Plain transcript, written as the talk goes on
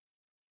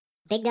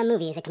Big Dumb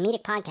Movie is a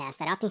comedic podcast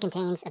that often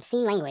contains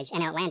obscene language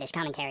and outlandish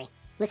commentary.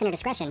 Listener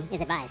discretion is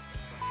advised.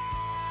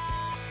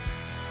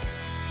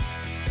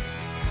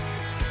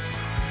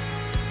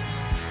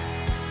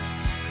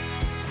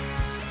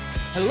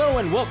 Hello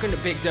and welcome to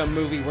Big Dumb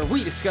Movie, where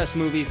we discuss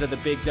movies of the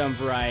big dumb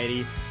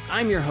variety.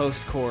 I'm your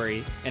host,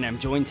 Corey, and I'm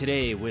joined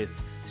today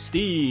with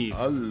Steve.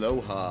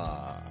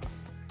 Aloha.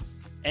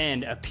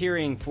 And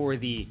appearing for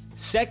the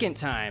second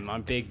time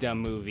on Big Dumb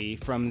Movie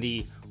from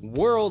the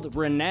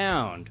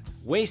world-renowned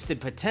Wasted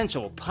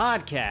Potential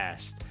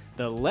podcast,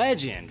 the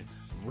legend,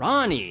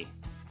 Ronnie.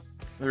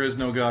 There is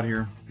no God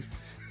here.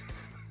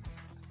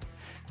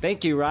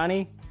 Thank you,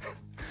 Ronnie.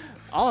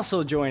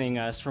 Also joining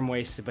us from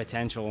Wasted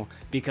Potential,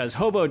 because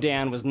Hobo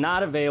Dan was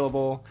not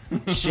available,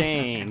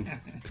 Shane.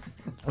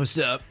 What's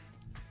up?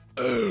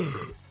 I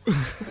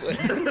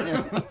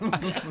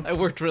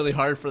worked really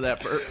hard for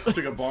that burp.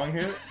 Took a bong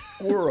hit.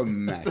 We're a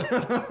mess.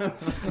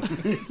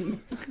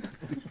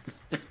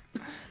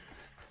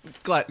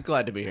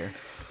 Glad to be here.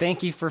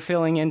 Thank you for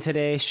filling in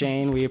today,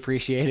 Shane. We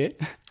appreciate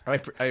it.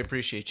 I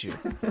appreciate you.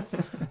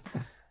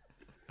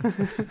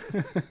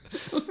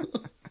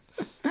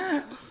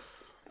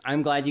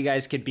 I'm glad you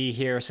guys could be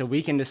here so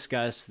we can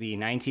discuss the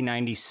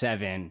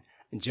 1997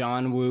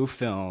 John Woo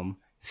film,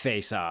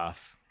 Face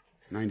Off.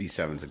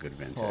 97's a good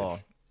vintage.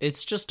 Oh,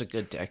 it's just a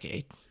good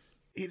decade.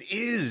 It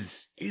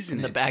is, isn't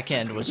it? The back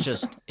end was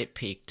just, it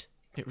peaked.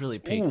 It really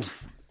peaked.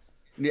 Oof.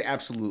 Yeah,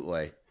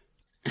 absolutely.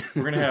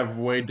 We're going to have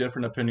way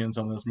different opinions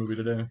on this movie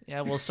today.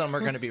 Yeah, well, some are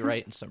going to be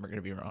right and some are going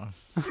to be wrong.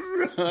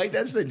 Right,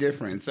 that's the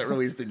difference. That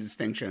really is the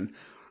distinction.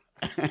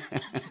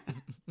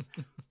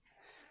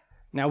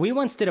 Now, we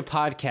once did a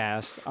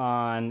podcast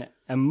on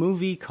a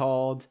movie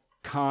called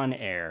Con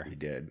Air. We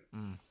did.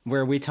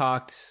 Where we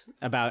talked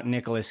about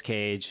Nicolas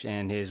Cage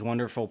and his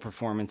wonderful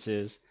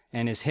performances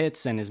and his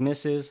hits and his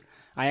misses.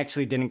 I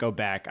actually didn't go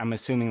back. I'm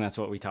assuming that's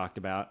what we talked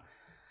about.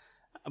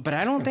 But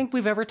I don't think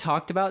we've ever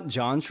talked about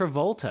John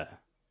Travolta.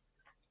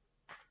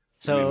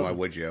 So I mean, why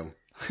would you?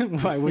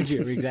 Why would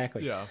you?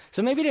 Exactly. Yeah.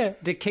 So maybe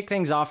to kick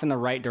things off in the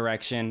right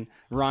direction,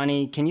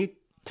 Ronnie, can you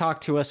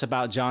talk to us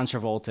about John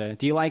Travolta?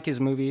 Do you like his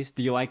movies?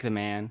 Do you like the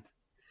man?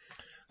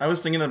 I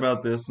was thinking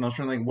about this, and I was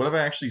trying to think, what have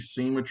I actually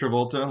seen with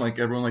Travolta? Like,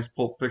 everyone likes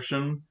Pulp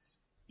Fiction,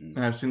 and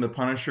I've seen The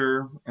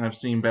Punisher, and I've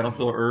seen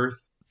Battlefield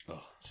Earth.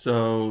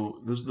 So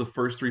those are the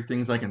first three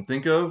things I can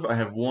think of. I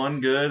have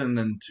one good and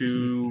then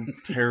two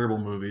terrible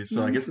movies.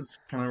 So I guess it's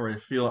kind of where I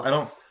feel. I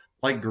don't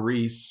like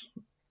Grease.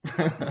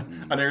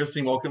 I've never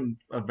seen Welcome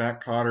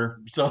Back, Kotter,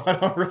 so I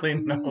don't really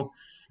know.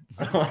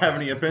 I don't have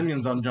any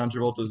opinions on John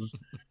Travolta's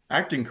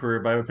acting career,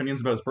 but I have opinions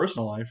about his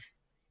personal life.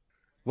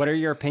 What are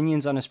your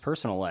opinions on his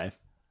personal life?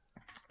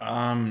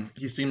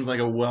 He seems like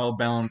a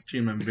well-balanced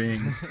human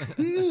being.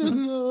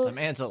 The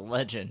man's a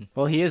legend.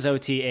 Well, he is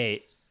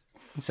OT8.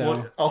 So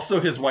Well, also,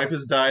 his wife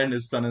has died and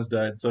his son has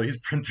died, so he's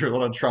been through a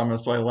lot of trauma,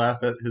 so I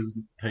laugh at his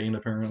pain,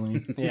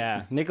 apparently.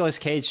 yeah, Nicolas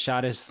Cage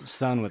shot his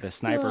son with a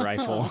sniper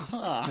rifle.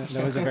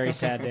 That was a very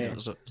sad day. It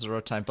was a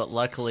rough time, but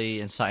luckily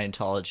in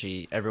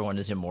Scientology, everyone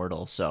is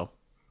immortal, so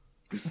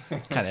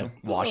kind of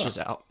washes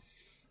out.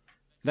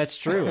 That's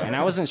true, and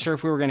I wasn't sure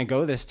if we were going to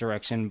go this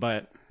direction,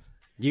 but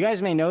you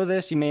guys may know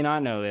this, you may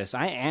not know this.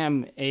 I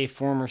am a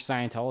former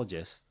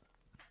Scientologist.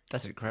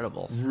 That's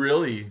incredible.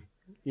 Really?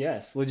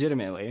 Yes,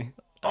 legitimately.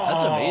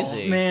 That's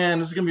amazing. Man,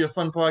 this is going to be a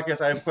fun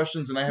podcast. I have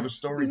questions and I have a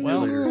story to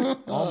tell later.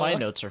 All my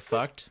notes are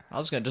fucked. I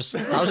was just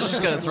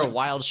gonna throw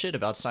wild shit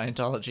about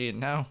Scientology, and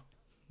now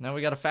we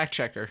got a fact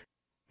checker.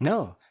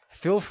 No,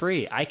 feel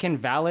free. I can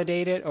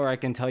validate it, or I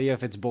can tell you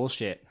if it's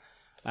bullshit.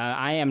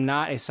 I am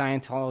not a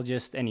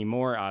Scientologist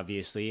anymore,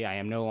 obviously. I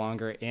am no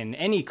longer in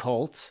any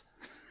cult.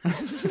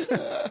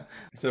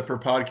 Except for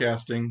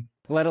podcasting.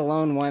 Let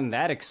alone one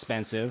that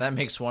expensive. That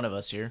makes one of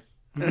us here.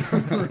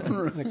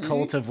 The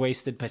cult of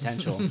wasted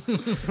potential.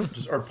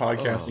 Just our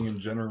podcasting in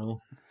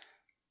general.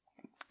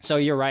 So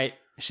you're right,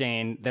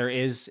 Shane. There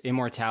is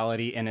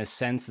immortality in a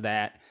sense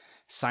that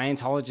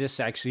Scientologists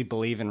actually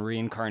believe in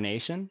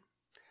reincarnation.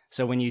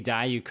 So when you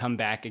die, you come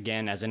back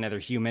again as another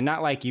human.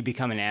 Not like you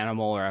become an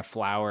animal or a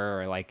flower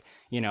or like,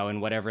 in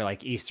whatever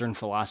like Eastern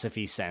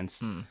philosophy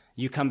sense.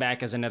 You come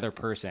back as another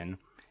person.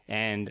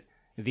 And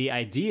the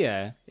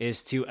idea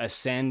is to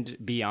ascend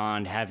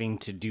beyond having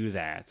to do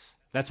that.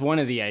 That's one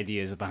of the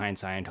ideas behind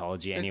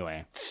Scientology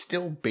anyway. It's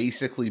still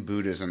basically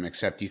Buddhism,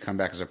 except you come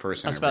back as a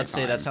person. I was about to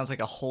say, that sounds like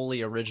a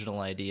wholly original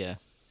idea.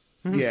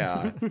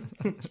 Yeah.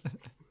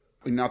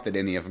 Not that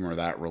any of them are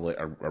that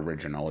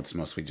original. It's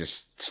mostly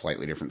just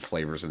slightly different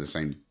flavors of the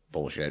same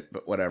bullshit,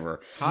 but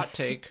whatever. Hot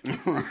take.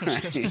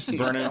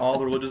 Burning all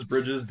the religious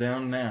bridges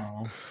down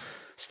now.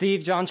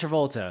 Steve, John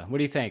Travolta, what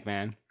do you think,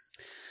 man?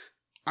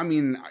 I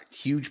mean,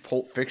 huge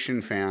Pulp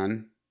Fiction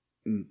fan.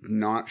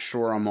 Not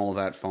sure I'm all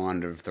that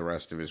fond of the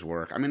rest of his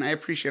work. I mean, I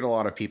appreciate a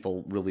lot of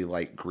people really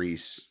like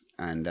Grease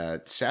and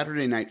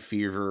Saturday Night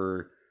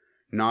Fever.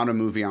 Not a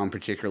movie I'm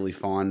particularly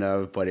fond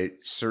of, but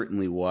it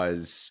certainly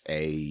was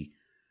a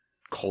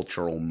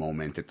cultural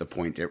moment at the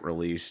point it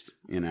released.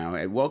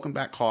 And Welcome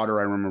Back, Kotter,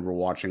 I remember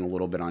watching a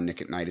little bit on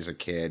Nick at Night as a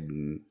kid,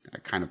 and I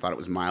kind of thought it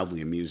was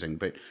mildly amusing.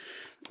 But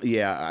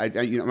yeah,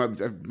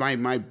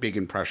 my big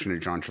impression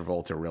of John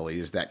Travolta really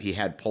is that he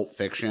had Pulp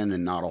Fiction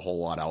and not a whole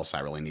lot else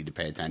I really need to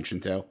pay attention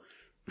to.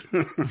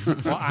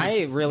 Well,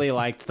 I really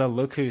liked the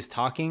Look Who's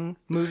Talking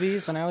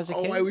movies when I was a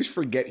kid. I always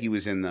forget he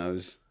was in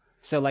those.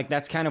 So, like,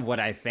 that's kind of what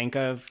I think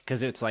of,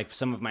 because it's, like,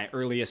 some of my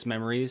earliest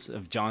memories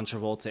of John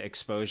Travolta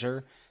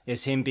exposure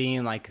is him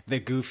being, like, the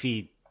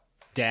goofy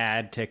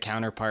dad to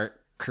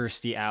counterpart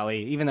Kirstie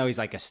Alley, even though he's,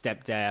 like, a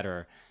stepdad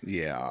or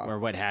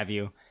what have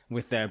you,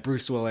 with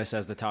Bruce Willis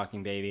as the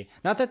talking baby.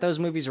 Not that those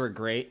movies were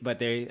great, but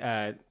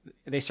they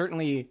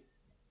certainly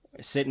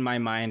sit in my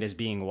mind as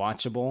being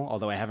watchable,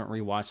 although I haven't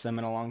rewatched them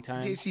in a long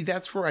time. See,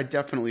 that's where I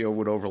definitely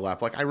would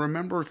overlap. Like, I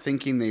remember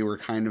thinking they were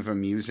kind of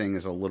amusing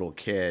as a little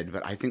kid,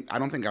 but I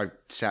don't think I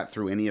sat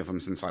through any of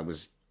them since I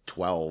was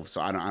 12,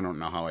 so I don't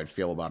know how I'd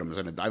feel about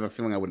them. I have a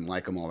feeling I wouldn't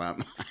like them all that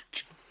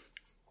much.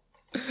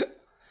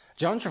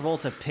 John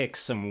Travolta picks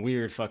some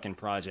weird fucking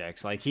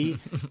projects. Like, he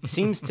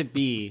seems to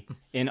be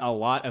in a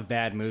lot of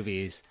bad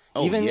movies.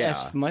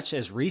 As much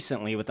as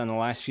recently, within the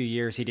last few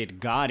years, he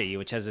did Gotti,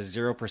 which has a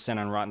 0%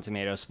 on Rotten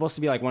Tomatoes. Supposed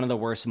to be like one of the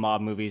worst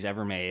mob movies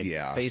ever made.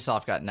 Yeah. Face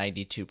Off got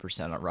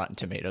 92% on Rotten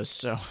Tomatoes,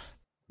 so...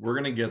 We're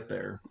going to get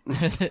there.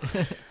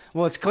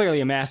 Well, it's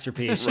clearly a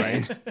masterpiece,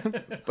 right?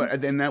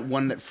 But then that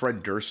one that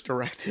Fred Durst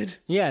directed?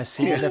 Yes,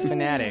 The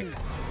Fanatic.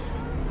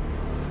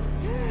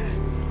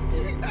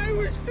 I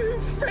wish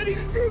Freddy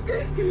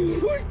Krueger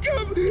would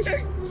come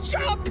and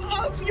chop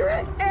off your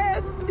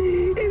head,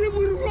 and it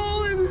would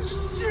roll in the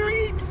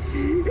street,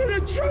 and a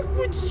truck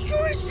would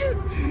squish it,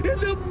 and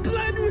the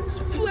blood would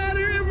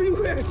splatter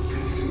everywhere,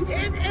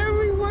 and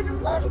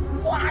everyone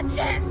would watch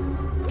it.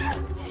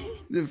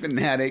 The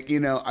Fanatic,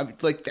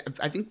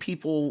 I think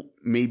people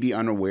may be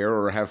unaware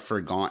or have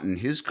forgotten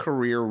his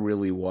career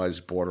really was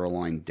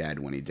borderline dead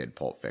when he did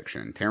Pulp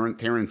Fiction.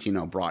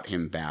 Tarantino brought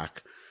him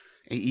back.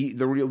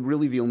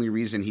 Really the only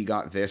reason he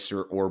got this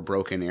or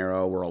Broken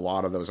Arrow or a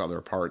lot of those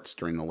other parts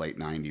during the late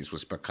 90s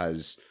was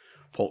because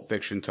Pulp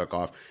Fiction took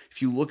off.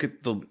 If you look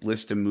at the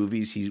list of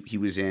movies he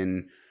was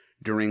in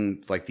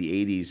during like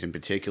the 80s in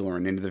particular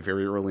and into the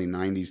very early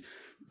 90s,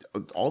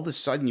 all of a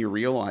sudden you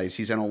realize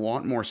he's in a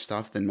lot more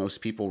stuff than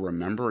most people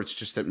remember. It's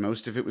just that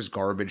most of it was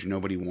garbage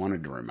nobody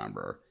wanted to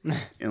remember.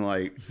 And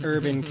like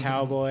Urban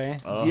Cowboy.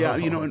 Yeah,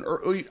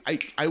 and I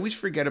always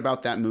forget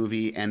about that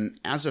movie, and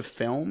as a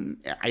film,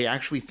 I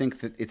actually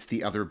think that it's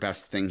the other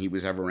best thing he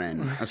was ever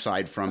in,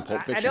 aside from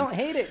Pulp Fiction. I don't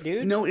hate it,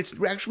 dude. No, it's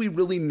actually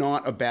really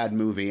not a bad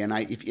movie, and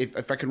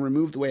if I can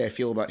remove the way I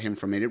feel about him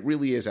from it, it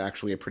really is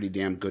actually a pretty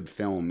damn good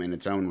film in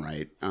its own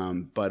right.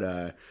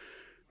 But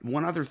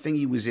one other thing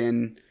he was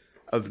in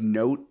of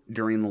note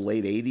during the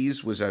late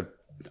 80s was it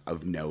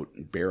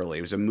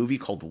was a movie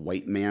called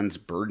White Man's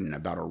Burden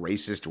about a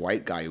racist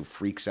white guy who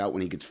freaks out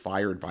when he gets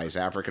fired by his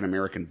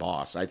African-American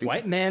boss. I think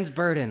White Man's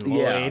Burden,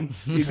 Lloyd.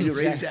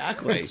 Yeah,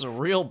 exactly. It's a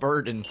real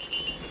burden.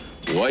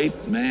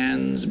 White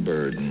man's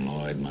burden,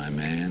 Lloyd, my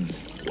man.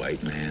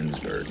 White man's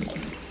burden.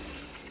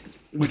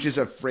 Which is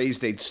a phrase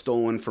they'd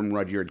stolen from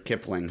Rudyard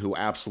Kipling, who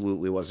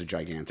absolutely was a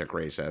gigantic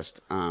racist.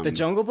 The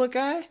Jungle Book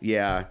guy?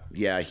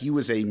 Yeah. He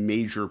was a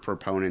major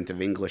proponent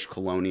of English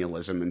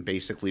colonialism and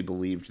basically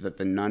believed that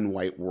the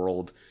non-white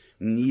world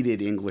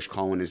needed English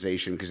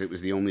colonization because it was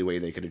the only way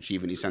they could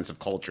achieve any sense of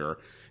culture.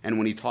 And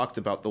when he talked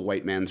about the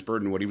white man's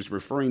burden, what he was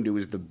referring to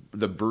is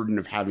the burden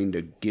of having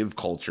to give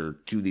culture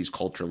to these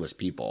cultureless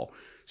people.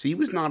 So he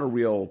was not a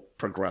real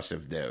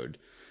progressive dude.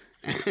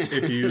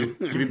 If you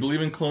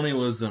believe in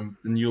colonialism,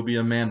 then you'll be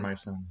a man, my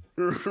son.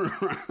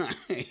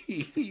 Right.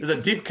 There's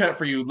a deep cut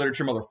for you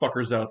literature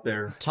motherfuckers out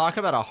there. Talk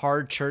about a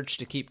hard church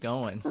to keep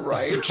going.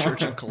 Right. The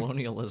Church of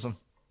Colonialism.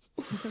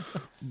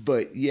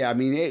 But yeah, I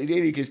mean,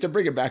 because to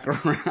bring it back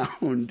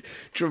around,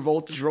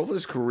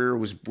 Travolta's career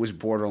was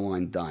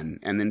borderline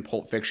done, and then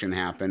Pulp Fiction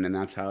happened, and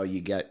that's how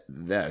you get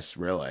this,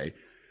 really.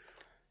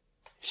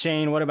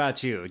 Shane, what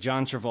about you?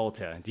 John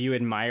Travolta, do you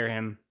admire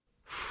him?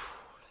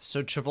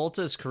 So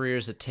Travolta's career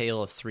is a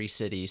tale of three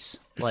cities.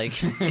 Like,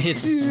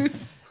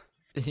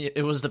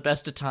 it was the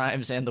best of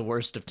times and the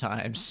worst of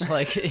times.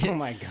 Like, oh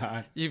my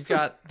God. You've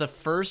got the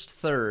first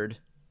third,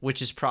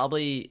 which is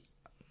probably,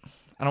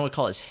 I don't want to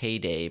call it his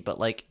heyday, but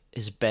like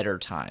his better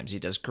times. He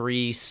does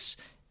Grease,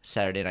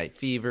 Saturday Night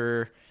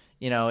Fever.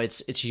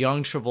 It's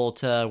young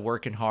Travolta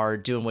working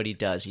hard, doing what he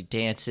does. He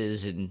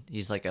dances and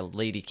he's like a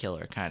lady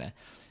killer kind of.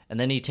 And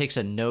then he takes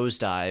a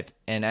nosedive,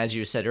 and as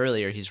you said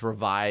earlier, he's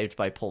revived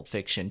by Pulp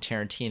Fiction.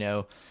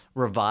 Tarantino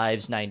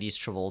revives 90s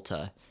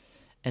Travolta.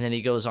 And then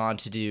he goes on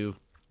to do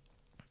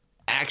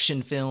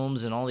action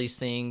films and all these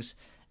things,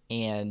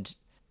 and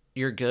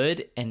you're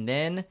good. And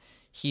then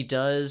he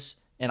does,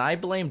 and I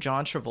blame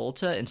John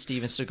Travolta and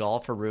Steven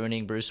Seagal for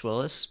ruining Bruce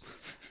Willis,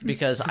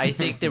 because I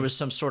think there was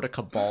some sort of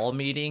cabal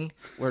meeting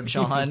where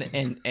John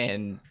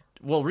and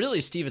well,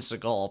 really Steven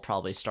Seagal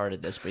probably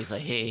started this, but he's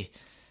like, hey,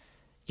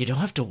 you don't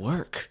have to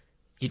work.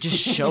 You just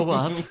show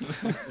up,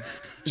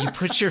 you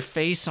put your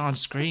face on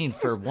screen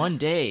for one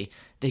day,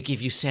 they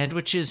give you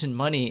sandwiches and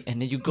money,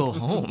 and then you go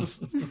home.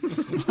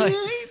 Like,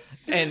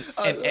 and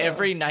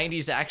every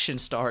 90s action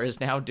star is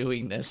now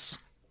doing this.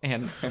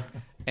 And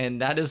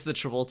that is the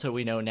Travolta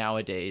we know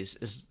nowadays,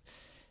 is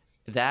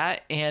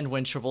that, and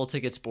when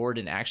Travolta gets bored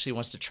and actually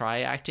wants to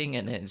try acting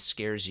and then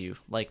scares you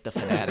like the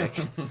Fanatic.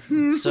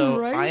 So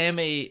right? I am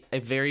a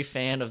very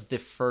fan of the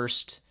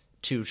first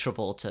two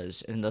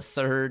Travoltas, and the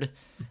third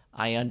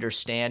I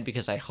understand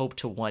because I hope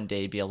to one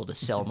day be able to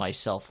sell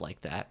myself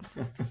like that.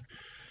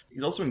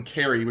 He's also in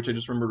Carrie, which I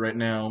just remember right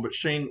now. But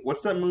Shane,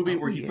 what's that movie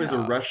where he plays a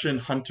Russian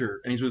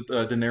hunter and he's with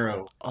De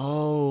Niro?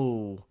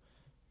 Oh,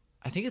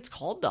 I think it's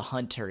called The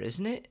Hunter,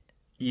 isn't it?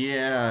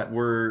 Yeah,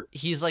 where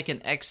he's like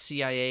an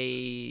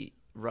ex-CIA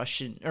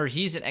Russian, or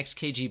he's an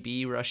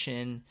ex-KGB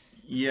Russian.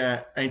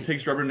 Yeah, and he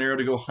takes Robert De Niro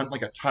to go hunt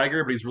like a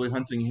tiger, but he's really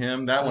hunting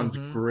him. That one's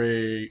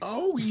great.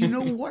 Oh, you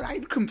know what?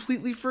 I'd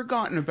completely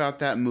forgotten about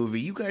that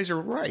movie. You guys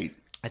are right.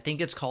 I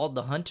think it's called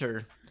The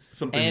Hunter.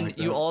 Something and like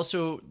that. You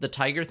also, the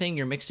tiger thing,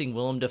 you're mixing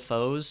Willem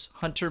Dafoe's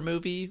Hunter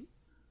movie,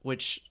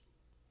 which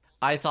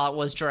I thought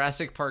was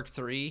Jurassic Park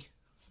 3.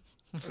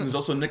 And there's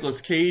also a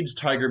Nicolas Cage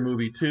tiger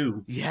movie,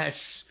 too.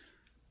 Yes.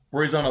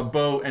 Where he's on a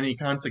boat and he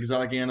hunts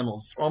exotic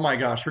animals. Oh my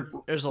gosh.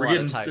 There's a lot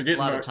of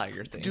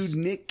tiger things. Dude,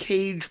 Nick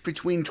Cage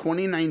between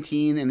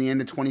 2019 and the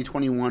end of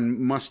 2021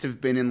 must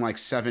have been in like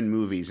 7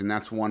 movies, and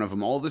that's one of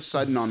them. All of a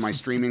sudden on my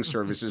streaming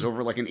services,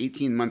 over like an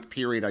 18-month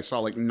period, I saw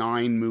like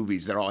 9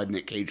 movies that all had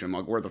Nick Cage. I'm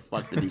like, where the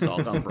fuck did these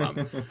all come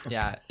from?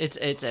 Yeah,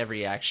 it's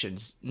every action.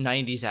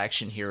 90s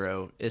action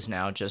hero is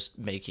now just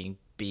making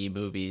B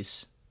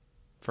movies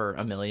for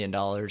 $1 million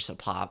a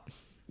pop.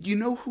 You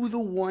know who the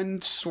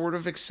one sort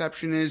of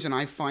exception is, and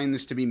I find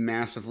this to be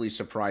massively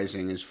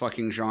surprising, is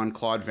fucking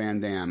Jean-Claude Van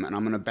Damme, and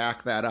I'm going to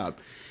back that up.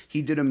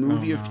 He did a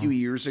movie a few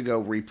years ago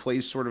where he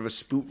plays sort of a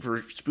spoof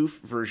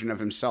version of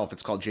himself.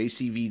 It's called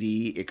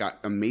JCVD. It got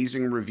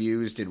amazing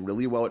reviews, did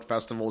really well at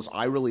festivals.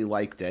 I really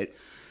liked it.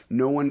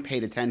 No one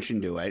paid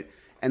attention to it.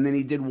 And then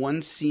he did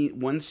one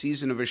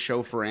season of a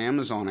show for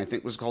Amazon, I think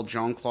it was called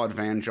Jean-Claude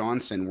Van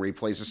Johnson, where he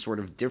plays a sort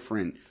of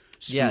different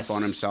spoof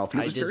on himself.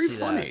 And it was very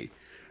funny.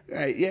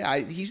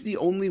 He's the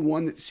only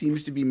one that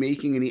seems to be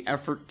making any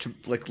effort to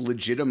like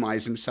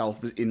legitimize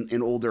himself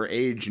in older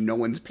age. No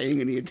one's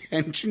paying any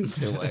attention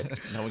to it.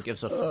 No one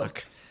gives a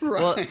fuck.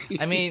 Right. Well,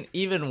 I mean,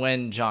 even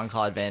when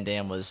Jean-Claude Van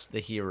Damme was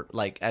the hero,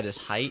 like at his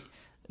height,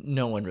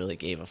 no one really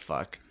gave a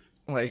fuck.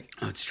 Like,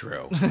 that's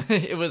true.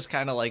 It was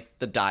kind of like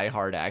the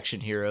die-hard action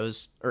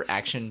heroes or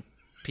action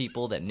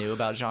people that knew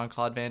about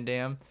Jean-Claude Van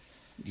Damme.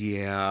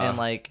 Yeah. And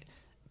like,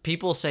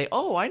 people say,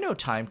 "Oh, I know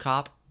Time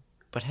Cop,"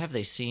 but have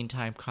they seen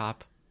Time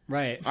Cop?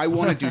 Right. I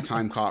want to do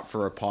Time Cop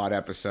for a pod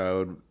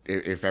episode.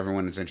 If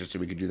everyone is interested,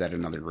 we could do that in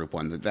another group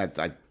one.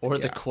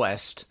 The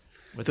Quest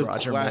with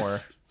Roger Moore.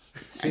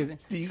 See,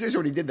 you guys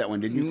already did that one,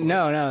 didn't you?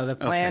 No.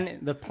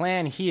 The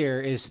plan here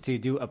is to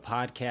do a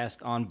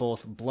podcast on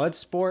both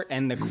Bloodsport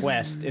and The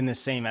Quest in the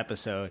same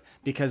episode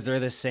because they're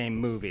the same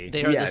movie.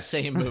 They are the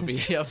same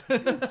movie. Yep.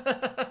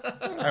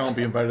 I won't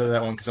be invited to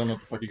that one because I don't know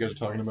what the fuck you guys are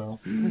talking about.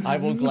 I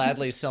will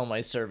gladly sell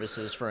my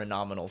services for a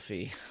nominal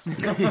fee.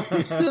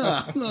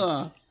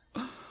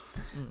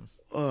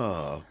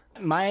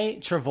 My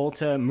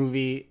Travolta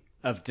movie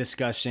of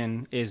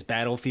discussion is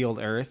Battlefield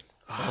Earth.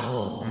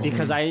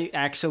 Because I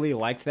actually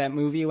liked that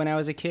movie when I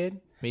was a kid.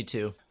 Me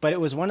too. But it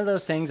was one of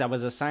those things, I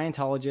was a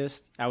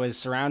Scientologist. I was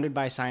surrounded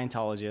by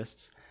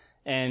Scientologists.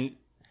 And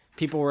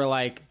people were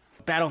like,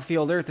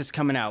 Battlefield Earth is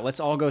coming out. Let's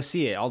all go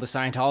see it. All the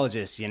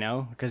Scientologists, you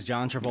know, because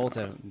John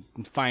Travolta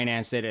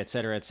financed it, et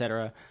cetera, et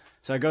cetera.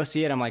 So I go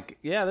see it. I'm like,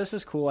 yeah, this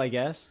is cool, I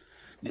guess.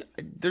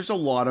 There's a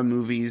lot of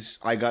movies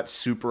I got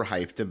super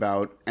hyped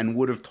about and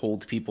would have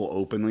told people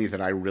openly that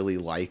I really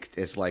liked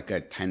as like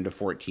a 10 to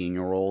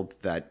 14-year-old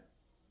that,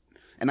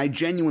 and I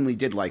genuinely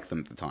did like them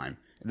at the time.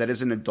 That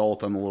as an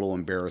adult, I'm a little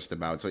embarrassed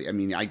about. So, I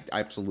mean, I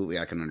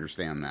can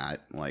understand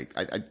that. Like,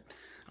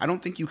 I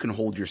don't think you can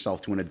hold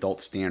yourself to an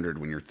adult standard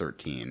when you're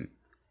 13.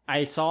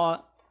 I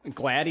saw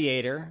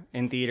Gladiator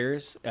in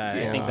theaters,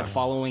 I think the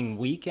following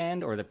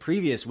weekend or the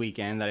previous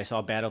weekend that I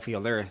saw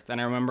Battlefield Earth.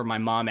 And I remember my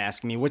mom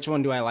asking me, which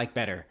one do I like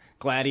better,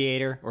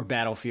 Gladiator or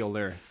Battlefield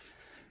Earth?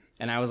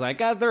 And I was like,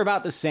 they're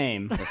about the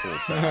same. That's a little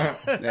sad.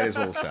 That is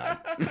a little sad.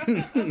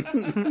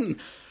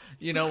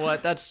 You know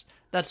what? That's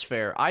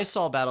fair. I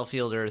saw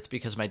Battlefield Earth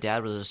because my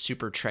dad was a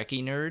super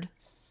Trekkie nerd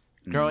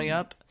growing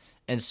up.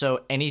 And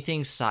so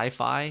anything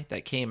sci-fi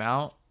that came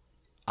out,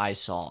 I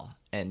saw.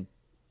 And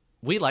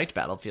we liked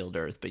Battlefield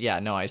Earth, but yeah,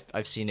 no,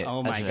 I've seen it.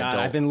 Oh as my an god,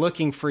 adult. I've been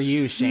looking for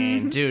you,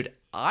 Shane. Dude,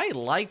 I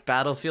like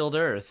Battlefield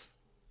Earth.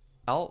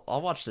 I'll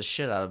watch the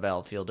shit out of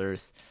Battlefield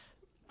Earth.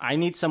 I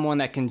need someone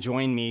that can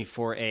join me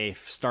for a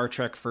Star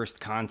Trek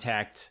First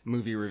Contact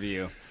movie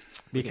review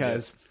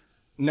because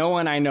no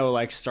one I know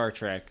likes Star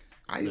Trek.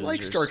 I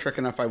like Star Trek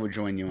enough I would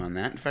join you on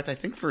that. In fact, I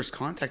think First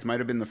Contact might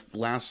have been the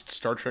last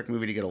Star Trek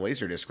movie to get a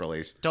Laserdisc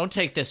release. Don't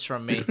take this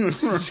from me.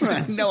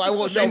 No, I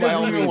won't. Shane No, by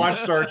all doesn't even means. watch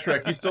Star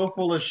Trek. He's so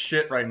full of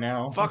shit right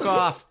now. Fuck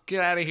off.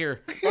 Get out of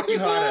here. Fuck you,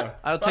 Hada.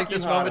 I'll Fuck take you,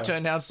 this moment to Hada.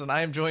 announce that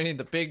I am joining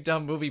the Big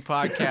Dumb Movie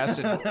Podcast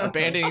and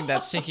abandoning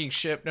that sinking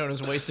ship known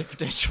as Wasted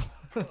Potential.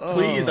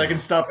 Please, I can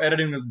stop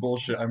editing this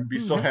bullshit. I'd be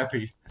so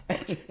happy.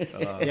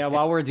 Yeah,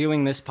 while we're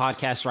doing this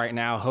podcast right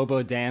now,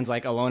 Hobo Dan's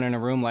like alone in a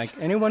room, like,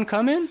 anyone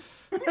come in?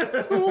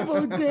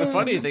 Hobo Dan. The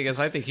funny thing is,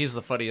 I think he's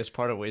the funniest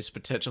part of Wasted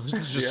Potential.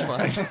 It's just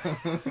fine.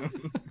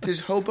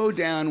 Does Hobo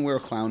Dan wear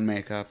clown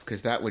makeup?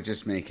 Because that would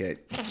just make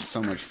it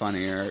so much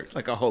funnier,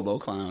 like a hobo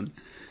clown.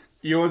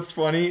 You know what's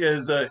funny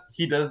is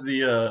he does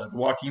the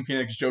Joaquin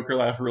Phoenix Joker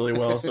laugh really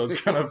well, so it's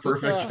kind of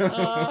perfect.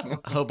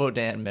 Hobo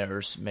Dan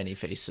mirrors many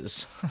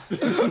faces.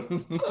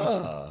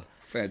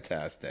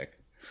 Fantastic.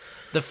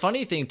 The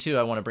funny thing, too,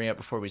 I want to bring up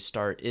before we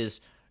start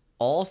is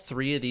all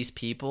three of these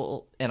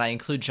people, and I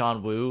include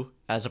John Woo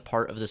as a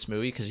part of this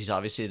movie because he's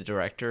obviously the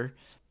director,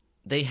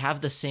 they have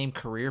the same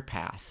career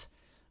path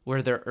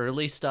where their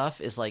early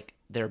stuff is like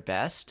their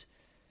best,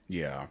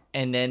 Yeah.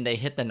 and then they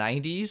hit the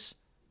 90s,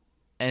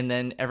 and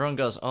then everyone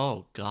goes,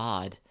 oh,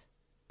 God,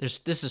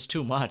 this is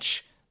too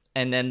much,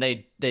 and then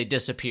they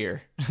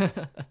disappear.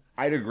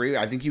 I'd agree.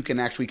 I think you can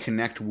actually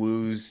connect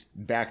Woo's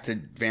back to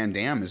Van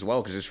Damme as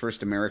well, because his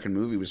first American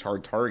movie was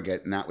Hard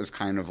Target, and that was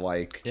kind of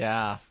like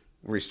Yeah.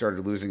 where he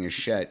started losing his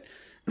shit.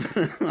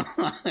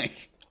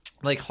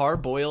 Like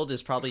Hard Boiled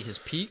is probably his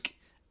peak,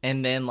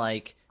 and then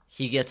like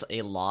he gets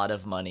a lot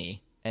of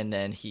money, and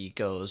then he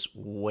goes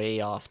way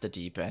off the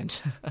deep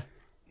end.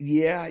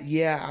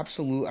 Yeah,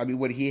 absolutely. I mean,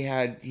 what he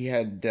had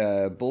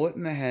Bullet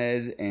in the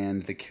Head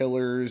and The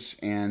Killers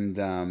and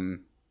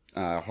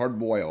Hard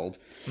Boiled.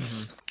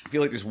 Mm-hmm. I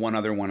feel like there's one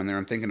other one in there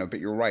I'm thinking of, but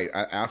you're right.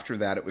 After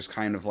that, it was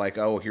kind of like,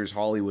 oh, here's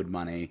Hollywood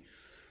money,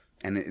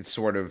 and it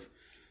sort of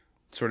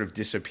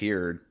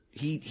disappeared.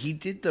 He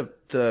did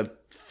the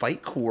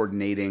fight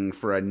coordinating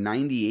for a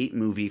 '98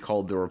 movie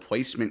called The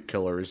Replacement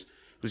Killers.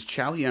 It was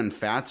Chow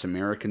Yun-fat's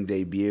American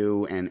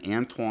debut and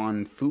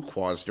Antoine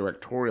Fuqua's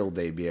directorial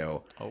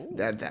debut. Oh.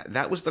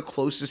 That was the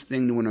closest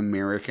thing to an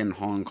American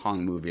Hong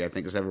Kong movie I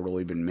think has ever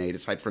really been made,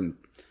 aside from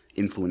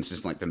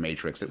influences like The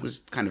Matrix. It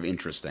was kind of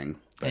interesting.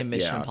 But, And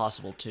Mission yeah.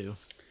 Impossible 2.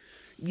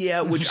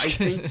 Yeah, which I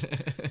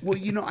think, well,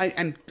 you know,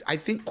 I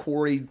think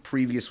Corey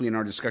previously in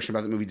our discussion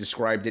about the movie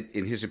described it,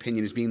 in his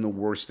opinion, as being the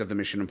worst of the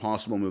Mission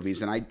Impossible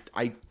movies, and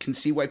I can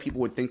see why people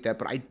would think that,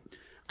 but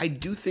I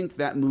do think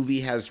that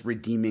movie has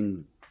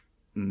redeeming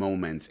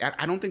moments.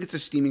 I don't think it's a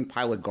steaming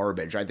pile of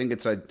garbage. I think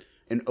it's an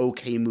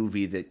okay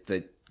movie that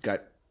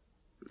got,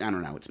 I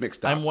don't know, it's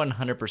mixed up. I'm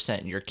 100%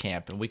 in your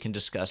camp, and we can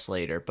discuss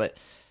later, but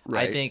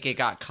Right. I think it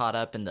got caught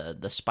up in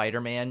the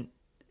Spider-Man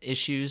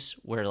issues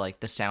where like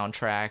the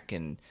soundtrack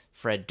and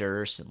Fred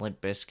Durst and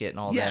Limp Bizkit and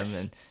all Yes.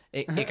 them,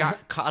 and it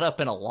got caught up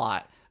in a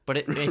lot. But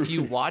if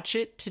you watch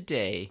it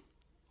today,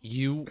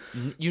 you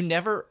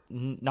never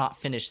not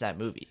finish that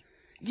movie.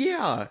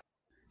 Yeah.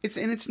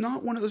 It's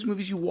not one of those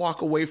movies you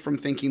walk away from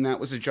thinking that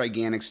was a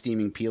gigantic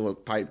steaming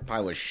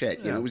pile of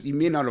shit. You know, you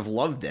may not have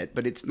loved it,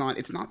 but it's not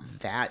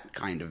that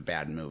kind of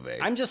bad movie.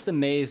 I'm just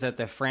amazed that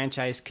the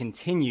franchise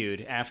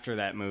continued after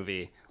that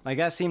movie. Like,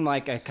 that seemed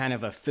like a kind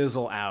of a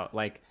fizzle out.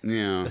 Like,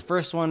 Yeah. the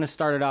first one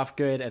started off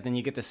good, and then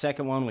you get the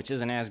second one, which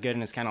isn't as good,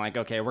 and it's kind of like,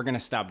 okay, we're going to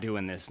stop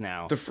doing this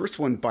now. The first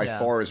one by Yeah.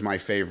 far is my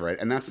favorite,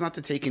 and that's not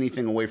to take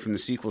anything away from the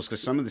sequels, because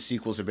some of the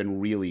sequels have been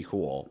really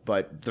cool,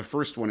 but the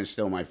first one is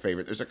still my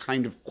favorite. There's a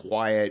kind of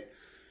quiet,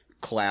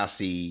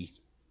 classy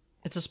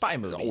It's a spy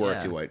movie. work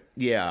yeah. to it.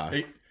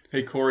 Yeah.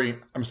 Hey, Corey,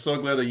 I'm so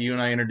glad that you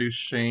and I introduced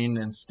Shane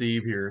and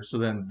Steve here, so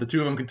then the two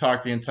of them can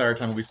talk the entire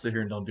time we sit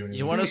here and don't do anything.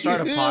 You want to start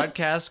a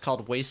podcast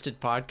called Wasted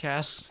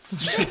Podcast?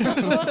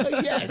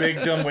 Yes.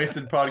 Big Dumb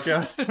Wasted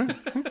Podcast?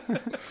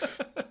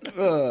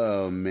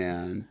 Oh,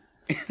 man.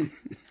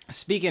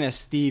 Speaking of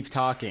Steve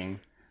talking,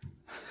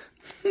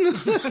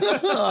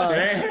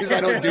 Because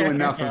I don't do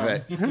enough of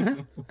it.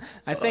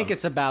 I think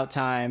it's about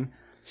time.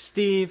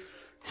 Steve,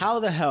 how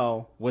the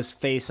hell was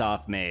Face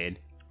Off made?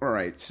 All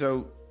right,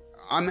 so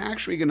I'm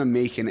actually going to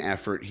make an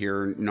effort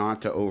here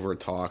not to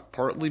overtalk,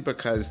 partly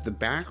because the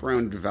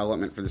background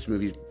development for this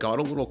movie got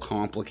a little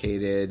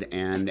complicated,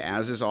 and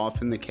as is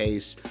often the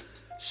case,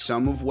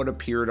 some of what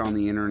appeared on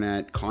the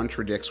internet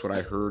contradicts what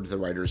I heard the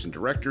writers and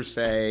directors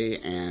say,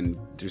 and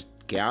there's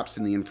gaps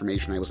in the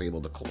information I was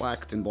able to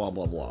collect, and blah,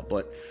 blah, blah.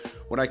 But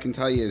what I can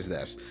tell you is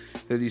this.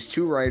 There are these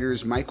two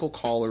writers, Michael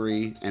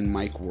Collery and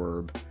Mike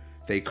Werb.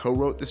 They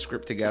co-wrote the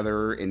script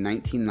together in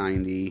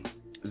 1990.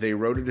 They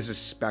wrote it as a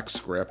spec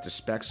script. A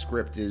spec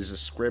script is a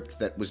script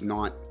that was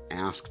not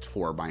asked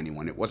for by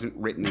anyone. It wasn't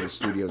written at the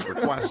studio's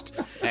request.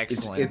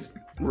 Excellent.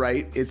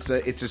 Right? It's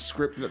a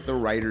script that the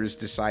writers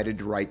decided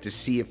to write to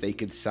see if they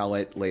could sell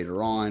it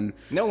later on.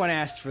 No one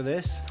asked for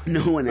this.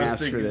 No one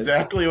That's asked for this.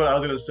 exactly what I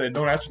was going to say.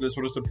 Don't ask for this.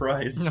 What a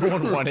surprise. No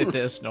one wanted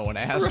this. No one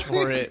asked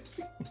for it.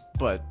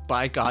 But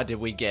by God, did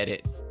we get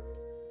it.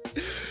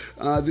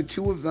 The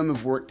two of them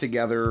have worked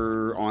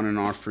together on and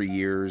off for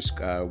years,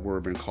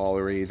 Werb and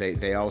Collery.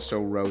 They also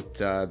wrote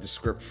the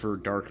script for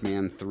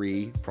Darkman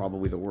 3,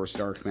 probably the worst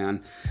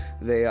Darkman.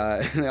 They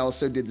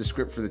also did the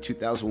script for the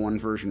 2001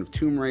 version of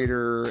Tomb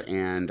Raider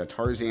and a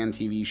Tarzan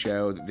TV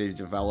show that they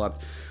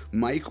developed.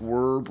 Mike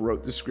Werb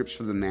wrote the scripts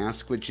for The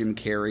Mask with Jim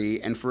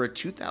Carrey and for a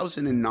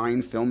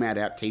 2009 film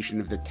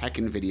adaptation of the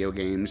Tekken video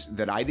games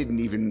that I didn't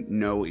even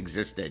know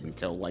existed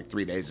until like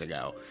 3 days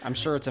ago. I'm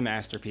sure it's a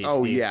masterpiece.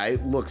 Oh, Steve. yeah,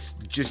 it looks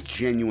just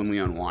genuinely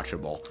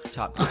unwatchable.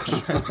 Top notch.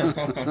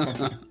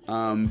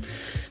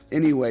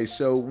 Anyway,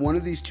 so one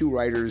of these two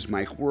writers,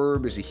 Mike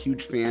Werb, is a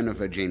huge fan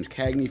of a James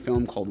Cagney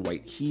film called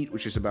White Heat,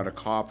 which is about a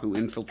cop who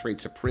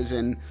infiltrates a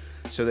prison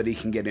so that he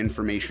can get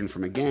information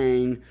from a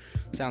gang.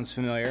 Sounds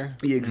familiar.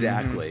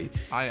 Exactly.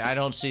 I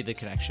don't see the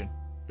connection.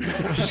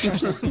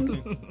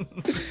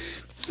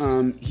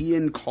 He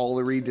and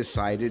Collery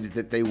decided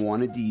that they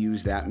wanted to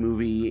use that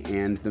movie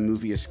and the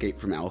movie Escape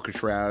from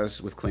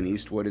Alcatraz with Clint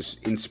Eastwood as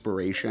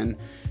inspiration,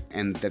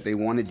 and that they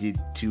wanted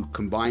to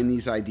combine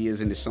these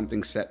ideas into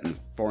something set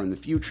far in the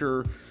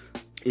future.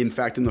 In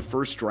fact, in the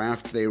first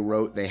draft they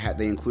wrote, they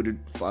included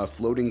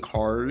floating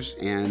cars,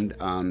 and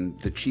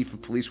the chief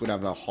of police would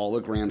have a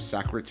hologram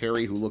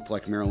secretary who looked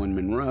like Marilyn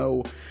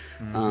Monroe.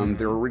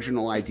 Their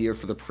original idea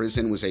for the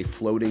prison was a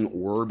floating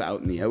orb out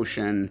in the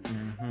ocean.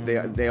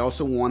 They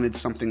also wanted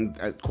something,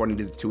 according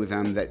to the two of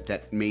them,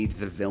 that made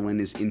the villain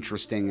as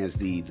interesting as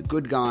the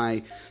good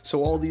guy.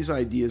 So all these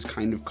ideas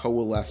kind of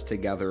coalesced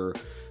together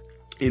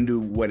into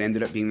what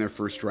ended up being their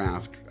first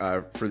draft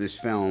for this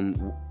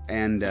film.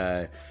 And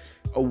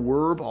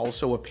Werb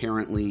also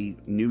apparently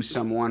knew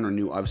someone or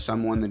knew of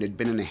someone that had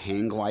been in a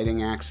hang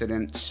gliding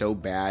accident so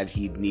bad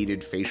he'd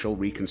needed facial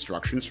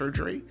reconstruction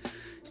surgery.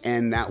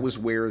 And that was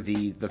where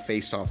the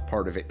face-off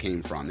part of it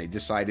came from. They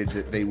decided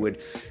that they would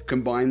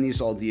combine these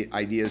all the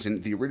ideas,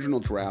 and the original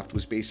draft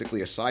was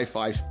basically a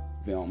sci-fi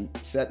film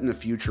set in the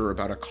future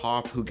about a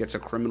cop who gets a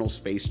criminal's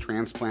face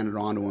transplanted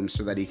onto him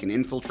so that he can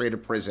infiltrate a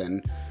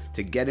prison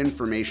to get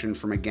information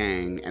from a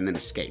gang and then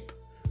escape,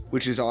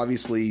 which is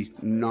obviously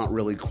not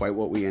really quite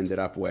what we ended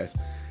up with.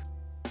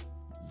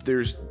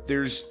 There's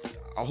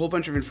a whole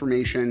bunch of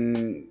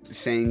information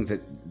saying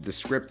that the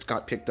script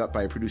got picked up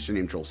by a producer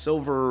named Joel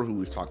Silver, who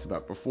we've talked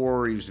about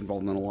before. He was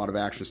involved in a lot of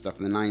action stuff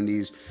in the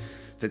 90s.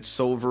 That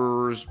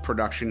Silver's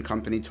production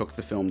company took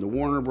the film to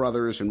Warner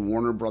Brothers, and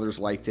Warner Brothers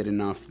liked it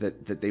enough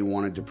that they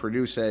wanted to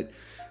produce it.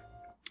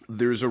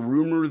 There's a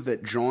rumor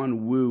that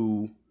John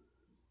Woo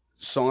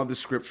saw the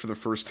script for the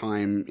first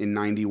time in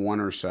 91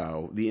 or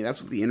so.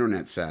 That's what the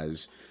internet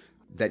says,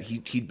 that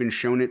he'd been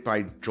shown it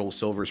by Joel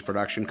Silver's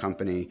production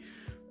company.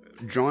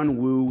 John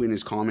Woo, in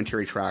his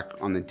commentary track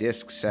on the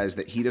disc, says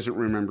that he doesn't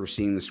remember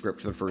seeing the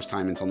script for the first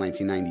time until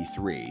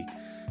 1993.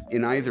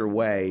 In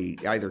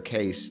either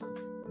case,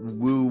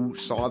 Woo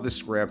saw the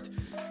script.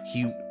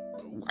 He,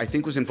 I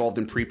think, was involved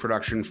in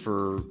pre-production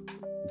for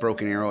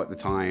Broken Arrow at the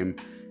time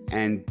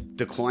and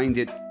declined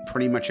it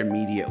pretty much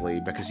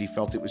immediately because he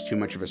felt it was too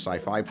much of a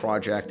sci-fi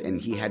project,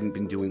 and he hadn't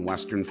been doing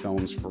Western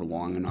films for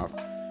long enough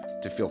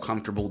to feel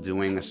comfortable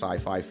doing a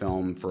sci-fi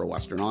film for a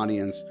Western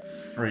audience.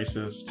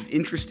 Racist.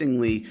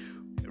 Interestingly,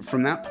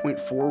 from that point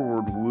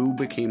forward, Woo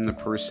became the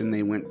person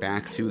they went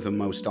back to the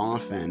most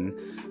often.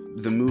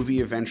 The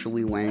movie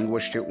eventually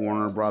languished at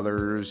Warner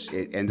Brothers.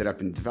 It ended up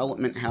in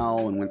development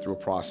hell and went through a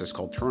process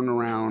called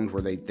turnaround,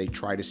 where they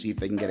try to see if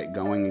they can get it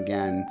going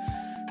again.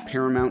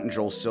 Warner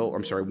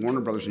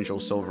Brothers and Joel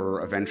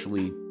Silver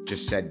eventually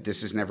just said,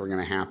 this is never going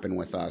to happen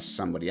with us.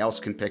 Somebody else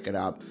can pick it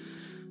up.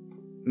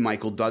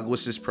 Michael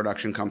Douglas's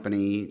production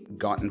company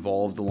got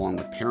involved along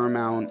with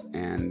Paramount,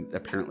 and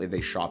apparently they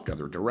shopped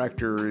other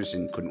directors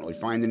and couldn't really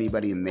find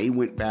anybody, and they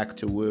went back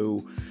to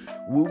Woo.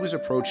 Woo was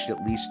approached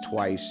at least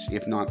twice,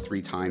 if not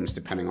 3 times,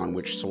 depending on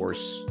which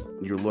source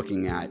you're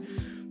looking at.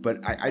 But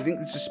I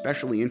think it's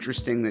especially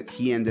interesting that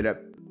he ended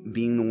up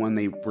being the one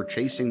they were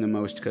chasing the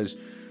most, because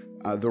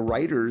the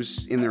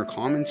writers in their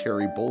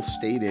commentary both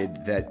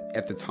stated that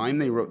at the time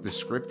they wrote the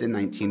script in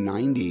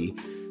 1990,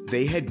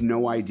 they had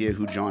no idea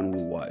who John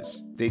Woo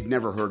was. They'd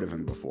never heard of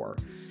him before.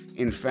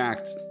 In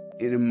fact,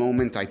 in a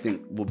moment I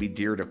think will be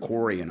dear to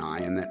Corey and I,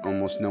 and that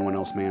almost no one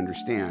else may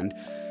understand,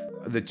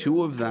 the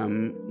two of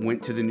them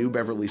went to the New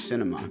Beverly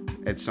Cinema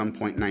at some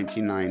point in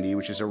 1990,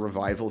 which is a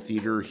revival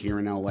theater here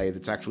in LA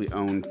that's actually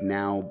owned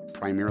now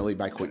primarily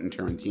by Quentin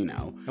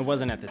Tarantino. It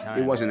wasn't at the time.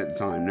 It wasn't at the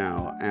time,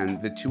 no. And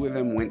the two of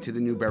them went to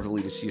the New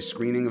Beverly to see a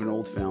screening of an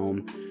old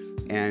film,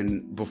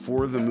 and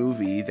before the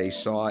movie, they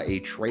saw a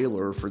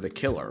trailer for The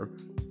Killer.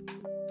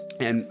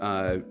 And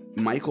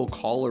Michael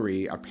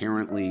Collery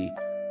apparently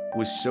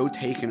was so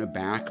taken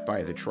aback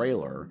by the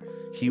trailer,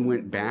 he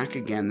went back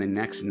again the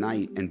next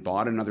night and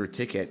bought another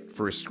ticket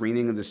for a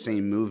screening of the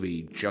same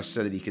movie just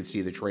so that he could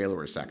see the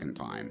trailer a second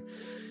time.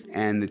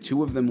 And the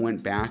two of them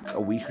went back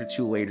a week or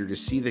two later to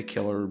see The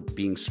Killer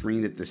being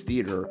screened at this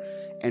theater,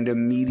 and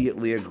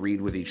immediately agreed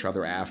with each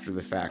other after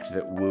the fact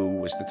that Woo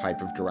was the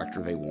type of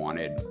director they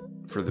wanted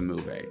for the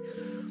movie.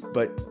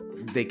 But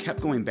they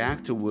kept going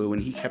back to Woo,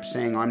 and he kept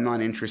saying, I'm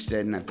not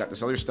interested, and I've got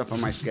this other stuff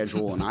on my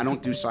schedule, and I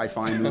don't do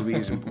sci-fi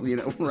movies, and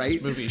right?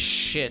 This movie's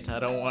shit. I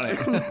don't want it.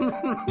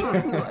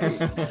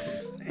 Right.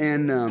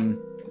 And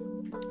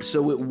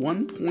so at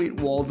one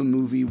point while the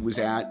movie was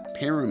at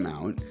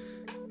Paramount,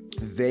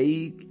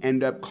 they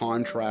end up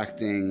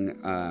contracting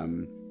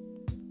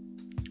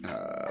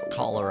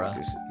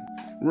Cholera.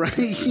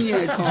 Right,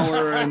 yeah,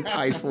 cholera and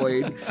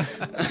typhoid.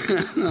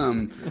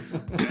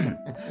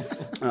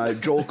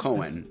 Joel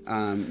Cohen.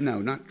 No,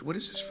 not, what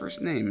is his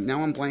first name?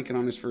 Now I'm blanking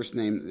on his first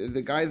name.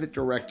 The guy that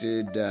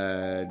directed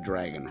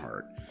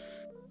Dragonheart.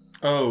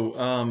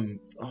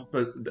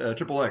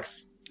 Triple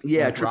X.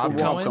 Yeah, Rob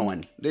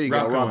Cohen. There you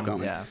go, Rob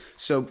Cohen. Yeah.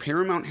 So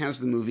Paramount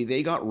has the movie.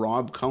 They got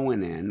Rob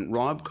Cohen in.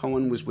 Rob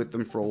Cohen was with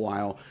them for a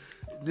while.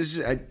 This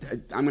is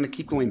I'm going to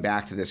keep going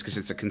back to this because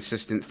it's a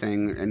consistent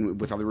thing, and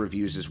with other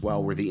reviews as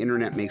well, where the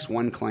internet makes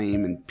one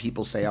claim and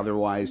people say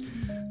otherwise.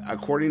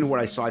 According to what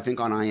I saw, I think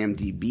on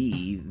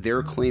IMDb,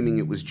 they're claiming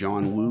it was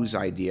John Woo's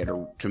idea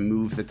to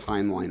move the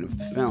timeline of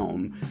the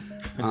film.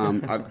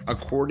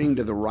 According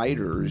to the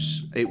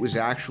writers, it was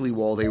actually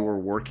while they were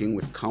working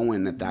with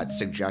Cohen that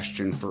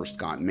suggestion first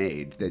got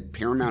made, that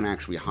Paramount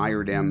actually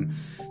hired him.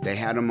 They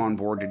had him on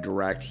board to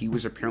direct. He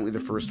was apparently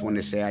the first one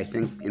to say, I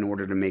think in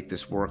order to make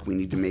this work, we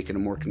need to make it a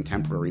more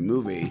contemporary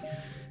movie.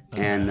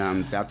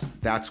 And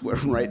that's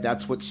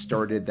what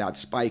started that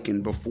spike.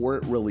 And before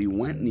it really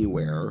went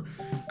anywhere,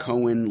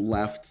 Cohen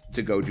left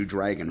to go do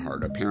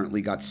Dragonheart.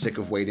 Apparently got sick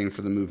of waiting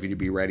for the movie to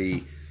be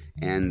ready.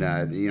 And,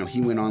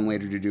 he went on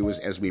later to do,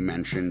 as we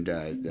mentioned,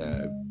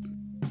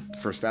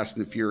 First Fast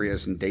and the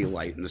Furious and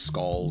Daylight and the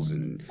Skulls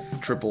and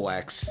Triple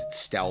X,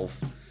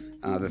 Stealth.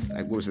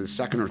 The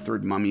second or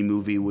third Mummy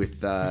movie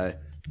with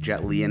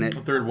Jet Li in it?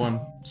 The third one.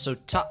 So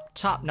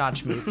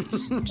top-notch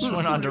movies. Just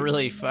went on to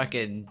really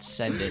fucking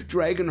send it.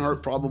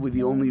 Dragonheart, probably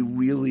the only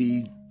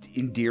really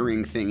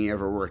endearing thing he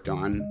ever worked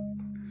on.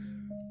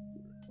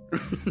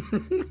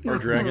 Or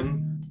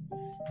Dragon.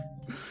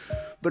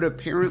 But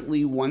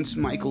apparently once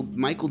Michael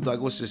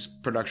Douglas's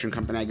production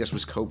company, I guess,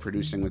 was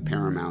co-producing with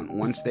Paramount,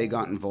 once they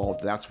got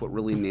involved, that's what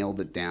really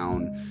nailed it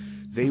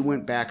down. They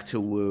went back to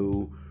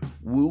Woo.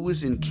 Woo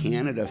was in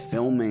Canada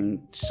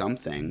filming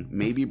something,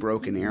 maybe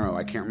Broken Arrow,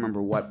 I can't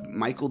remember what.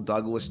 Michael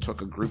Douglas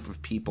took a group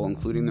of people,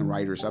 including the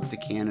writers, up to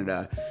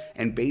Canada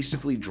and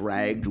basically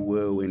dragged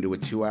Woo into a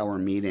 2-hour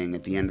meeting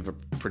at the end of a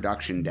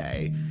production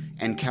day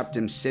and kept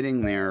him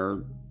sitting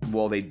there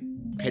while they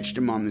pitched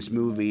him on this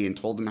movie and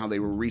told him how they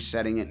were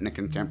resetting it in a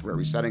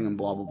contemporary setting and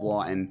blah, blah,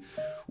 blah. And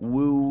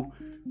Woo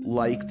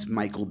liked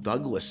Michael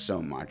Douglas so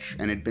much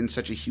and had been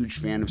such a huge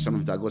fan of some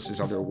of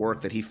Douglas's other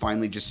work that he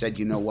finally just said,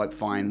 you know what,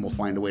 fine, we'll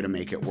find a way to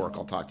make it work.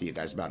 I'll talk to you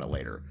guys about it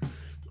later.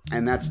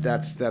 And that's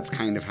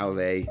kind of how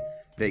they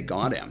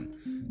got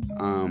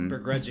him.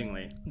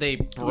 Begrudgingly. They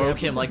broke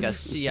him like a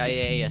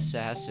CIA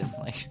assassin,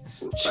 like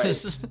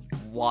just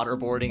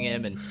waterboarding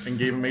him and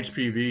gave him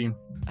HPV.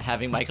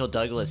 Having Michael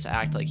Douglas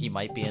act like he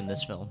might be in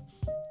this film.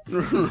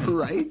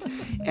 Right?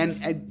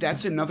 And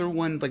that's another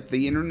one, like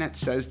the internet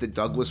says that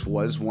Douglas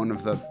was one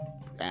of the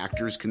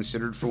actors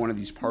considered for one of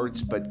these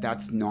parts, but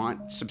that's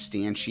not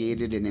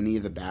substantiated in any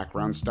of the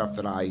background stuff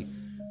that I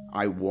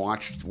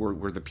watched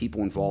where the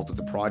people involved with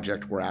the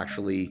project were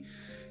actually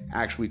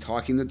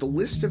talking. That the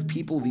list of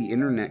people the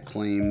internet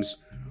claims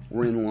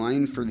were in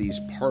line for these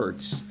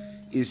parts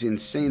is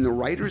insane. The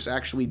writers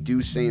actually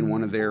do say in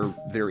one of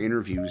their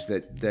interviews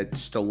that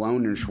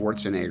Stallone and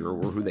Schwarzenegger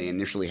were who they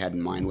initially had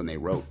in mind when they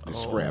wrote the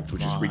script,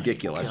 which is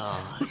ridiculous.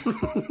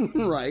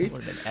 Right?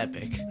 Would have been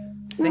epic.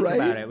 Think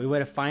about it. We would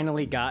have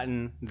finally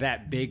gotten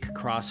that big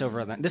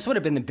crossover. This would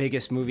have been the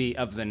biggest movie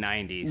of the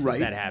 90s if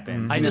that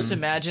happened. Mm-hmm. I just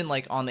imagine,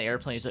 like, on the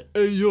airplane, he's like,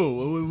 hey,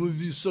 yo,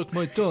 you suck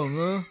my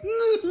tongue,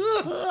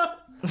 huh?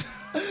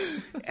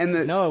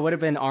 No, it would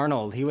have been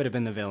Arnold. He would have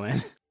been the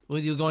villain. Were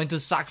you going to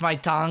suck my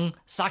tongue?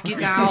 Suck it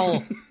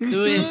now.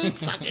 Do it.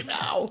 Suck it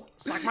now.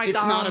 Suck my it's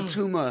tongue. Not a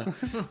tumor.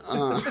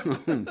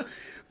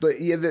 But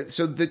yeah,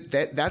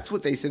 that's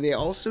what they said. They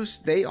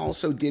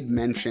also did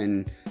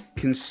mention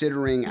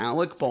considering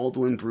Alec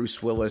Baldwin,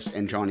 Bruce Willis,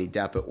 and Johnny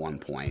Depp at one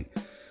point.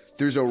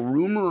 There's a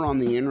rumor on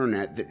the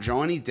internet that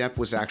Johnny Depp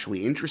was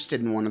actually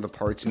interested in one of the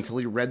parts until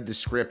he read the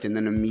script and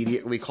then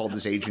immediately called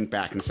his agent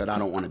back and said, I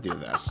don't want to do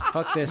this.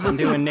 Fuck this, I'm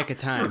doing Nick of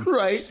Time.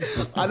 Right?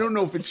 I don't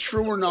know if it's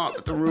true or not,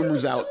 but the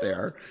rumor's out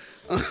there.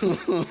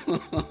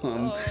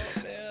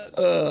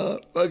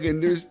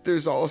 Again,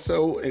 there's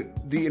also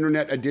the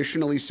internet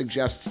additionally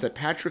suggests that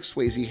Patrick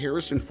Swayze,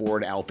 Harrison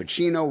Ford, Al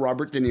Pacino,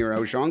 Robert De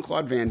Niro,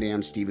 Jean-Claude Van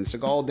Damme, Steven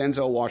Seagal,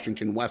 Denzel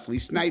Washington, Wesley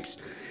Snipes,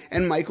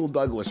 and Michael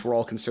Douglas were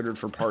all considered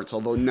for parts,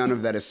 although none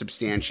of that is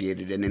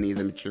substantiated in any of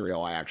the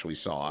material I actually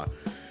saw.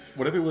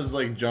 What if it was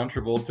like John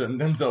Travolta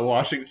and Denzel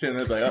Washington?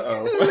 They'd be like,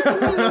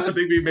 uh-oh. I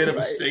think we made a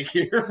mistake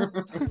here.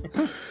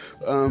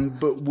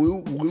 But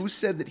Woo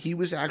said that he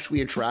was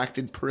actually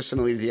attracted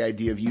personally to the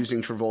idea of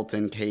using Travolta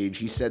and Cage.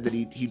 He said that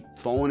he'd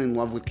fallen in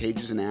love with Cage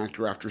as an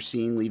actor after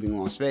seeing Leaving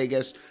Las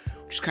Vegas,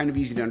 which is kind of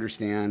easy to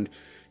understand.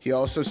 He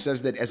also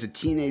says that as a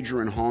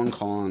teenager in Hong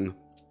Kong,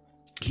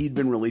 he'd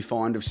been really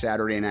fond of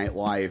Saturday Night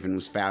Live and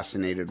was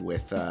fascinated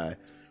with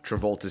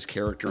Travolta's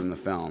character in the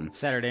film.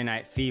 Saturday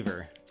Night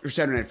Fever. Or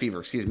Saturday Night Fever,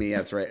 excuse me. Yeah,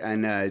 that's right.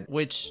 And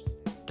Which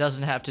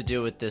doesn't have to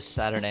do with this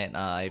Saturday Night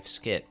Live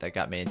skit that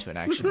got me into an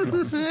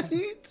action film.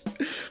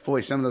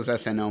 boy, some of those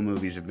SNL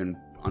movies have been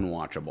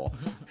unwatchable.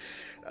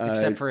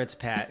 Except for it's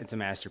a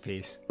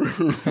masterpiece.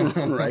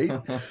 Right?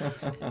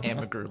 And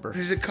MacGruber.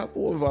 There's a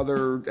couple of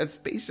other, that's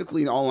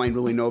basically all I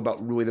really know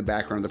about really the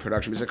background of the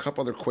production. There's a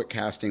couple other quick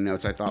casting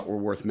notes I thought were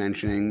worth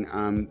mentioning.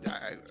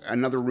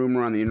 Another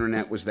rumor on the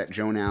internet was that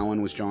Joan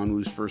Allen was John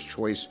Woo's first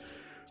choice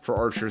for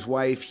Archer's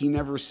wife. He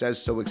never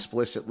says so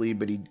explicitly,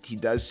 but he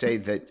does say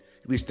that,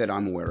 at least that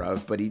I'm aware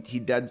of, but he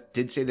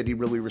did say that he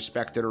really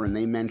respected her, and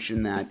they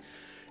mentioned that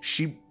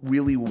she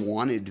really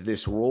wanted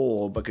this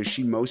role because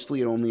she mostly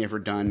had only ever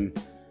done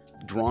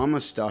drama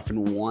stuff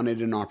and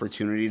wanted an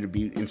opportunity to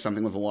be in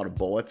something with a lot of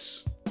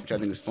bullets, which I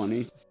think is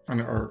funny.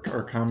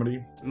 Or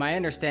comedy. My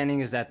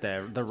understanding is that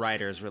the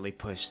writers really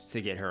pushed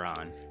to get her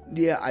on.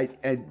 Yeah,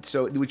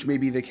 so which may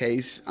be the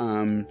case.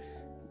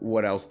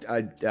 What else?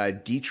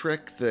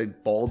 Dietrich, the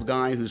bald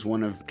guy who's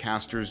one of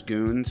Castor's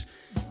goons,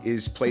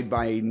 is played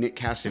by Nick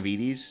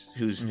Cassavetes,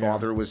 whose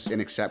father was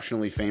an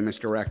exceptionally famous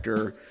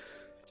director.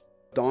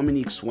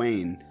 Dominique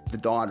Swain, the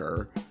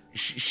daughter,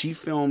 she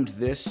filmed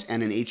this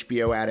and an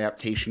HBO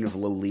adaptation of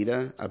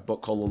Lolita, a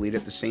book called Lolita,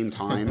 at the same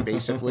time,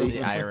 basically.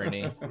 The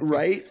irony.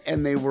 Right?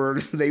 And they were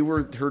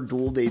her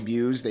dual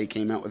debuts. They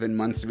came out within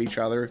months of each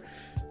other.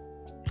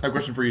 I have a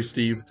question for you,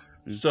 Steve.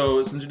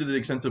 So, since you did the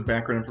extensive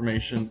background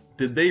information,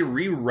 did they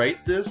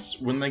rewrite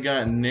this when they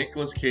got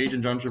Nicolas Cage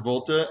and John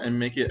Travolta and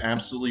make it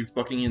absolutely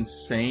fucking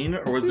insane,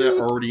 or was that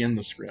already in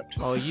the script?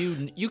 Oh,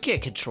 you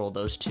can't control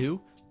those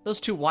two. Those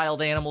two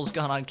wild animals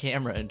got on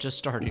camera and just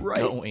started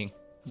going.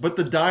 But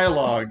the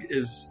dialogue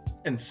is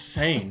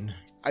insane.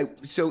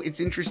 So it's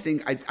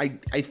interesting.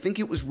 I think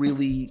it was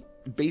really,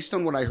 based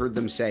on what I heard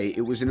them say,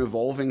 it was an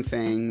evolving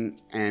thing,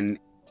 and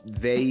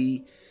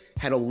they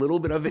had a little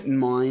bit of it in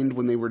mind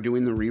when they were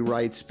doing the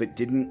rewrites, but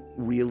didn't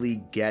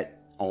really get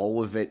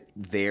all of it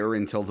there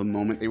until the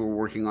moment they were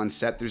working on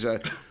set. There's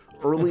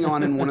early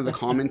on in one of the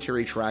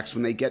commentary tracks,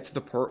 when they get to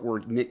the part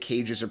where Nick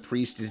Cage as a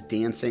priest is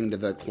dancing to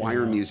the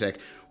choir music,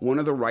 one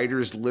of the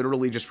writers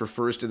literally just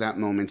refers to that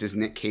moment as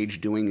Nick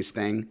Cage doing his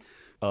thing.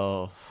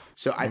 Oh.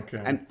 So I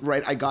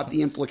got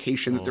the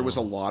implication that there was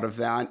a lot of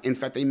that. In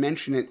fact, they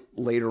mention it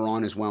later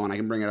on as well, and I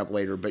can bring it up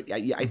later. But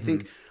yeah, I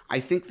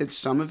think that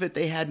some of it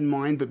they had in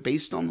mind, but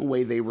based on the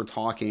way they were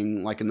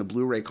talking, like in the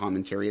Blu-ray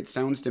commentary, it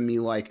sounds to me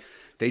like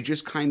they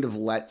just kind of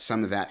let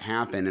some of that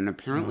happen. And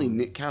apparently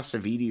Nick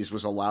Cassavetes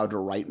was allowed to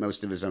write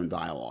most of his own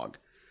dialogue.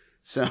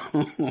 So,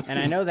 and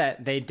I know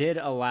that they did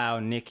allow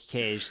Nick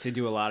Cage to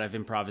do a lot of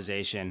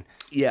improvisation.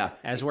 Yeah.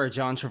 As where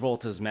John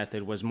Travolta's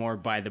method was more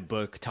by the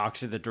book, talk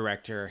to the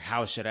director,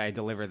 how should I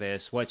deliver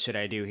this? What should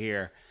I do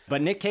here?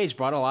 But Nick Cage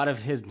brought a lot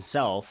of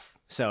himself.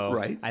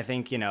 So I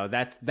think,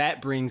 that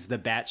brings the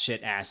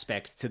batshit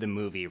aspect to the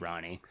movie,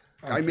 Ronnie.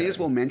 Okay. I may as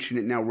well mention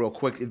it now real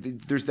quick.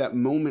 There's that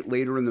moment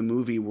later in the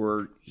movie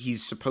where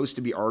he's supposed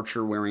to be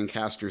Archer wearing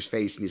Castor's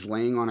face, and he's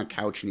laying on a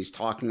couch and he's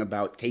talking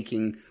about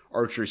taking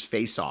Archer's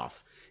face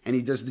off. And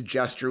he does the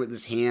gesture with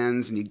his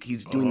hands, and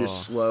he's doing this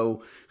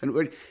slow.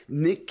 And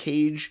Nick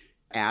Cage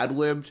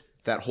ad-libbed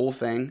that whole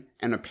thing,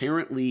 and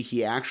apparently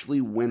he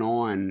actually went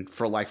on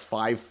for like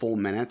 5 full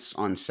minutes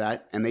on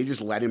set, and they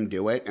just let him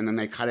do it, and then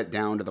they cut it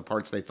down to the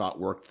parts they thought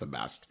worked the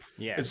best.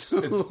 Yes.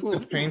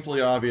 It's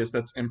painfully obvious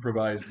that's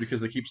improvised because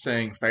they keep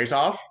saying, face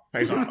off,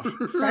 face off,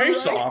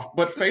 face off,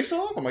 but face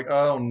off? I'm like,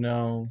 oh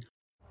no.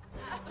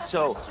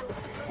 So,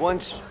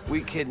 once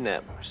we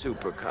kidnap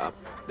Super Cop,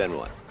 then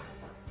what?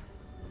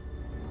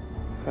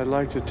 I'd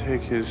like to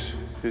take his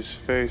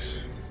face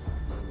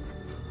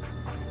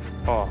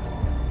off.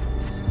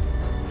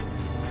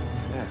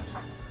 Yes.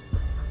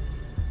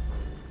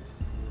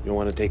 You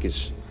want to take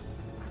his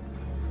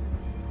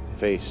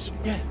face?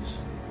 Yes.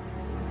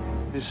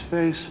 His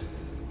face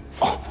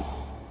off.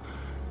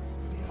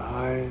 The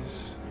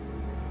eyes,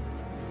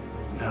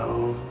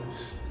 nose,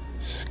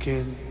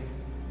 skin,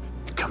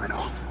 coming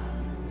off.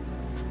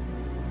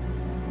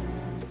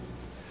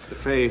 The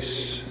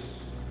face.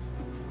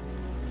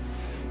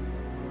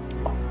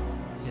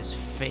 His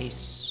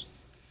face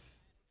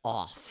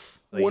off.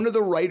 One of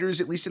the writers,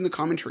 at least in the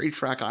commentary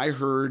track I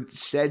heard,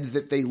 said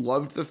that they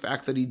loved the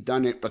fact that he'd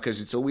done it because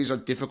it's always a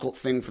difficult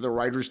thing for the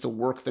writers to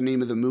work the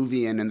name of the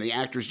movie in, and the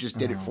actors just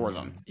did it for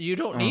them. You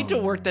don't need to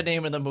work the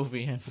name of the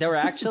movie in. They were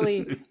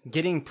actually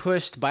getting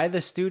pushed by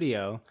the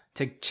studio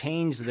to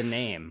change the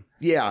name.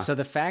 Yeah. So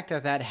the fact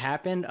that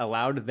happened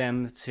allowed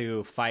them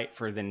to fight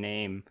for the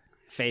name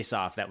Face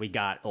Off that we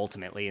got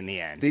ultimately in the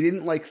end. They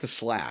didn't like the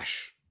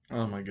slash.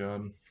 Oh my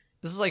god.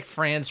 This is like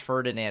Franz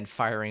Ferdinand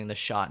firing the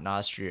shot in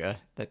Austria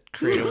that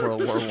created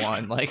World War I.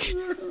 Like,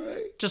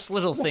 just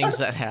little things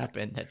that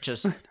happen that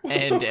just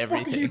end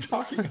everything. What are you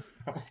talking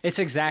about? It's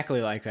exactly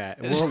like that.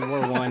 World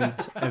War I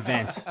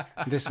event.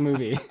 This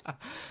movie.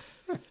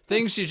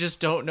 Things you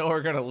just don't know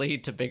are going to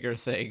lead to bigger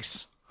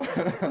things.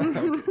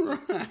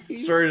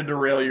 Sorry to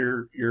derail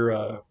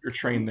your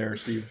train there,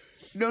 Steve.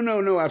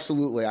 No,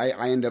 absolutely.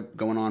 I end up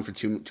going on for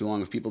too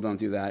long if people don't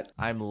do that.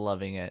 I'm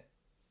loving it.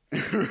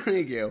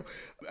 Thank you.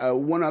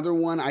 One other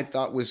one I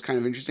thought was kind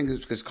of interesting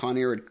because Con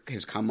Air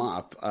has come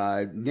up.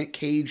 Nick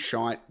Cage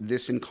shot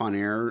this in Con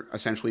Air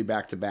essentially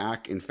back to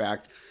back. In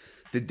fact,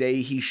 the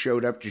day he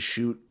showed up to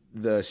shoot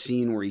the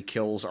scene where he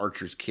kills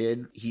Archer's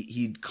kid,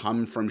 he'd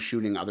come from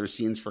shooting other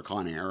scenes for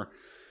Con Air.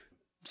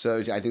 So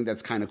I think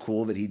that's kind of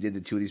cool that he did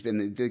the two of these.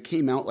 And they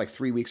came out like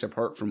 3 weeks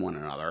apart from one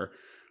another,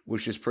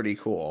 which is pretty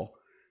cool.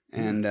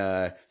 And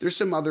there's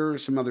some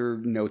other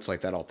notes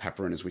like that I'll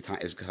pepper in as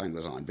time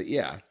goes on. But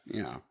yeah.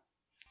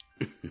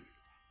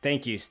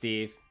 Thank you,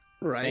 Steve.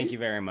 Right. Thank you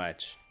very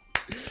much.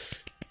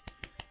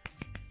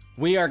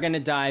 We are going to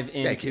dive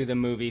into the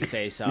movie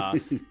Face Off.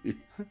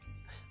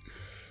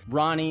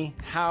 Ronnie,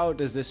 how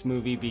does this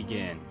movie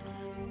begin?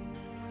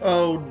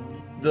 Oh,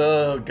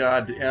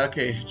 God.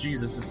 Okay, jeez,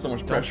 this is so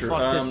much pressure. Don't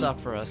fuck this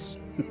up for us.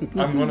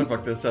 I'm going to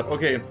fuck this up.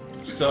 Okay,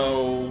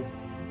 so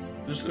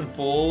just in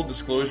full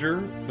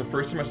disclosure, the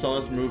first time I saw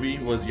this movie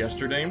was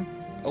yesterday.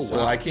 Oh, so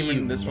wow. I came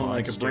in this one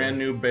like a brand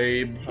new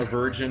babe, a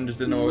virgin, just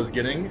didn't know what I was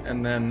getting,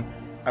 and then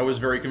I was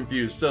very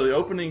confused. So the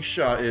opening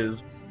shot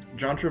is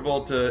John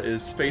Travolta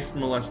is face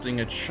molesting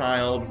a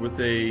child with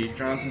a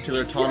Jonathan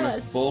Taylor Thomas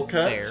bowl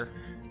cut. Fair.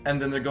 And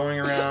then they're going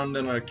around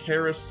in a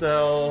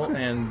carousel,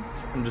 and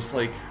I'm just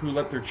like, who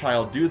let their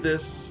child do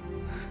this?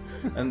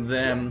 And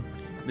then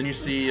you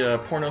see a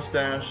porno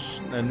stash,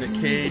 Nick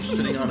Cage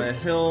sitting on a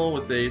hill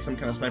with some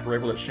kind of sniper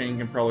rifle that Shane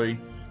can probably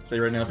say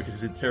right now because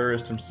he's a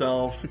terrorist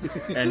himself,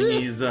 and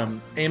he's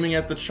aiming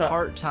at the child.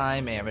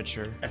 Part-time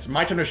amateur. It's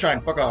my time to shine.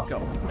 Fuck off. Go.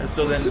 And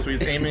so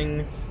he's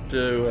aiming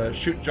to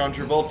shoot John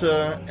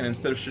Travolta, and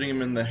instead of shooting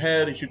him in the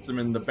head, he shoots him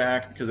in the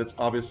back because that's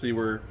obviously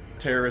where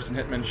terrorists and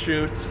hitmen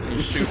shoots. And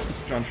he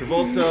shoots John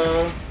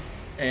Travolta,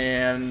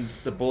 and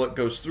the bullet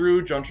goes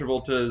through John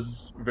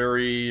Travolta's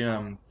very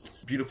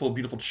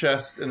beautiful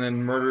chest, and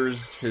then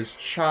murders his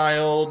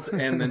child.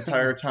 And the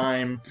entire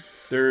time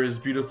there's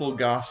beautiful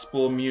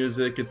gospel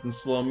music. It's in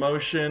slow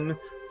motion,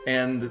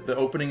 and the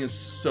opening is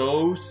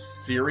so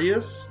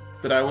serious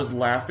that I was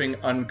laughing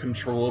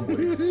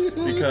uncontrollably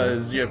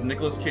because you have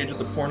Nicolas Cage at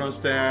the porno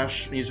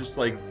stash, and he's just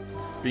like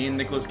being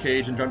Nicolas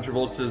Cage, and John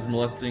Travolta's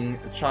molesting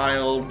a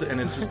child, and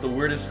it's just the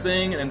weirdest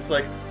thing, and it's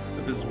like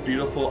this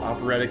beautiful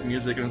operatic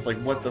music, and it's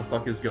like, what the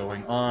fuck is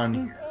going on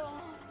here?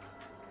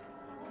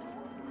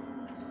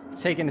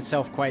 It's taking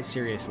itself quite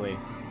seriously.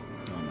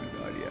 Oh my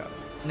God, yeah.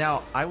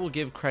 Now, I will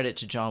give credit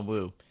to John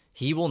Woo.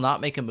 He will not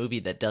make a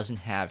movie that doesn't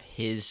have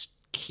his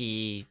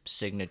key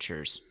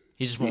signatures.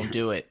 He just won't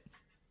do it.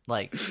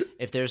 Like,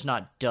 if there's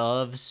not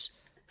doves,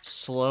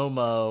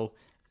 slow-mo,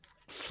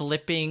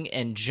 flipping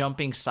and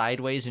jumping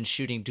sideways and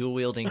shooting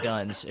dual-wielding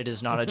guns, it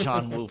is not a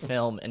John Woo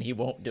film, and he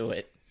won't do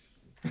it.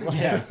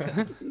 Yeah.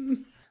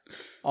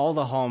 All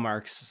the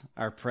hallmarks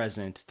are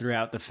present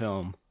throughout the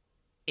film.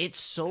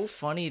 It's so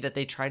funny that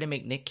they try to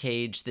make Nick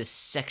Cage this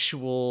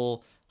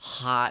sexual,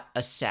 hot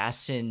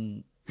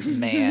assassin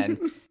man.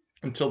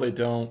 Until they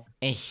don't.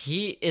 And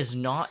he is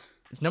not...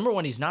 Number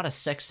one, he's not a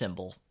sex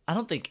symbol. I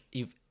don't think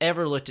you've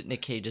ever looked at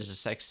Nick Cage as a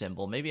sex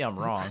symbol. Maybe I'm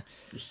wrong.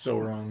 You're so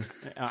wrong.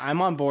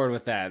 I'm on board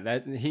with that.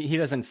 That he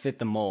doesn't fit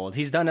the mold.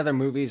 He's done other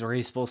movies where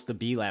he's supposed to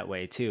be that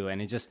way too,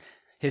 and it just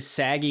his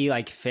saggy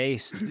like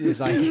face is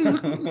like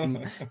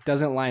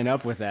doesn't line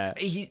up with that.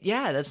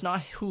 That's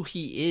not who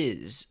he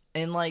is.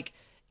 And like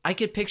I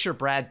could picture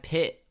Brad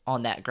Pitt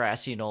on that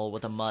grassy knoll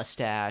with a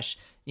mustache,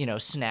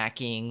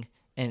 snacking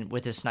and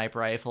with his sniper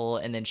rifle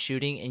and then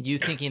shooting, and you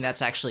thinking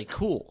that's actually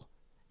cool.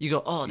 You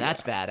go, oh,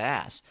 that's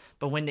badass.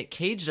 But when Nick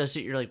Cage does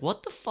it, you're like,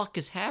 what the fuck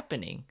is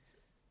happening?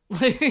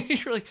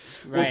 You're like,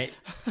 right.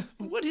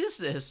 What is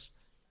this?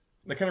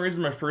 That kind of raises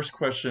my first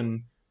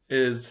question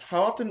is,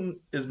 how often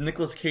is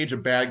Nicolas Cage a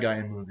bad guy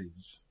in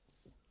movies?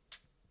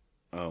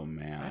 Oh,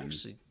 man.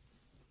 Actually,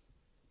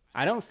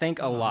 I don't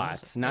think a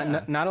lot.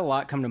 Not a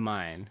lot come to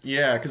mind.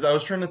 Yeah, because I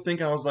was trying to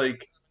think, I was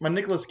like, my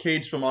Nicolas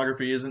Cage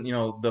filmography isn't,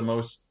 the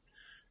most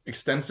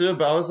extensive,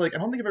 but I was like, I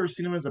don't think I've ever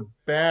seen him as a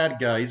bad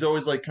guy. He's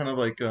always like kind of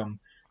like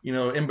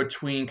in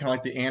between, kind of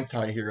like the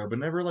anti-hero, but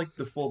never like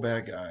the full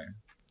bad guy.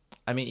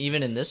 I mean,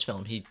 even in this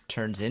film, he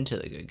turns into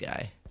the good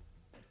guy.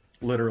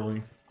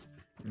 Literally.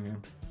 Yeah.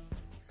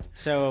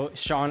 So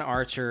Sean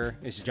Archer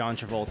is John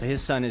Travolta.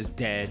 His son is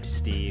dead,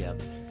 Steve.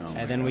 Yep.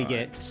 And then we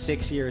get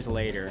 6 years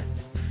later.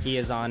 He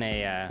is on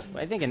I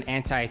think an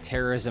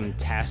anti-terrorism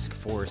task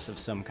force of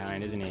some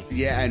kind, isn't he?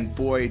 Yeah, and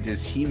boy,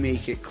 does he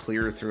make it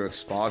clear through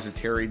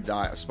expository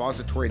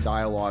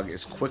dialogue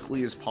as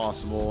quickly as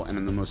possible and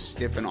in the most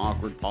stiff and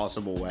awkward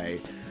possible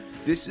way.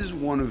 This is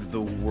one of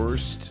the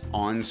worst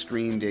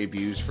on-screen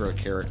debuts for a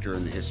character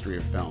in the history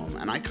of film,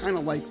 and I kind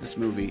of like this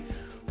movie,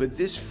 but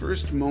this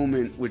first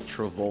moment with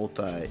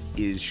Travolta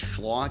is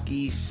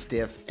schlocky,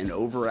 stiff, and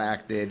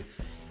overacted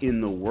in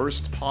the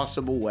worst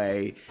possible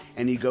way,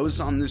 and he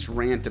goes on this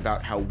rant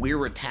about how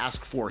we're a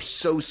task force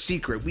so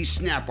secret we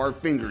snap our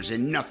fingers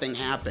and nothing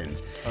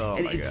happens. Oh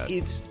and my God.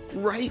 It's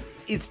right.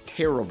 It's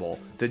terrible.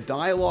 The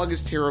dialogue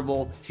is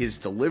terrible. His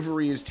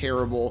delivery is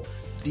terrible.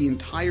 the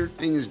entire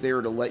thing is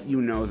there to let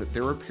you know that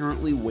they're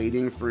apparently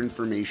waiting for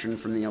information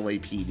from the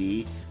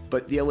LAPD,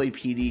 but the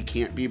LAPD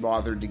can't be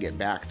bothered to get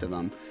back to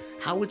them.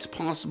 How it's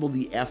possible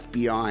the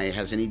FBI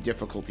has any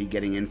difficulty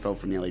getting info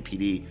from the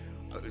LAPD,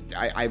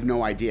 I have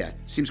no idea.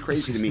 Seems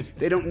crazy to me.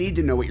 They don't need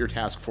to know what your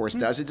task force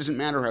does. It doesn't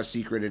matter how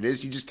secret it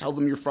is. You just tell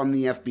them you're from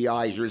the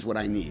FBI. Here's what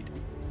I need.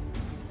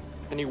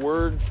 Any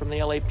word from the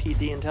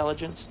LAPD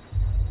intelligence?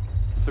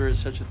 If there is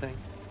such a thing?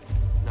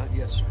 Not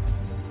yet, sir.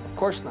 Of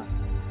course not.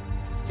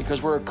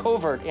 Because we're a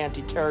covert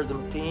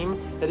anti-terrorism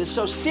team that is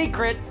so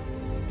secret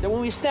that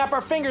when we snap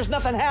our fingers,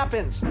 nothing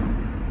happens.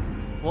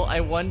 Well,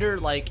 I wonder,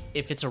 like,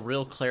 if it's a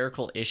real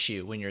clerical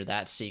issue when you're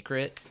that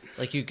secret.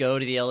 Like, you go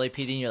to the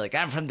LAPD and you're like,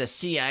 I'm from the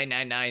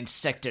CI-99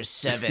 Sector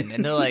 7.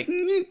 And they're like,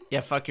 yeah,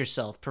 fuck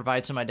yourself.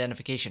 Provide some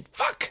identification.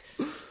 Fuck!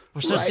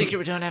 We're so secret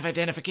we don't have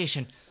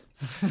identification.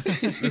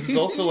 This is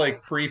also,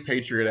 like,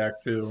 pre-Patriot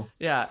Act, too.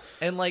 Yeah,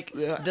 and, like,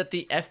 that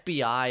the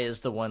FBI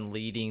is the one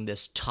leading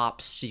this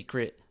top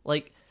secret.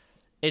 Like,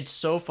 it's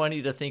so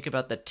funny to think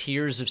about the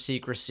tiers of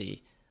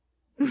secrecy.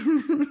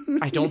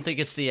 I don't think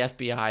it's the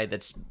FBI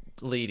that's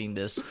leading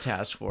this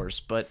task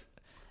force,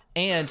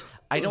 and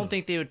I don't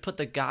think they would put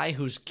the guy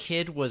whose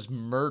kid was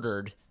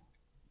murdered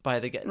by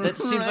the guy. That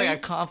seems like a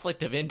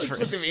conflict of interest.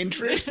 Conflict of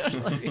interest?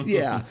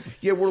 Yeah,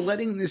 we're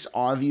letting this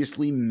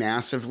obviously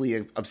massively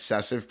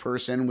obsessive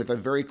person with a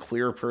very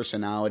clear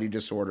personality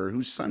disorder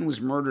whose son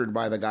was murdered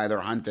by the guy they're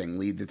hunting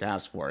lead the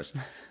task force.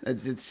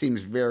 It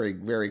seems very,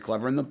 very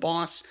clever. And the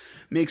boss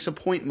makes a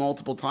point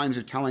multiple times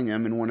of telling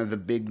him in one of the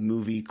big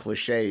movie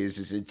cliches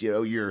is that,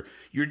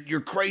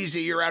 you're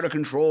crazy, you're out of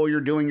control, you're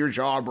doing your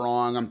job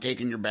wrong, I'm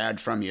taking your badge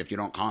from you if you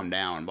don't calm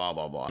down, blah,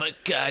 blah, blah. But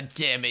god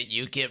damn it,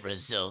 you get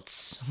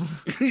results.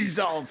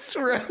 Results,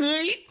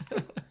 right?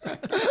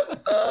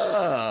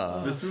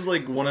 This is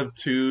like one of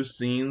two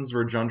scenes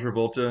where John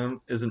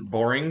Travolta isn't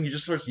boring. He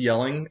just starts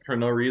yelling for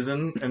no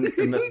reason, and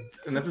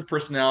that's his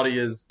personality,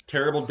 is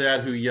terrible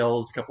dad who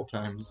yells a couple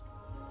times.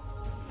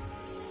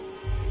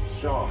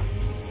 Sean,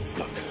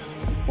 Look.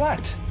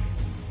 What?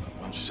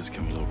 why don't you just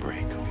give me a little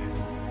break, okay?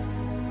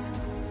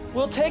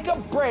 We'll take a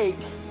break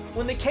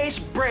when the case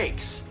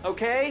breaks,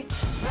 okay?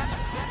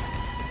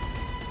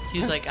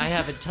 He's like, I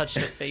haven't touched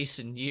a face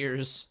in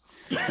years.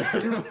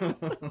 Dude,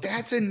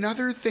 that's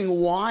another thing.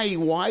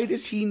 Why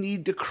does he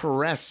need to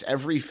caress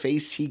every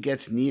face he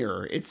gets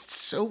near? It's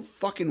so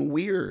fucking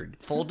weird.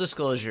 Full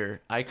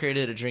disclosure, I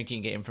created a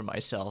drinking game for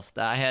myself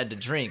that I had to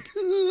drink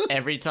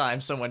every time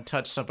someone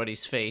touched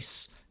somebody's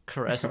face,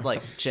 caressed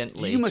like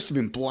gently. You must have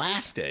been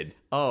blasted.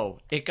 Oh,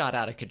 it got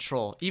out of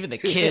control. Even the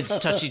kids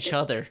touch each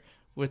other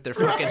with their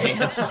fucking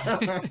hands.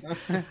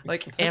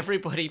 Like,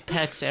 everybody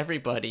pets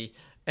everybody.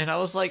 And I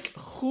was like,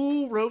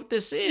 who wrote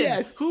this in?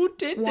 Yes. Who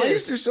did this? Why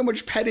is there so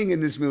much petting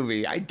in this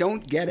movie? I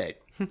don't get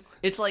it.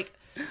 It's like,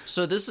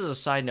 so this is a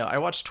side note. I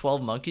watched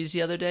 12 Monkeys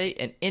the other day,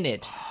 and in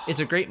it, it's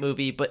a great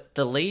movie, but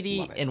the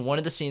lady in one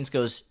of the scenes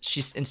goes,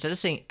 she's, instead of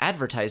saying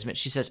advertisement,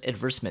 she says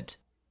advertisement.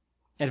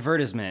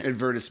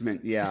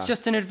 Advertisement, yeah. It's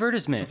just an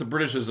advertisement. It's a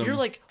Britishism. You're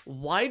like,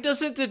 why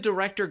doesn't the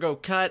director go,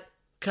 cut,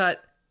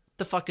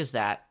 the fuck is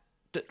that?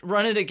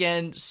 Run it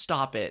again,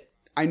 stop it.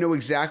 I know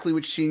exactly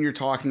which scene you're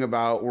talking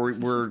about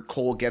where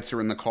Cole gets her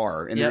in the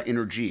car, in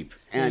her Jeep.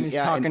 And he's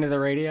talking to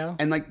the radio.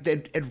 And like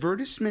the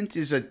advertisement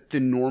is the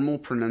normal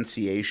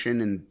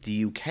pronunciation in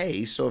the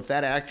UK. So if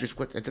that actress,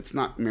 that's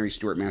not Mary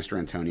Stuart Master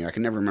Antonio. I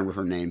can never remember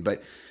her name.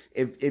 But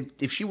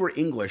if she were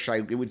English,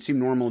 it would seem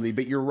normal to me.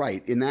 But you're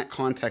right. In that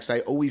context,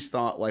 I always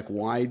thought, like,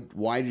 why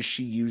does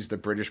she use the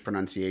British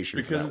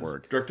pronunciation for that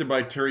word? It's directed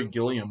by Terry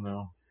Gilliam,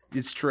 though.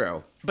 It's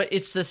true. But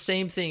it's the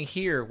same thing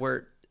here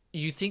where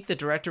you think the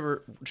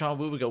director, John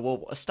Woo, would go,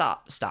 well,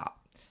 stop.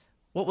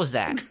 What was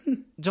that?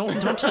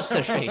 Don't touch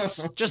their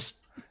face. Just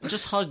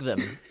hug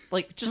them.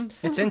 Like, just...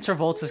 It's in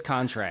Travolta's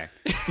contract.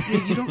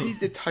 Yeah, you don't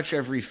need to touch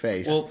every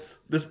face. Well,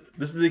 this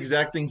is the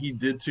exact thing he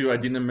did to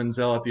Idina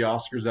Menzel at the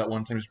Oscars that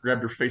one time. He just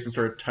grabbed her face and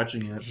started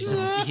touching it.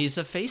 He's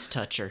a face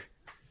toucher.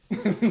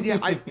 Yeah,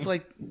 I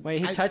like...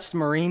 Wait, he touched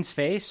Maureen's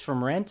face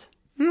from Rent?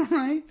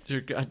 Right.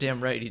 You're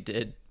goddamn right he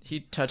did. He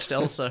touched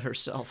Elsa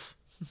herself.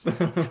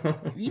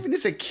 Even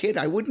as a kid,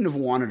 I wouldn't have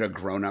wanted a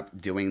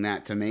grown-up doing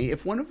that to me.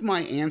 If one of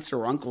my aunts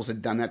or uncles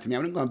had done that to me, I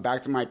would have gone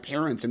back to my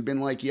parents and been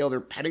like, yo,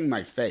 they're petting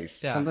my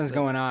face. Yeah, something's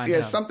going on.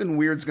 Yeah, something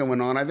weird's going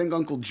on. I think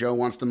Uncle Joe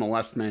wants to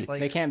molest me.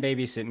 They can't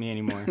babysit me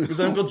anymore. With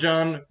Uncle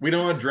John, we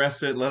don't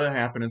address it. Let it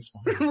happen. It's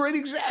fine. Right,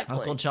 exactly.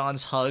 Uncle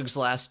John's hugs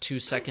last 2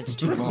 seconds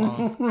too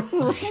long.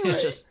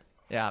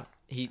 Right.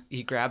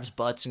 He grabs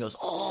butts and goes,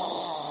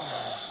 oh.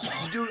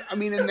 Dude, I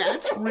mean, and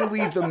that's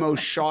really the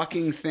most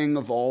shocking thing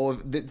of all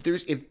of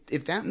there's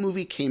if that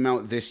movie came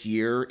out this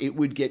year, it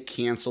would get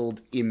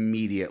canceled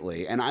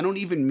immediately. And I don't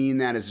even mean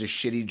that as a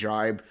shitty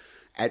jibe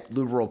at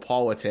liberal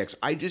politics.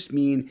 I just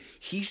mean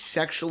he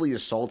sexually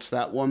assaults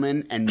that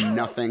woman and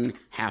nothing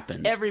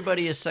happens.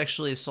 Everybody is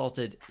sexually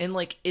assaulted, and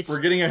like we're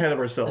getting ahead of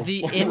ourselves.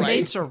 The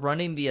inmates are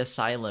running the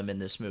asylum in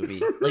this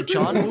movie. Like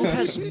John Woo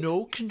has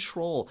no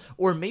control,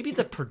 or maybe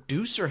the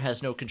producer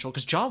has no control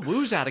because John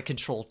Woo's out of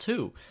control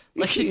too.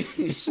 Like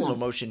slow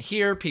motion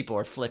here, people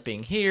are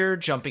flipping here,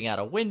 jumping out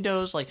of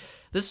windows. Like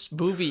this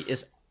movie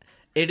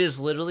is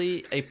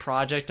literally a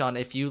project on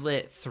if you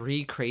let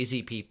 3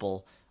 crazy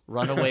people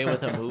run away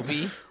with a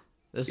movie,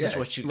 this is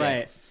what you get.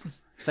 Right.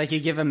 It's like you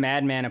give a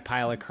madman a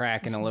pile of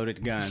crack and a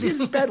loaded gun.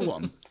 It's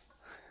bedlam.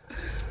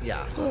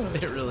 Yeah,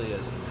 it really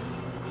is.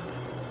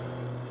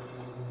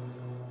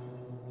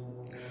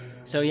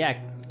 So yeah,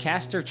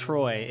 Castor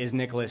Troy is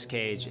Nicolas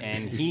Cage,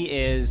 and he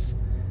is,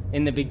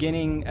 in the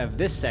beginning of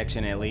this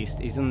section at least,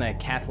 he's in the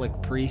Catholic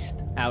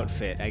priest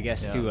outfit, I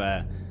guess,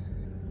 to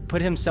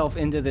put himself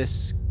into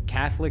this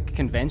Catholic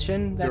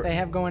convention that they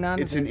have going on.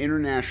 It's an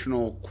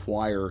international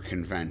choir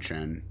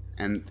convention,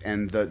 and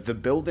the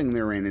building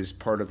they're in is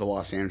part of the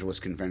Los Angeles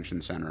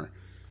Convention Center.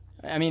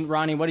 I mean,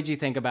 Ronnie, what did you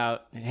think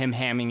about him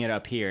hamming it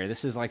up here?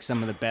 This is like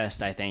some of the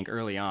best, I think,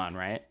 early on,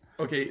 right?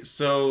 Okay,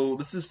 so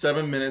this is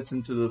 7 minutes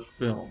into the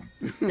film,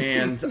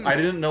 and I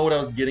didn't know what I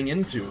was getting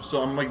into.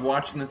 So I'm like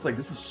watching this, like,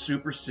 this is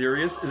super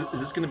serious. Is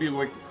this going to be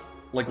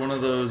like one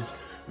of those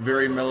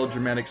very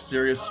melodramatic,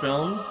 serious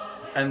films?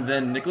 And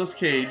then Nicolas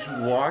Cage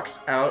walks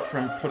out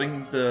from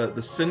putting the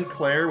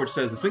Sinclair, which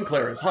says the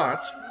Sinclair is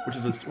hot, which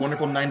is this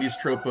wonderful 90s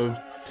trope of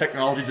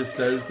technology just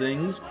says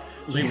things.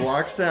 So he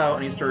walks out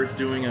and he starts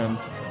doing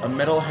a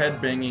metal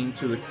headbanging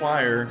to the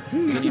choir.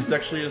 And then he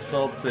sexually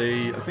assaults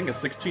I think a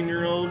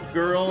 16-year-old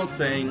girl,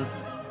 saying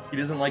he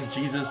doesn't like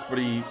Jesus, but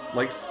he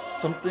likes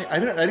something. I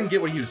didn't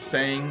get what he was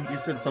saying. He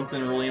said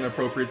something really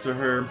inappropriate to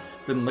her,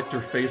 then licked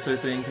her face, I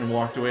think, and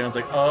walked away. And I was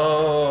like,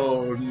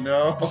 oh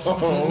no,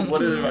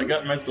 what have I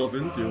gotten myself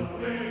into?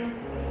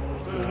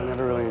 I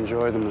never really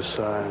enjoyed the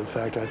Messiah. In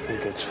fact, I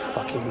think it's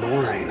fucking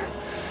boring.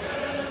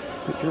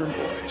 But your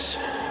voice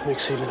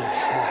makes even a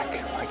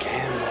hack like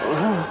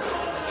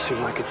Handel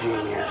seem like a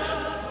genius.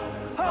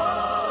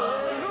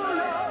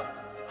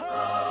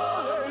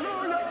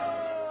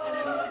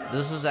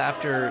 This is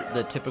after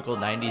the typical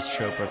 90s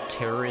trope of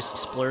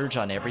terrorists splurge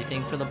on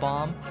everything for the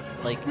bomb.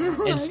 Like,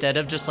 instead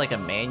of just like a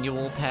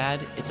manual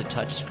pad, it's a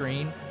touch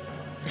screen.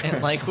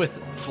 And like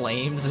with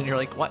flames, and you're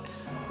like, what?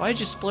 Why'd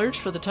you splurge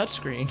for the touch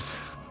screen?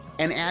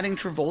 And adding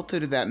Travolta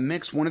to that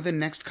mix, one of the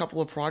next couple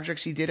of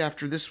projects he did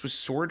after this was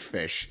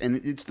Swordfish, and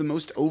it's the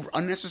most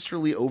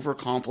unnecessarily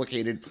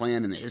overcomplicated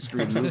plan in the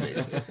history of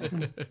movies.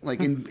 Like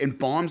in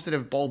bombs that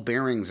have ball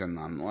bearings in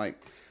them. Like,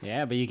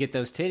 yeah, but you get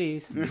those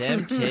titties.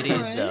 Them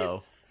titties,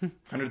 though.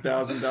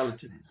 $100,000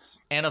 titties.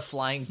 And a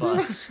flying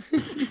bus.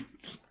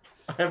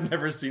 I have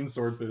never seen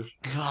Swordfish.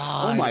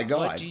 God, oh my God.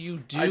 What do you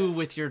do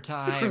with your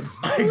time?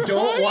 I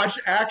don't watch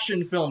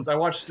action films. I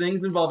watch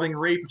things involving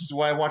rape, which is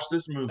why I watched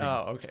this movie.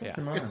 Oh, okay, yeah.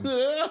 Come on.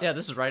 Yeah,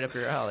 this is right up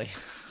your alley.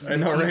 I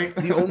know, right?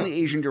 The only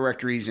Asian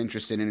director he's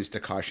interested in is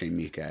Takashi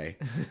Miike.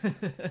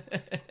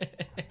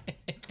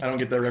 I don't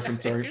get that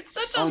reference, sorry. You're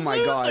such a oh my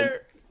loser. God.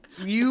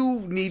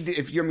 You need to,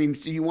 if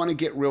you want to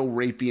get real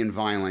rapey and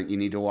violent, you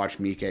need to watch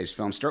Miike's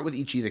film. Start with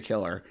Ichi the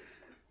Killer.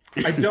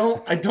 I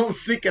don't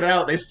seek it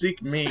out. They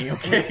seek me,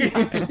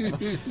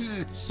 okay?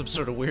 Some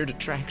sort of weird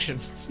attraction.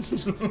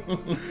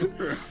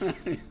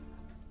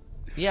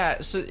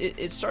 Yeah, so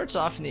it starts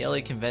off in the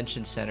LA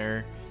Convention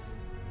Center,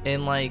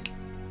 and like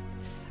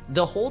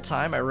the whole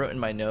time I wrote in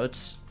my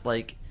notes,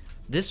 like,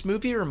 this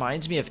movie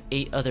reminds me of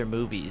 8 other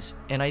movies,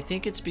 and I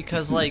think it's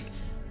because like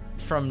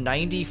from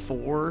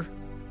 94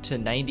 to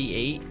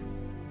 98,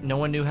 no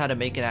one knew how to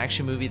make an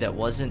action movie that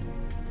wasn't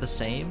the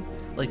same.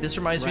 Like, this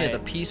reminds me of The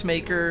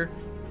Peacemaker,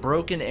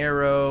 Broken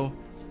Arrow,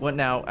 what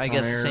now? I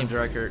guess the same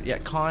director. Yeah,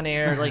 Con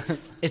Air. Like,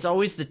 it's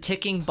always the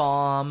ticking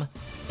bomb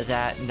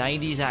that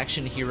 90s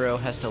action hero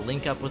has to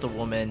link up with a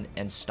woman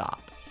and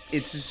stop.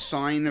 It's a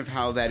sign of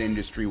how that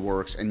industry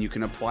works, and you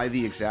can apply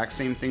the exact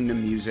same thing to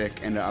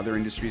music and to other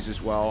industries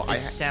as well.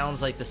 It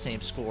sounds like the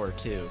same score,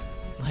 too.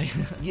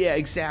 Yeah,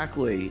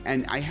 exactly.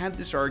 And I had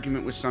this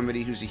argument with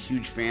somebody who's a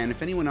huge fan.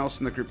 If anyone else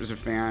in the group is a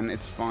fan,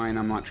 it's fine.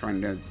 I'm not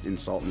trying to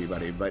insult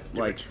anybody, but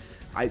like,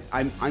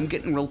 I'm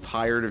getting real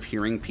tired of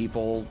hearing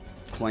people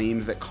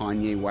claim that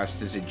Kanye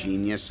West is a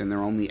genius and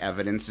their only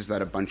evidence is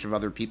that a bunch of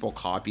other people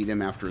copied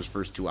him after his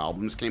first 2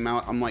 albums came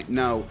out. I'm like,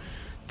 no,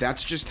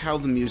 that's just how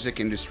the music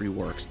industry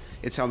works.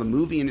 It's how the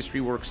movie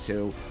industry works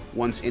too.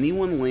 Once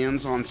anyone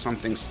lands on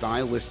something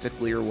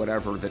stylistically or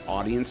whatever that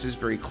audiences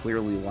very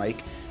clearly like,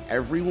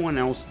 everyone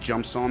else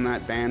jumps on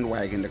that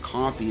bandwagon to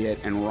copy it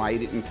and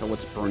ride it until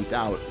it's burnt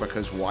out,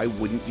 because why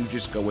wouldn't you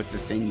just go with the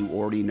thing you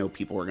already know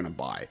people are going to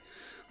buy?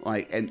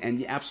 Like,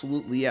 and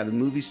absolutely, yeah, the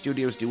movie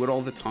studios do it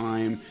all the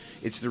time.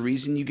 It's the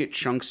reason you get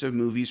chunks of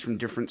movies from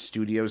different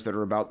studios that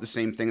are about the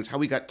same thing. It's how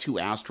we got 2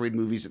 Asteroid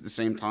movies at the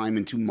same time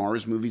and 2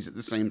 Mars movies at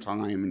the same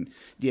time. And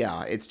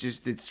yeah,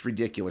 it's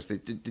ridiculous.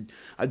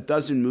 A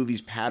dozen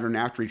movies pattern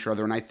after each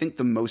other. And I think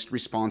the most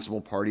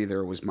responsible party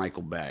there was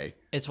Michael Bay.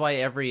 It's why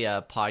every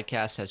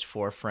podcast has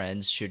 4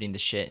 friends shooting the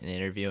shit and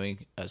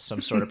interviewing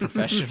some sort of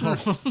professional.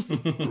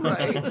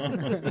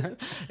 Right.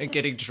 And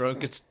getting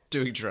drunk and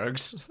doing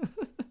drugs.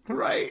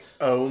 Right.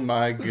 Oh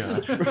my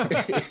god.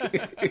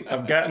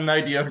 I've got an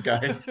idea,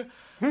 guys.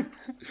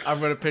 I'm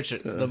going to pitch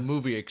it. The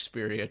movie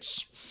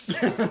experience.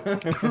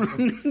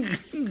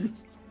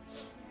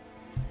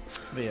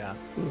 But yeah.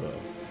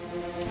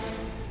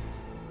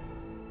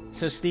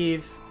 So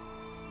Steve,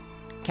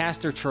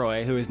 Castor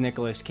Troy, who is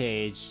Nicolas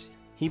Cage,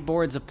 he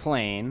boards a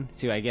plane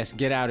to, I guess,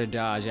 get out of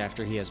Dodge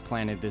after he has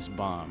planted this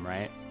bomb,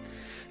 right?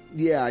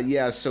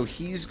 Yeah. So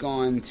he's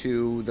gone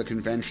to the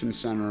convention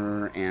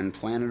center and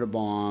planted a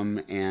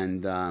bomb,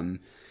 and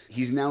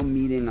he's now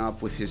meeting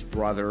up with his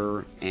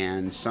brother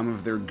and some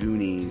of their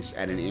Goonies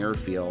at an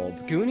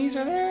airfield. Goonies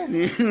are there?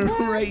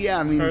 Right, yeah.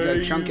 I mean,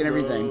 Hey, Chunk and you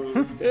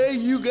everything. Hey,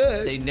 you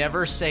good? They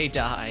never say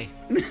die.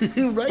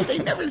 Right? They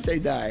never say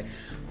die.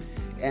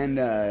 And,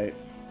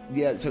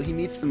 yeah, so he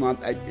meets them up.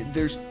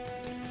 There's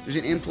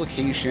an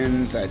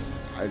implication that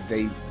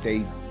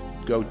they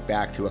go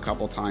back to a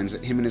couple times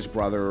that him and his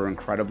brother are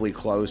incredibly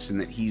close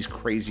and that he's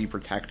crazy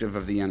protective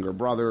of the younger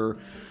brother.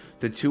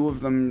 The 2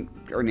 of them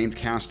are named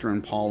Castor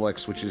and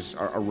Pollux, which is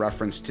a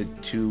reference to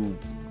 2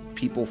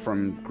 people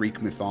from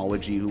Greek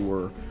mythology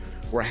who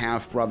were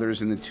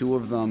half-brothers, and the 2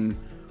 of them,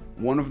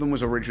 one of them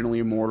was originally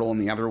immortal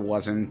and the other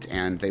wasn't,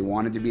 and they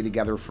wanted to be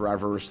together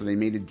forever, so they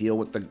made a deal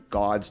with the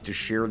gods to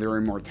share their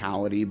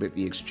immortality, but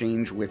the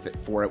exchange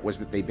for it was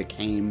that they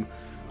became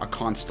a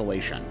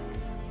constellation.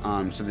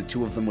 So the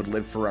 2 of them would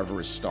live forever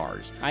as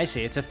stars. I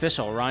see. It's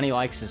official. Ronnie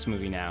likes this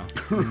movie now.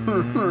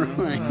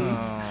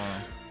 Right.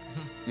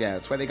 Yeah,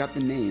 that's why they got the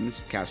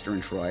names, Castor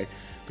and Troy.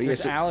 But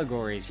There's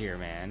allegories here,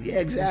 man. Yeah,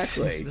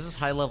 exactly. This is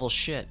high-level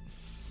shit.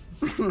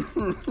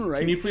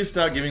 Right? Can you please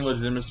stop giving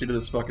legitimacy to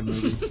this fucking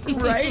movie?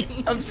 Right?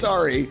 I'm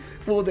sorry.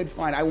 Well, then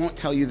fine. I won't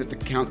tell you that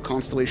the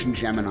constellation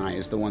Gemini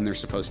is the one they're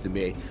supposed to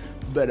be.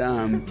 But,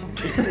 I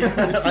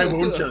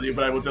won't tell you,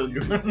 but I will tell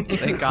you.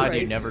 Thank God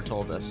Right. you never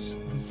told us.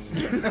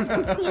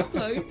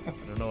 I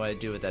don't know what I'd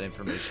do with that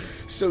information.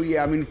 So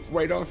yeah, I mean,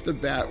 right off the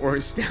bat, we're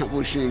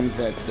establishing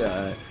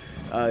that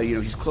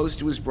he's close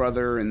to his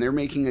brother, and they're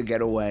making a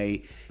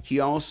getaway. He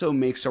also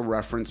makes a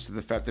reference to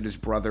the fact that his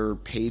brother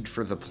paid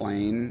for the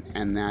plane,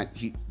 and that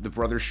the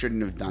brother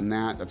shouldn't have done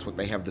that. That's what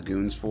they have the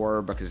goons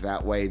for, because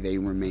that way they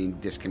remain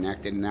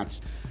disconnected, and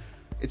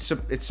it's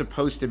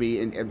supposed to be.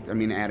 And I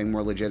mean, adding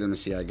more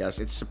legitimacy, I guess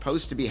it's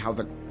supposed to be how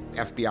the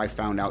FBI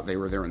found out they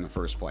were there in the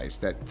first place.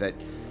 That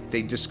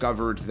they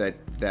discovered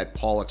that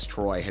Pollux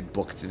Troy had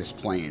booked this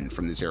plane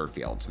from this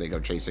airfield, so they go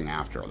chasing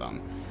after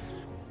them.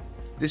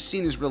 This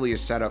scene is really a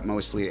setup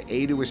mostly,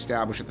 A, to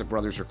establish that the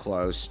brothers are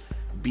close,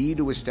 B,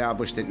 to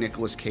establish that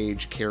Nicolas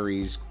Cage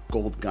carries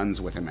gold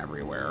guns with him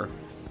everywhere.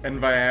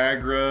 And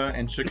Viagra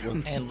and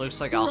chiclets. And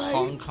looks like a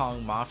Hong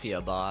Kong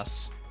mafia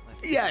boss.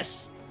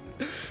 Yes!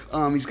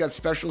 He's got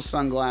special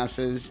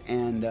sunglasses,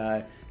 and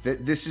that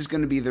this is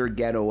going to be their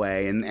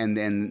getaway, and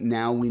then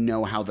now we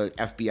know how the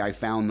FBI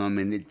found them,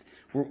 and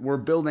we're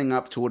building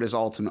up to what is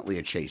ultimately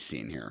a chase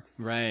scene here.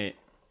 Right.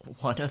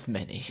 One of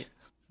many.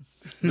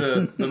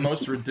 The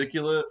most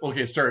ridiculous...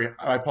 Okay, sorry,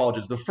 I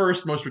apologize. The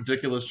first most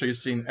ridiculous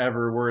chase scene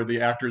ever where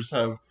the actors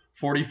have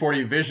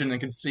 40-40 vision and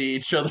can see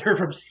each other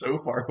from so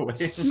far away.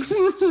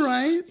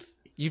 Right?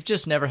 You've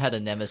just never had a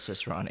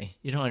nemesis, Ronnie.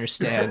 You don't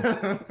understand.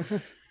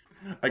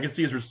 I can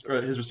see his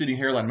receding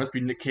hairline. It must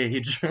be Nick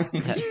Cage.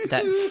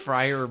 that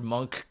friar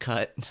monk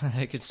cut.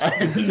 I could see.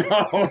 I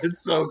know,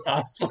 it's so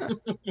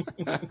awesome.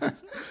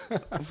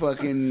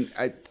 Fucking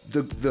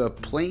the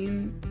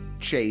plane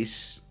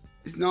chase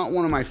is not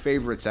one of my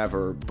favorites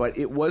ever, but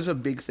it was a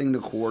big thing to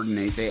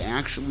coordinate. They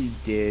actually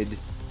did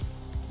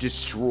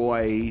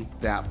destroy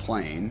that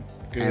plane.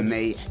 Good. And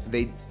they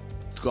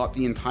got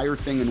the entire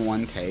thing in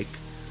one take.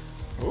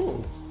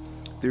 Oh.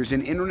 There's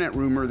an internet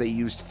rumor they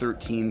used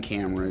 13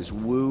 cameras.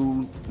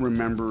 Wu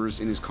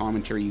remembers in his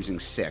commentary using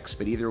 6,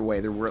 but either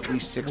way, there were at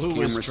least 6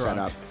 cameras set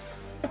up.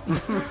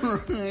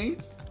 Right?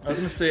 I was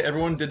going to say,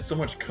 everyone did so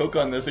much coke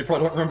on this, they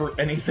probably don't remember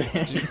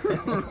anything.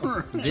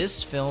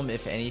 This film,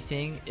 if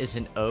anything, is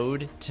an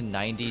ode to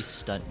 90s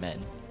stuntmen.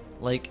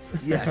 Like,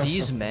 yes.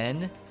 These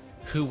men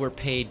who were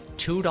paid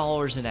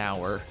 $2 an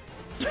hour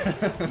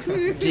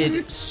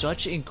did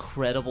such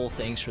incredible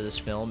things for this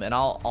film, and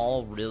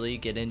I'll really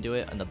get into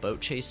it on the boat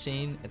chase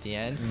scene at the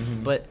end.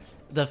 Mm-hmm. But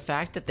the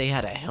fact that they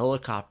had a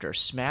helicopter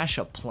smash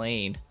a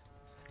plane,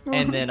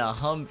 and then a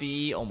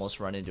Humvee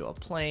almost run into a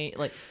plane,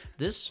 like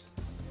this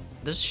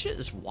shit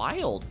is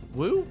wild.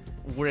 Wu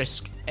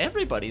risked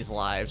everybody's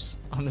lives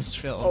on this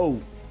film.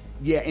 Oh,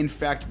 Yeah, in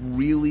fact,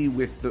 really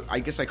with the... I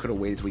guess I could have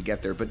waited till we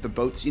get there, but the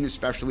boat scene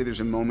especially, there's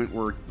a moment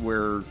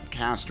where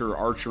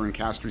Archer and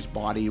Castor's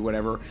body,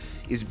 whatever,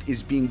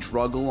 is being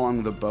dragged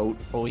along the boat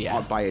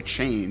by a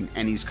chain,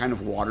 and he's kind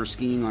of water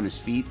skiing on his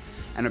feet.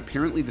 And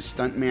apparently the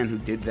stuntman who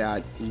did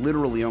that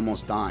literally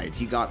almost died.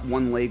 He got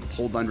one leg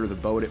pulled under the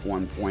boat at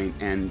one point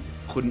and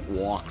couldn't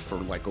walk for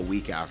like a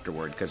week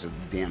afterward because of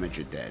the damage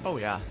it did. Oh,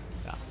 yeah.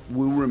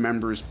 Wu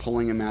remembers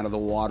pulling him out of the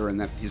water and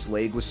that his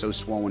leg was so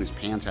swollen his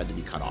pants had to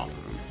be cut off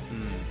of him.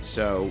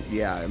 So,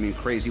 yeah, I mean,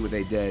 crazy what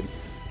they did.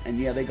 And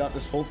yeah, they got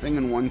this whole thing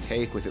in one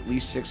take with at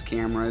least 6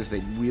 cameras. They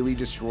really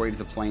destroyed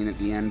the plane at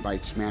the end by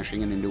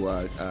smashing it into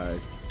a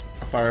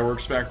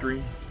fireworks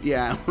factory.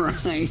 Yeah,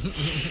 right.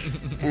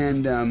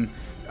 And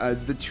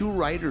the 2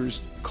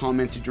 writers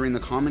commented during the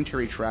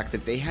commentary track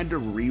that they had to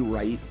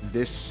rewrite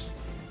this.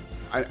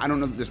 I don't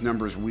know that this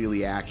number is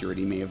really accurate.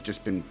 He may have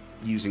just been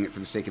using it for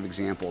the sake of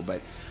example,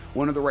 but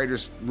one of the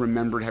writers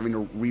remembered having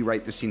to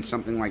rewrite the scene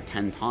something like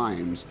 10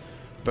 times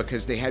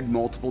because they had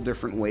multiple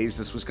different ways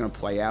this was going to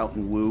play out,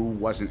 and Wu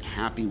wasn't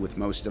happy with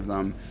most of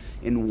them.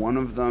 In one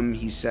of them,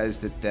 he says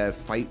that the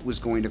fight was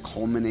going to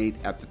culminate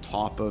at the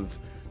top of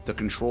the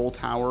control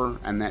tower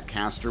and that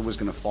Castor was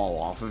going to fall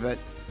off of it,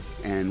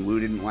 and Wu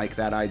didn't like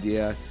that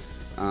idea.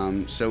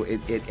 So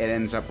it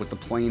ends up with the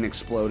plane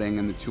exploding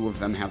and the 2 of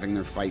them having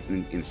their fight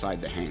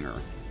inside the hangar.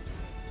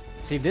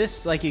 See,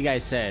 this, like you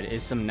guys said,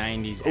 is some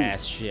 90s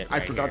ass shit. I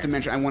forgot to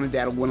mention, I wanted to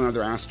add one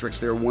other asterisk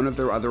there. One of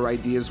their other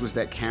ideas was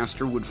that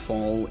Castor would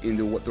fall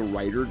into what the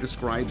writer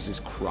describes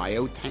as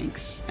cryo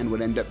tanks and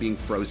would end up being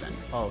frozen.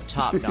 Oh,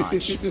 top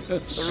notch.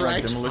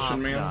 Right?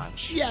 Demolition Man?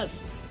 Notch.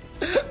 Yes.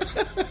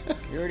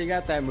 You already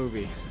got that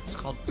movie. It's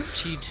called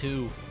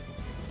T2.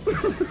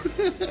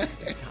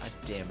 God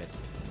damn it.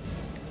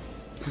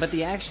 But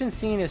the action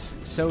scene is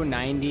so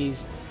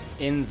 90s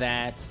in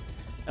that,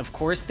 of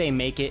course, they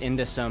make it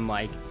into some,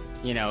 like,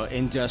 you know,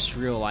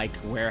 industrial, like,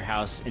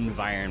 warehouse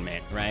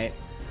environment, right?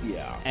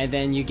 Yeah. And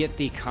then you get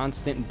the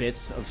constant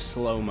bits of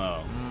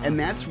slow-mo. And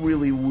that's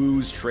really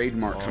Wu's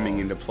trademark coming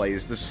into play,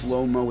 is the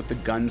slow-mo with the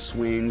gun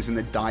swings and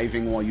the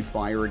diving while you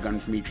fire a gun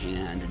from each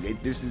hand. And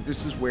this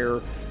is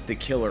where the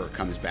killer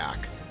comes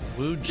back.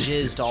 Wu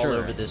jizzed all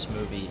over this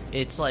movie.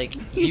 It's like,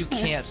 you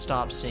can't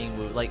stop seeing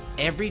Wu. Like,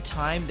 every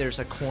time there's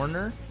a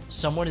corner,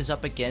 someone is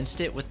up against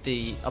it with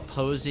the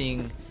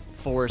opposing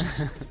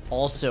force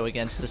also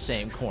against the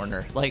same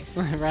corner. Like,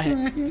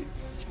 right.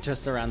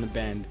 Just around the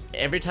bend.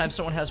 Every time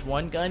someone has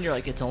one gun, you're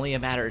like, it's only a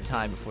matter of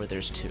time before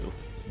there's 2.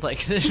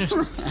 Like,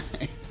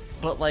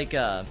 but like,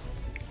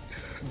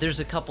 there's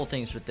a couple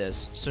things with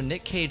this. So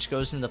Nick Cage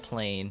goes in the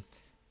plane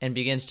and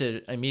begins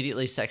to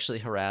immediately sexually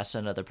harass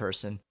another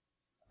person.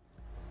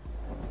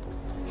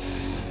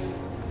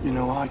 You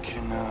know, I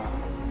can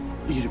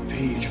eat a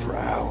peach for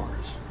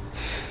hours.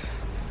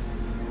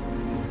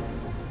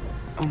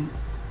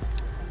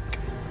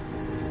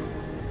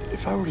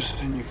 If I were to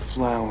send you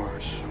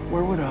flowers,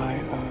 where would I,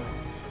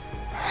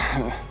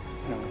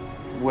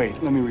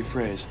 wait, let me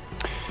rephrase.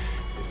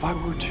 If I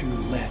were to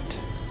let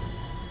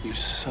you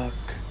suck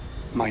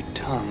my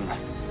tongue,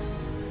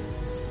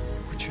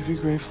 would you be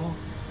grateful?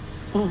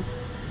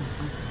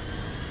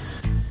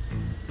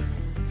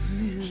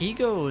 He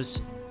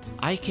goes,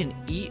 I can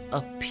eat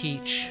a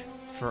peach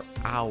for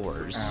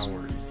hours.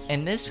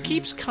 And this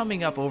keeps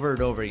coming up over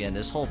and over again,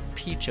 this whole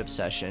peach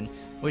obsession,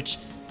 which,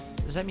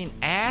 does that mean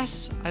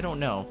ass? I don't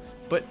know.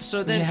 But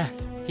so then... Yeah,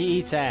 he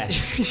eats ass.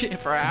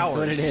 for hours. That's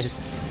what it is.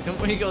 And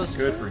when he goes,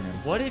 good for him.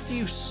 What if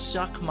you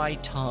suck my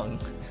tongue?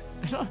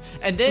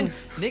 And then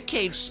Nick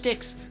Cage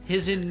sticks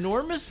his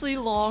enormously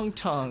long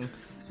tongue.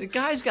 The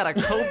guy's got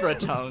a cobra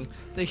tongue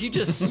that he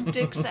just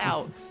sticks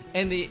out.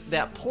 And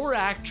that poor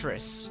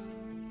actress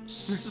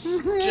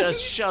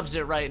just shoves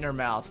it right in her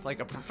mouth like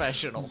a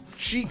professional.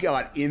 She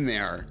got in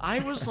there. I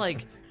was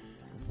like,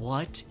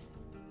 what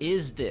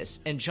is this?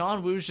 And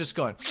John Woo's just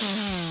going,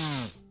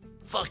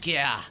 fuck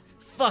yeah.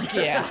 Fuck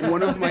yeah.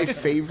 One of my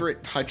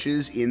favorite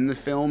touches in the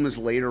film is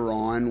later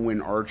on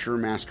when Archer,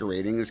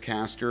 masquerading as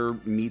Castor,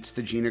 meets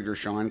the Gina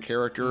Gershon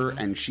character,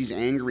 and she's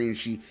angry, and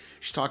she's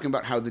talking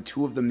about how the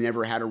 2 of them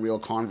never had a real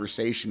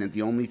conversation, and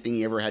the only thing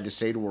he ever had to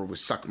say to her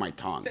was "suck my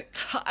tongue."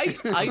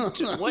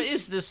 What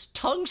is this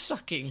tongue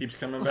sucking? Keeps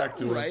coming back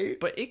to right?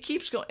 But it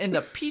keeps going. And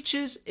the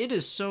peaches, it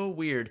is so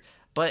weird.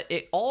 But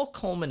it all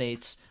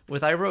culminates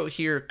with, I wrote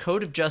here,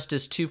 Code of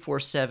Justice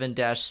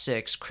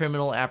 247-6,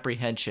 criminal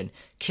apprehension.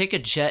 Kick a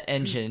jet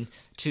engine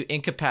to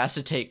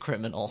incapacitate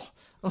criminal.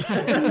 He,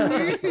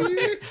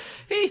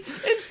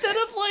 instead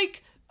of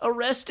like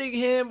arresting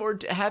him or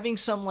having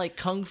some like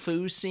kung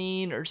fu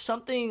scene or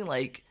something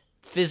like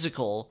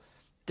physical,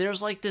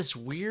 there's like this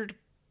weird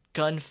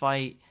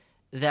gunfight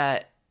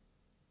that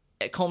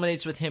it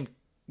culminates with him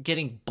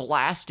getting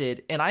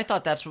blasted, and I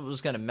thought that's what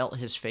was going to melt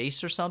his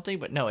face or something,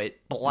 but no,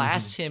 it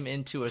blasts him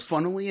into a...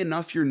 Funnily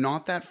enough, you're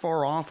not that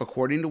far off.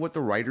 According to what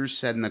the writers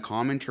said in the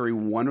commentary,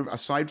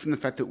 aside from the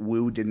fact that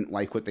Wu didn't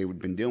like what they had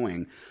been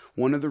doing,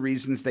 one of the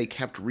reasons they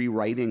kept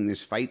rewriting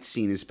this fight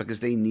scene is because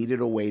they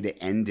needed a way to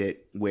end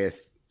it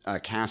with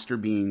Castor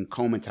being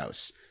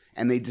comatose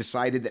And they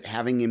decided that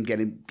having him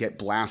get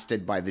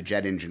blasted by the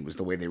jet engine was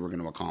the way they were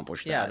going to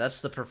accomplish that. Yeah,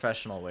 that's the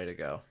professional way to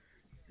go.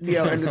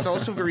 Yeah, and it's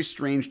also very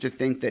strange to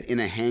think that in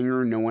a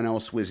hangar no one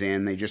else was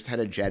in. They just had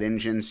a jet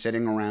engine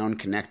sitting around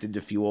connected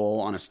to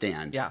fuel on a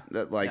stand. Yeah.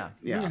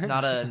 Yeah.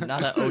 Not a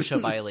OSHA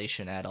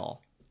violation at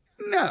all.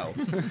 No.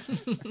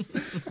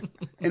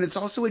 And it's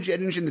also a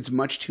jet engine that's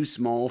much too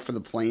small for the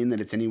plane that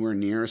it's anywhere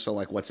near, so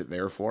like what's it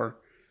there for?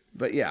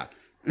 But yeah.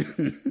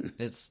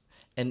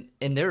 And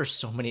there are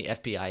so many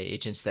FBI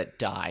agents that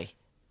die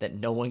that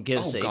no one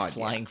gives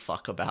flying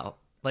fuck about.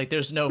 Like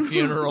there's no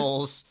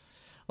funerals.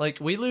 Like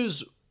we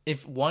lose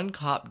if one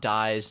cop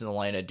dies in the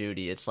line of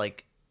duty, it's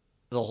like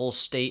the whole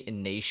state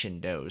and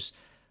nation knows.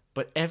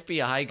 But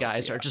FBI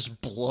guys are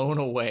just blown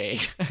away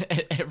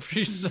at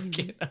every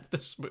second of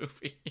this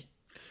movie.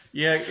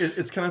 Yeah,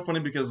 it's kind of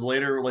funny because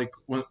later, like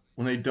when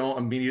they don't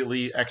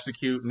immediately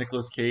execute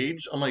Nicolas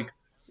Cage, I'm like,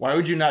 why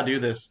would you not do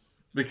this?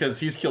 Because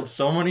he's killed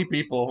so many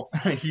people.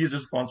 He's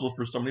responsible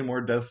for so many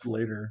more deaths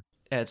later.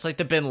 Yeah, it's like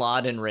the Bin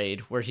Laden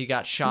raid where he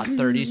got shot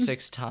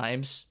 36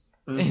 times.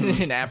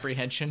 In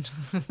apprehension.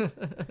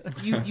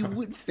 You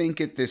would think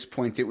at this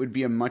point it would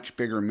be a much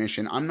bigger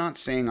mission. I'm not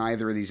saying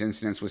either of these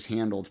incidents was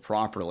handled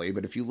properly,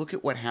 but if you look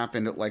at what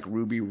happened at like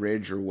Ruby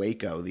Ridge or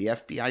Waco, the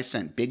FBI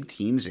sent big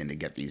teams in to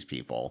get these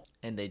people.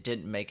 And they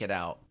didn't make it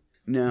out.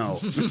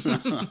 No.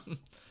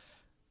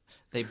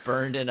 They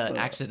burned in an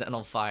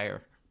accidental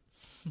fire.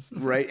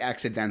 Right,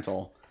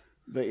 accidental.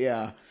 But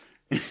yeah.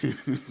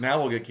 Now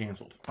we'll get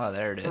canceled. Oh,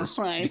 there it is.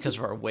 Right. Because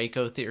of our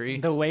Waco theory.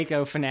 The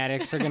Waco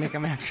fanatics are going to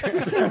come after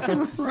us.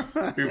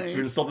 We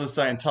insulted the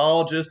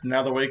Scientologists,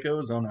 now the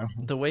Wacos. Oh, no.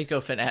 The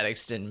Waco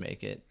fanatics didn't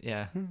make it,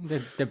 yeah.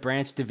 The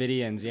Branch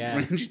Davidians,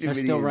 yeah. They're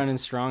still running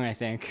strong, I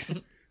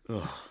think.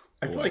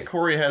 I feel like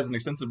Corey has an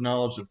extensive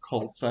knowledge of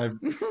cults. I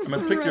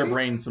must pick your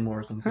brain some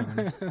more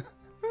sometime.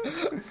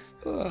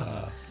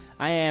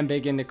 I am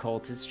big into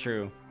cults, it's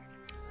true.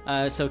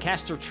 So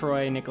Castor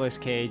Troy, Nicolas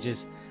Cage,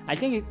 I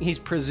think he's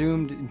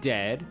presumed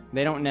dead.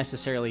 They don't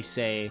necessarily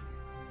say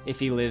if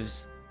he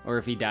lives or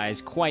if he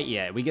dies quite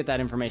yet. We get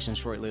that information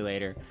shortly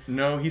later.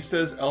 No, he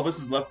says Elvis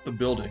has left the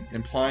building,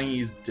 implying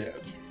he's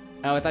dead.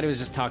 Oh, I thought he was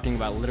just talking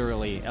about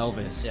literally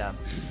Elvis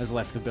has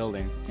left the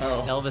building.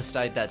 Oh. Elvis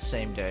died that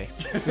same day.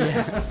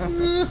 Yeah.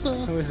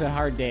 It was a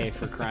hard day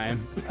for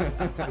crime.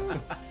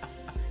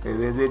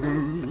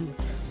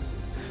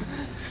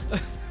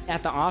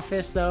 At the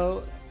office,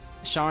 though,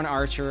 Sean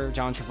Archer,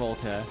 John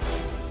Travolta,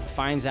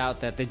 finds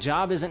out that the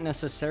job isn't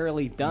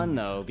necessarily done,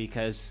 though,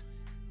 because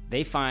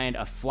they find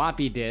a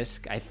floppy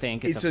disk, I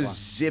think. It's a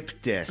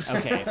zip disk.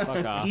 Okay,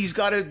 fuck off. He's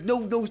got a...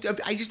 No,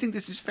 I just think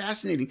this is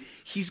fascinating.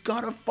 He's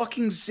got a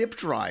fucking zip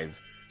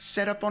drive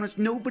set up on his...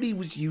 Nobody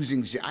was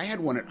using... I had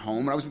one at home,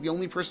 and I was the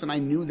only person I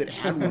knew that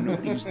had one.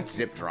 Nobody used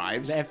zip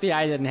drives. The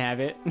FBI didn't have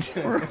it.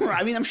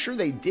 I mean, I'm sure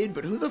they did,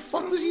 but who the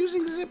fuck was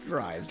using zip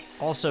drives?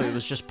 Also, it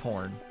was just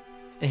porn.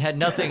 It had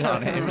nothing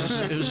on it. It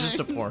was just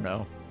a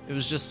porno. It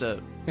was just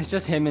a... It's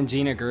just him and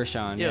Gina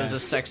Gershon. Yeah, it was a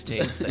sex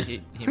tape that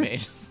he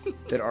made.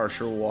 That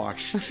Archer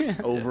watched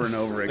over and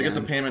over again. They get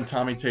the Pam and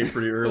Tommy tape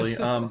pretty early.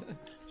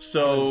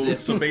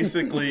 So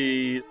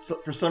basically,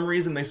 for some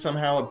reason, they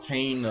somehow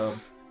obtain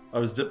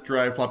a zip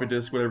drive, floppy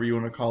disk, whatever you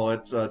want to call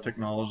it,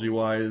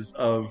 technology-wise,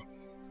 of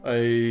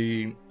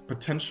a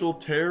potential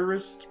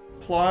terrorist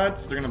plot.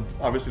 So they're going to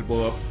obviously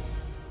blow up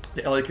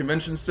the LA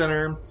Convention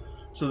Center.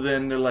 So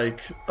then they're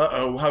like,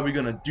 uh-oh, how are we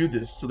going to do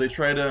this? So they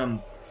try to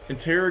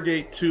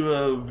interrogate two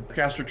of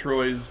Castor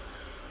Troy's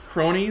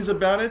cronies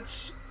about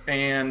it,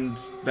 and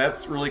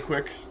that's really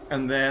quick.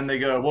 And then they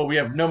go, well, we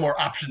have no more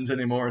options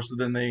anymore. So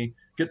then they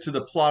get to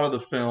the plot of the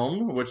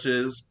film, which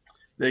is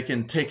they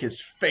can take his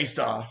face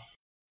off.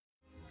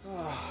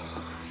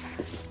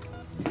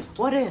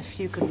 What if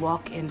you could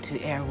walk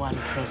into Air One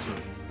prison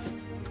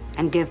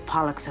and give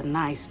Pollux a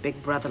nice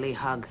big brotherly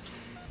hug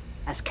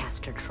as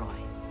Castor Troy?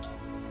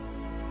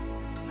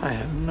 I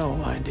have no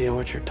idea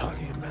what you're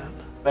talking about.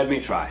 Let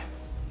me try.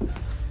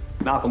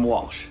 Malcolm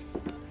Walsh.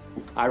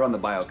 I run the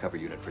biocover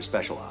unit for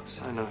Special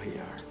Ops. I know who you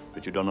are.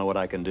 But you don't know what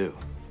I can do.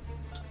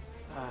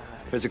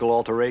 Physical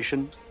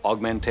alteration,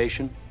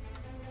 augmentation.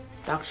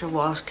 Dr.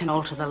 Walsh can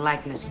alter the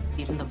likeness,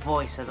 even the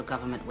voice of a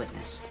government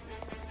witness.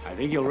 I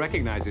think you'll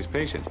recognize this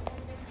patient.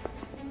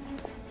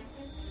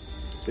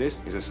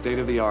 This is a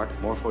state-of-the-art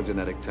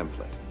morphogenetic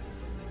template.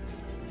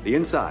 The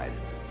inside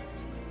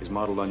is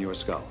modeled on your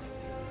skull.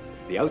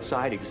 The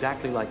outside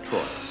exactly like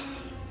Troy's.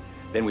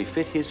 Then we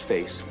fit his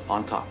face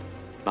on top.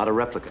 Not a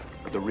replica,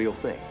 but the real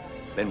thing.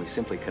 Then we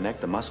simply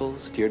connect the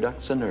muscles, tear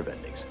ducts, and nerve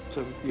endings.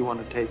 So you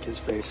want to take his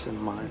face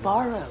and mine?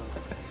 Borrow.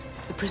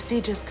 The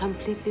procedure's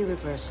completely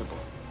reversible.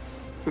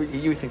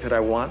 You think that I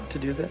want to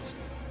do this?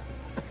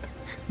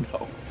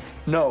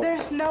 No.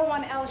 There's no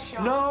one else,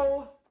 Sean.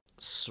 No.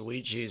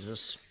 Sweet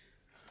Jesus.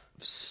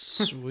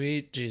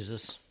 Sweet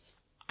Jesus.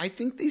 I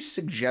think they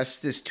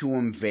suggest this to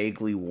him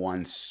vaguely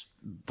once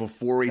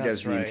before he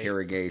does the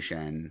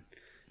interrogation.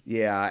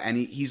 Yeah, and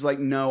he's like,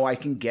 no, I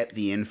can get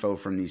the info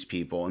from these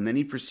people. And then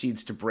he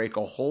proceeds to break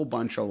a whole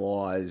bunch of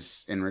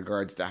laws in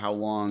regards to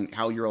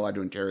how you're allowed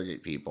to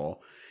interrogate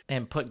people.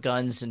 And put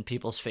guns in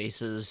people's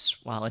faces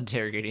while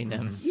interrogating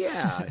them.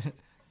 Yeah.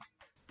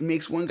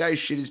 Makes one guy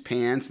shit his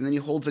pants, and then he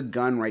holds a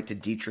gun right to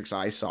Dietrich's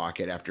eye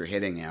socket after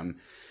hitting him.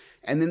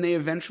 And then they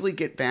eventually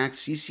get back.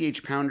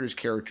 CCH Pounder's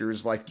character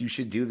is like, you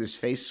should do this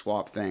face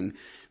swap thing.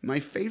 My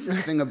favorite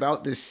thing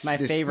about this...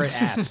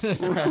 favorite app.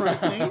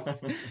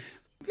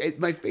 Right?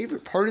 My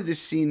favorite part of this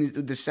scene,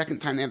 the second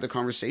time they have the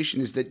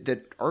conversation, is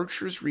that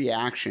Archer's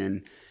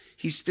reaction.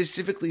 He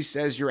specifically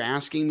says, you're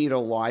asking me to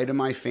lie to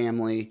my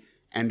family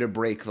and to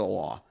break the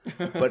law.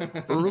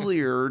 But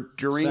earlier,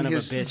 during Son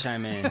his... of a bitch,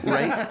 I'm in.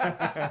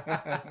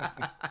 Right?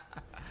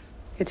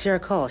 It's your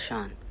call,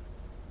 Sean.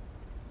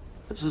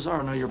 This is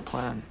our know your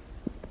plan.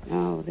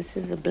 No, this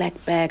is a black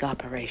bag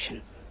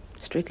operation.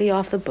 Strictly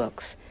off the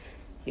books.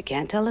 You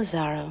can't tell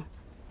Lazaro,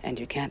 and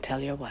you can't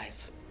tell your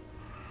wife.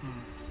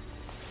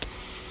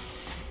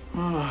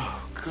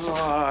 Oh,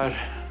 God.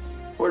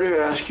 What are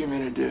you asking me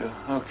to do?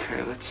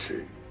 Okay, let's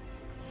see.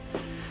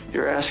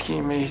 You're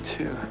asking me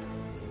to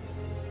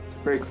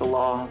break the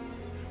law,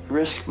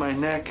 risk my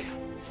neck,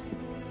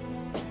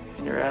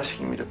 and you're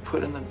asking me to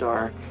put in the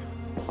dark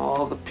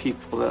all the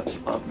people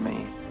that love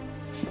me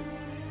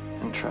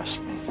and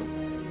trust me.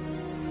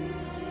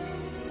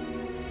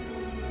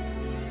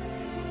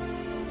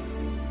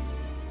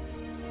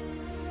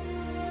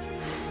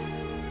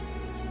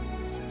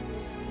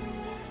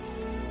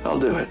 I'll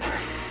do it.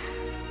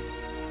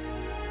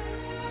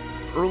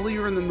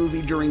 Earlier in the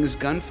movie, during his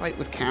gunfight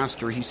with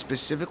Castor, he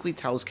specifically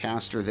tells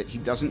Castor that he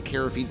doesn't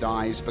care if he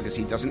dies because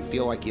he doesn't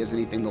feel like he has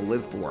anything to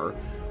live for,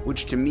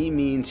 which to me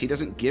means he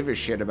doesn't give a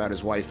shit about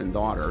his wife and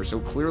daughter, so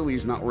clearly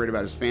he's not worried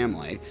about his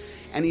family.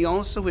 And he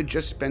also had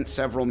just spent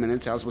several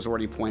minutes, as was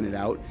already pointed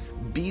out,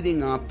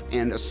 beating up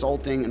and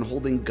assaulting and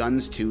holding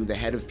guns to the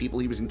head of people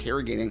he was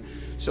interrogating.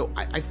 So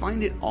I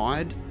find it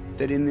odd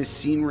that in this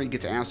scene where he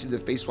gets asked to do the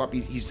face swap,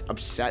 he's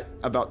upset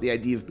about the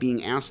idea of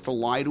being asked to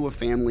lie to a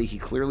family he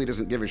clearly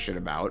doesn't give a shit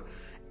about,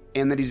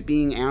 and that he's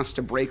being asked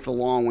to break the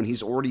law when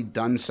he's already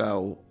done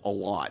so a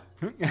lot.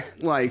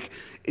 Like,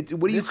 what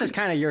do you? This is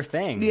kind of your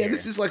thing. Yeah, here.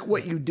 this is like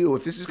what you do.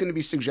 If this is going to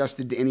be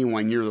suggested to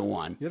anyone, you're the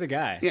one. You're the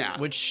guy. Yeah.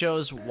 Which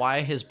shows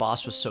why his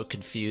boss was so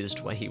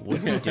confused why he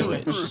wouldn't do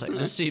it. It's just like,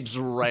 this seems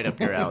right up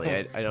your alley.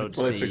 I don't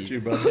Well, I see. picked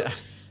you, bud.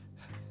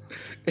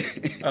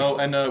 Oh,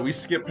 and we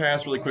skip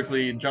past really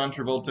quickly. John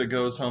Travolta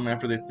goes home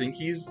after they think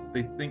this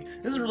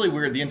is really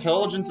weird. The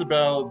intelligence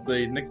about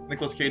the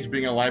Nicolas Cage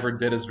being alive or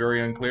dead is very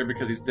unclear,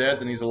 because he's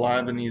dead, then he's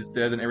alive, and he's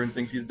dead, and everyone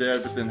thinks he's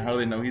dead, but then how do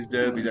they know he's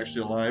dead, but he's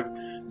actually alive?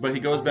 But he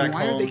goes back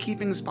Why home. are they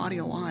keeping his body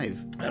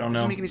alive? I don't know.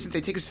 Doesn't make any sense.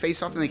 They take his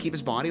face off and they keep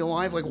his body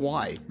alive? Like,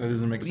 why? That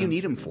doesn't make What sense. do you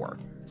need him for?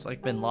 It's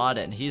like Bin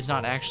Laden. He's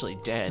not actually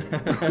dead.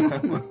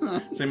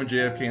 Same with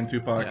JFK and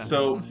Tupac. Yeah.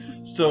 So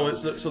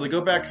they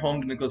go back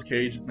home to Nicolas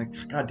Cage.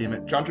 Like, God damn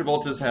it, John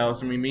Travolta's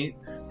house, and we meet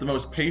the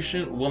most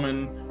patient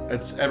woman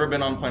that's ever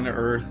been on planet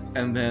Earth,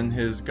 and then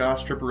his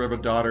goth stripper of a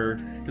daughter,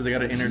 because they got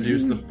to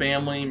introduce the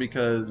family,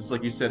 because,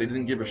 like you said, he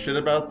doesn't give a shit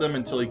about them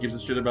until he gives a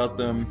shit about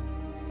them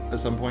at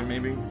some point,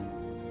 maybe.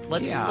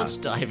 Let's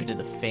dive into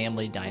the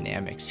family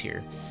dynamics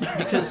here,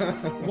 because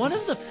one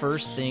of the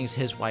first things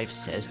his wife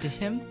says to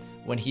him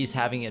when he's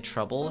having a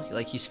trouble,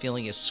 like he's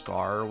feeling a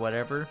scar or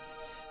whatever,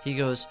 he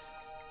goes,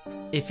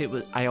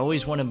 I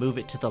always want to move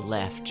it to the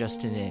left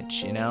just an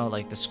inch,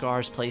 like the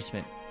scar's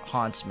placement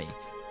haunts me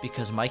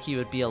because Mikey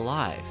would be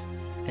alive.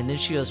 And then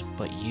she goes,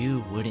 but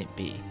you wouldn't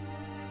be.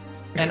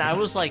 And I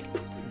was like,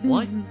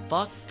 what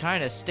fuck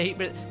kind of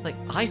statement? Like,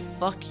 I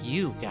fuck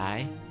you,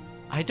 guy.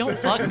 I don't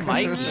fuck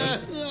Mikey.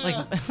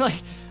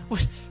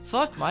 What?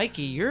 Fuck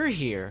Mikey, you're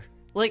here.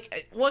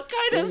 Like, what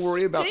kind of Don't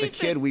worry about the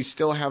statement? kid. We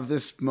still have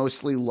this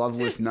mostly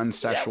loveless,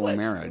 non-sexual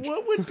marriage.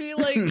 What would be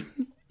like,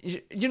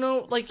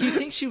 like you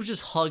think she would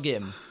just hug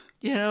him,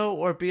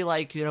 or be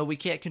like, we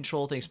can't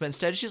control things. But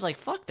instead she's like,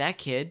 fuck that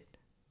kid.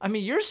 I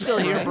mean, you're still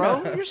here,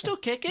 bro. You're still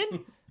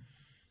kicking.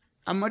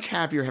 I'm much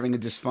happier having a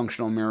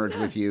dysfunctional marriage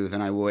with you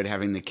than I would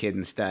having the kid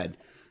instead.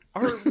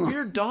 Our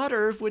weird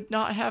daughter would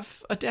not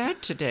have a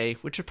dad today,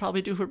 which would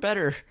probably do her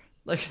better,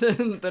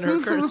 than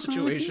her current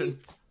situation.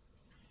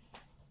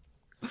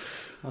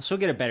 Well, she'll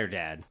get a better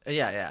dad.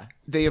 Yeah.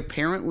 They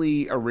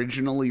apparently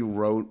originally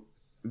wrote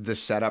the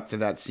setup to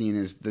that scene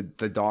as the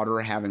daughter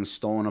having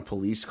stolen a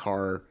police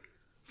car,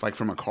 like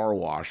from a car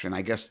wash, and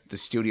I guess the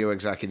studio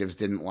executives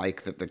didn't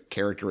like that the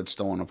character had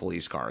stolen a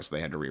police car, so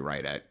they had to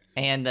rewrite it.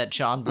 And that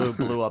John Woo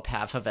blew up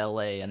half of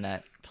LA and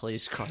that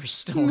police car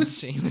stolen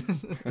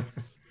scene.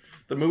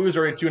 The movie's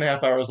already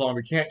 2.5 hours long.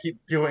 We can't keep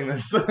doing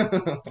this.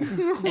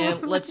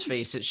 And let's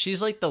face it,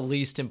 she's like the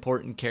least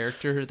important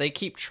character. They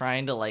keep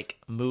trying to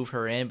move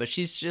her in, but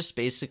she's just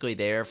basically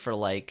there for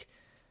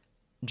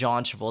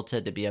John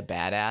Travolta to be a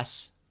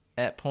badass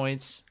at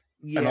points.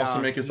 And also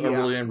make us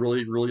really,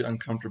 really, really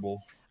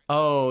uncomfortable.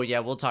 Oh, yeah,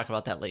 we'll talk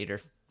about that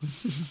later.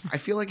 I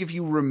feel like if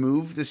you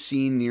remove the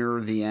scene near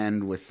the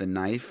end with the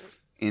knife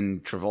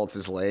in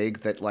Travolta's leg,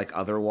 that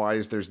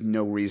otherwise there's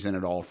no reason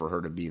at all for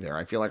her to be there.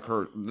 I feel like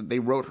they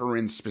wrote her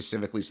in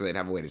specifically so they'd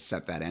have a way to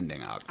set that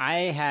ending up. I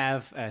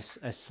have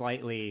a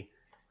slightly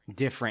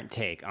different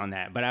take on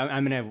that, but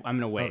I'm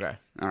gonna wait. Okay.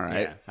 All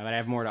right. Yeah, but I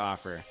have more to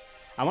offer.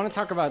 I want to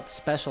talk about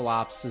Special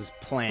Ops'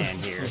 plan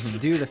here to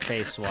do the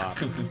face swap.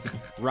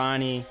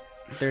 Ronnie,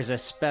 there's a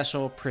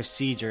special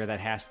procedure that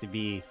has to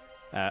be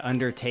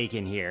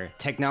undertaken here.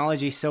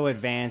 Technology so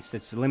advanced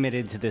it's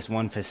limited to this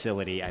one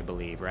facility, I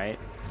believe, right?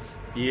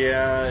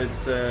 Yeah, it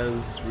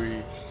says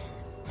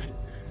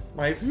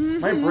my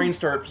brain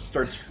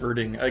starts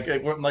hurting.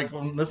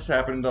 When this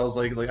happened, I was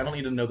like I don't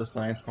need to know the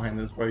science behind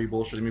this. Why are you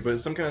bullshitting me? But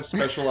it's some kind of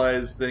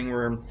specialized thing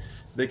where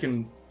they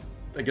can,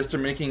 I guess they're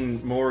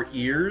making more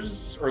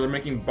ears, or they're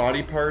making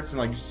body parts and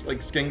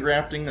like skin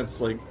grafting.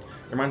 That's like, it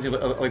reminds me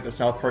of like the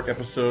South Park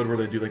episode where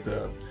they do like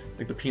the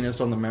penis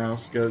on the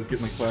mouse. You guys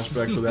getting like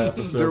flashbacks of that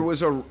episode. There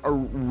was a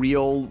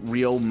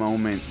real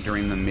moment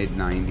during the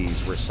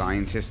mid-90s where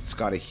scientists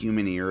got a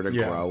human ear to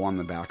grow on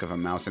the back of a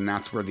mouse, and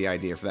that's where the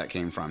idea for that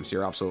came from. So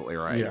you're absolutely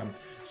right. Yeah.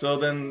 So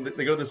then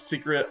they go to the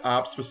secret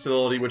ops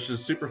facility, which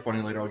is super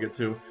funny later, I'll get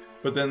to.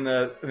 But then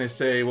they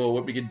say, well,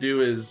 what we could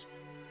do is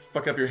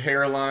fuck up your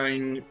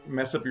hairline,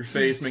 mess up your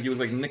face, make you look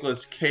like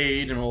Nicolas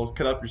Cage, and we'll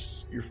cut up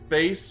your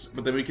face.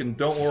 But then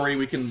don't worry,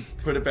 we can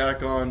put it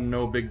back on,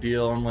 no big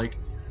deal. I'm like,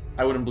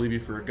 I wouldn't believe you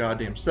for a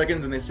goddamn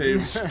second. Then they say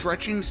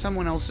stretching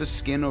someone else's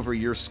skin over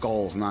your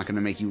skull is not going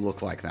to make you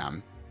look like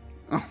them.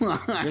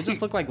 You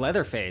just look like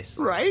Leatherface,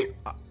 right?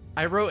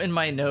 I wrote in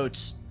my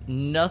notes,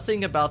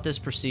 nothing about this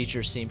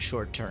procedure seems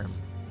short term.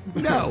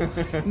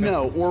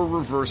 No, or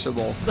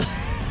reversible.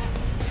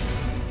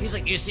 He's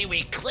like, you see,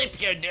 we clip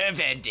your nerve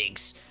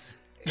endings.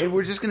 And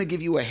we're just going to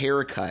give you a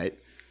haircut.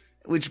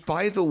 Which,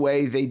 by the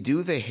way, they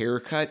do the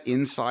haircut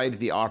inside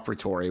the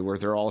operatory where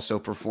they're also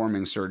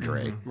performing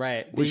surgery. Mm-hmm.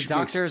 Right. The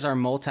doctors are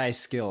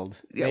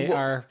multi-skilled. They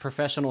are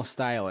professional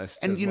stylists.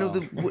 And,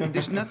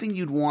 there's nothing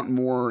you'd want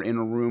more in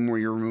a room where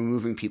you're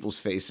removing people's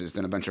faces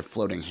than a bunch of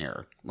floating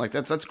hair. Like,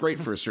 that's great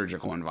for a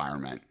surgical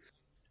environment.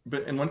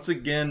 And once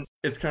again,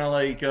 it's kind of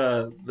like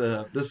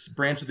this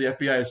branch of the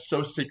FBI is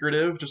so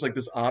secretive, just like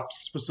this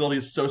ops facility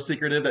is so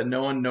secretive that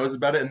no one knows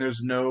about it, and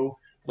there's no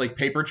like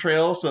paper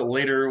trail, so that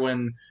later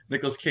when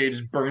Nicolas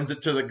Cage burns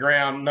it to the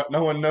ground,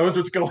 no one knows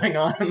what's going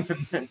on.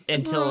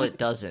 Until it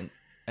doesn't.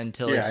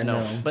 Until it's I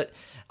known. know. But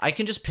I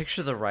can just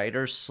picture the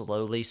writers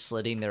slowly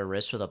slitting their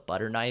wrists with a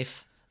butter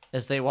knife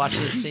as they watch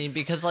this scene,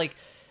 because like,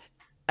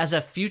 as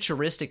a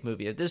futuristic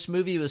movie, if this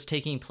movie was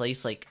taking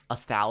place like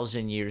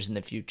 1,000 years in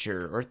the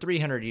future or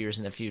 300 years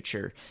in the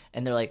future,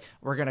 and they're like,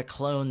 we're going to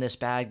clone this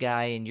bad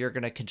guy and you're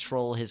going to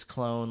control his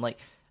clone, like,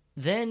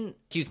 then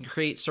you can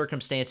create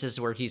circumstances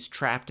where he's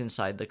trapped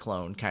inside the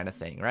clone kind of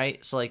thing,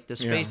 right? So like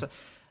this face,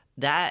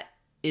 that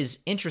is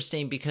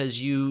interesting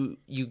because you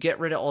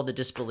get rid of all the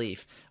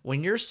disbelief.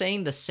 When you're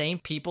saying the same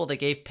people that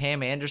gave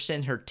Pam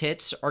Anderson her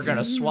tits are going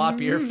to swap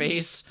your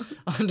face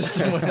onto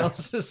someone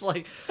else's,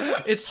 like,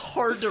 it's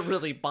hard to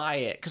really buy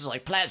it because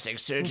like plastic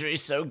surgery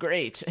is so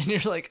great. And you're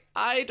like,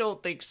 I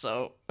don't think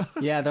so.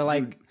 Yeah, they're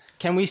like,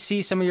 can we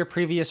see some of your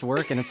previous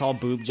work? And it's all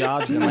boob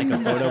jobs in like a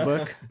photo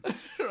book.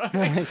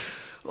 Right.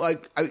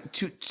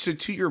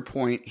 To your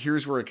point,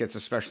 here's where it gets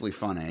especially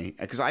funny,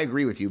 because I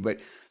agree with you, but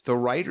the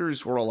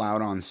writers were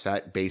allowed on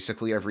set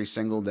basically every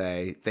single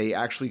day. They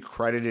actually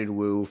credited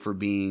Wu for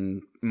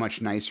being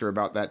much nicer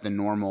about that than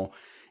normal.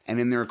 And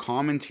in their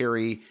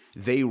commentary,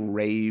 they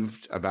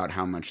raved about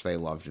how much they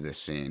loved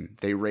this scene.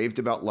 They raved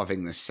about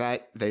loving the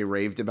set. They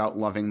raved about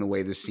loving the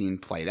way the scene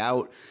played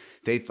out.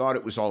 They thought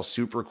it was all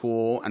super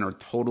cool and are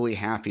totally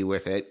happy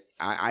with it.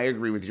 I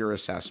agree with your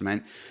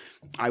assessment.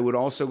 I would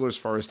also go as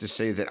far as to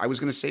say that I was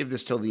going to save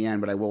this till the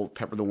end, but I will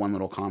pepper the one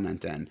little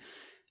comment in.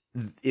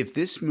 If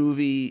this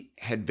movie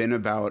had been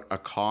about a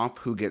cop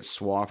who gets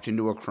swapped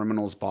into a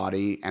criminal's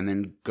body and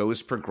then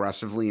goes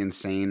progressively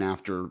insane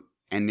after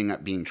ending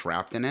up being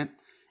trapped in it,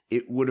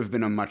 it would have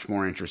been a much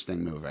more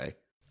interesting movie.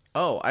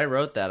 Oh, I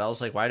wrote that. I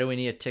was like, why do we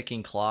need a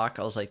ticking clock?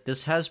 I was like,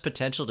 this has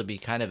potential to be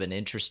kind of an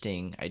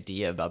interesting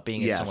idea about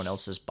being in someone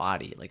else's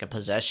body, like a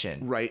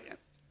possession. Right.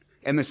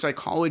 And the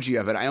psychology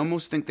of it, I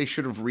almost think they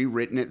should have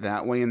rewritten it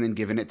that way and then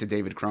given it to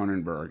David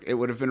Cronenberg. It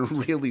would have been a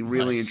really,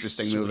 really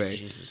interesting movie.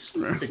 Jesus.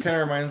 It kind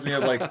of reminds me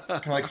of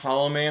like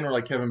Hollow Man, where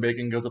like Kevin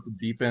Bacon goes up the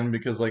deep end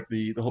because like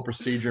the whole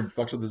procedure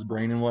fucks with his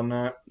brain and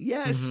whatnot.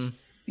 Yes. Mm-hmm.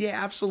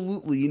 Yeah,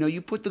 absolutely.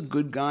 You put the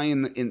good guy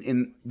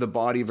in the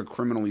body of a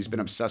criminal he's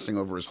been obsessing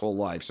over his whole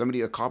life.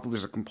 A cop who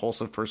was a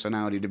compulsive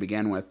personality to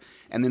begin with,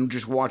 and then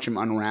just watch him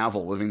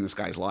unravel living this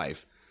guy's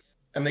life.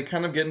 And they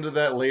kind of get into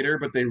that later,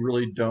 but they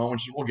really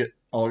don't, which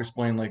I'll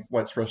explain like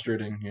what's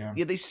frustrating.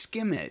 Yeah, they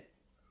skim it.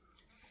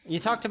 You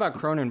talked about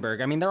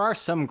Cronenberg. I mean, there are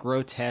some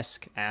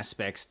grotesque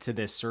aspects to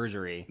this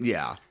surgery.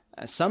 Yeah.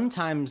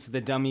 Sometimes the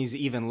dummies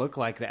even look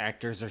like the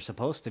actors are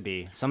supposed to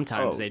be.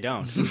 Sometimes they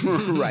don't.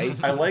 Right.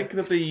 I like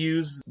that they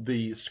use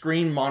the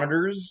screen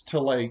monitors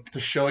to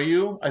show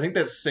you. I think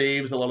that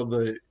saves a lot of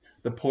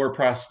the poor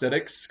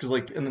prosthetics, because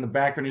like in the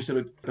background you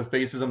see the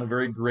faces on a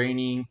very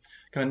grainy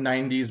kind of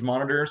 90s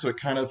monitor, so it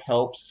kind of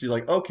helps see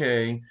like,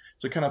 okay,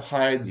 so it kind of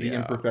hides the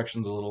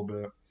imperfections a little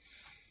bit.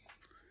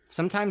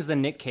 Sometimes the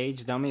Nick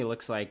Cage dummy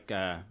looks like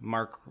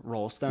Mark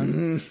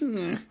Rolston,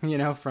 from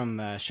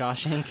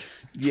Shawshank.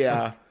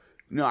 Yeah.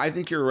 No, I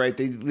think you're right.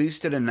 They at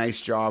least did a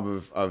nice job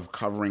of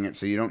covering it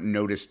so you don't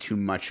notice too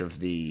much of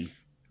the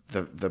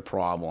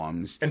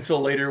problems. Until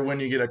later when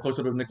you get a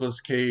close-up of Nicolas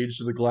Cage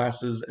to the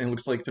glasses and it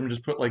looks like someone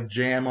just put like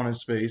jam on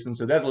his face and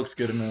said, that looks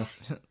good enough.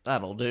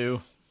 That'll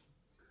do.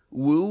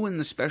 Wu and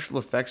the special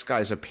effects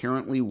guys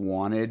apparently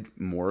wanted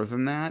more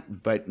than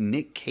that, but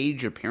Nick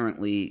Cage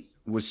apparently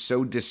was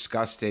so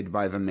disgusted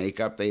by the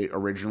makeup they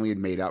originally had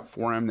made up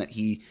for him that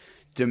he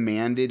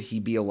demanded he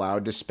be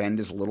allowed to spend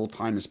as little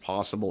time as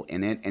possible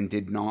in it and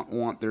did not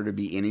want there to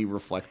be any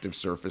reflective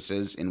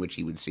surfaces in which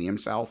he would see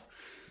himself.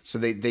 So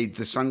the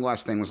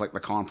sunglass thing was like the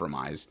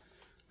compromise.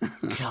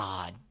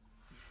 God.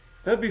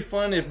 That'd be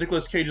fun if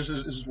Nicolas Cage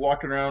is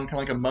walking around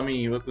kind of like a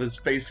mummy with his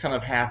face kind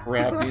of half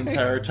wrapped the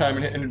entire time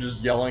and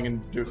just yelling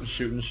and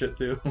shooting shit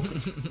too.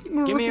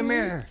 Give me a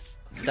mirror.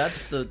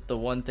 That's the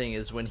one thing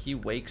is when he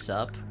wakes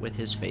up with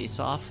his face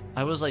off,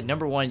 I was like,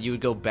 number one, you would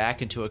go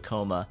back into a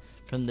coma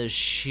from the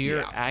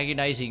sheer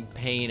agonizing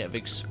pain of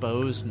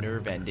exposed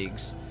nerve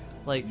endings.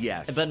 Like,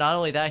 yes. But not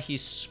only that,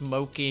 he's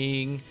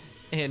smoking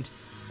and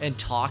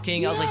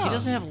talking. I was like, he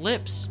doesn't have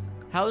lips.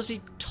 How is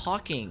he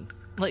talking?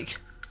 Like...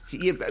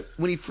 Yeah,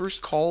 when he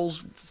first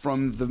calls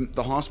from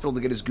the hospital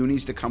to get his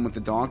Goonies to come with the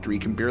doctor, he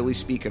can barely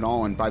speak at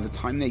all, and by the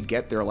time they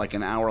get there, like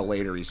an hour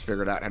later, he's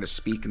figured out how to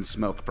speak and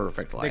smoke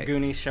perfectly. The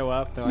Goonies show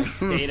up, they're like,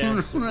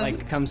 Data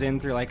like comes in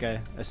through like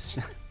a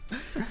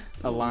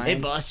line. Hey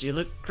boss, you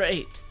look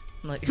great.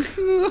 I'm like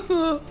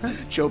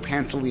Joe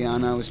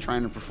Pantoliano is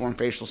trying to perform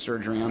facial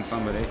surgery on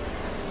somebody.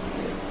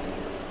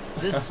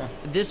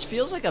 This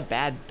feels like a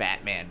bad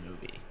Batman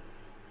movie.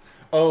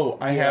 Oh,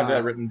 I have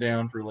that written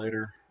down for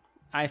later.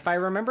 If I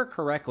remember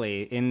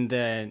correctly, in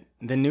the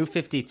New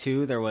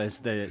 52, there was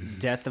the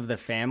Death of the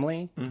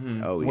Family,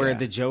 where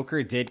the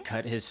Joker did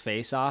cut his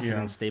face off and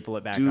then staple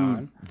it back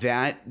on.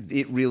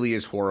 It really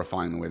is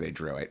horrifying the way they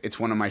drew it. It's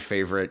one of my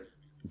favorite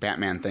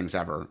Batman things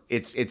ever.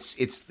 It's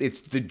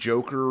the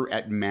Joker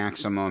at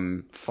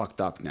maximum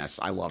fucked upness.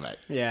 I love it.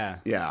 Yeah.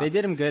 Yeah. They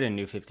did him good in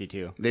New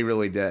 52. They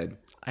really did.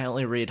 I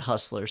only read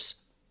Hustlers,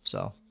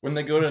 so... When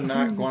they go to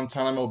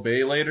Guantanamo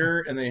Bay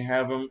later and they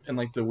have him in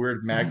like the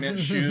weird magnet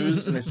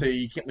shoes and they say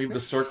you can't leave the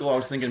circle, I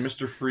was thinking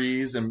Mr.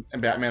 Freeze and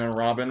Batman and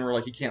Robin were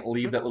like you can't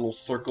leave that little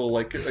circle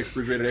like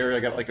refrigerated area. I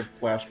got like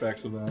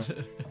flashbacks of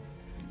that.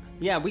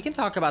 Yeah, we can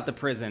talk about the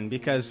prison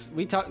because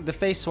the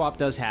face swap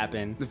does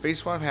happen. The face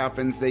swap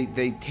happens. They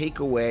take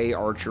away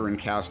Archer and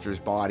Castor's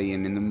body,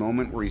 and in the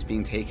moment where he's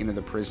being taken to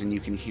the prison, you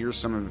can hear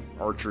some of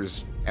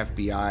Archer's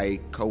FBI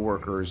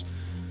coworkers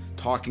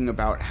talking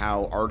about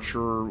how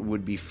Archer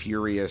would be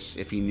furious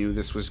if he knew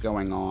this was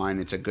going on.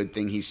 It's a good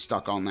thing he's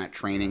stuck on that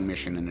training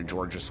mission in the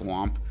Georgia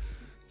swamp.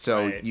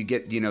 So you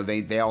get,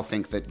 they all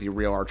think that the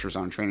real Archer's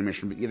on a training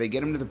mission, but they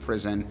get him to the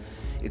prison.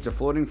 It's a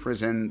floating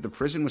prison. The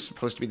prison was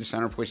supposed to be the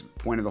center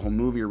point of the whole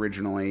movie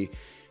originally.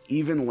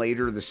 Even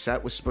later, the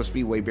set was supposed to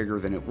be way bigger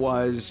than it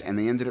was, and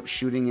they ended up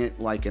shooting it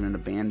like in an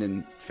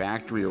abandoned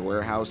factory or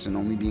warehouse and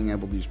only being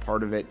able to use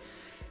part of it.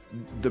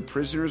 The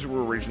prisoners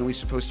were originally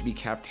supposed to be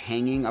kept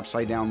hanging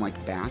upside down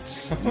like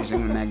bats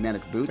using the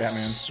magnetic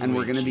boots. And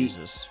we're going to be...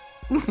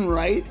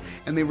 right?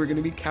 And they were going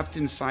to be kept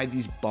inside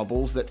these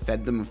bubbles that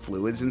fed them with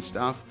fluids and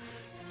stuff.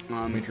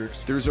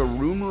 There's a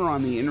rumor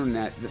on the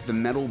internet that the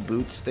metal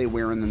boots they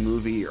wear in the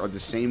movie are the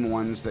same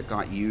ones that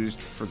got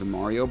used for the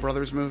Mario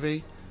Brothers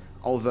movie.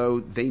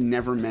 Although they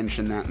never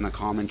mention that in the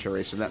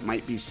commentary, so that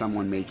might be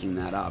someone making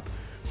that up.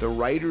 The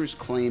writers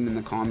claim in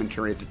the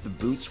commentary that the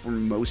boots were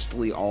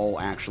mostly all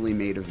actually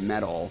made of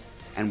metal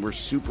and were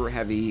super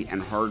heavy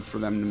and hard for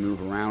them to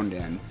move around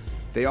in.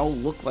 They all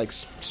look like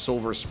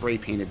silver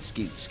spray-painted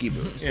ski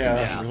boots.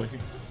 Yeah. Really.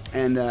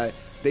 And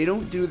they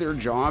don't do their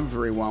job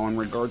very well in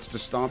regards to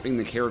stopping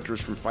the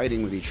characters from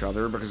fighting with each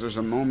other, because there's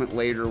a moment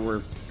later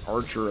where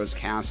Archer as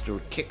Castor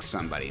kicks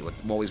somebody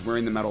while he's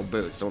wearing the metal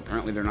boots, so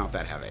apparently they're not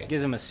that heavy.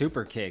 Gives him a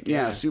super kick.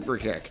 Yeah, a super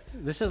kick.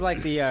 This is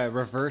like the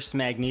reverse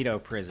Magneto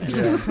prison.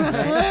 Yeah.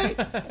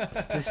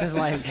 Right? This is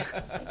like...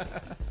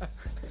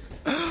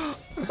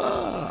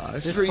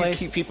 This is where you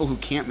keep people who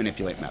can't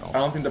manipulate metal. I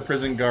don't think the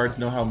prison guards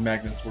know how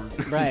magnets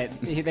work. Right.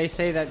 They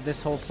say that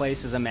this whole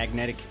place is a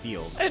magnetic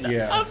field. And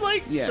I'm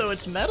like, so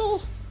it's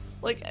metal?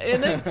 Like,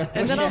 and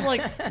then I'm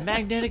like,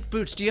 magnetic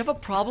boots. Do you have a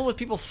problem with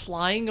people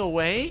flying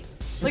away?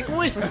 Like,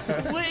 what is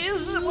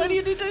it? Why do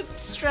you need to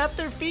strap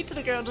their feet to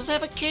the ground? Just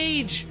have a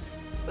cage.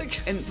 Like,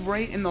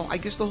 and I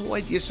guess the whole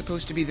idea is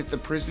supposed to be that the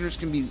prisoners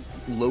can be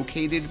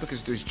located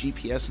because there's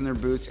GPS in their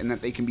boots and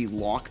that they can be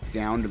locked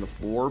down to the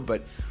floor,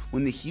 but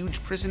when the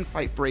huge prison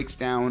fight breaks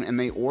down and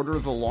they order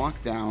the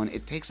lockdown,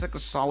 it takes like a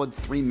solid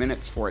 3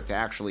 minutes for it to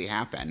actually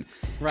happen.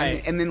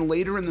 Right. And then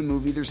later in the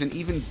movie, there's an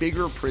even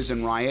bigger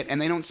prison riot,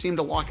 and they don't seem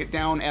to lock it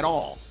down at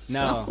all.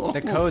 No,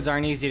 the codes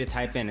aren't easy to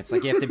type in. It's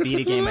like you have to beat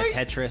a game of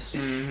Tetris.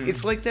 Mm-hmm.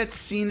 It's like that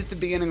scene at the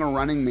beginning of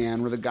Running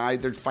Man where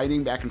they're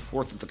fighting back and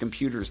forth with the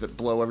computers that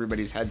blow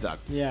everybody's heads up.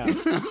 Yeah.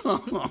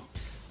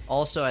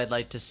 Also, I'd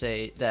like to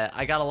say that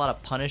I got a lot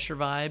of Punisher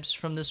vibes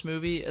from this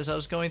movie as I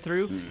was going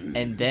through.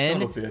 And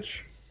then... Son of a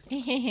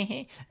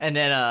bitch. And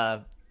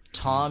then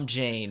Tom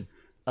Jane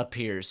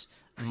appears.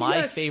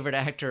 my favorite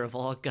actor of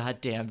all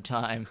goddamn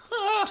time,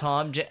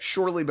 Tom Jane.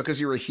 Surely because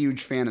you're a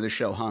huge fan of the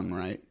show Hung,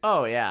 right?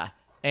 Oh yeah,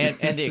 and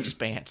The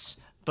Expanse.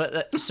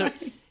 But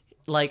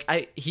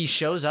he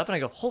shows up and I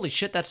go, holy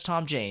shit, that's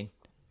Tom Jane.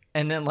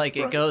 And then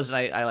it goes and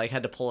I like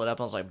had to pull it up.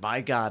 I was like,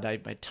 my God,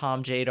 my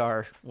Tom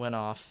Jadar went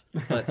off.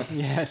 But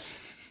yes,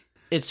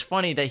 it's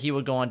funny that he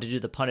would go on to do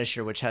The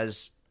Punisher, which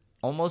has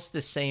almost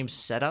the same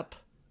setup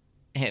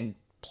and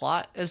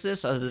plot as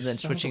this, other than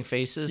switching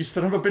faces. You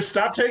son of a bitch!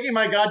 Stop taking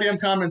my goddamn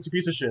comments, you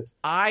piece of shit.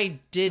 I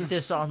did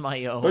this on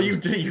my own. Oh, you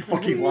did, you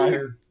fucking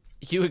liar.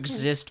 You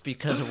exist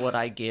because of what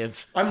I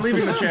give. I'm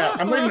leaving the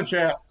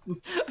chat.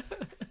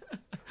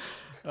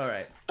 All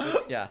right.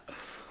 Yeah.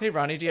 Hey,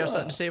 Ronnie, do you have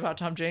something to say about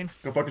Tom Jane?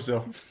 Go fuck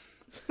yourself.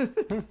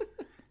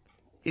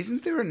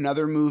 Isn't there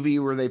another movie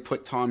where they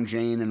put Tom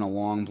Jane in a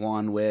long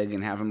blonde wig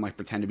and have him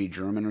pretend to be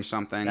German or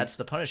something? That's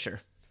The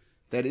Punisher.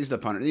 That is The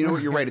Punisher. You know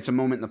what? You're right. It's a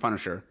moment in The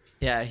Punisher.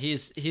 Yeah,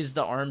 he's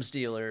the arms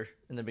dealer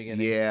in the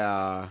beginning.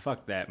 Yeah.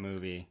 Fuck that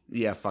movie.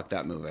 Yeah, fuck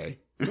that movie.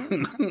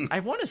 I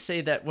want to say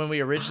that when we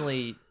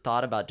originally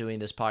thought about doing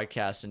this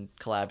podcast and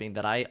collabing,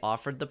 that I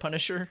offered The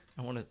Punisher.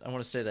 I want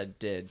to say that I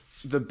did.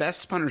 The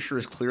best Punisher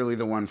is clearly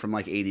the one from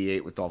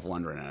 '88 with Dolph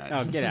Lundgren in it.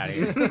 Oh, get out of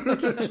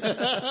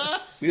here.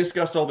 We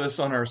discussed all this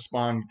on our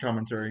Spawn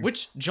commentary.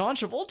 Which John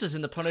Travolta's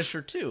in The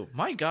Punisher too.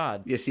 My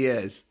God. Yes, he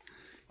is.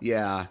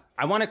 Yeah.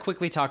 I want to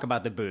quickly talk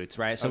about the boots,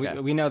 right? So Okay.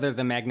 we know they're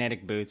the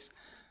magnetic boots.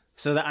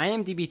 So the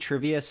IMDb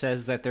trivia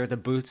says that they're the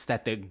boots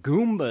that the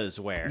Goombas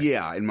wear.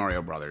 Yeah, in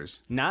Mario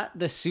Brothers. Not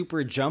the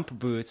super jump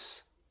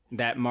boots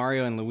that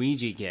Mario and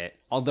Luigi get.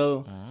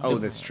 Although... Oh,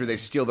 that's true. They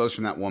steal those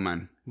from that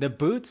woman. The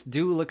boots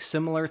do look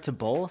similar to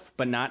both,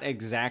 but not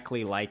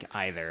exactly like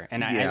either.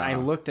 And I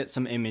looked at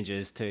some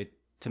images to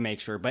make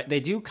sure. But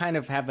they do kind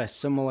of have a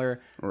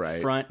similar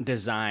front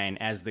design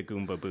as the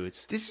Goomba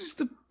boots. This is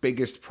the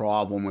biggest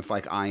problem with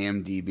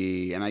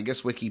IMDb and I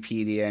guess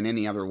Wikipedia and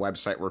any other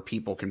website where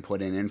people can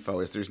put in info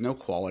is there's no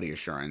quality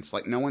assurance.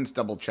 No one's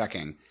double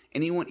checking.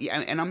 Anyone,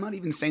 and I'm not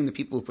even saying the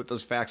people who put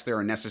those facts there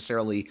are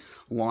necessarily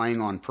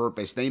lying on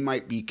purpose. They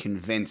might be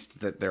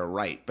convinced that they're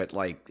right, but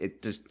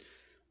it just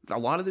a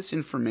lot of this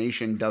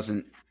information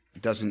doesn't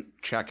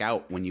check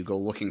out when you go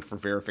looking for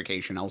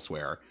verification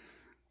elsewhere.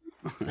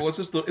 Well, it's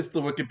the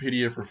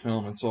Wikipedia for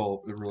film. It's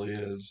all it really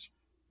is.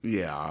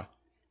 Yeah.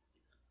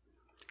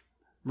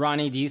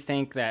 Ronnie, do you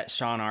think that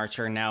Sean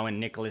Archer, now in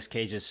Nicolas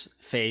Cage's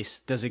face,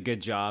 does a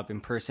good job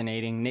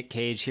impersonating Nick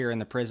Cage here in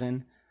the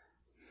prison?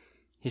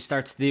 He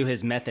starts to do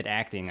his method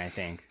acting, I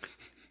think.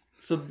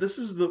 So this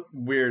is the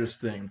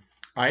weirdest thing.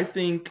 I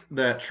think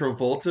that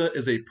Travolta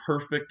is a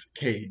perfect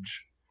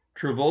Cage.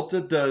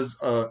 Travolta does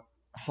a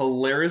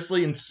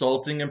hilariously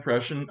insulting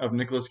impression of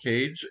Nicolas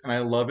Cage, and I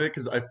love it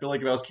because I feel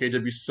like if I was Cage,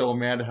 I'd be so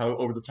mad at how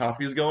over the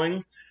top he's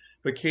going.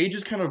 But Cage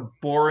is kind of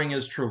boring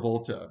as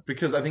Travolta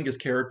because I think his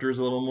character is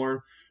a little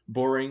more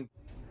boring.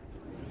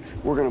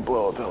 We're gonna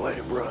blow up LA,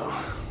 bro.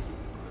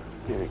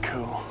 Ain't it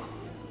cool?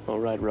 All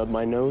right, rub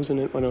my nose in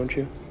it, why don't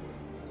you?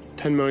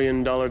 $10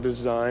 million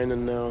design,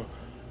 and now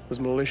those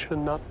militia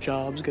nut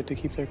jobs get to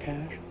keep their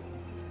cash?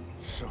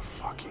 So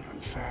fucking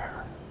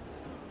unfair.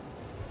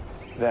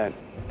 That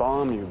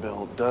bomb you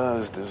built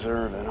does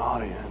deserve an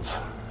audience.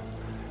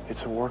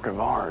 It's a work of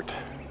art.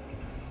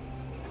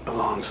 It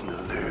belongs in the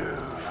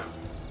Louvre.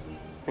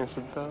 Yes,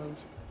 it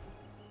does.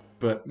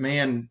 But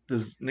man,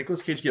 does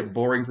Nicolas Cage get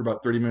boring for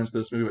about 30 minutes of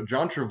this movie. But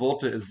John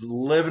Travolta is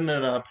living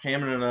it up,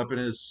 hamming it up, and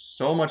it is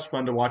so much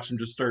fun to watch him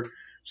just start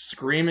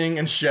screaming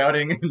and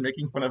shouting and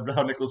making fun of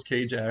how Nicolas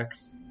Cage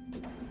acts.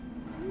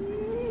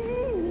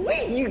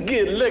 Wee, you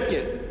good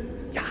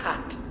looking. You're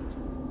hot.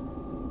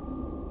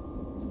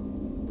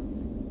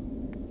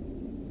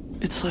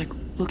 It's like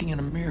looking in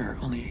a mirror,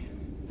 only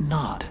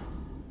not.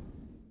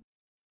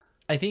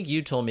 I think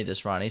you told me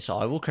this, Ronnie, so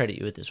I will credit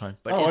you with this one.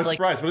 But I'm it's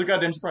surprised. What a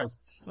goddamn surprise.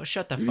 Well,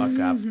 shut the fuck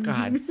up.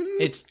 God.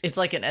 It's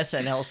like an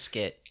SNL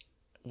skit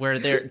where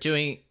they're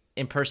doing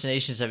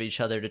impersonations of each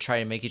other to try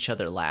and make each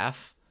other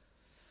laugh.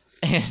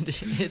 And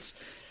it's...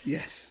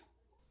 Yes.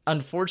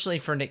 Unfortunately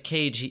for Nick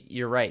Cage,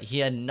 you're right. He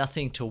had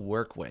nothing to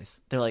work with.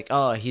 They're like,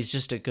 oh, he's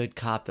just a good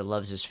cop that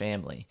loves his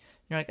family.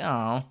 You're like,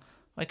 oh,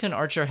 why couldn't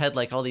Archer had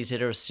all these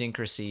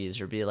idiosyncrasies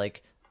or be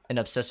an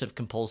obsessive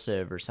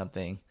compulsive or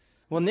something?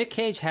 Well, Nick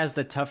Cage has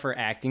the tougher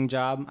acting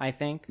job, I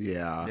think.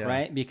 Yeah.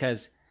 Right?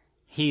 Because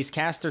he's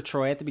Castor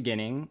Troy at the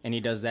beginning, and he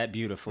does that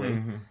beautifully.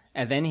 Mm-hmm.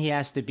 And then he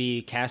has to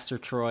be Castor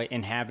Troy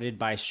inhabited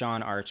by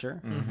Sean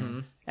Archer. Mm-hmm.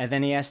 And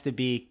then he has to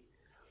be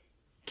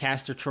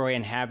Castor Troy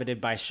inhabited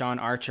by Sean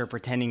Archer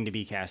pretending to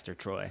be Castor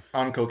Troy.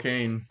 On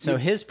cocaine. So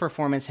his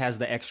performance has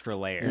the extra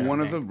layer. One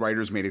of the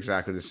writers made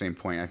exactly the same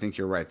point. I think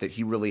you're right, that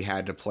he really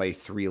had to play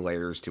 3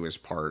 layers to his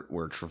part,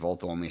 where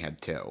Travolta only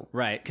had 2.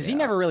 Right, because he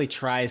never really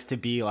tries to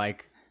be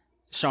like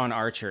Sean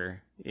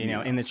Archer,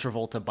 in the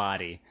Travolta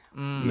body.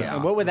 Yeah.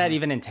 What would that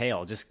even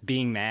entail? Just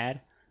being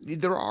mad?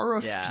 There are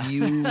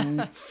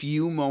a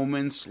few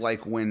moments,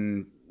 like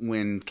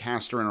when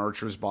Castor and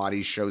Archer's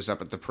body shows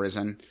up at the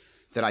prison,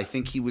 that I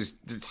think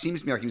it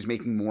seems to me like he was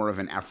making more of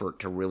an effort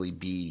to really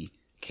be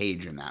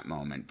Cage in that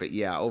moment. But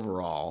yeah,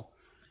 overall,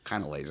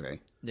 kind of lazy.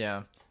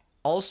 Yeah.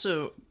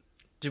 Also,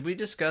 did we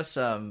discuss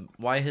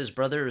why his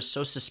brother is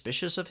so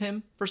suspicious of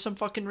him for some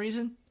fucking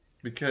reason?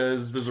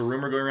 Because there's a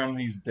rumor going around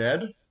he's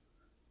dead?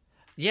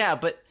 Yeah,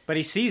 but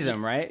he sees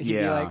him, right? He'd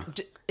be like,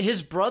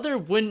 his brother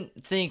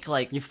wouldn't think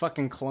like, you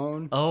fucking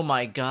clone. Oh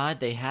my god,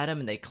 they had him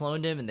and they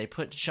cloned him and they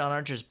put Sean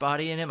Archer's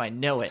body in him. I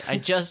know it. I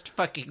just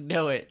fucking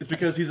know it. It's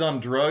because he's on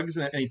drugs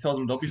and he tells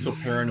him don't be so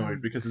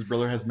paranoid because his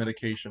brother has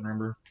medication,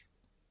 remember?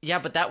 Yeah,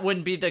 but that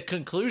wouldn't be the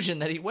conclusion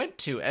that he went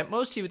to. At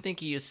most, he would think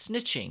he is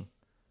snitching.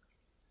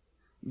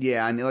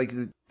 Yeah, and like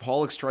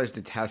Pollux tries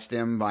to test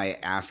him by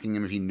asking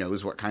him if he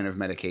knows what kind of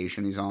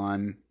medication he's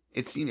on.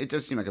 It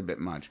does seem like a bit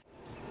much.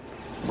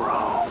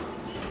 Bro,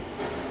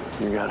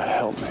 you gotta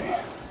help me.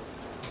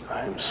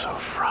 I am so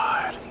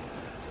fried.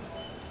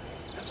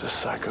 If the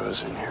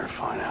psychos in here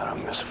find out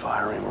I'm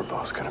misfiring, we're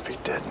both gonna be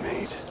dead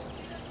meat.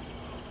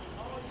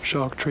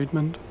 Shock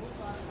treatment?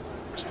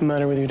 What's the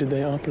matter with you? Did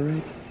they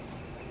operate?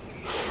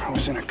 I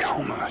was in a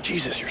coma.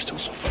 Jesus, you're still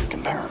so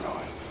fucking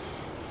paranoid.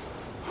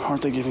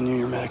 Aren't they giving you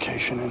your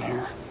medication in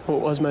here?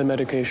 What was my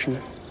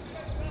medication?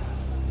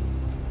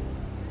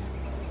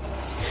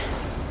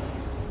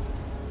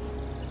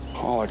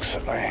 Pollux,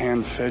 I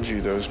hand-fed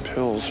you those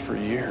pills for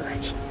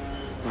years.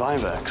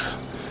 Vivex.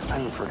 I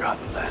haven't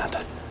forgotten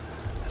that.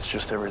 It's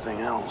just everything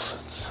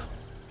else.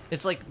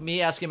 It's like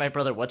me asking my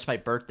brother, what's my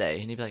birthday?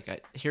 And he'd be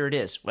like, here it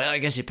is. Well, I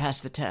guess you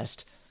passed the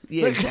test.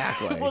 Yeah,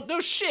 exactly. Well, no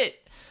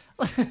shit.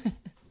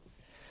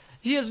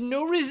 He has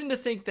no reason to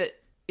think that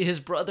his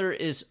brother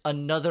is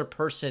another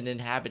person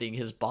inhabiting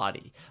his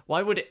body.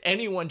 Why would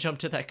anyone jump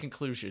to that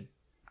conclusion?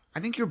 I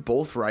think you're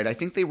both right. I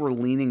think they were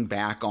leaning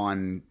back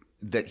on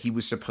that he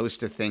was supposed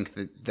to think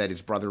that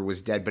his brother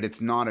was dead, but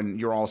it's not.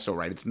 You're also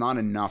right. It's not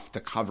enough to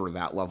cover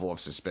that level of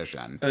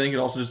suspicion. I think it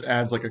also just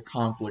adds like a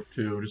conflict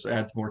too. It just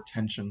adds more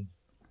tension.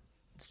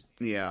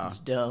 It's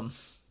dumb.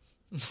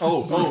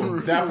 Oh,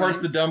 that part's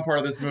the dumb part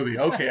of this movie.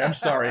 Okay, I'm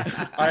sorry.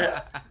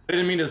 I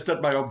didn't mean to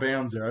step by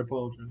bounds there. I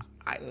apologize.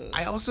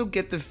 I also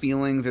get the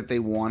feeling that they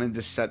wanted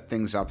to set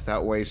things up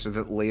that way so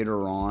that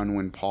later on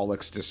when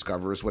Pollux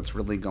discovers what's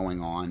really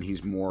going on,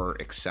 he's more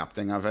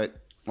accepting of it.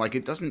 Like,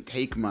 it doesn't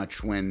take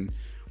much when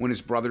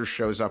his brother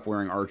shows up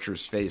wearing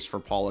Archer's face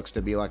for Pollux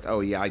to be like, oh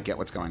yeah, I get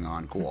what's going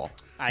on. Cool.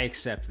 I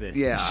accept this.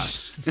 Yeah.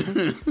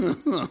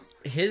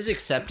 His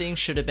accepting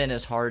should have been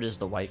as hard as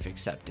the wife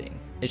accepting.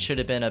 It should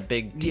have been a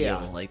big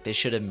deal. Yeah. Like, they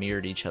should have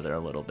mirrored each other a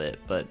little bit,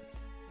 but...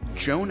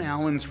 Joan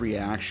Allen's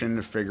reaction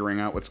to figuring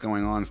out what's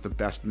going on is the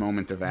best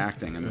moment of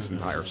acting in this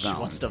entire film. She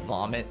wants to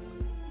vomit.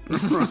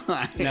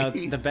 Right. No,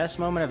 the best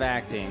moment of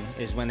acting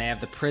is when they have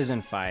the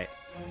prison fight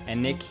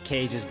and Nick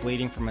Cage is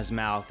bleeding from his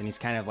mouth and he's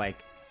kind of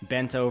like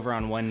bent over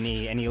on one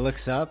knee and he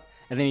looks up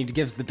and then he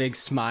gives the big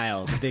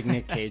smile, the big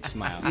Nick Cage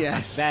smile.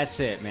 Yes. That's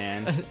it,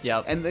 man.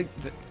 Yep. And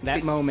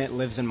that moment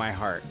lives in my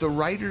heart. The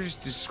writers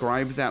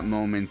describe that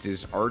moment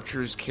as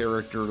Archer's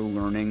character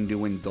learning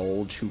to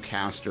indulge who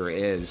Castor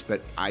is,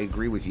 but I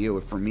agree with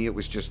you. For me, it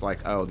was just like,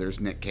 oh, there's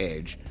Nick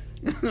Cage.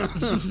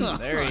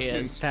 There he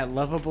is. That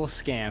lovable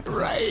scamp.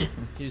 Right.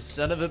 You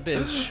son of a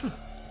bitch.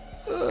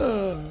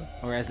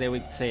 Or as they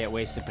would say at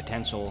Wasted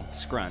Potential,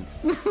 scrunt.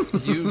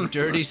 You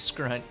dirty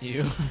scrunt,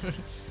 you.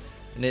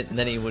 And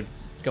then he would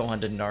go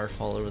on to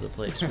narf all over the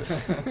place.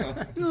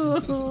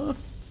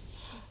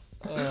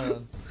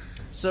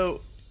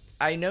 So,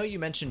 I know you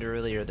mentioned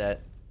earlier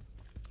that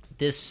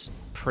this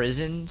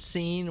prison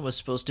scene was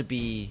supposed to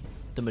be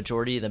the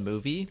majority of the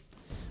movie,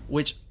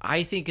 which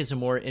I think is a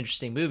more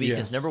interesting movie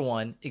because, number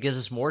one, it gives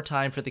us more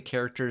time for the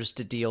characters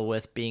to deal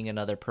with being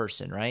another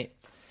person, right?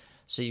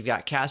 So you've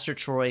got Castor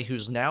Troy,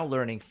 who's now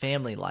learning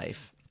family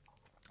life,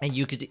 and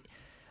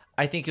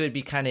I think it would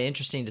be kind of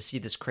interesting to see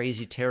this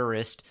crazy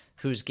terrorist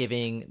who's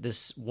giving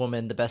this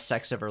woman the best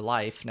sex of her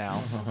life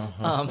now.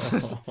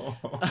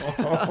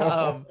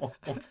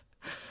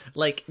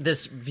 Like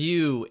this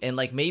view, and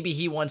like maybe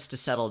he wants to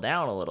settle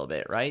down a little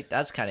bit, right?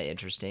 That's kind of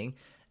interesting.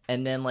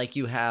 And then like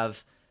you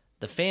have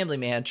the family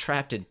man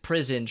trapped in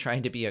prison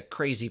trying to be a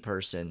crazy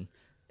person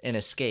and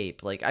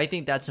escape. Like I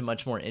think that's a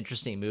much more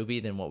interesting movie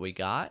than what we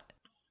got.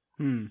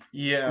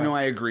 Yeah. No,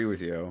 I agree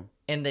with you.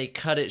 And they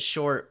cut it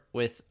short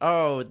with,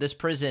 oh, this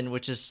prison,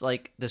 which is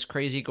like this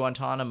crazy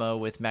Guantanamo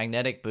with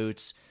magnetic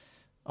boots.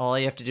 All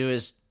you have to do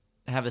is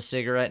have a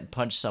cigarette and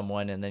punch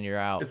someone, and then you're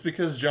out. It's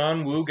because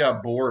John Woo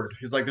got bored.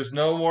 He's like, there's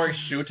no more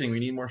shooting. We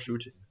need more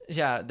shooting.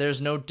 Yeah, there's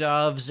no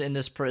doves in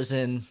this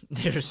prison.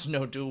 There's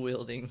no dual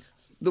wielding.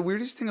 The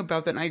weirdest thing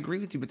about that, and I agree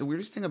with you, but the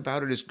weirdest thing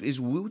about it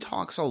is Woo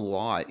talks a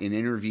lot in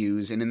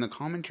interviews and in the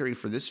commentary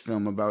for this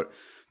film about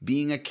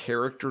being a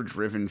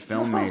character-driven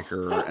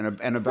filmmaker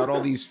and about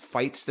all these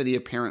fights that he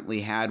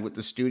apparently had with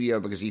the studio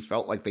because he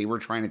felt like they were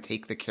trying to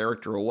take the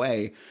character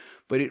away.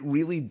 But it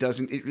really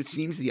doesn't. It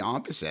seems the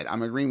opposite.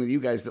 I'm agreeing with you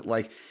guys that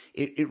like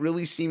it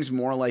really seems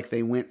more like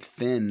they went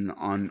thin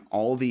on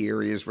all the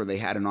areas where they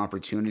had an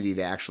opportunity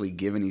to actually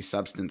give any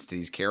substance to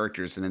these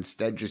characters and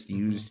instead just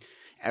used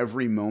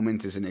every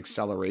moment as an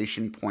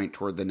acceleration point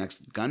toward the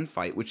next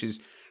gunfight, which is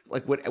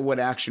like what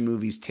action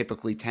movies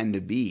typically tend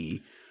to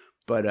be.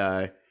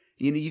 But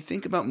You know, you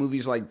think about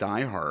movies like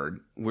Die Hard,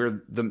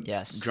 where the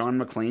John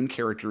McClane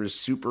character is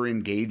super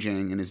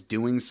engaging and is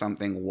doing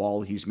something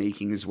while he's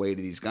making his way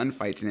to these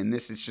gunfights. And in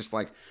this, it's just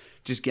like,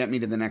 just get me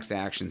to the next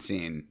action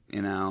scene,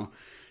 you know?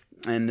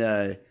 And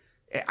I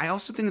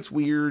also think it's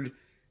weird.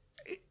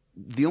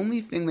 The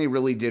only thing they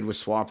really did was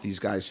swap these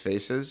guys'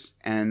 faces.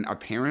 And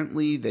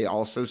apparently they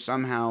also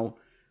somehow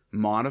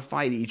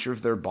modified each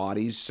of their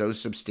bodies so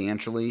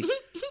substantially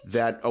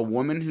that a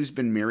woman who's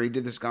been married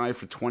to this guy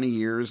for 20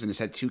 years and has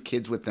had 2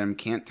 kids with them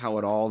can't tell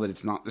at all that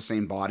it's not the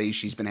same body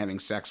she's been having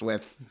sex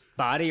with.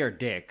 Body or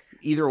dick?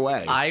 Either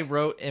way. I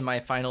wrote in my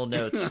final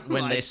notes,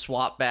 when they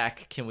swap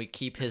back, can we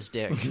keep his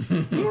dick?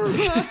 Do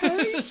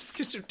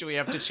we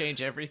have to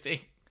change everything?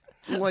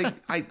 Like,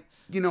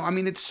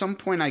 at some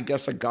point, I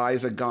guess a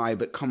guy's a guy,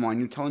 but come on,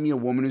 you're telling me a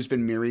woman who's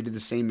been married to the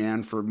same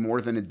man for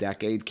more than a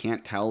decade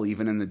can't tell,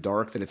 even in the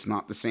dark, that it's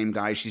not the same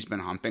guy she's been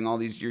humping all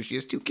these years? She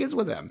has 2 kids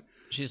with him.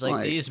 She's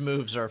like, these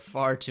moves are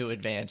far too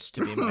advanced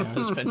to be my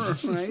husband.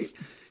 Right?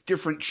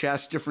 Different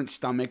chest, different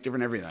stomach,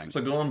 different everything.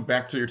 So going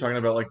back to you're talking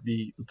about like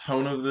the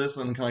tone of this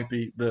and kind of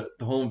like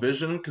the whole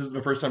vision, because it's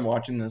the first time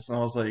watching this, and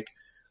I was like,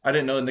 I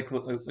didn't know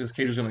Nicolas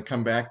Cage was going to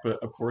come back,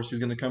 but of course he's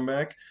going to come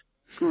back.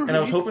 Right. And I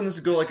was hoping this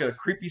would go like a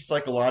creepy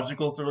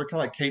psychological thriller, kind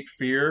of like Cape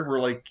Fear, where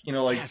like, you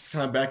know, like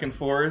kind of back and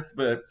forth,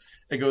 but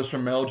it goes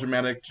from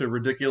melodramatic to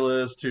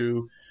ridiculous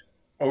to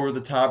over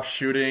the top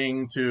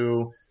shooting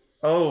to,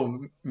 oh,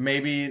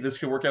 maybe this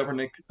could work out for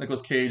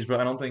Nicolas Cage, but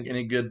I don't think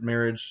any good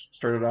marriage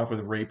started off with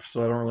rape,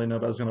 so I don't really know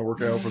if that's going to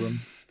work out for them.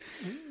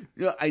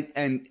 Yeah,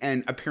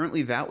 and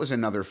apparently that was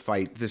another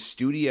fight. The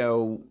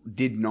studio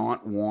did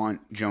not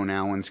want Joan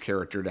Allen's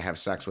character to have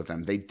sex with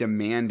him. They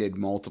demanded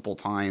multiple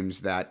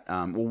times that,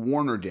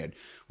 Warner did.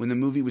 When the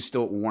movie was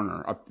still at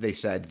Warner, they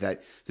said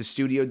that the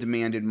studio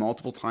demanded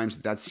multiple times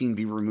that scene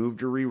be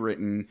removed or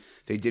rewritten.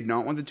 They did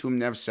not want the 2 of them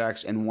to have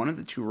sex, and one of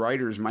the 2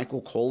 writers,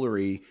 Michael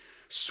Collery,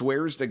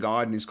 swears to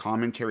God in his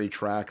commentary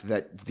track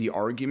that the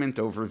argument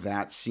over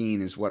that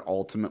scene is what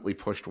ultimately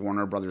pushed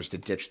Warner Brothers to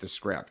ditch the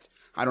script.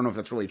 I don't know if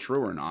that's really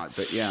true or not,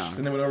 but yeah.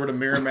 And then went over to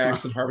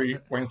Miramax and Harvey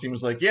Weinstein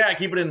was like, yeah,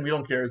 keep it in. We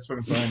don't care. It's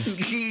fucking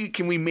fine.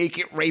 Can we make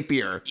it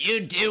rapier?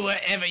 You do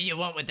whatever you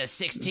want with a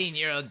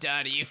 16-year-old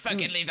daughter. You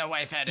fucking leave the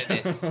wife out of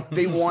this.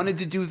 They wanted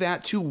to do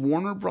that too.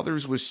 Warner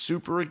Brothers was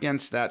super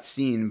against that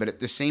scene, but at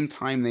the same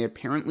time, they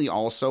apparently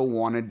also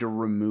wanted to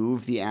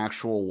remove the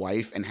actual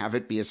wife and have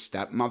it be a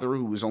stepmother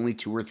who was only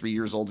 2 or 3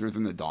 years older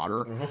than the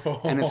daughter.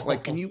 And it's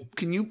like,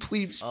 can you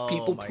please,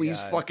 people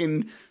please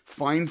fucking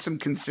find some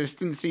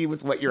consistency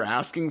with what you're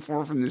asking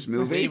for from this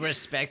movie? We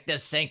respect the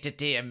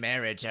sanctity of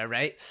marriage, all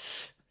right?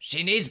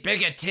 She needs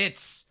bigger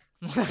tits.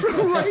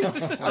 Right?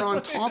 And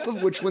on top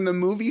of which, when the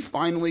movie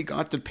finally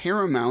got to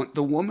Paramount,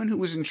 the woman who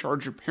was in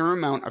charge of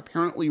Paramount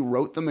apparently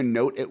wrote them a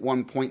note at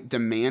one point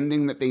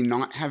demanding that they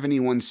not have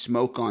anyone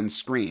smoke on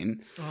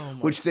screen,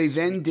 which they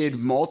then did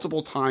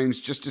multiple times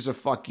just as a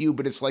fuck you.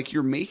 But it's like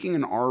you're making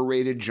an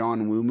R-rated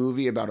John Woo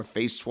movie about a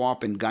face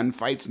swap and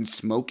gunfights, and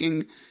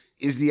smoking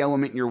is the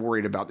element you're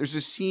worried about. There's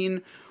a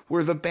scene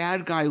where the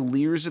bad guy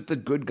leers at the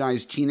good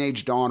guy's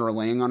teenage daughter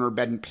laying on her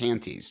bed in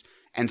panties,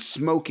 and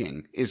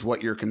smoking is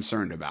what you're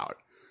concerned about.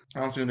 I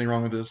don't see anything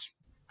wrong with this.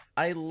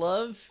 I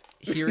love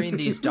hearing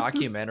these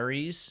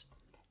documentaries,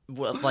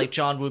 like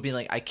John Woo being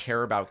like, I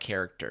care about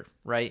character,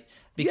 right?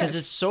 Because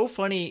it's so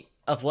funny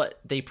of what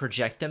they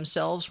project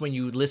themselves when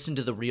you listen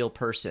to the real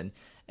person.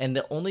 And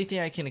the only thing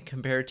I can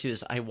compare it to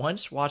is I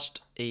once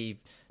watched a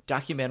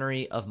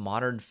documentary of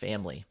Modern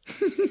Family.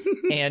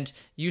 And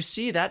you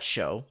see that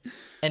show,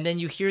 and then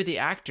you hear the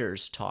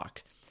actors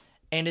talk.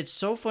 And it's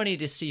so funny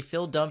to see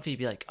Phil Dunphy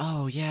be like,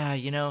 oh, yeah,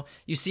 you know,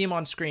 you see him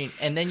on screen,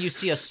 and then you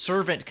see a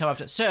servant come up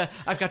to, sir,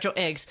 I've got your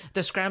eggs.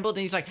 They're scrambled.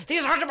 And he's like,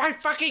 these aren't my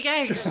fucking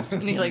eggs.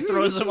 And he like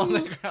throws them on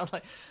the ground.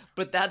 Like,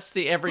 but that's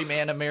the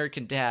everyman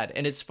American dad.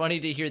 And it's funny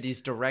to hear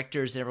these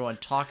directors and everyone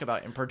talk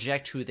about and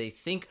project who they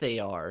think they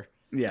are.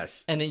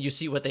 Yes. And then you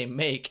see what they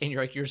make, and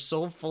you're like, you're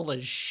so full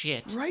of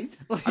shit. Right?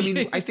 I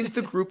mean, I think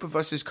the group of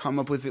us has come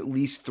up with at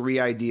least 3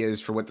 ideas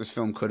for what this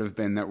film could have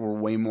been that were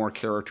way more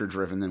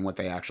character-driven than what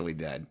they actually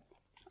did.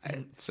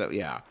 So,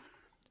 yeah.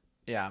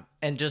 Yeah.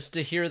 And just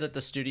to hear that the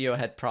studio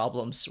had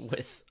problems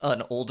with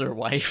an older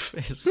wife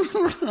is...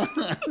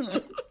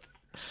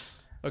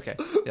 Okay,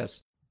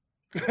 yes.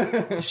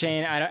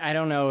 Shane, I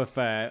don't know if...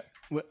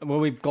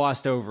 we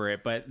glossed over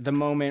it, but the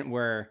moment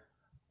where...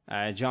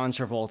 John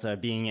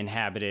Travolta being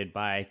inhabited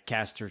by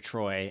Castor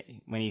Troy,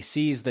 when he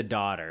sees the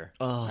daughter.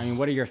 I mean,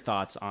 what are your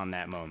thoughts on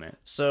that moment?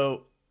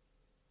 So,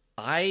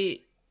 I've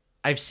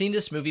seen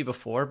this movie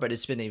before, but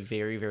it's been a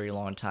very, very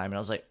long time. And I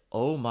was like,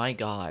 oh my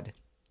God,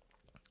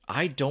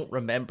 I don't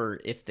remember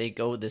if they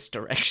go this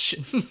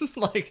direction.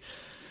 Like,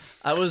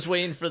 I was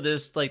waiting for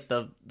this, like,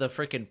 the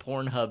freaking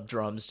Pornhub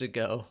drums to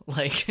go.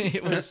 Like,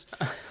 it was...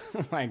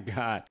 Oh my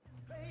God.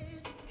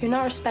 You're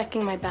not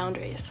respecting my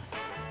boundaries.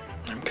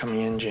 I'm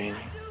coming in, Janie.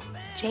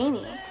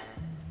 Janie?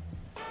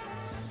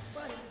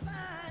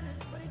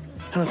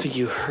 I don't think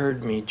you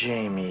heard me,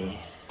 Jamie.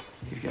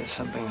 You've got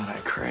something that I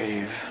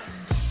crave.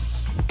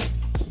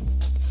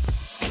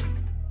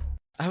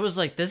 I was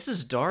like, this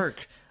is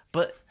dark.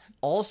 But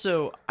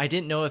also, I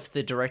didn't know if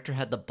the director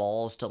had the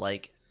balls to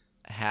like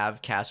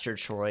have Castor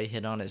Troy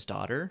hit on his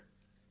daughter.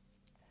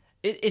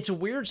 It's a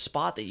weird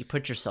spot that you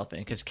put yourself in,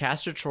 because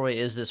Castor Troy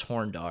is this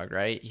horn dog,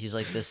 right? He's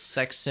like this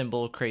sex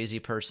symbol crazy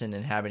person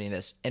inhabiting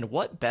this. And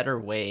what better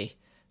way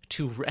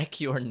to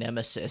wreck your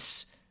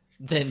nemesis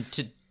than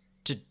to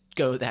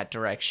go that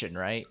direction,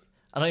 right?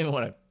 I don't even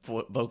want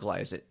to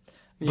vocalize it.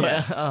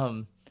 But Yes.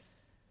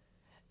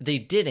 They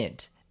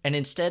didn't. And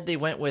instead they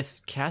went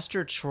with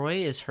Castor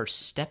Troy as her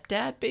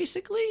stepdad,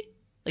 basically.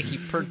 Like he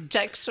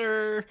protects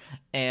her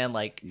and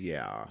like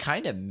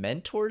kind of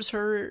mentors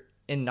her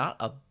in not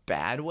a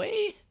bad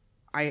way.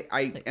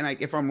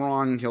 If I'm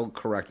wrong, he'll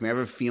correct me. I have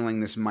a feeling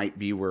this might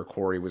be where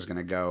Corey was going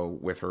to go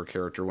with her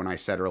character. When I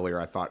said earlier,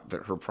 I thought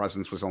that her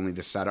presence was only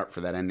the setup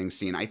for that ending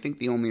scene. I think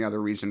the only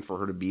other reason for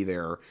her to be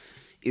there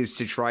is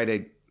to try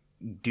to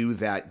do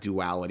that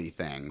duality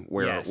thing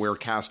where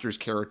Castor's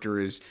character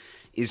is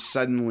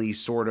suddenly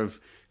sort of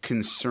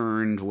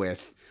concerned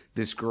with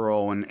this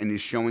girl and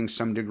is showing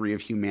some degree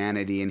of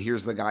humanity. And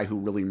here's the guy who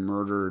really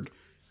murdered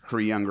her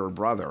younger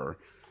brother.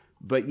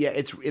 But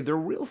yeah, they're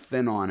real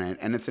thin on it,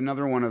 and it's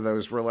another one of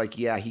those where like,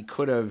 yeah, he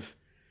could have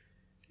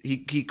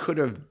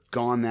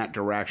gone that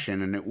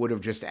direction, and it would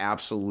have just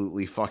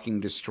absolutely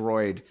fucking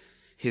destroyed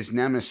his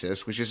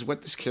nemesis, which is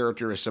what this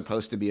character is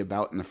supposed to be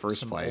about in the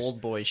first place. Old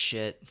boy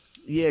shit.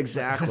 Yeah,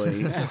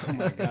 exactly. Oh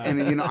my God. And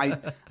you know,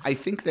 I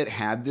think that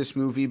had this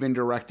movie been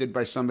directed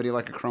by somebody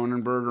like a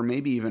Cronenberg or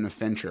maybe even a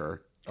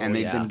Fincher, and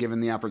they'd been given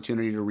the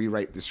opportunity to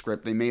rewrite the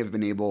script, they may have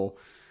been able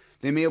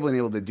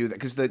to do that,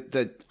 because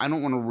I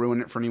don't want to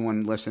ruin it for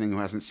anyone listening who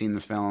hasn't seen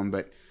the film,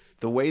 but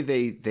the way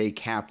they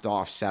capped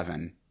off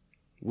Seven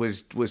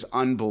was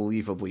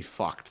unbelievably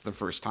fucked the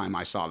first time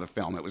I saw the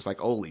film. It was like,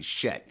 holy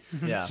shit.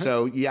 Yeah.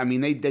 So yeah, I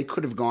mean they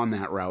could have gone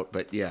that route,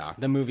 but yeah.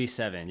 The movie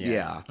Seven,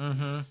 Yeah.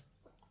 Mm-hmm.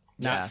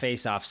 Not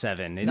Face Off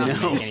 7. They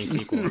didn't make any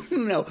sequel.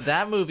 No.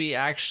 That movie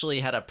actually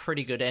had a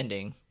pretty good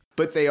ending.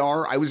 But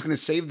I was going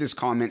to save this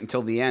comment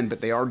until the end,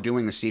 but they are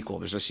doing a sequel.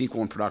 There's a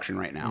sequel in production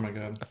right now. Oh my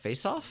God. A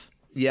Face Off?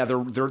 Yeah,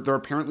 they're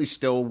apparently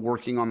still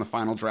working on the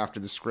final draft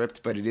of the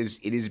script, but it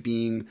is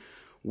being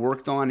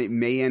worked on. It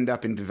may end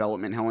up in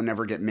development hell and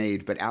never get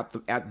made, but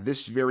at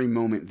this very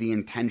moment, the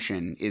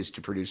intention is to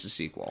produce a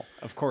sequel.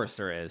 Of course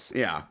there is.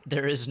 Yeah.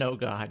 There is no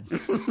God.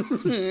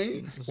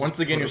 Once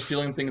again, you're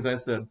stealing things I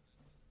said.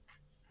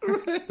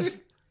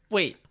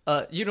 Wait,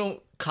 you don't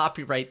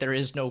copyright There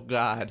Is No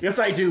God. Yes,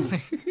 I do.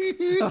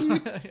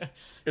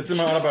 It's in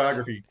my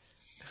autobiography.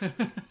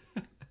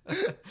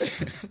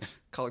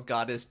 Called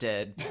God Is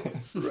Dead.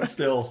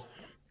 Still.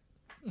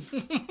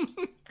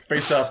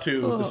 Face Off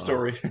 2, the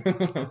story.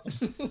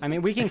 I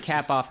mean, we can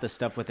cap off the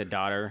stuff with the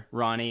daughter,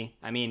 Ronnie.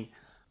 I mean,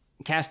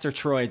 Castor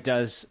Troy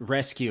does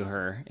rescue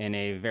her in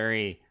a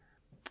very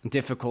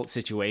difficult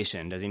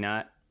situation, does he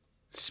not?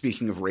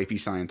 Speaking of rapey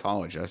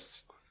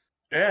Scientologists.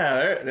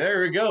 Yeah,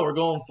 there we go. We're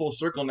going full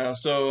circle now.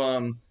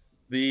 So,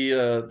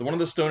 the one of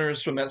the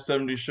stoners from that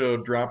 70s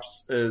show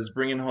is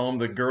bringing home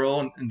the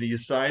girl, and he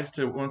wants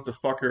to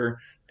fuck her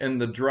in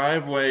the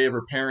driveway of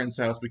her parents'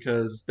 house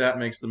because that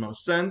makes the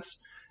most sense.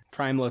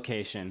 Prime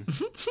location.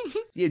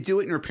 Yeah, do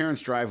it in her parents'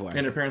 driveway.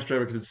 In her parents'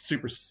 driveway because it's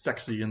super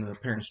sexy in the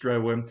parents'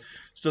 driveway.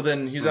 So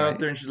then he's out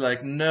there and she's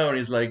like, no. And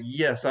he's like,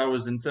 yes, I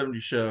was in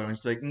 70s show. And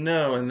he's like,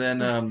 no. And then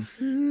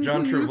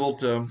John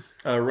Travolta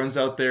runs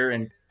out there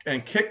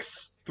and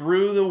kicks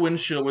through the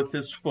windshield with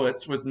his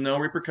foot with no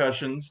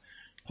repercussions,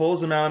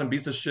 pulls him out and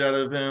beats the shit out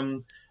of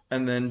him.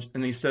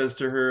 And he says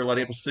to her,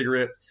 lighting up a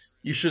cigarette,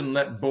 you shouldn't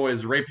let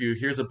boys rape you.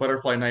 Here's a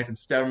butterfly knife and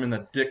stab him in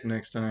the dick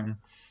next time.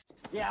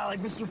 Yeah, like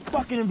Mr.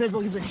 fucking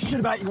Invisible gives a shit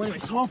about you anyway,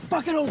 so I'll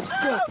fucking hold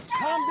still.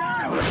 Calm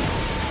down.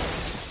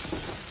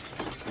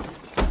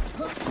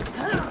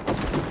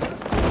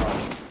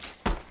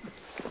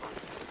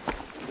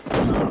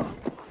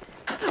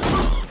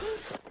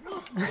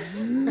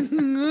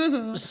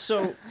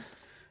 So,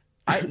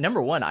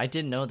 number one, I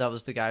didn't know that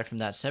was the guy from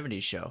that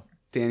 70s show.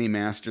 Danny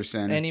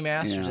Masterson.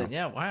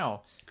 Yeah,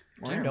 wow.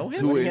 Do you know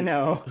him?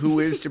 Who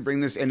is, to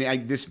bring this, and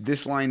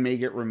this line may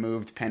get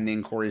removed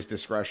pending Corey's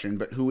discretion,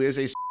 but who is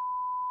a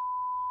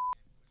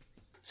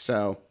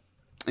so,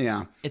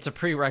 yeah. It's a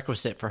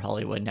prerequisite for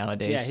Hollywood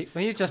nowadays.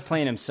 Yeah, he's just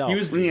playing himself. He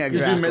was doing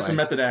some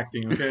method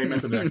acting, okay?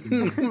 Method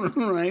acting.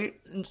 Right?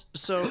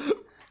 So...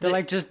 They're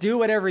like, just do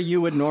whatever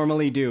you would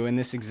normally do in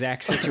this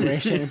exact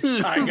situation.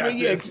 I got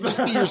this. Just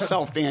be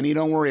yourself, Danny.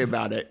 Don't worry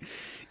about it.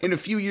 In a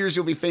few years,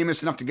 you'll be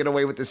famous enough to get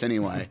away with this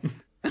anyway.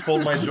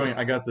 Hold my joint.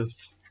 I got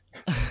this.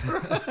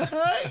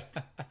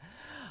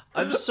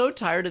 I'm so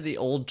tired of the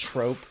old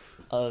trope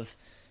of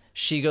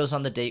she goes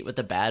on the date with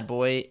the bad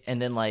boy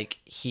and then like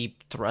he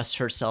thrusts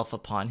herself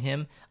upon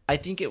him. I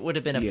think it would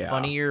have been a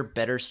funnier,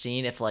 better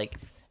scene if like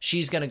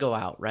she's going to go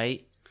out,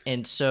 right?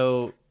 And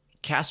so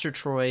Castor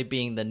Troy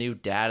being the new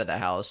dad of the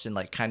house and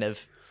like kind of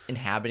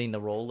inhabiting the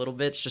role a little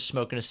bit, just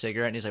smoking a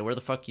cigarette, and he's like, where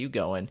the fuck you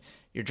going?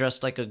 You're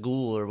dressed like a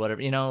ghoul or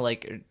whatever,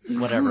 like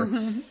whatever.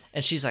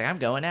 And she's like, I'm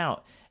going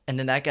out. And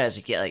then that guy's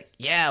like,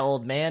 yeah,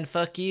 old man,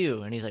 fuck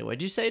you. And he's like,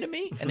 what'd you say to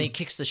me? And then he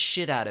kicks the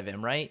shit out of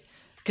him, right?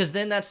 Because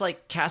then that's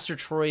like Castor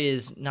Troy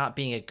is not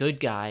being a good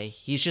guy.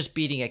 He's just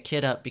beating a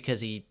kid up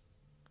because he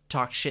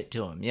talked shit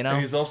to him, you know? And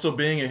he's also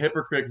being a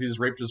hypocrite because he's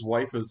raped his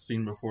wife at the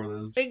scene before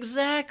this.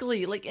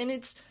 Exactly. Like, and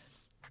it's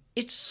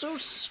so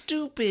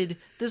stupid,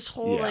 this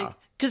whole, like,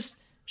 because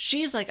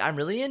she's like, I'm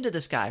really into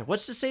this guy.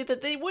 What's to say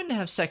that they wouldn't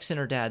have sex in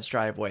her dad's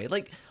driveway?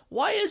 Like,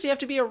 why does he have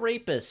to be a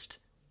rapist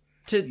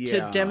to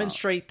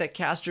demonstrate that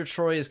Castor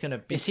Troy is going to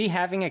be... Is he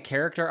having a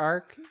character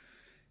arc?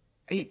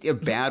 A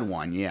bad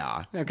one,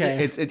 yeah.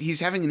 Okay. He's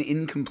having an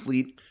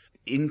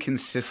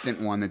inconsistent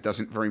one that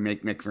doesn't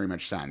make very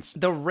much sense.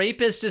 The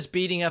rapist is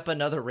beating up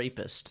another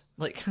rapist.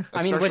 Like,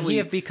 I mean, would he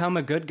have become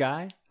a good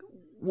guy?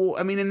 Well,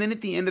 I mean, and then at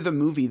the end of the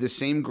movie, the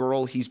same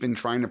girl he's been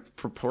trying to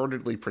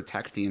purportedly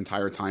protect the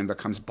entire time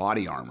becomes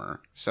body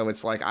armor. So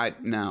it's like,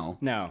 no.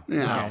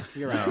 Okay,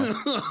 you're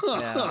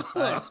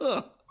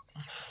right.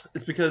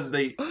 It's because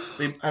I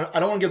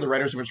don't want to give the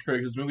writers too much credit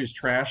because this movie is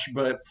trash,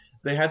 but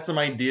they had some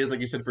ideas, like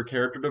you said, for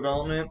character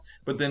development.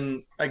 But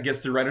then I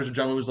guess the writers of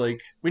John Woo was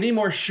like, we need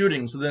more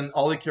shooting. So then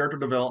all the character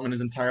development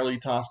is entirely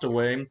tossed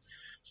away.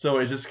 So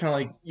it's just kind of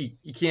like,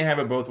 you can't have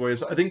it both ways.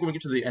 So I think when we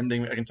get to the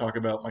ending, I can talk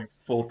about my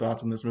full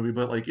thoughts on this movie.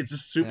 But like, it's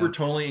just super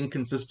tonally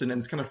inconsistent, and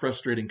it's kind of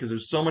frustrating because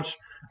there's so much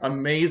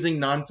amazing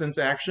nonsense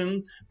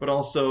action, but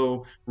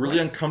also really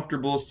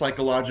uncomfortable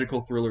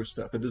psychological thriller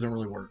stuff that doesn't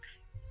really work.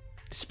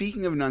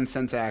 Speaking of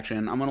nonsense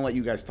action, I'm going to let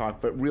you guys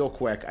talk, but real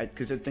quick,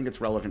 because I think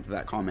it's relevant to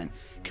that comment.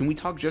 Can we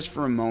talk just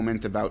for a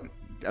moment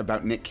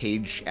about Nick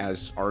Cage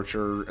as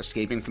Archer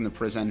escaping from the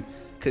prison?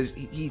 Because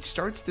he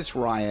starts this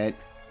riot,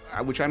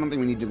 which I don't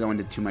think we need to go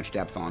into too much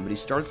depth on, but he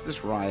starts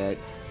this riot.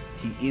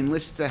 He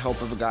enlists the help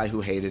of a guy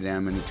who hated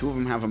him, and the two of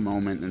them have a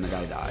moment, and the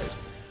guy dies.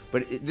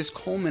 But this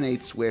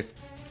culminates with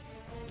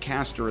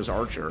Castor as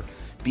Archer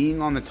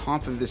being on the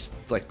top of this,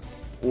 like,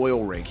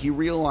 oil rig. He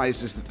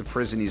realizes that the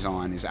prison he's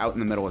on is out in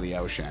the middle of the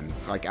ocean,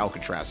 like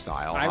Alcatraz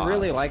style. I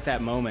really like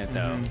that moment,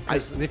 though,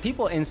 because the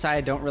people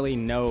inside don't really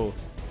know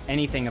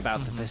anything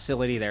about the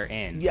facility they're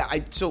in. Yeah,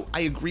 so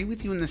I agree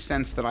with you in the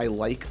sense that I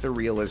like the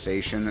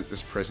realization that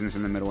this prison's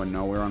in the middle of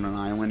nowhere on an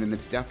island, and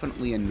it's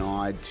definitely a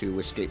nod to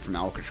Escape from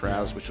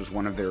Alcatraz, which was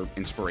one of their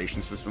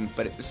inspirations for this film.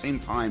 But at the same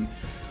time,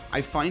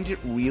 I find it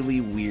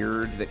really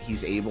weird that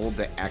he's able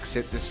to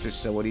exit this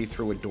facility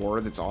through a door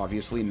that's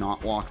obviously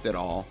not locked at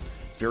all.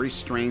 Very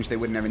strange. They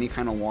wouldn't have any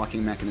kind of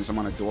locking mechanism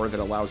on a door that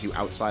allows you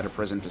outside a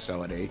prison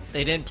facility.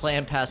 They didn't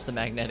plan past the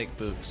magnetic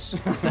boots.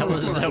 That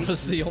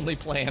was the only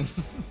plan.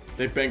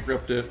 They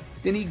bankrupted it.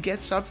 Then he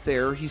gets up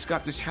there. He's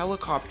got this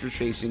helicopter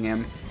chasing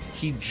him.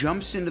 He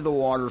jumps into the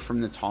water from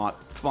the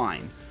top.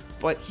 Fine.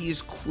 But he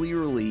is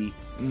clearly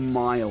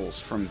miles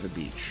from the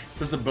beach.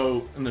 There's a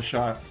boat in the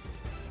shot.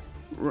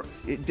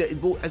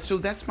 So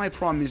that's my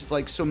problem is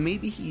like, so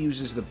maybe he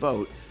uses the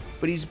boat,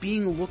 but he's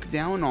being looked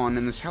down on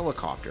in this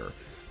helicopter.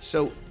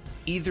 So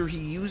either he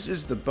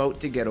uses the boat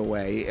to get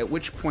away, at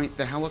which point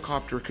the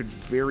helicopter could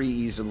very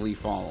easily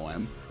follow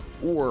him,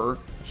 or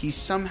he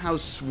somehow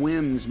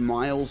swims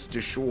miles to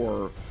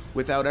shore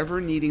without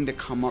ever needing to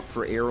come up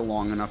for air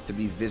long enough to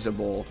be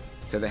visible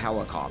to the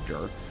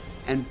helicopter.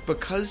 And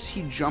because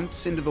he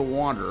jumps into the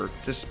water,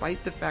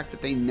 despite the fact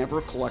that they never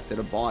collected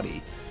a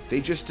body,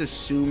 they just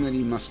assume that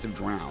he must have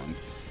drowned.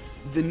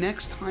 The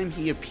next time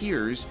he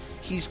appears,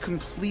 he's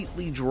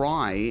completely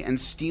dry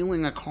and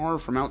stealing a car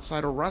from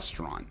outside a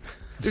restaurant.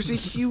 There's a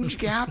huge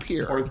gap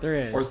here. Or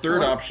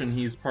third option,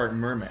 he's part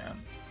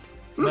merman.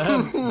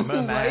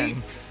 Right?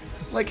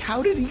 Like,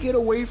 how did he get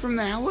away from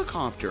the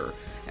helicopter?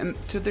 And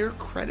to their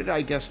credit,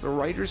 I guess, the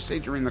writers say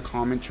during the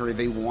commentary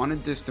they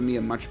wanted this to be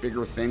a much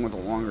bigger thing with a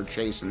longer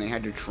chase, and they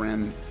had to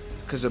trim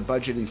because of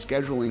budget and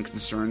scheduling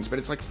concerns. But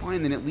it's like,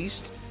 fine, then at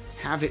least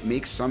have it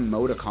make some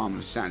modicum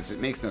of sense. It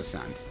makes no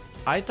sense.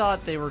 I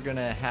thought they were going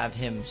to have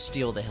him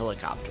steal the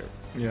helicopter.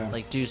 Yeah.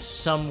 Like, do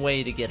some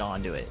way to get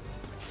onto it.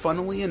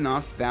 Funnily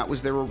enough, that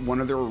was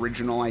one of their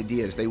original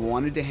ideas. They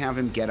wanted to have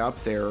him get up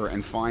there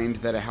and find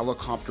that a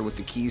helicopter with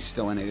the keys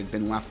still in it had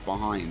been left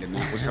behind, and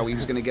that was how he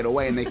was going to get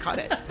away, and they cut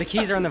it. The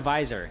keys are in the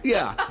visor.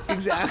 Yeah,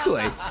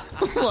 exactly.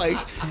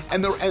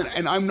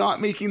 And I'm not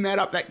making that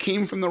up. That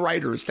came from the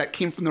writers. That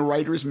came from the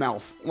writer's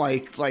mouth.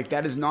 Like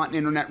that is not an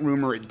internet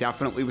rumor. It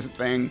definitely was a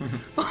thing.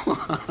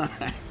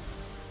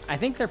 I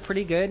think they're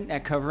pretty good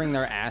at covering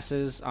their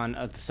asses on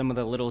some of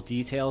the little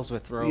details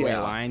with throwaway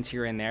lines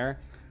here and there.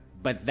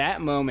 But that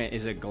moment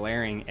is a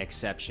glaring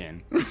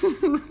exception.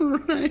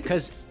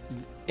 Because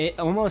it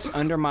almost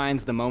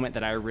undermines the moment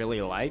that I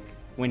really like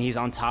when he's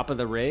on top of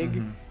the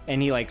rig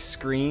and he like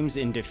screams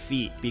in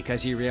defeat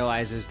because he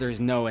realizes there's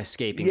no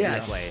escaping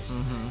this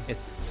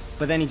place.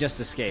 But then he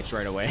just escapes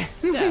right away.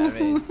 Yeah, I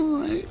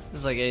mean,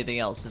 it's like anything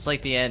else. It's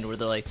like the end where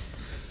they're like,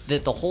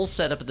 the whole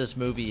setup of this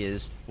movie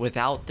is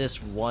without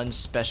this one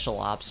special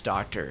ops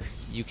doctor,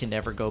 you can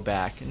never go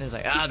back. And it's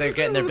like, they're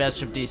getting their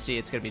best from DC.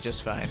 It's going to be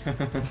just fine.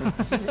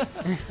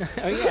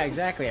 Oh, yeah,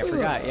 exactly. I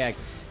forgot. Yeah,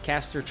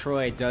 Castor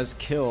Troy does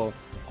kill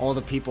all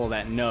the people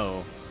that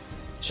know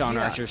Sean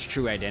Archer's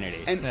true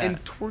identity.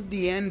 And toward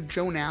the end,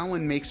 Joan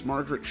Allen makes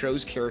Margaret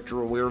Cho's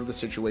character aware of the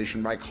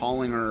situation by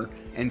calling her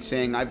and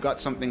saying, I've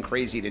got something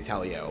crazy to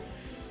tell you.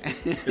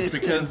 It's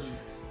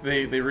because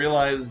they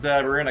realize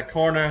that we're in a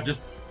corner.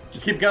 Just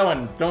keep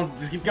going.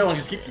 Just keep going.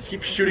 Just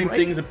keep shooting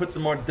things and put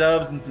some more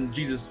doves and some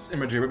Jesus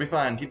imagery. We'll be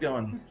fine. Keep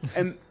going.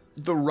 And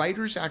the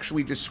writers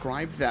actually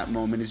described that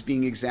moment as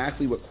being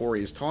exactly what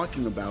Corey is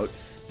talking about.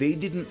 They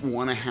didn't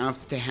want to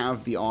have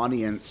the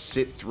audience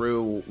sit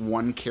through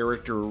one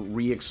character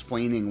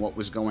re-explaining what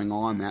was going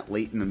on that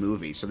late in the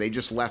movie. So they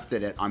just left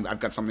it at, I've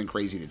got something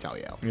crazy to tell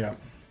you. Yeah.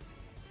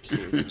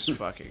 Jesus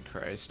fucking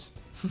Christ.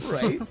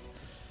 Right?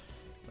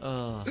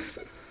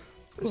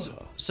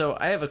 So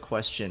I have a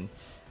question,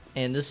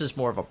 and this is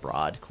more of a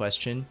broad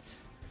question.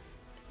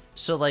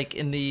 So like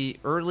in the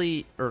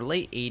early or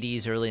late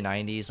 80s, early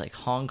 90s, like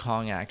Hong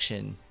Kong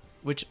action,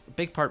 which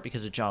big part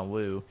because of John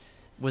Woo,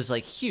 was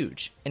like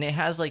huge, and it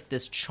has like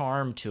this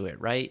charm to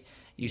it, right?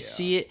 You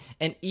see it,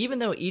 and even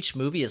though each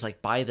movie is like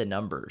by the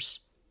numbers,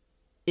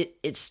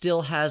 it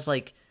still has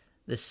like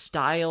the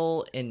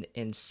style and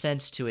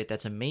sense to it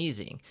that's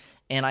amazing.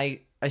 And I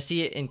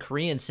see it in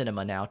Korean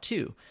cinema now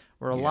too,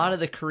 where a lot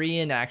of the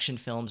Korean action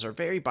films are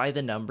very by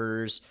the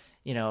numbers.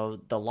 You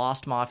know, the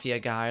lost mafia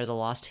guy or the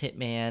lost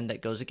hitman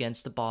that goes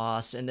against the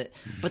boss,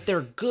 but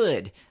they're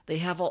good. They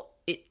have all.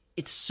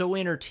 It's so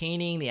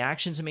entertaining. The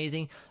action's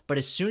amazing. But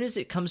as soon as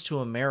it comes to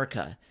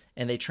America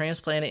and they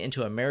transplant it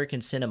into American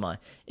cinema,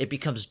 it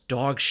becomes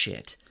dog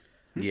shit.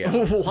 Yeah.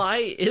 Why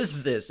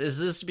is this? Is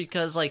this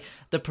because like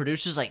the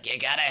producer's like, you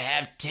gotta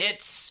have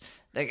tits?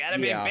 They gotta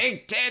be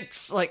big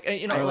tits. Like,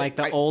 you know, or like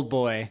the Old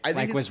Boy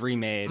was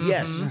remade.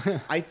 Yes.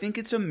 I think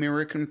it's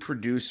American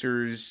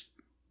producers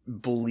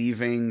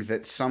believing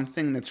that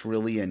something that's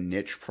really a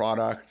niche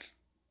product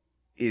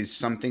is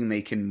something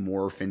they can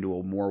morph into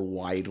a more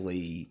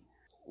widely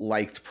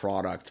liked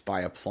product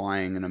by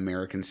applying an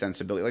American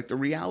sensibility. Like the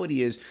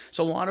reality is,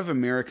 so a lot of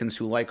Americans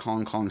who like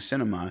Hong Kong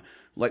cinema,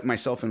 like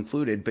myself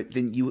included, but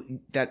then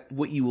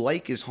what you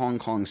like is Hong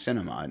Kong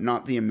cinema,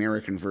 not the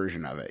American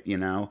version of it, you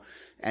know?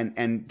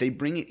 And they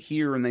bring it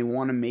here and they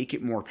want to make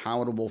it more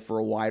palatable for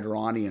a wider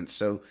audience.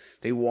 So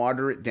they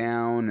water it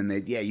down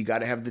and you got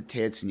to have the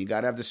tits and you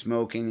got to have the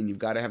smoking and you've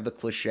got to have the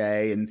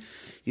cliche. And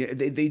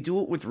they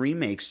do it with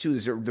remakes too.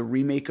 There's the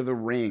remake of The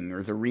Ring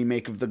or the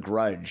remake of The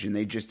Grudge. And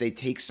they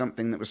take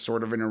something that was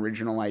sort of an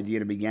original idea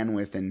to begin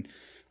with and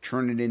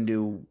turn it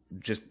into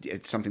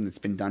it's something that's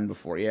been done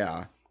before.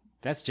 Yeah.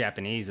 That's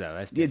Japanese though.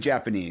 That's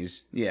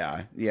Japanese.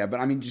 Yeah. Yeah. But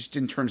I mean, just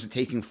in terms of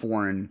taking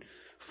foreign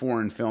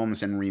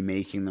films and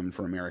remaking them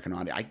for American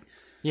audience.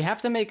 You have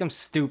to make them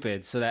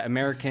stupid so that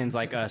Americans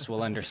like us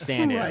will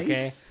understand it, right?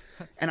 Okay?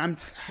 And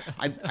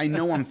I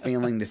know I'm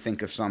failing to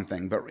think of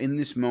something, but in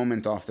this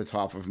moment off the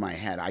top of my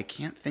head, I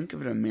can't think of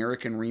an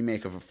American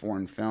remake of a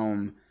foreign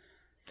film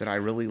that I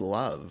really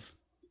love.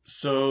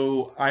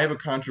 So I have a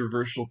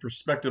controversial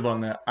perspective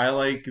on that. I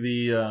like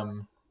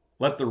the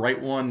Let the Right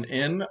One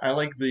In. I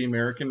like the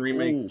American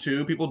remake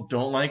too. People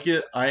don't like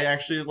it. I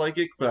actually like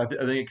it, but I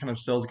think it kind of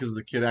sells because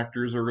the kid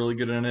actors are really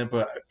good in it,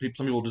 but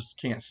some people just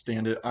can't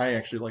stand it. I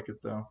actually like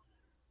it though.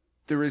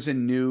 There is a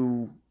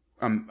new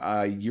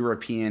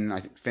European, I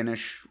think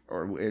Finnish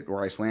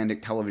or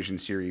Icelandic television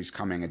series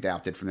coming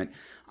adapted from it.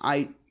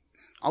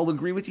 I'll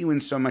agree with you in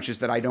so much as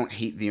that I don't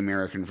hate the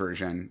American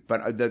version,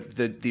 but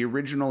the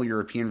original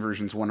European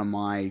version is one of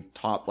my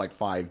top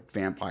 5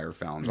 vampire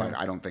films. Yeah.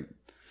 I don't think,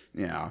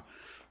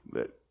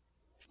 but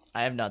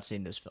I have not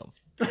seen this film.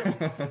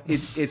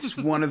 It's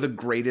one of the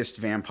greatest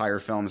vampire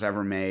films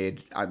ever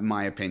made, in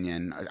my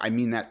opinion. I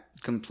mean that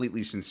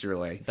completely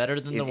sincerely. Better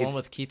than the one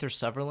with Keith or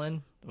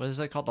Sutherland? What is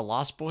that called? The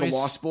Lost Boys? The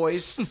Lost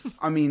Boys?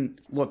 I mean,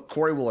 look,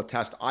 Corey will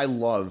attest. I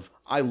love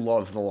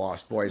The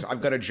Lost Boys.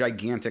 I've got a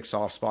gigantic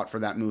soft spot for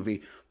that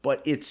movie,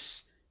 but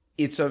it's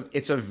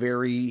a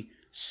very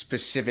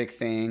specific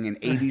thing, and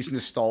 80s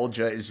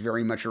nostalgia is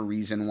very much a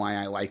reason why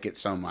I like it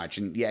so much.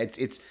 And yeah,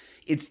 it's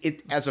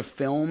as a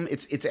film,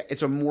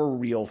 it's a more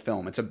real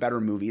film. It's a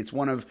better movie. It's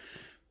one of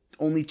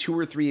only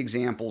 4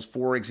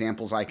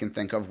 examples I can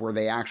think of where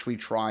they actually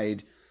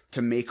tried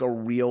to make a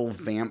real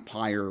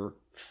vampire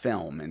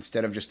film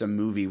instead of just a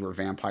movie where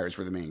vampires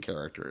were the main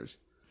characters.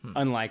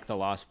 Unlike The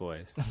Lost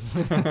Boys. I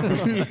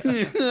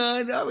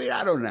mean,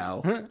 I don't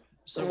know.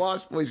 The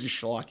Lost Boys is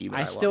schlocky, but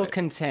I still love it.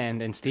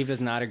 contend, and Steve does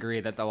not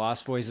agree, that The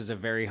Lost Boys is a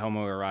very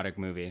homoerotic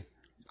movie.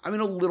 I mean,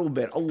 a little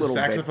bit. The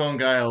saxophone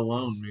guy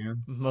alone,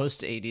 man.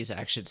 Most 80s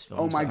action films.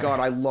 Oh my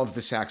God, I love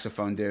the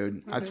saxophone,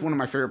 dude. That's one of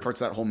my favorite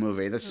parts of that whole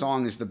movie. The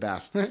song is the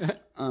best.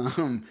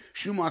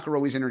 Schumacher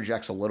always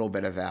interjects a little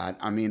bit of that.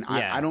 I mean,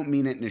 I don't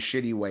mean it in a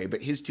shitty way,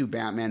 but his 2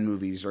 Batman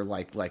movies are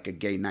like a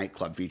gay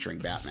nightclub featuring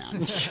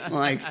Batman.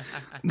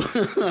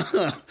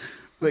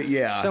 But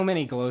yeah. So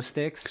many glow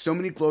sticks. A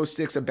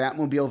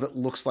Batmobile that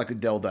looks like a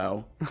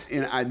dildo,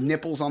 and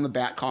nipples on the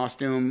Bat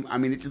costume. I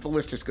mean, the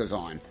list just goes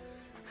on.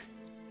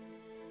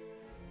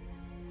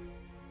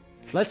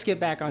 Let's get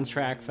back on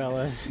track,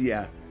 fellas.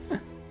 Yeah.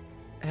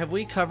 Have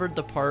we covered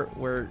the part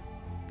where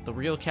the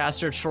real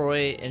Castor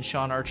Troy in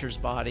Sean Archer's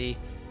body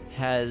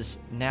has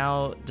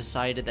now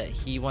decided that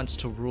he wants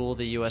to rule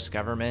the U.S.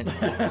 government?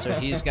 So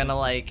he's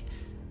gonna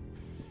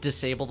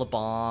disable the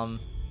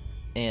bomb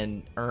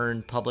and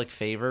earn public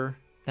favor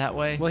that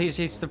way. Well,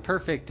 he's the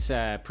perfect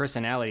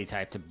personality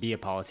type to be a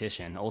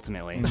politician,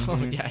 ultimately. Oh,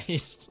 yeah,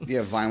 he's...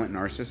 Yeah, violent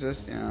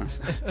narcissist, yeah.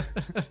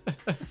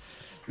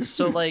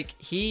 So, like,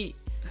 he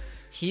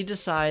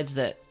decides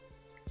that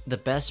the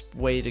best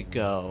way to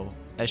go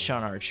as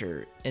Sean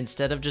Archer,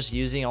 instead of just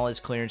using all his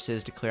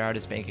clearances to clear out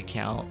his bank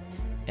account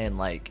and,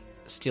 like,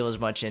 steal as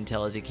much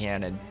intel as he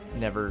can and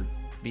never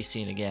be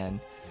seen again,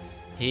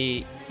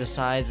 he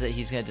decides that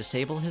he's going to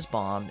disable his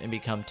bomb and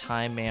become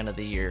Time Man of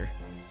the Year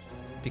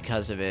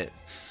because of it.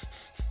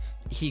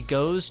 He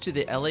goes to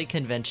the LA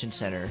Convention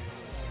Center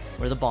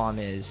where the bomb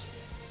is,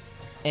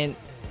 and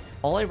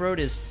all I wrote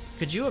is,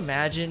 could you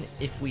imagine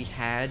if we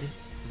had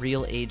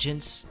real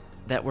agents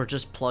that were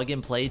just plug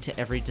and play to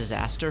every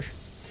disaster?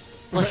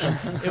 Like,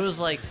 it was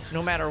like,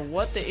 no matter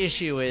what the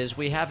issue is,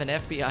 we have an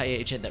FBI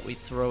agent that we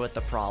throw at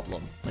the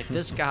problem. Like,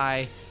 this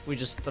guy, we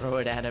just throw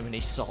it at him and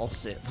he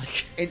solves it.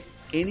 Like, and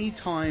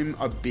anytime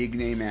a big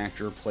name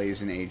actor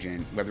plays an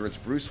agent, whether it's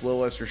Bruce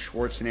Willis or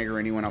Schwarzenegger or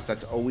anyone else,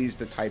 that's always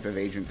the type of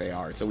agent they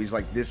are. It's always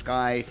like, this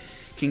guy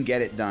can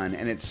get it done.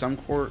 And at some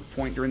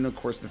point during the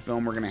course of the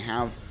film, we're going to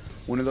have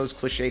one of those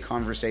cliche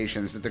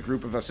conversations that the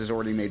group of us has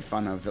already made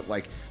fun of, that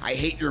like, I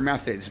hate your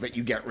methods, but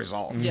you get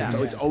results. Yeah.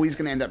 So it's always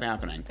going to end up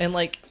happening. And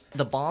like,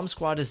 the bomb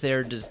squad is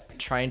there just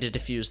trying to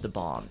defuse the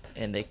bomb,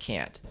 and they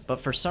can't. But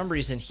for some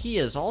reason, he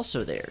is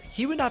also there.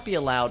 He would not be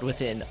allowed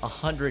within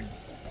 100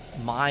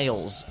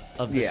 miles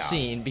of the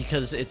scene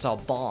because it's a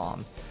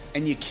bomb.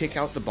 And you kick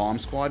out the bomb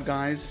squad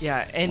guys.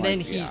 Yeah, and then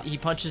he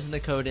punches in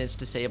the code and it's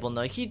disabled, and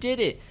like, he did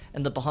it.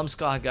 And the bomb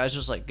squad guys are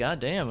just like, God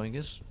damn, I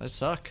guess I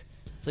suck.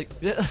 Like,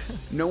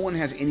 no one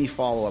has any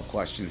follow-up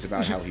questions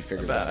about how he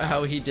figured that out.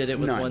 How he did it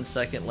with None. 1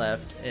 second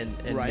left and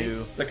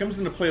knew. That comes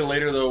into play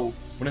later, though,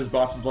 when his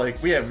boss is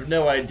like, we have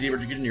no idea where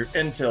you're getting your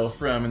intel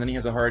from, and then he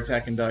has a heart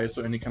attack and dies,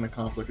 so any kind of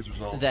conflict is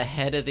resolved. The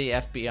head of the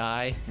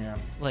FBI. Yeah.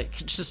 Like,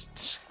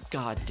 just,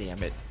 God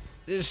damn it.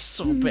 It's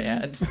so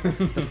bad.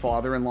 The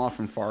father-in-law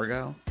from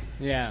Fargo.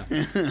 Yeah.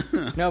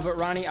 No, but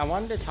Ronnie, I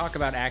wanted to talk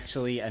about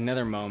actually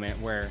another moment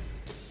where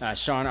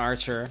Sean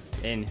Archer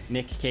in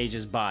Nick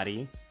Cage's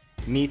body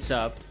meets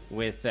up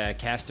with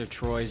Castor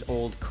Troy's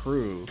old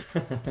crew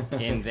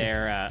in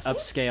their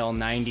upscale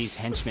 90s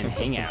henchman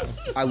hangout.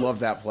 I love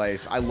that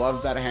place. I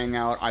love that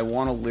hangout. I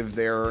want to live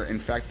there. In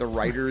fact, the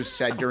writers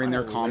said during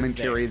their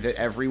commentary that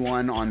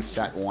everyone on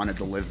set wanted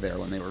to live there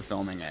when they were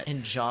filming it.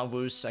 In John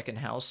Woo's second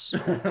house.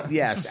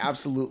 Yes,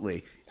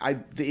 absolutely.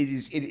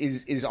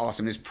 It is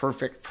awesome. It's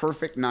perfect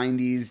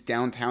 90s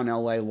downtown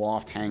LA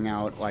loft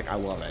hangout. Like, I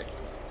love it.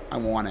 I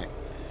want it.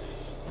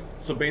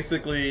 So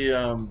basically,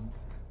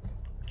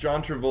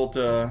 John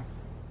Travolta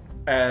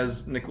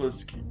as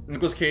Nicolas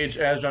Cage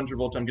as John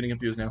Travolta. I'm getting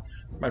confused now.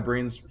 My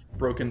brain's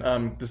broken.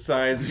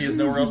 Decides he has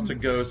nowhere else to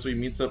go, so he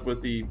meets up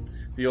with the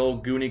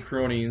old Goonie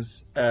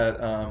cronies at.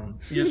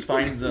 He just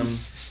finds them,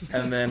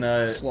 and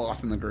then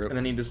sloth in the group. And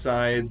then he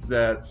decides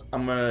that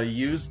I'm gonna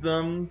use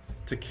them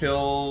to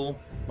kill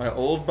my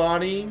old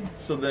body.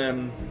 So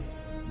then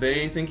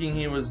they, thinking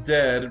he was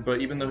dead, but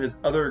even though his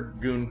other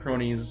goon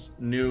cronies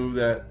knew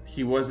that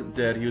he wasn't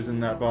dead, he was in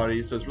that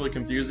body. So it's really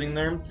confusing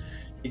there.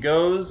 He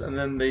goes, and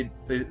then they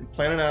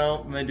plan it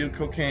out, and they do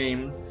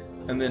cocaine,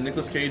 and then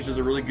Nicolas Cage does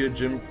a really good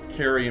Jim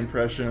Carrey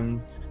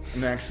impression,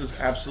 and acts just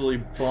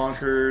absolutely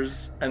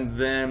bonkers, and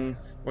then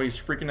when he's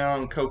freaking out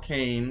on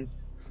cocaine,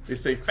 they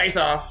say, face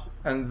off,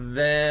 and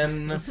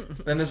then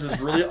there's this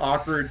really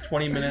awkward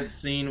 20-minute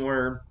scene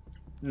where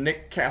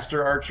Nick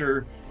Castor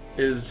Archer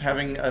is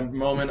having a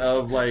moment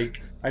of,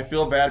 like, I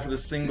feel bad for the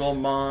single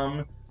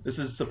mom. This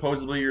is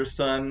supposedly your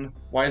son.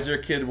 Why is there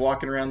a kid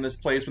walking around this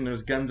place when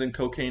there's guns and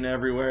cocaine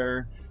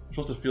everywhere? I'm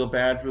supposed to feel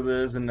bad for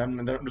this, and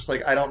I'm just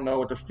like, I don't know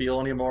what to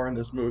feel anymore in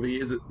this movie.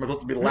 Am I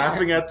supposed to be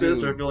laughing at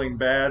this or feeling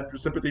bad for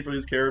sympathy for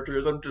these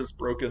characters? I'm just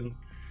broken.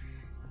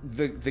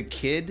 The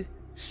kid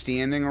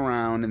standing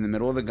around in the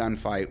middle of the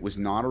gunfight was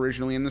not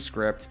originally in the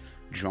script.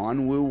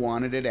 John Woo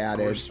wanted it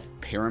added.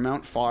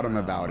 Paramount fought him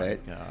about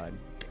it. God.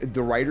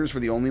 The writers were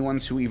the only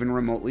ones who even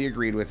remotely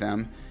agreed with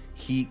him.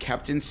 He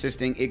kept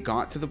insisting. It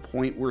got to the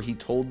point where he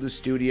told the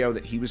studio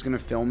that he was going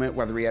to film it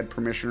whether he had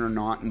permission or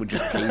not, and would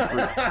just pay for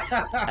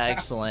it.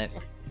 Excellent.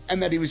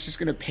 And that he was just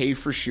going to pay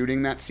for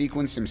shooting that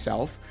sequence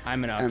himself.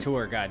 I'm an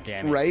auteur,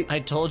 goddammit. Right? I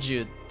told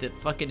you that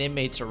fucking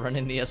inmates are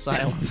running the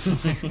asylum.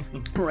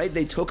 Right?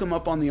 They took him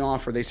up on the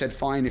offer. They said,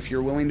 fine, if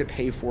you're willing to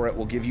pay for it,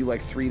 we'll give you like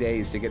 3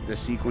 days to get the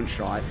sequence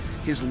shot.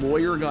 His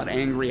lawyer got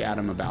angry at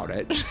him about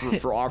it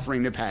for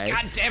offering to pay.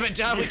 God damn it,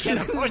 John, we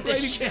can't afford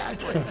this shit.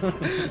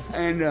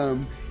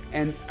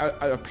 And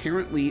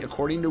apparently,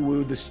 according to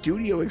Woo, the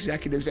studio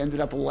executives ended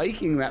up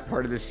liking that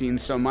part of the scene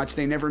so much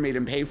they never made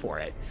him pay for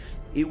it.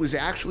 It was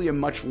actually a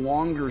much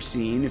longer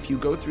scene. If you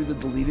go through the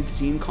deleted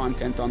scene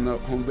content on the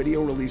home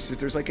video releases,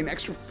 there's like an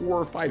extra 4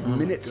 or 5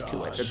 minutes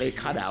to it that they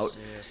cut out.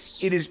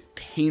 It is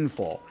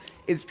painful.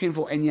 It's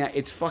painful, and yeah,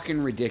 it's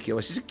fucking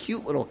ridiculous. He's a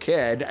cute little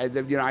kid.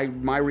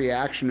 My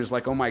reaction is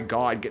like, oh my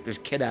God, get this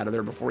kid out of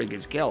there before he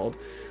gets killed.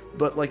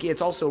 but like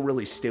it's also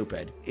really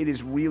stupid. It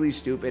is really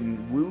stupid,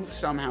 and Wu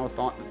somehow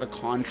thought that the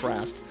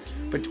contrast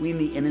between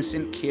the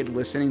innocent kid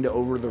listening to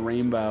Over the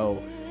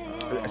Rainbow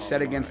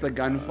set against the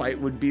gunfight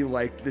would be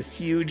like this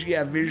huge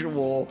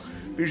visual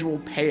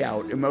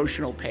payout,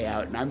 emotional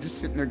payout, and I'm just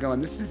sitting there going,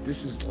 this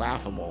is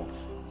laughable.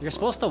 You're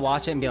supposed to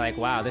watch it and be like,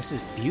 wow, this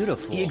is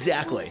beautiful.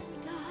 Exactly.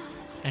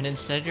 And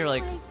instead you're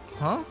like,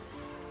 huh?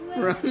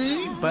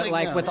 Right? But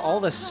like with all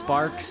the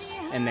sparks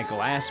and the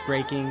glass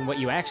breaking, what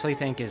you actually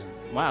think is,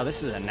 wow,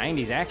 this is a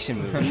 90s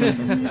action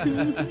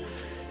movie.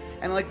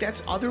 And like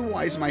that's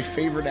otherwise my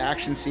favorite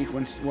action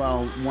sequence.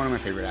 Well, one of my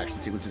favorite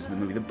action sequences in the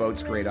movie. The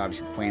boat's great,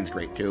 obviously the plane's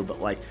great too. But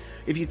like,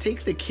 if you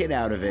take the kid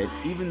out of it,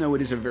 even though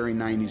it is a very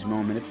 90s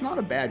moment, it's not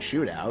a bad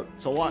shootout.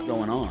 It's a lot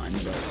going on.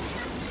 But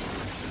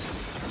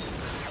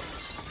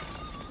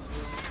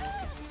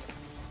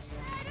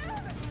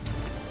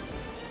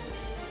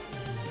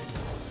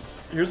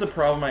here's a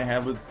problem I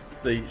have with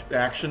the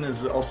action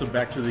is also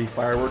back to the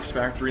fireworks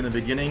factory in the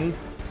beginning.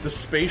 The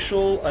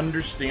spatial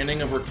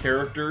understanding of where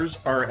characters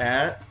are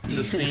at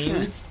the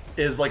scenes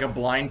is like a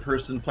blind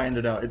person planned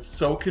it out. It's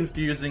so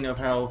confusing of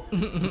how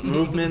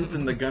movement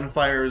and the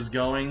gunfire is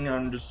going.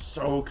 I'm just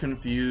so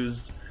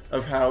confused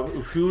of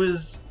who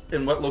is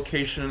in what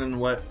location and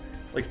what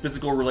like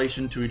physical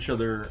relation to each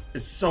other.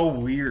 It's so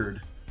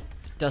weird.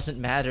 Doesn't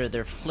matter.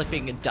 They're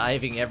flipping and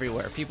diving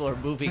everywhere. People are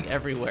moving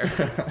everywhere.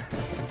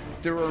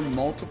 there are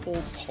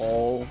multiple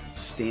tall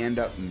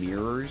stand-up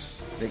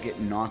mirrors that get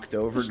knocked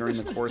over during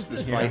the course of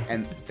this fight,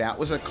 and that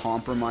was a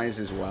compromise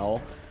as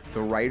well.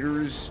 The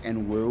writers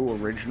and Wu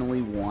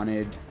originally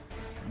wanted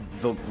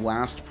the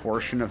last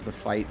portion of the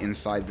fight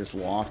inside this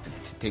loft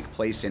to take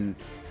place in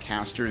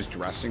Castor's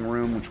dressing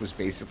room, which was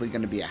basically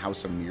going to be a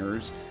house of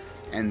mirrors.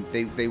 And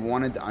they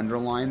wanted to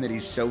underline that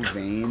he's so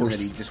vain that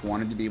he just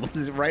wanted to be able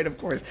to, right, of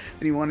course,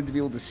 that he wanted to be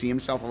able to see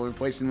himself all over the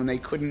place. And when they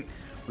couldn't,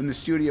 when the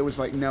studio was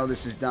like, no,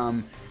 this is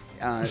dumb,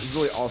 it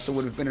really also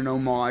would have been an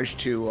homage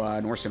to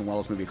an Orson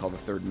Welles movie called The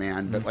Third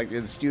Man. But like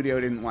the studio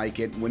didn't like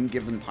it, wouldn't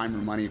give them time or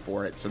money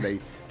for it. So they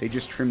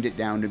just trimmed it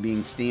down to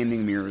being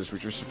standing mirrors,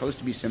 which are supposed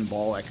to be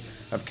symbolic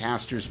of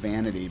Castor's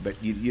vanity. But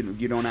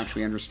you don't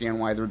actually understand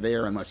why they're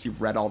there unless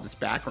you've read all this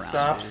background.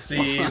 Stop,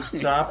 Steve.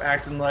 Stop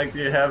acting like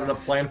you have a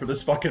plan for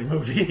this fucking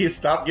movie.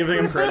 Stop giving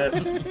him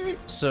credit.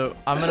 So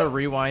I'm going to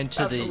rewind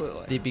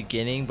to the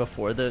beginning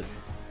before the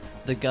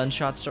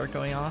gunshots start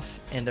going off,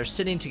 and they're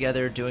sitting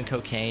together doing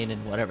cocaine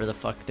and whatever the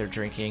fuck they're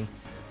drinking,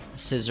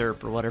 scissor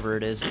or whatever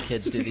it is the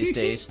kids do these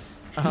days.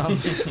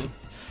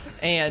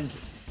 And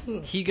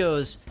he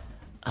goes,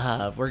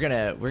 we're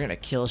gonna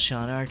kill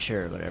Sean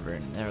Archer or whatever,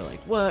 and they're like,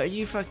 what, are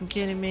you fucking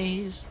kidding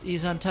me?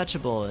 He's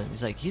untouchable. And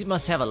he's like, he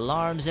must have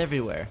alarms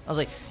everywhere. I was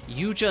like,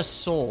 you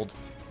just sold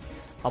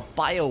a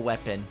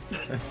bioweapon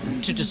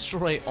to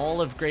destroy all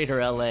of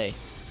Greater LA,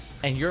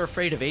 and you're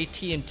afraid of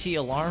AT&T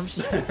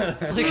alarms?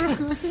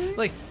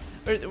 like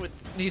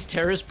these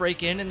terrorists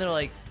break in and they're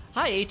like,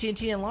 hi,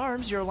 AT&T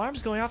alarms, your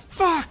alarm's going off.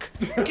 Fuck!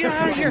 Get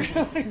out of here!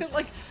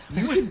 Like,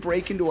 you could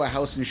break into a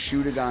house and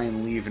shoot a guy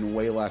and leave in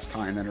way less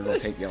time than it'll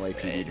take the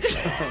LAPD to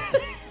shut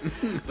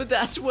up. But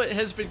that's what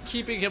has been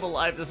keeping him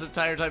alive this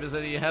entire time, is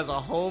that he has a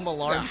home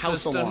alarm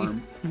system.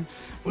 Alarm.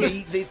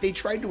 They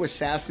tried to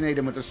assassinate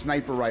him with a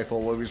sniper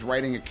rifle while he was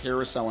riding a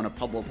carousel in a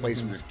public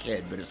place with his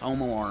kid, but his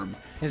home alarm...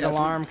 His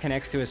alarm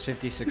connects to his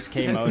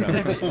 56K modem.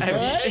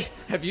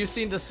 Have you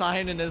seen the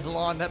sign in his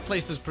lawn? That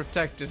place is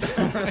protected.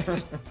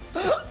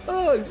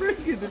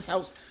 This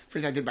house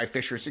protected by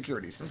Fisher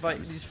security systems. By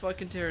these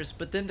fucking terrorists.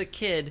 But then the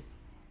kid,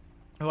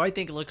 who I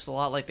think looks a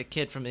lot like the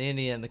kid from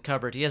India in the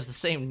cupboard, he has the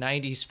same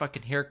 90s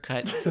fucking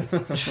haircut.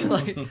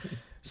 Like,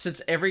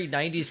 since every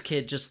 90s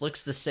kid just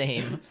looks the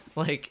same.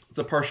 Like, it's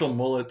a partial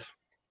mullet.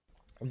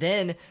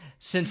 Then,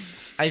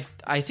 since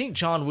I think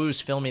John Woo's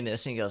filming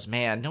this, and he goes,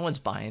 man, no one's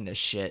buying this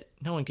shit.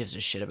 No one gives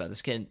a shit about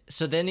this kid.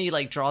 So then he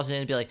like draws in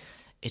and be like,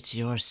 it's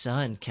your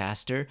son,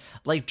 Castor.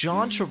 Like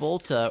John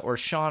Travolta or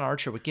Sean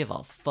Archer would give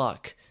a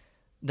fuck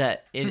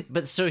that it.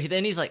 But so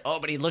then he's like, oh,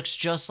 but he looks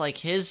just like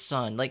his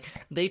son. Like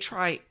they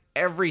try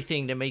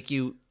everything to make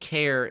you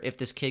care if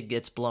this kid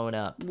gets blown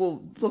up.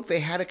 Well, look, they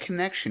had a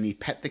connection. He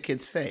pet the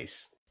kid's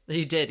face.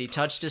 He did. He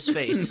touched his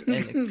face and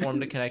it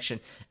formed a connection.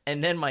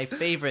 And then my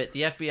favorite,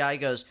 the FBI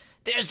goes,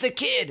 there's the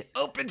kid!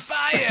 Open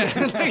fire!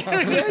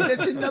 Yeah,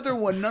 that's another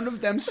one. None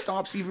of them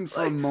stops even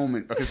for a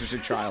moment because there's a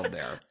child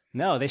there.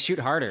 No, they shoot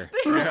harder.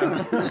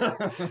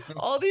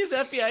 All these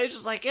FBI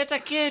agents like, it's a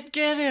kid,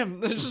 get him!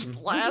 They just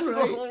blast the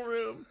whole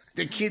room.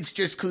 The kid's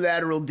just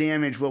collateral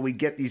damage while we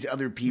get these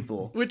other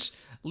people. Which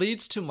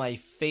leads to my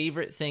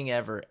favorite thing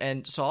ever.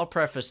 And so I'll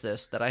preface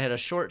this, that I had a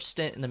short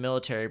stint in the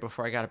military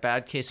before I got a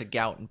bad case of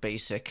gout in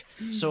basic.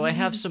 So I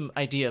have some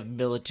idea of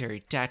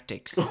military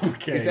tactics.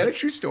 Okay. Is that a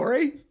true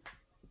story?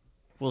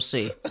 We'll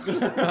see.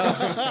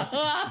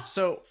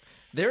 So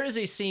there is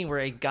a scene where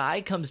a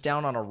guy comes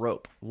down on a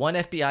rope. One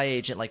FBI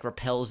agent like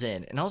rappels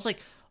in. And I was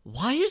like,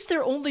 why is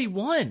there only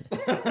one?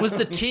 Was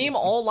the team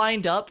all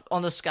lined up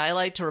on the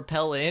skylight to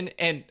rappel in?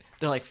 And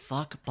they're like,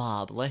 fuck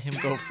Bob, let him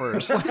go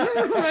first.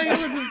 Right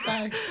with this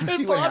guy.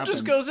 And Bob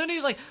just goes in,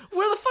 he's like,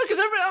 where the fuck is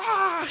everybody?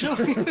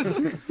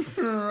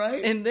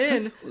 Right. And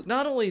then,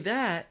 not only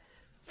that,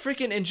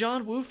 freaking in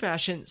John Woo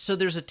fashion, so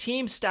there's a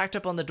team stacked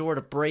up on the door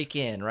to break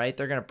in, right?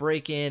 They're going to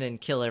break in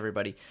and kill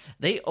everybody.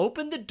 They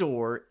open the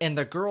door, and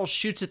the girl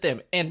shoots at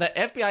them, and the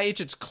FBI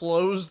agents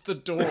close the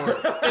door.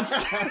 So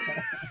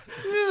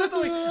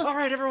they're like, all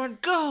right, everyone,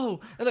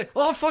 go. And they're like,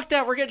 oh, fuck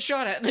that, we're getting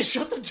shot at. And they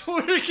shut the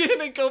door again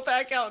and go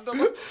back out. And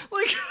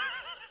like...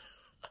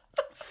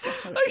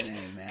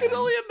 I can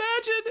only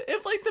imagine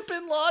if, like, the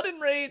Bin Laden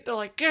raid, they're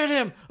like, get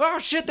him! Oh,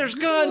 shit, there's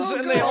guns!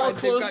 And they all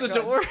close the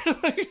door.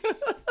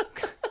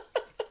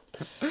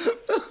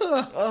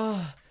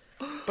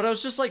 But I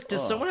was just like,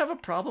 does someone have a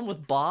problem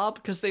with Bob?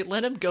 Because they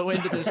let him go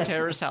into this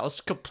terrace house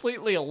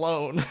completely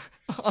alone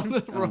on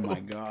the road. Oh,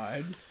 my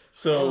God.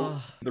 So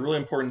the really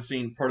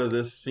important part of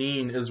this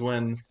scene is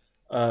when,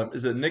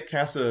 is it Nick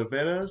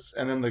Cassavetes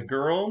and then the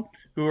girl,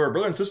 who are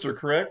brother and sister,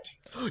 correct?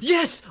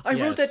 Yes! I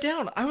wrote that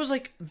down. I was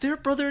like, they're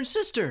brother and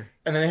sister.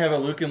 And then they have a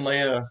Luke and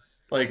Leia,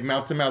 like,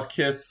 mouth-to-mouth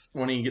kiss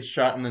when he gets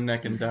shot in the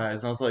neck and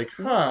dies. And I was like,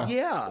 huh.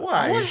 Yeah.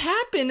 Why? What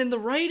happened in the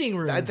writing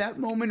room? That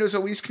moment has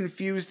always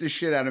confused the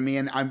shit out of me,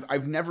 and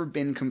I've never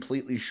been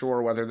completely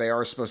sure whether they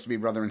are supposed to be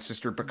brother and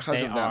sister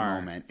because of that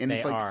moment. And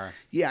it's like, are.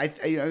 Yeah,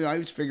 I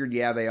always figured,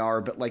 yeah, they are,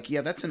 but like,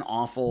 yeah, that's an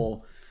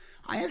awful.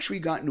 I actually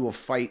got into a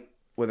fight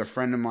with a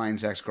friend of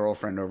mine's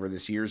ex-girlfriend over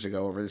this years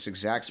ago over this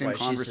exact same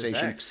conversation. She's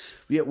his ex.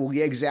 Yeah, well,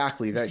 yeah,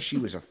 exactly. That she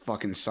was a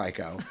fucking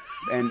psycho,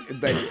 and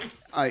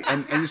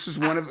this is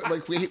one of,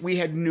 like, we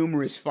had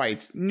numerous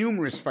fights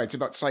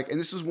about psych, and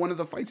this was one of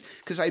the fights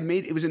because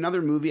it was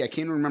another movie, I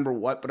can't remember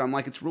what, but I'm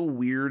like, it's real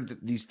weird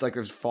that these, like,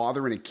 this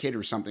father and a kid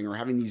or something are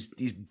having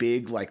these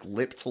big, like,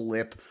 lip to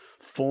lip,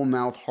 full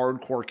mouth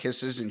hardcore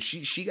kisses, and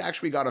she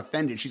actually got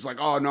offended. She's like,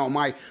 oh no,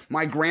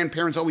 my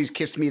grandparents always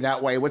kissed me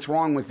that way, what's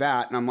wrong with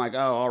that? And I'm like,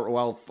 oh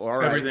well, all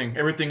right.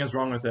 Everything is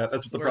wrong with that.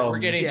 That's what the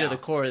problem is. We're getting to the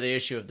core of the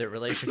issue of their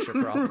relationship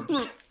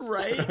problems.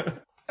 Right.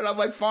 And I'm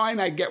like, fine,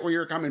 I get where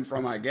you're coming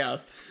from, I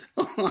guess.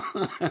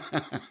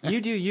 You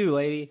do you,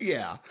 lady.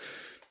 Yeah.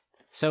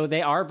 So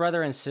they are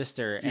brother and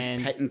sister. Just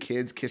and petting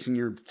kids, kissing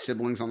your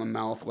siblings on the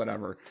mouth,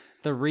 whatever.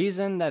 The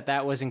reason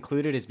that was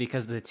included is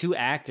because the two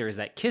actors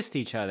that kissed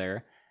each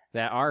other,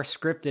 that are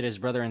scripted as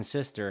brother and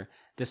sister,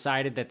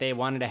 decided that they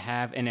wanted to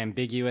have an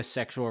ambiguous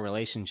sexual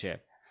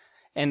relationship.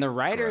 And the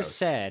writers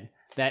said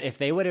that if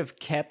they would have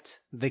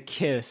kept the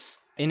kiss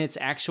in its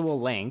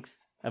actual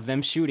length of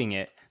them shooting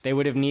it, they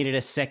would have needed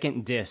a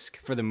second disc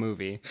for the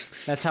movie.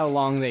 That's how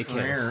long they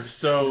kissed.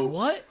 So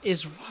what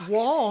is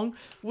wrong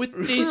with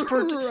these?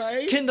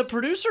 Can the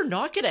producer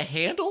not get a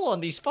handle on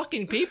these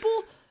fucking people?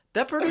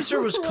 That producer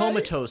was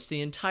comatose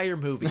the entire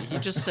movie. He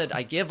just said,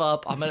 I give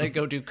up. I'm going to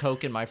go do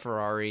coke in my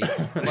Ferrari.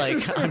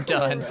 Like, I'm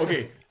done.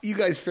 Okay. You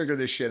guys figure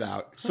this shit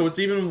out. So what's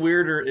even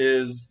weirder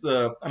is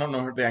I don't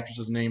know the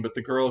actress's name, but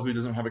the girl who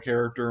doesn't have a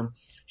character,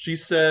 she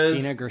says...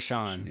 Gina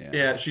Gershon.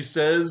 Yeah, she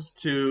says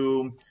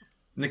to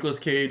Nicolas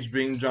Cage,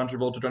 being John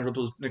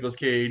Travolta's Nicolas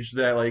Cage,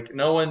 that, like,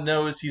 no one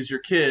knows he's your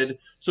kid.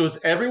 So is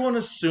everyone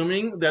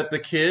assuming that the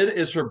kid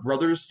is her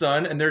brother's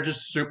son and they're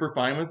just super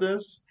fine with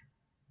this?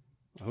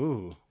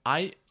 Ooh.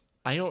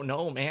 I don't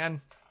know,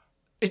 man.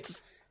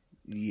 It's...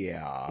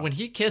 Yeah. When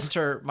he kissed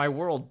her, my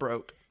world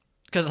broke.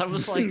 Because I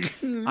was like,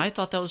 I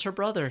thought that was her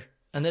brother.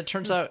 And then it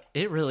turns out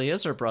it really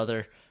is her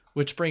brother,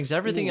 which brings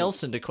everything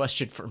else into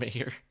question for me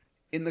here.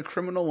 In the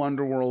criminal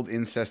underworld,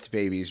 incest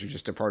babies are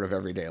just a part of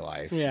everyday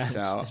life. Yeah,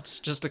 so it's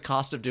just a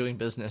cost of doing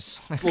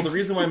business. Well, the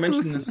reason why I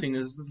mentioned this scene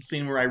is the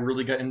scene where I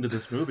really got into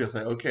this movie. I was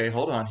like, okay,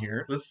 hold on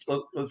here. Let's get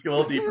a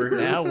little deeper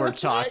here. Now we're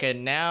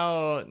talking.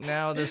 Now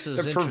this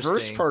is the interesting.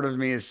 perverse part of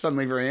me is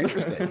suddenly very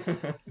interested.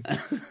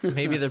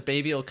 Maybe the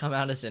baby will come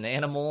out as an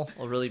animal.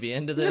 We'll really be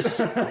into this.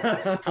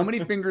 How many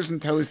fingers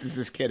and toes does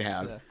this kid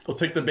have? Yeah. We'll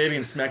take the baby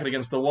and smack it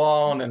against the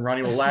wall, and then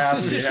Ronnie will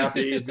laugh and be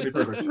happy. It's going to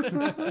be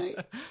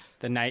perfect.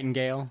 The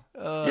Nightingale.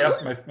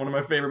 Yep, one of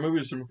my favorite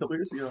movies from a couple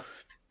years ago.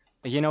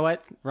 You know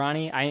what,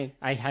 Ronnie?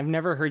 I have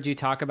never heard you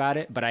talk about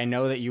it, but I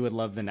know that you would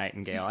love The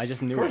Nightingale. I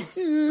just knew it.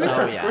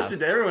 Oh, yeah. Of course,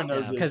 everyone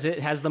knows it. Because it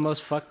has the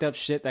most fucked up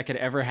shit that could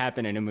ever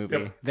happen in a movie.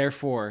 Yep.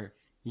 Therefore,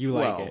 you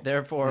like it.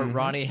 Therefore,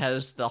 Ronnie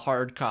has the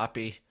hard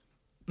copy.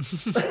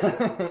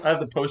 I have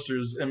the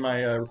posters in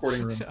my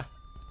recording room. Yeah.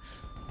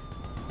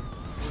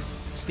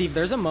 Steve,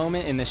 there's a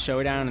moment in the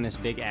showdown in this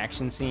big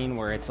action scene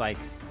where it's like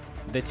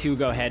the two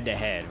go head to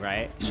head,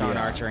 right? Sean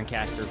Archer and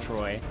Castor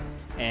Troy.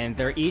 And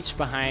they're each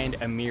behind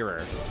a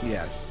mirror.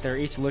 Yes. They're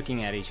each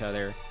looking at each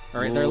other.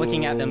 Or they're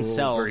looking at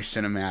themselves. Very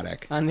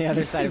cinematic. On the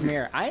other side of the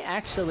mirror. I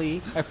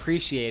actually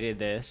appreciated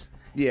this.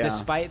 Yeah.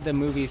 Despite the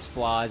movie's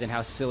flaws and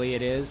how silly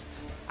it is.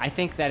 I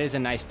think that is a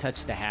nice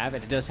touch to have.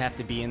 It does have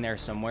to be in there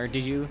somewhere.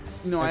 Did you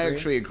No, agree? I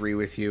actually agree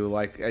with you.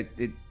 Like,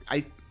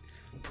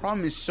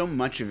 problem is so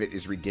much of it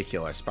is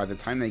ridiculous. By the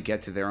time they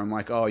get to there, I'm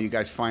like, oh, you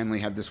guys finally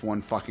had this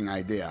one fucking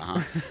idea,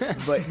 huh?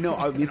 But no,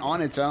 I mean,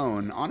 on its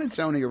own,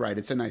 you're right.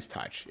 It's a nice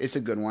touch. It's a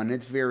good one.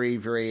 It's very,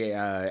 very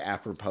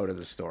apropos to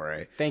the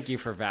story. Thank you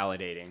for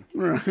validating.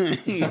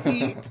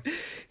 Right.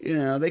 You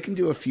know, they can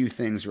do a few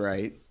things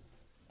right.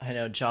 I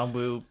know John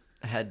Woo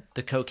had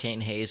the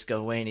cocaine haze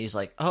go away, and he's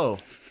like, "Oh,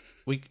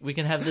 we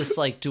can have this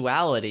like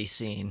duality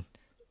scene,"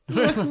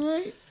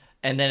 and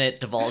then it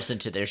devolves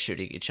into they're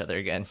shooting each other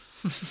again.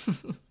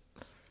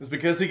 It's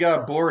because he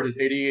got bored. His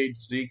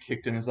ADHD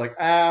kicked in. He's like,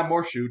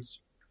 more shoots.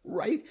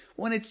 Right?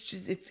 When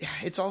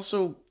it's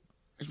also,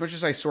 as much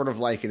as I sort of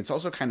like it, it's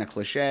also kind of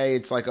cliche.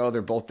 It's like, oh,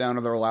 they're both down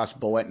to their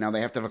last bullet. Now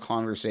they have to have a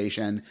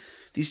conversation.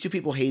 These two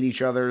people hate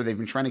each other. They've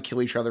been trying to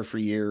kill each other for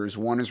years.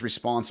 One is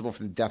responsible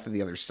for the death of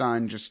the other's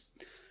son. Just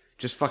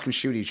fucking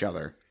shoot each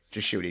other.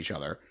 Just shoot each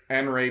other.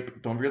 And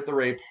rape. Don't forget the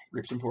rape.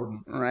 Rape's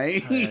important.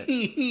 Right?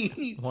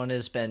 One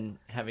has been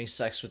having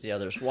sex with the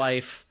other's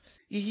wife.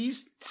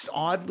 He's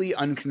oddly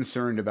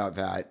unconcerned about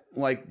that.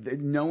 Like,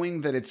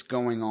 knowing that it's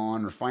going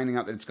on or finding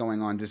out that it's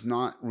going on does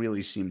not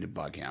really seem to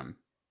bug him.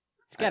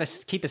 He's got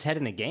to keep his head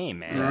in the game,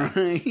 man.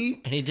 Right?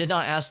 And he did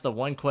not ask the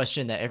one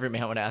question that every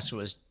man would ask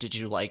was, did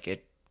you like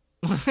it?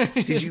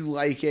 Did you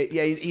like it?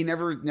 Yeah, he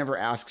never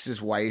asks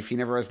his wife. He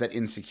never has that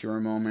insecure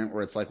moment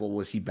where it's like, well,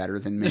 was he better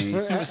than me?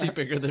 Was he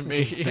bigger than me?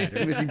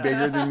 Was he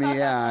bigger than me?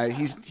 Yeah.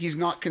 He's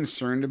not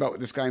concerned about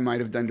what this guy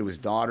might have done to his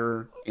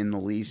daughter in the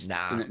least.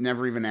 Nah. And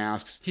never even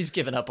asks. He's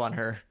given up on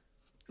her.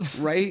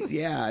 Right?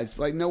 Yeah. It's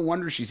like, no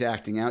wonder she's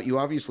acting out. You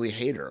obviously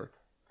hate her.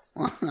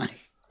 I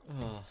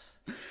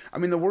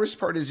mean, the worst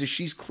part is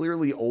she's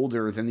clearly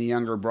older than the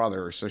younger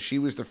brother. So she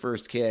was the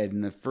first kid.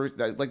 And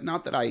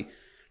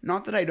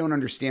not that I don't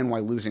understand why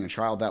losing a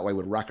child that way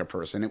would wreck a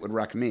person. It would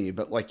wreck me.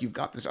 But, like, you've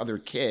got this other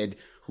kid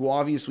who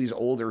obviously is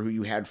older, who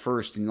you had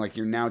first, and, like,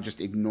 you're now just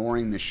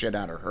ignoring the shit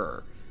out of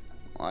her.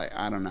 Like,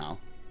 I don't know.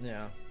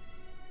 Yeah.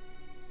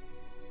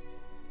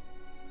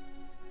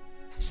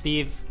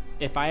 Steve,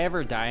 if I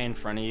ever die in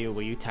front of you,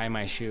 will you tie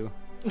my shoe?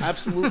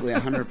 Absolutely,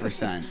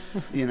 100%.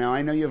 You know,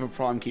 I know you have a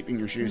problem keeping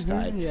your shoes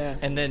tied. Yeah.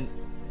 And then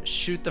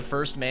shoot the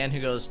first man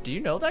who goes, do you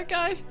know that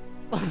guy?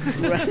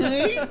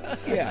 Right?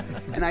 Yeah.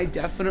 And I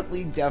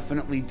definitely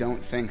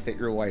don't think that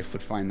your wife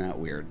would find that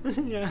weird.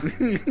 Yeah.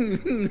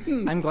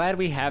 I'm glad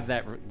we have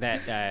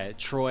that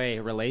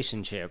Troy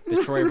relationship,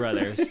 the Troy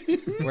brothers,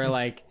 where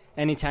like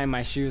anytime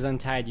my shoe's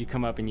untied, you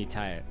come up and you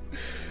tie it.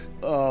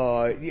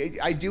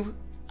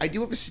 I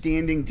do have a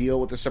standing deal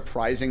with a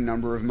surprising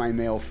number of my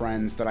male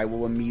friends that I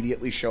will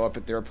immediately show up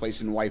at their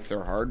place and wipe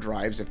their hard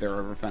drives if they're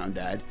ever found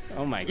dead.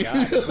 Oh my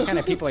god. What kind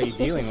of people are you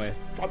dealing with?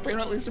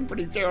 Apparently some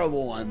pretty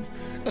terrible ones.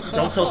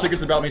 Don't tell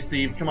secrets about me,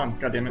 Steve. Come on,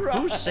 goddammit.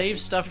 Who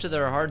saves stuff to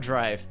their hard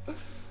drive?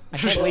 I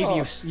can't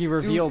believe you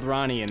revealed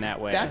Ronnie in that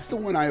way. That's the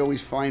one I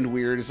always find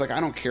weird. It's like, I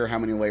don't care how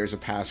many layers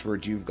of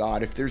passwords you've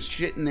got. If there's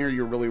shit in there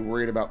you're really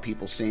worried about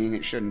people seeing,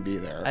 it shouldn't be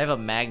there. I have a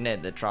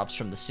magnet that drops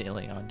from the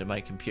ceiling onto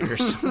my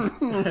computers.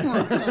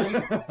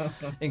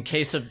 In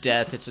case of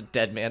death, it's a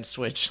dead man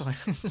switch.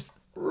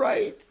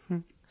 Right.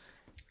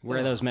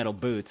 Wear those metal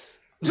boots.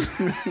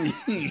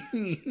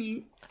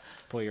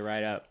 Pull you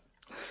right up.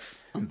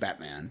 I'm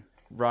Batman.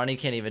 Ronnie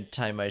can't even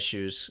tie my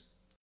shoes.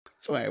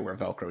 That's why I wear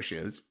Velcro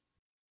shoes.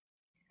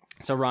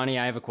 So, Ronnie,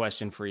 I have a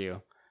question for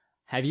you.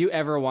 Have you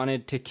ever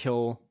wanted to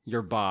kill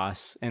your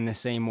boss in the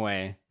same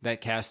way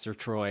that Castor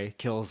Troy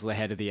kills the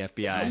head of the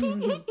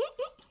FBI?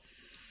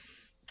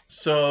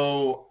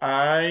 So,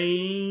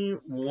 I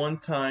one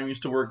time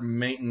used to work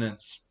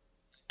maintenance,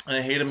 and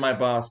I hated my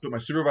boss, but my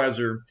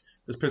supervisor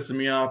was pissing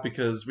me off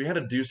because we had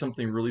to do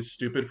something really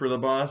stupid for the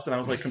boss, and I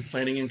was like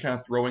complaining and kind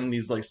of throwing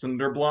these like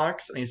cinder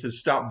blocks, and he said,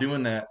 "Stop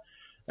doing that."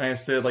 And I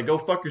said, like, "Go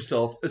fuck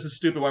yourself. This is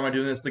stupid. Why am I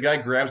doing this?" The guy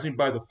grabs me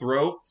by the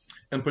throat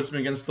and puts me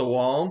against the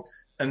wall.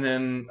 And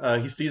then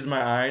he sees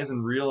my eyes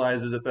and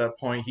realizes at that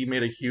point he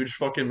made a huge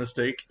fucking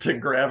mistake to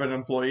grab an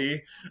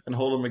employee and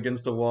hold him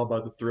against the wall by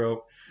the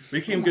throat.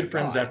 We became good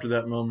friends after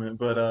that moment.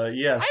 But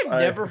yes.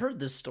 I've never heard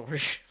this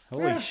story.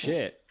 Holy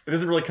shit. It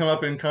doesn't really come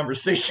up in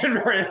conversation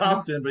very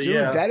often, but Dude,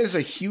 yeah. that is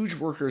a huge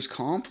workers'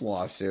 comp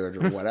lawsuit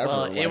or whatever.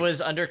 Well, like, it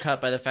was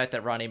undercut by the fact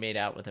that Ronnie made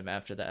out with him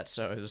after that,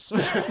 so it was...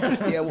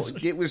 Yeah, well,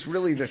 it was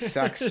really the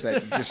sex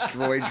that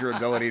destroyed your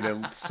ability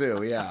to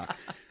sue, yeah.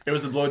 It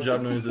was the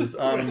blowjob noises.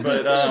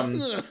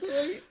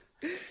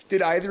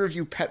 Did either of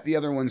you pet the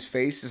other one's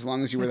face as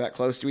long as you were that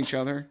close to each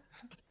other?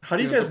 How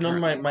do you guys know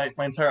my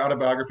entire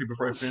autobiography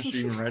before I finished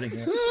even writing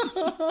it?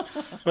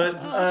 But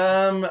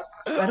I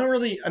don't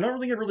really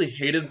get really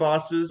hated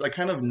bosses. I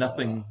kind of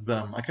nothing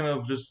them. I kind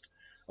of just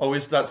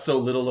always thought so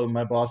little of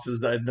my bosses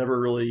that I'd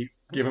never really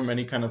give him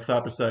any kind of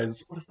thought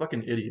besides, what a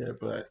fucking idiot.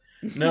 But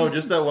no,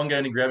 just that one guy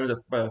and he grabbed me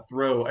by the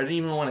throat. I didn't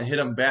even want to hit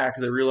him back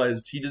because I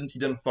realized he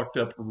done fucked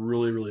up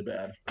really, really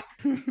bad.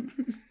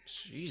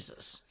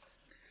 Jesus.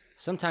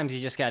 Sometimes you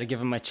just got to give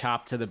him a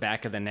chop to the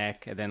back of the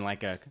neck and then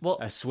like a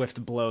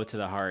swift blow to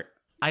the heart.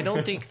 I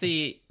don't think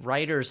the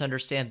writers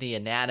understand the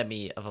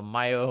anatomy of an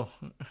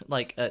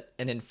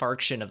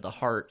infarction of the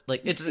heart.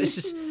 Like it's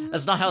just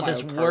that's not how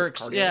this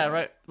works. Yeah,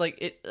 right.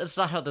 Like that's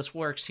not how this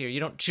works here. You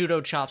don't judo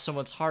chop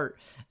someone's heart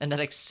and that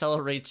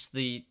accelerates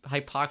the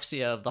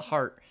hypoxia of the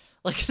heart.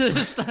 Like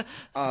this.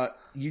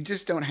 You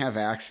just don't have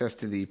access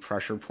to the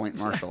pressure point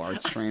martial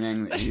arts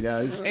training that he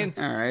does. And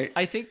all right.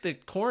 I think the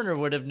coroner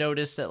would have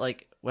noticed that,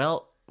 like,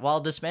 well, while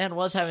this man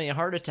was having a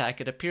heart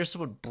attack, it appears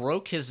someone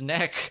broke his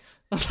neck.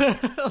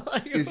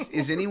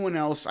 Is anyone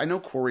else? I know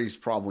Corey's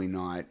probably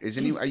not.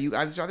 Are you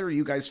either of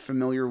you guys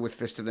familiar with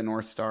Fist of the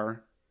North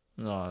Star?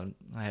 No,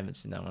 I haven't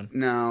seen that one.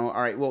 No.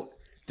 All right. Well,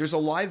 there's a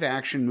live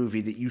action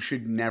movie that you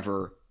should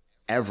never,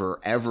 ever,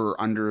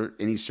 under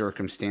any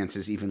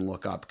circumstances even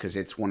look up, because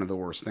it's one of the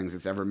worst things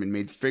that's ever been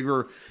made.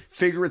 Figure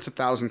it's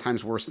 1,000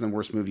 times worse than the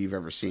worst movie you've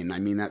ever seen. I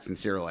mean that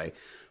sincerely.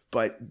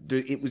 But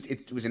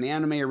it was an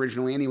anime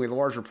originally. Anyway, the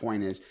larger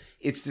point is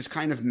it's this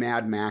kind of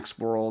Mad Max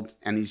world,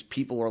 and these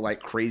people are like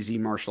crazy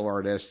martial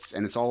artists,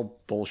 and it's all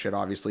bullshit,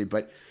 obviously.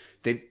 But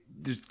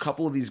there's a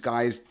couple of these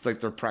guys, like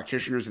they're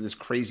practitioners of this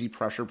crazy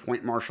pressure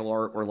point martial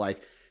art, where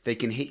like they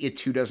can hit you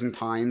 24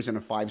 times in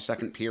a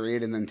 5-second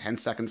period, and then 10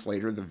 seconds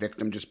later the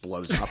victim just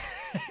blows up.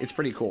 It's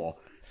pretty cool.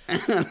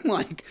 And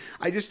like,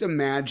 I just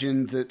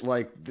imagine that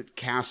like the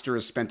caster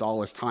has spent all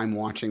his time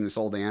watching this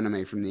old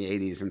anime from the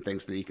 80s and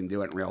thinks that he can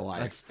do it in real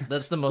life.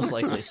 That's the most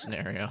likely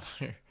scenario.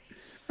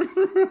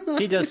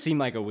 He does seem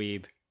like a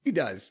weeb. He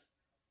does.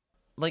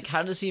 Like,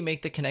 how does he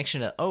make the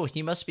connection to, oh,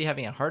 he must be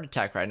having a heart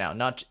attack right now,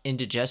 not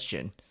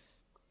indigestion?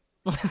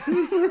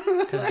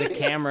 Because the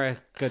camera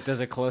does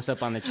a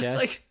close-up on the chest.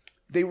 Like,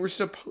 they were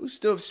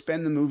supposed to have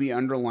spent the movie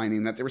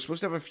underlining that. They were supposed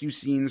to have a few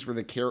scenes where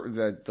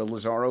the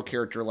Lazaro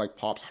character like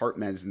pops heart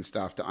meds and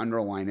stuff to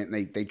underline it,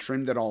 and they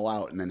trimmed it all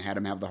out and then had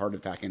him have the heart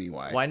attack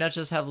anyway. Why not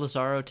just have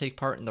Lazaro take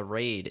part in the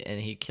raid, and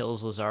he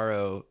kills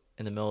Lazaro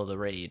in the middle of the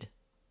raid?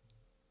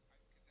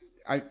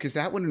 Because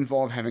that would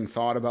involve having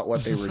thought about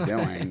what they were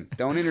doing.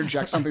 Don't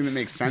interject something that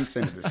makes sense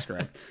into the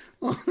script.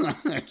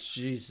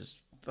 Jesus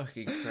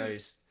fucking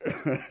Christ.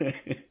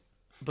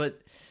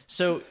 But,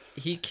 so,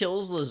 he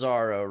kills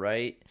Lazaro,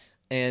 right?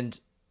 And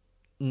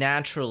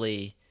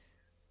naturally,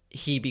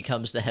 he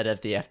becomes the head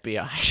of the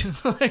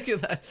FBI. Like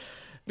that,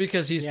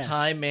 because he's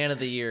Time Man of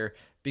the Year.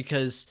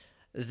 Because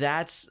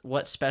that's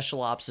what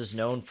Special Ops is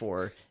known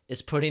for,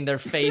 is putting their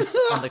face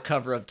on the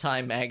cover of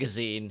Time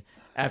magazine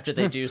after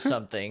they do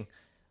something.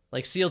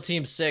 Like SEAL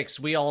Team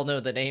 6, we all know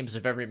the names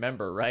of every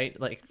member, right?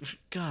 Like,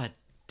 God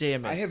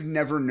damn it. I have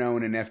never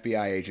known an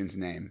FBI agent's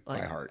name by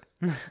heart.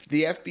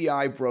 The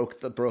FBI broke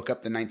up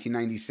the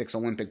 1996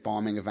 Olympic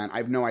bombing event. I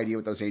have no idea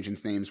what those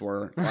agents' names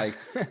were. Like,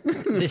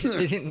 they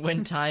didn't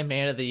win Time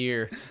Man of the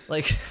Year.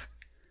 Like,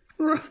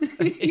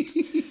 right.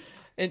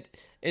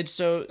 It's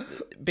so,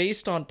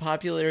 based on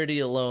popularity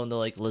alone, they're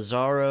like,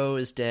 Lazaro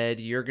is dead,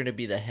 you're going to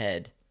be the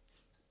head.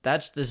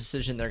 That's the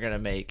decision they're going to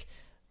make,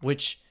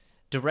 which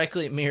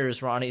directly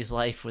mirrors Ronnie's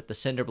life with the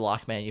cinder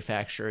block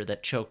manufacturer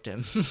that choked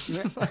him.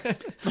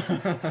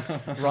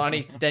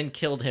 Ronnie then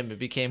killed him and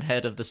became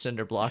head of the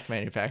cinder block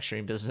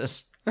manufacturing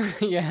business.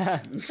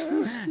 Yeah.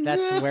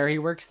 That's where he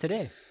works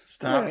today.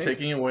 Stop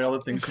taking away all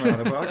the things from my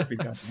autobiography.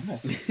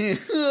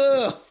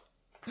 Goddamn.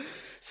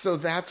 So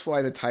that's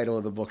why the title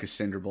of the book is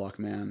Cinder Block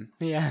Man.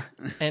 Yeah.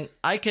 And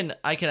I can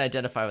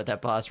identify with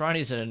that boss.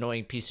 Ronnie's an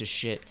annoying piece of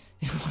shit.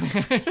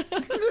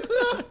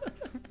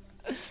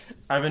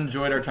 I've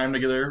enjoyed our time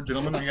together,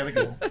 gentlemen. I gotta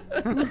go.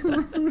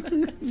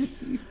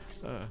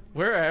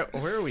 Where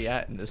are we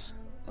at in this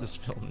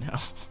film now?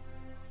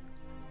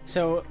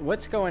 So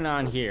what's going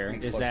on here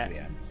is that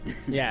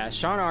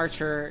Sean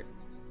Archer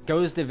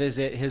goes to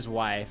visit his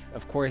wife.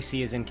 Of course,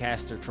 he is in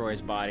Castor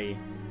Troy's body,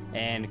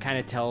 and kind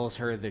of tells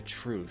her the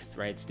truth,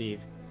 right,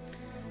 Steve?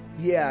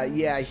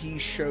 Yeah. He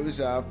shows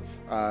up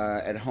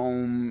at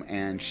home,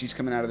 and she's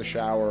coming out of the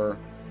shower.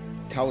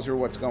 Tells her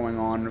what's going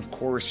on. Of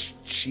course,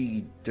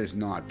 she does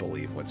not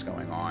believe what's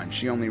going on.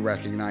 She only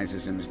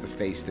recognizes him as the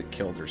face that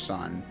killed her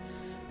son,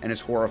 and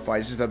is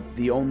horrified. This is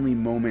the only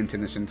moment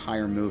in this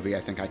entire movie I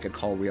think I could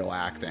call real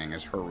acting,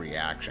 is her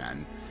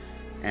reaction.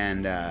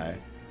 And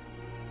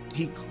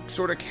he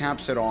sort of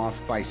caps it off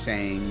by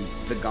saying,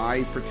 the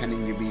guy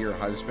pretending to be your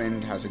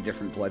husband has a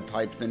different blood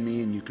type than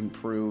me, and you can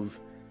prove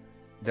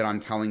that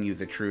I'm telling you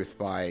the truth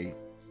by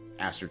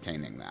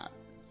ascertaining that.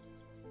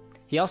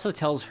 He also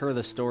tells her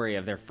the story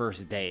of their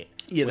first date.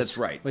 Yeah, that's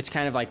right. Which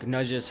kind of like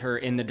nudges her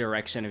in the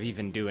direction of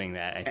even doing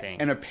that, I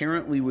think. And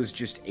apparently was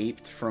just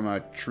aped from a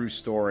true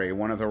story.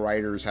 One of the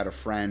writers had a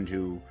friend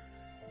who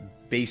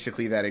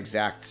basically that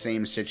exact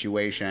same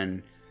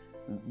situation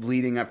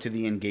leading up to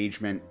the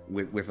engagement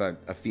with a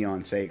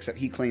fiancé, except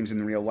he claims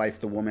in real life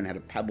the woman had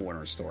a pebble in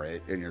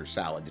her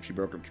salad that she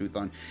broke her tooth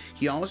on.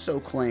 He also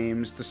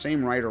claims, the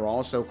same writer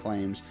also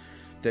claims,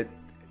 that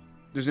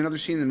there's another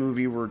scene in the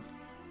movie where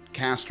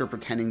Castor,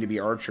 pretending to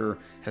be Archer,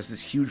 has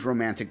this huge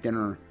romantic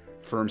dinner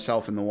for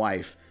himself and the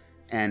wife,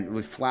 and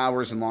with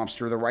flowers and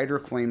lobster. The writer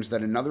claims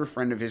that another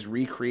friend of his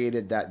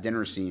recreated that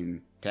dinner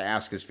scene to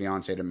ask his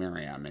fiancée to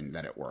marry him, and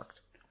that it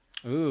worked.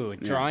 Ooh,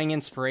 drawing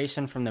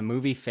inspiration from the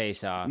movie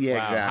Face Off. Yeah, wow,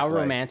 exactly. How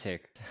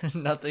romantic.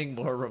 Nothing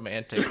more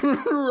romantic.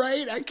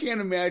 Right? I can't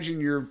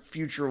imagine your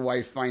future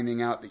wife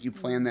finding out that you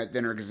planned that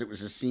dinner because it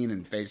was a scene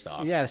in Face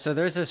Off. Yeah, so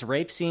there's this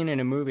rape scene in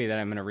a movie that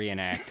I'm going to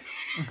reenact.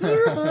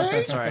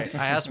 That's all right.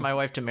 I asked my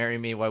wife to marry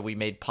me while we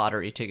made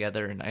pottery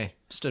together, and I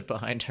stood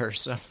behind her,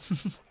 so...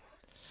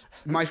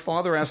 My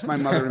father asked my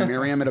mother to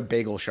marry him at a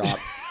bagel shop.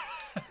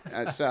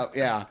 So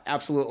yeah,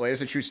 absolutely,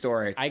 it's a true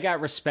story. I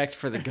got respect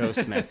for the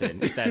ghost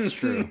method, if that's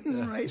true.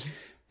 Right.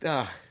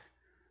 God.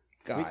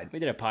 We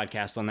did a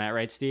podcast on that,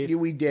 right, Steve? Yeah,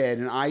 we did,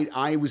 and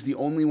I was the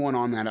only one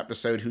on that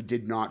episode who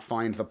did not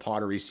find the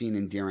pottery scene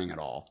endearing at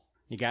all.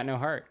 You got no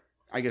heart.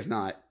 I guess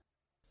not.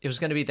 It was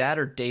going to be that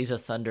or Days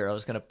of Thunder. I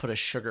was going to put a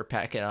sugar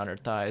packet on her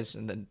thighs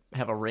and then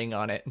have a ring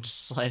on it and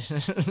just slide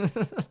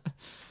it.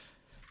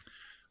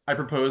 I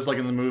proposed like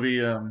in the movie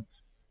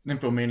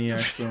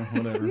Nymphomaniac, so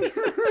whatever.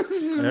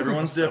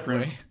 Everyone's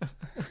different.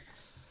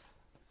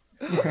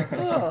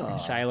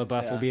 Shia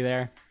LaBeouf will be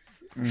there.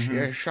 Mm-hmm.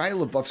 Yeah,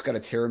 Shia LaBeouf's got to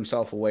tear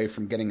himself away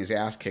from getting his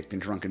ass kicked in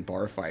drunken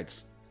bar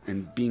fights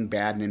and being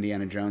bad in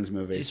Indiana Jones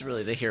movies. He's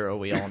really the hero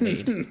we all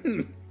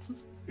need.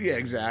 Yeah,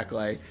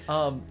 exactly.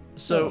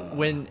 So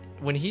when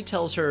he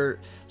tells her,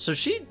 so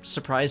she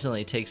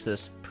surprisingly takes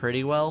this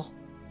pretty well,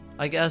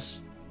 I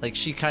guess. Like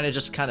she kind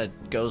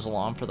of goes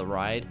along for the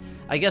ride.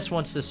 I guess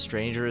once this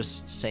stranger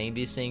is saying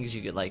these things,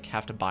 you could like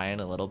have to buy in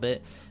a little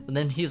bit. And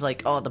then he's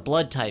like, "Oh, the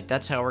blood type.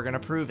 That's how we're gonna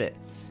prove it."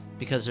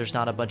 Because there's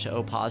not a bunch of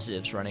O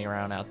positives running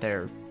around out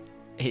there,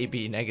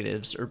 AB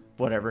negatives or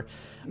whatever.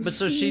 But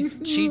so she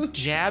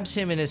jabs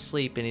him in his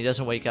sleep and he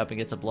doesn't wake up and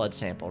gets a blood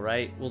sample,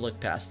 right? We'll look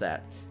past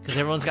that. Because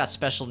everyone's got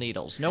special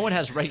needles. No one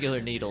has regular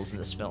needles in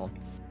this film.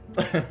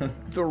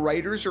 The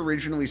writers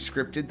originally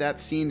scripted that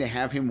scene to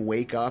have him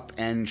wake up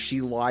and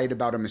she lied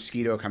about a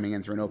mosquito coming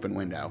in through an open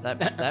window.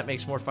 That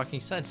makes more fucking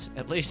sense,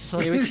 at least.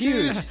 It was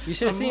huge. You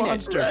should have seen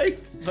monster. it.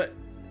 Right? But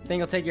then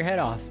you'll take your head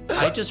off.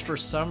 I just, for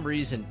some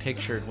reason,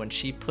 pictured when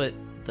she put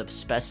the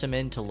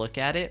specimen to look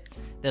at it,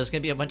 there was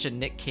going to be a bunch of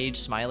Nick Cage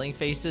smiling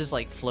faces,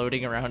 like,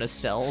 floating around his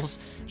cells.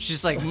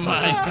 She's like,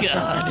 my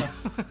God.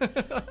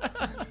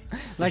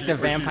 Like the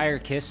vampire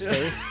kiss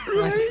face.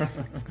 Right?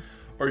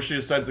 Or she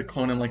decides to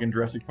clone him like in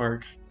Jurassic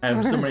Park. I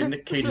have so many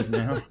Nick Cages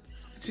now.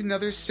 It's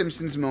another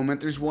Simpsons moment.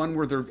 There's one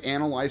where they're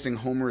analyzing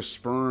Homer's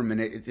sperm, and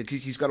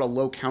he's got a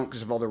low count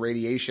because of all the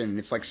radiation, and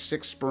it's like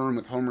 6 sperm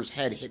with Homer's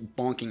head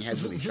bonking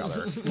heads with each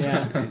other.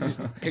 Yeah.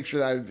 Just picture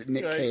that with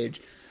Nick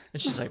Cage.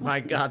 And she's like, my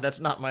God, that's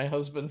not my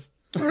husband.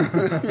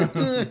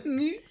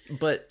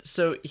 But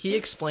so he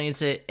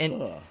explains it,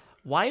 and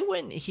why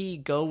wouldn't he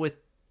go with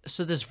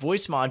this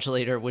voice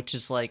modulator, which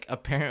is like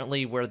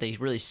apparently where they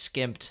really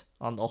skimped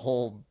on the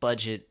whole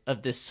budget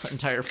of this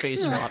entire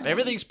face swap.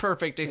 Everything's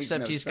perfect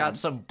except he's got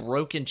some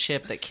broken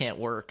chip that can't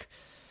work.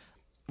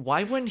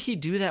 Why wouldn't he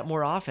do that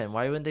more often?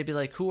 Why wouldn't they be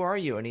like, "Who are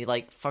you?" and he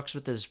like fucks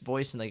with his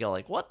voice and they go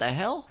like, "What the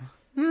hell?"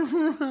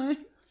 I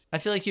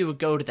feel like he would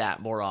go to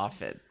that more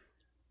often.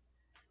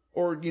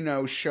 Or,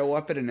 show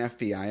up at an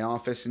FBI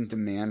office and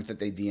demand that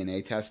they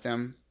DNA test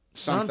him.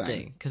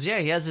 Something. Because, yeah,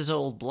 he has his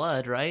old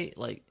blood, right?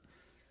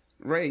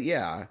 Right,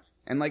 yeah.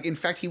 And, in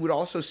fact, he would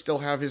also still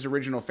have his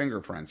original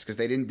fingerprints because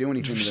they didn't do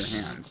anything to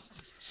their hands.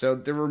 So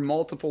there were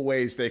multiple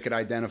ways they could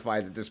identify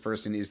that this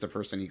person is the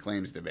person he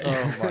claims to be.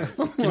 Oh,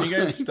 my. Can you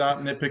guys stop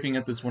nitpicking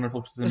at this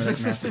wonderful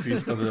cinematic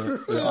masterpiece of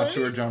the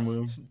offshore John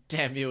Woo?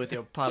 Damn you with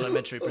your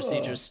parliamentary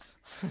procedures.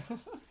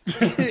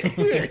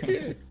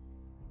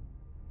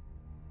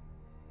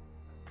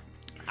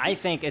 I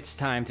think it's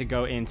time to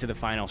go into the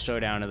final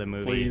showdown of the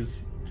movie.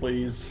 Please.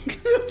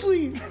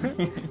 Please.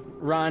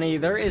 Ronnie,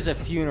 there is a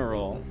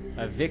funeral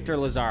of Victor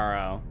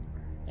Lazaro,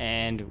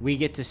 and we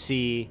get to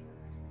see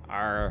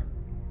our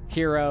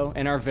hero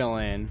and our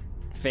villain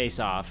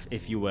face off,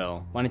 if you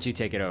will. Why don't you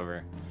take it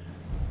over?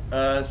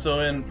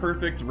 So in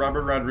perfect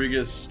Robert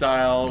Rodriguez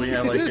style, we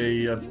have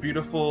a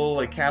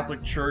beautiful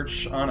Catholic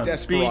church on a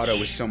Desperado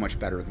beach. was so much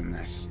better than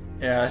this.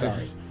 Yeah,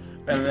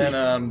 and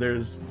then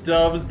there's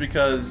doves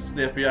because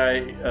the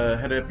FBI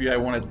head of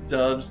FBI wanted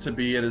doves to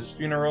be at his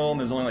funeral, and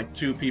there's only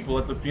 2 people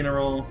at the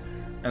funeral.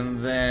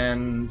 And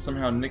then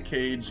somehow Nick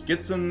Cage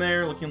gets in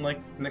there looking like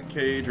Nick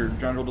Cage, or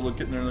John Travolta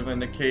getting there looking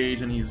like Nick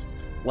Cage, and he's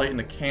lighting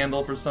a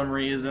candle for some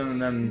reason.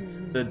 And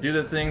then they do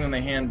the thing, and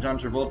they hand John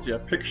Travolta a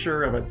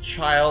picture of a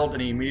child,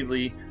 and he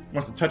immediately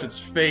wants to touch its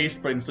face,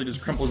 but instead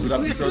just crumples it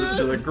up and throws it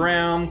to the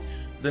ground.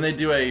 Then they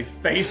do a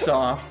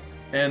face-off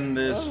in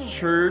this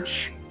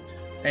church,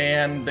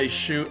 and they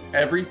shoot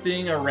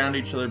everything around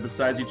each other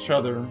besides each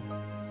other.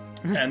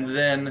 And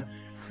then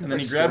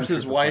he grabs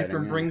his wife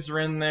and brings her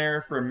in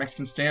there for a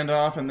Mexican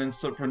standoff, and then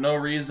for no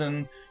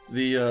reason,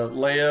 the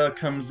Leia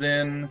comes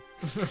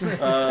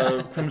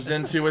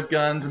into with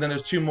guns, and then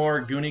there's 2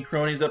 more Goonie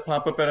cronies that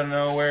pop up out of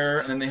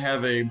nowhere, and then they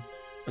have a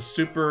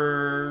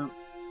super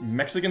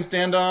Mexican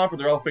standoff where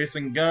they're all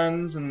facing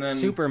guns, and then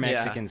super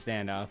Mexican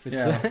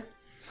standoff.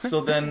 So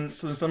then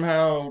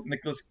somehow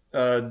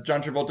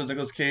John Travolta's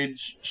Nicolas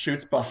Cage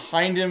shoots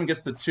behind him,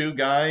 gets the 2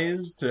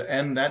 guys to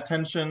end that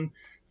tension,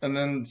 and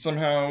then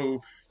somehow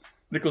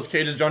Nicolas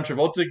Cage's John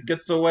Travolta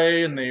gets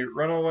away, and they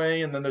run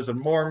away, and then there's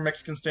more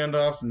Mexican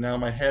standoffs, and now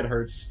my head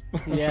hurts.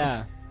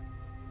 Yeah.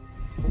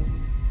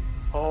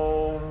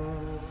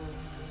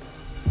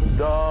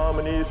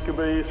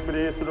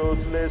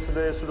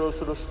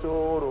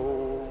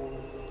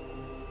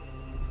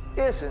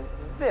 Isn't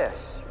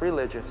this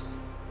religious?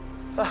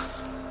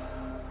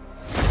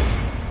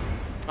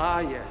 Ah,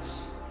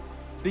 yes.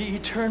 The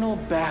eternal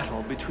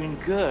battle between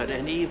good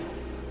and evil.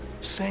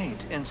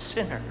 saint and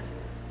sinner.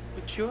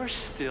 But you're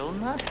still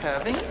not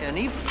having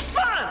any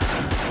fun!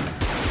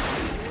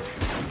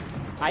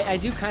 I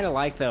do kind of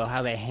like, though,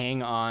 how they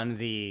hang on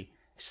the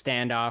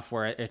standoff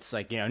where it's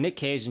like, Nick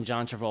Cage and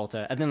John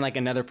Travolta, and then like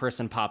another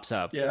person pops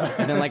up. Yeah.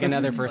 And then like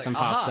another person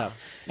pops aha. up.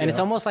 And it's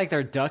almost like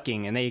they're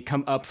ducking and they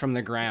come up from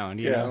the ground,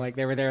 you Yeah. know, like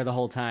they were there the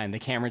whole time. The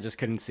camera just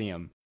couldn't see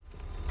them.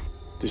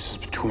 This is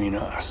between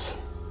us.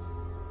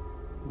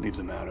 Leave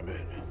them out of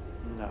it.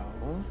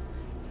 No.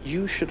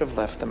 You should have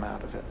left them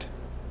out of it.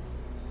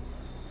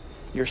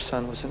 Your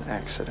son was an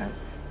accident.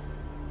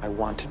 I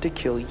wanted to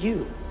kill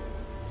you.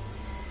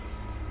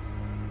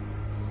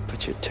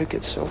 But you took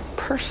it so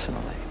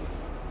personally.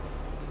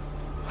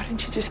 Why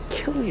didn't you just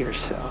kill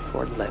yourself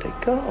or let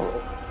it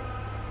go?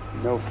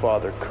 No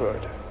father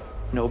could.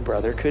 No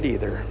brother could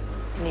either.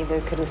 Neither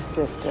could his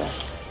sister.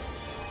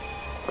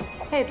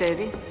 Hey,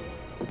 baby.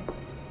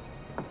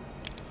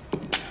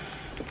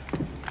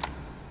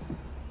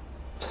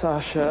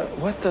 Sasha,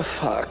 what the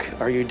fuck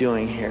are you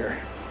doing here?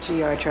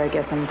 Gee, Archer, I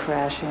guess I'm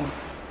crashing.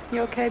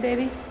 You okay,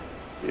 baby?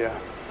 Yeah,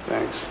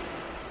 thanks.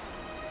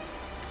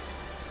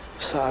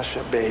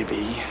 Sasha,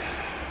 baby.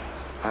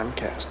 I'm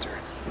Castor.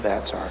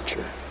 That's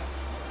Archer.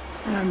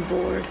 And I'm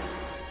bored.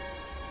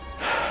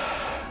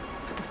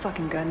 Put the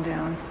fucking gun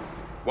down.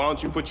 Why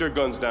don't you put your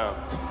guns down?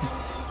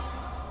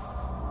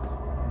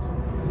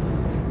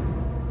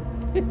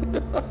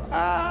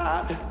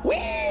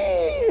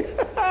 Whee!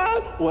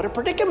 What a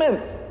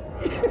predicament!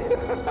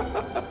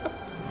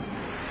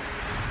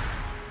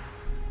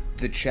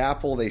 The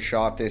chapel they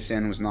shot this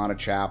in was not a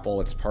chapel.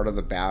 It's part of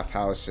the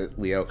bathhouse at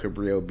Leo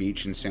Cabrillo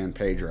Beach in San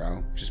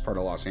Pedro, which is part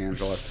of Los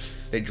Angeles.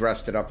 They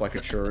dressed it up like a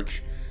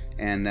church,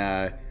 and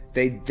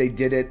they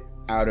did it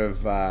out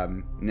of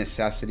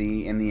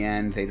necessity. In the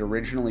end, they'd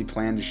originally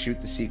planned to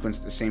shoot the sequence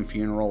at the same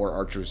funeral where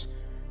Archer's,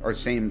 or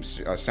same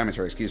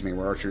cemetery, excuse me,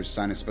 where Archer's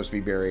son is supposed to be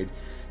buried,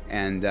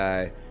 and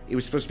it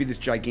was supposed to be this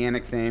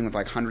gigantic thing with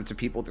like hundreds of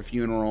people at the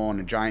funeral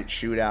and a giant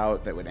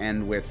shootout that would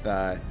end with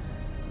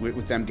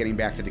them getting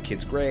back to the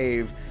kid's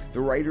grave. The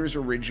writers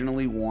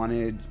originally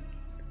wanted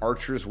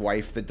Archer's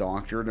wife, the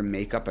doctor, to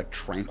make up a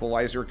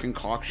tranquilizer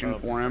concoction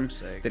for him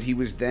that he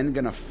was then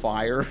going to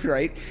fire,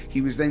 right?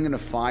 He was then going to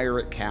fire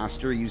at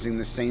Castor using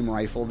the same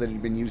rifle that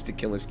had been used to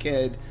kill his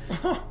kid.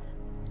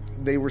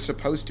 They were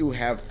supposed to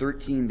have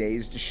 13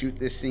 days to shoot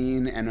this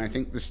scene, and I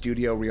think the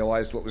studio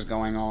realized what was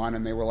going on,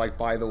 and they were like,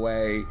 by the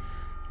way,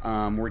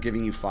 we're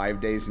giving you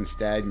 5 days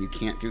instead, and you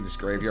can't do this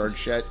graveyard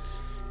shit.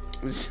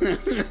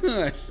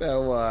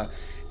 So,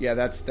 yeah,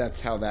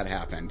 that's how that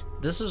happened.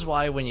 This is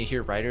why when you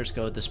hear writers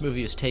go, this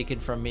movie was taken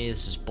from me,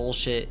 this is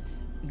bullshit,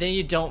 then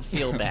you don't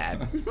feel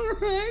bad.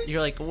 Right?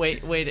 You're like,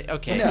 wait,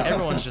 okay, No.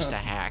 everyone's just a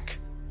hack.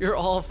 You're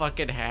all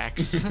fucking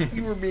hacks.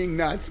 You were being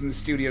nuts, and the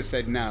studio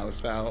said no,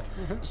 so...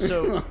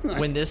 So,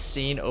 when this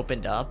scene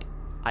opened up,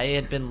 I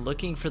had been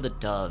looking for the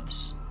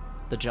doves,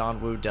 the John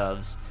Woo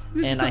doves,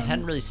 and I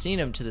hadn't really seen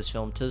him to this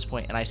film to this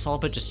point, and I saw a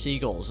bunch of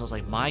seagulls. I was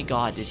like, my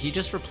god, did he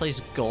just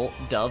replace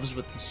doves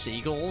with the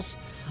seagulls?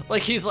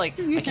 Like, he's like,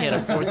 I can't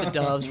afford the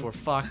doves, we're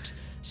fucked,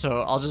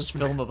 so I'll just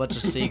film a bunch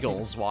of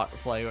seagulls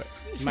fly.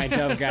 My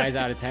dove guy's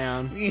out of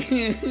town.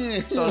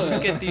 So I'll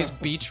just get these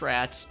beach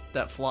rats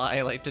that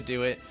fly, like, to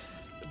do it.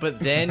 But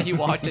then he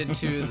walked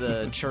into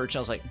the church, and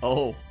I was like,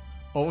 oh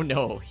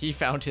no, he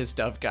found his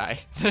dove guy.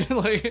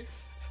 Like,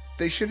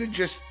 they should have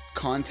just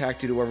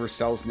contacted whoever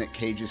sells Nick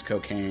Cage's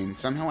cocaine.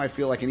 Somehow I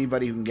feel like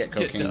anybody who can get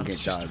cocaine get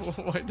doves.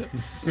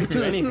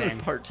 Do anything.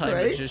 Part-time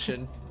Right?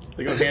 magician.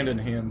 They go hand in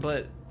hand.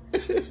 But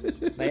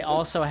they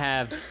also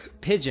have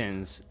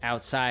pigeons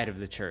outside of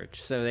the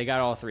church. So they got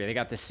all three. They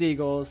got the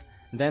seagulls,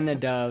 then the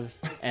doves,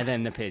 and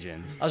then the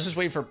pigeons. I was just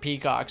waiting for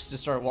peacocks to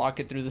start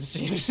walking through the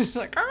scene. Just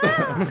like,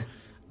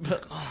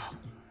 but,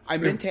 I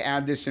meant to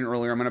add this in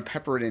earlier. I'm going to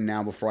pepper it in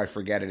now before I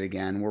forget it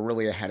again. We're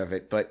really ahead of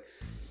it. But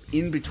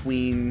in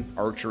between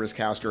Archer as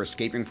Castor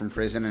escaping from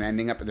prison and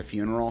ending up at the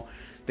funeral,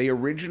 they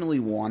originally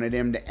wanted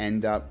him to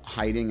end up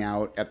hiding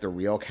out at the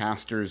real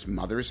Castor's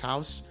mother's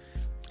house.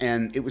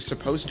 And it was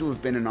supposed to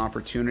have been an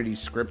opportunity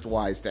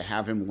script-wise to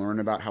have him learn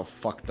about how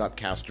fucked up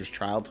Castor's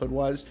childhood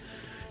was.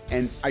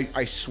 And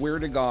I swear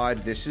to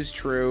God, this is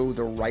true.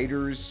 The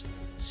writers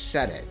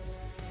said it.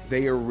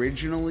 They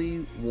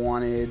originally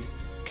wanted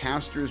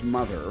Castor's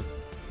mother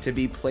to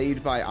be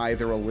played by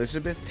either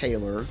Elizabeth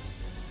Taylor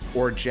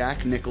or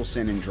Jack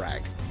Nicholson in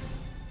drag.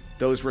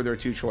 Those were their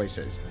two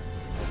choices.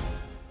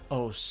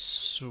 oh,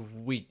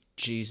 sweet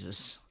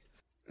Jesus.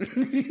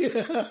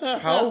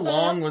 How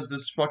long was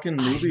this fucking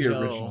movie I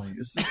know. originally?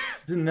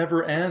 It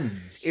never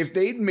ends. If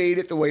they'd made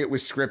it the way it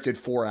was scripted,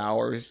 4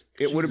 hours,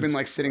 it would have been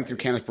like sitting through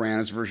Kenneth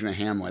Branagh's version of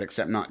Hamlet,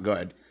 except not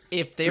good.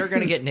 If they were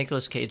going to get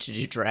Nicolas Cage to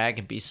do drag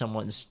and be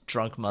someone's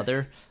drunk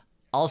mother,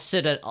 I'll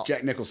sit at...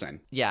 Jack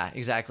Nicholson. Yeah,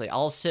 exactly.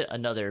 I'll sit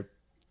another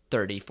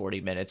 30,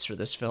 40 minutes for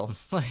this film.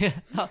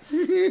 I'll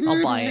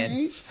buy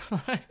in.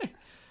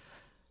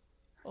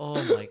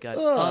 Oh my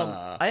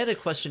god. I had a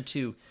question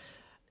too.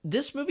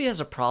 This movie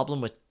has a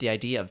problem with the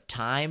idea of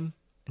time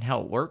and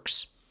how it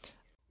works.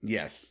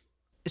 Yes.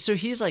 So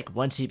he's like,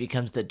 once he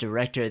becomes the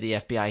director of the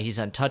FBI, he's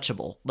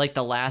untouchable. Like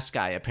the last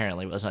guy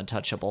apparently was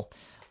untouchable.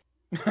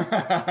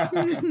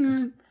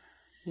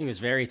 He was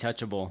very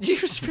touchable. He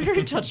was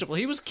very touchable.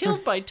 He was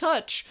killed by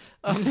touch.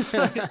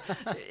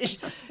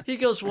 He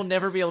goes, we'll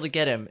never be able to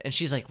get him. And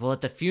she's like, well,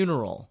 at the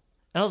funeral.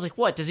 And I was like,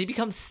 what? Does he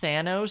become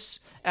Thanos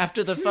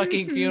after the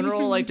fucking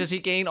funeral? Like, does he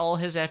gain all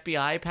his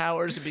FBI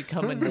powers and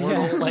become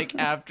immortal, like,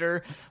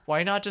 after?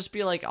 Why not just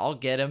be like, I'll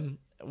get him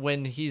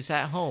when he's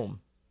at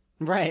home?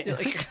 Right.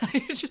 Like,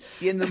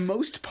 in the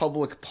most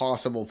public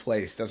possible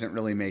place doesn't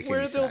really make any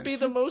sense. Where there'll be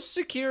the most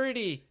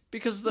security.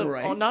 Because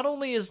not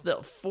only is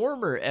the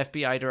former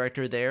FBI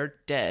director there,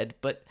 dead,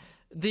 but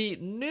the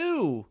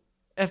new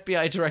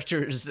FBI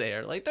director is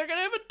there. Like, they're going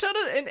to have a ton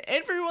of... And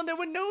everyone that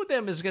would know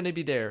them is going to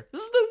be there.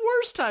 This is the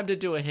worst time to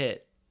do a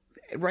hit.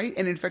 Right,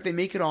 and in fact, they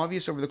make it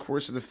obvious over the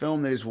course of the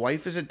film that his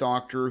wife is a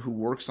doctor who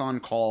works on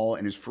call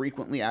and is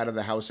frequently out of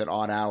the house at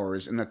odd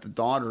hours, and that the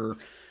daughter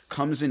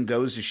comes and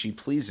goes as she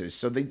pleases.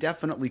 So they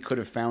definitely could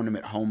have found him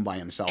at home by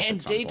himself and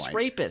at some dates point.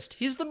 rapist.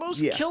 He's the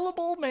most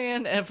killable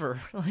man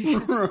ever.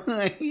 Like,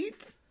 right?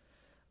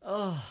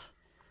 Oh,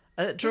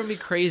 that drove me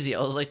crazy.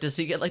 I was like, does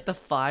he get like the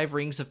 5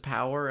 rings of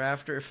power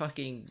after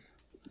fucking...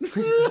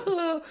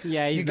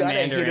 Yeah, he's you the gotta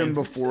Mandarin. hit him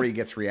before he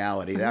gets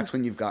reality. That's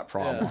when you've got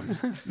problems.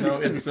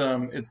 No,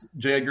 it's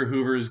J. Edgar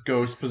Hoover's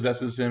ghost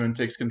possesses him and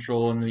takes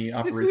control, and he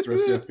operates the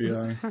rest of the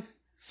FBI.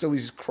 So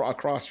he's a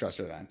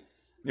cross-dresser then.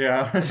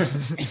 Yeah.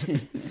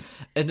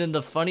 And then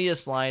the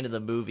funniest line in the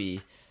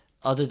movie,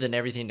 other than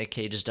everything Nick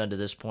Cage has done to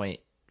this point,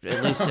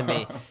 at least to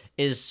me,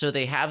 is so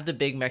they have the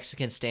big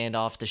Mexican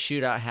standoff, the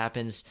shootout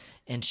happens,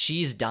 and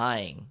she's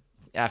dying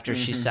after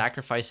she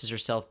sacrifices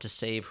herself to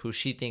save who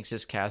she thinks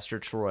is Castor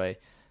Troy,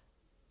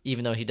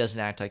 even though he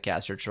doesn't act like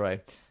Castor Troy.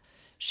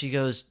 She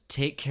goes,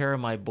 "Take care of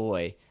my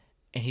boy."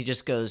 And he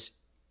just goes,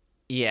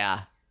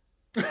 "Yeah."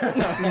 Like,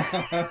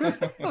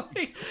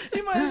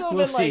 he might as well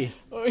We'll been see.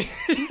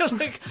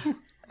 like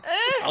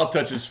I'll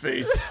touch his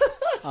face.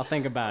 I'll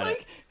think about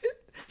it.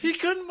 He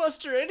couldn't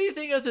muster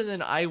anything other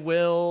than "I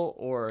will,"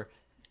 or,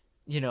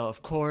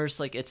 of course,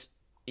 like it's,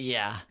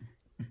 yeah.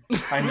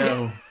 I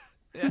know.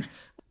 Yeah.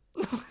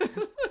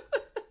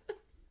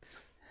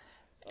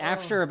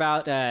 After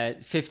about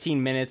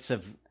 15 minutes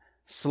of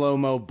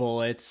slow-mo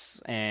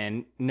bullets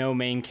and no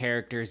main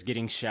characters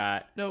getting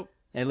shot, nope,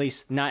 at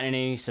least not in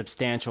any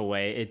substantial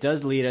way, it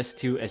does lead us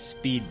to a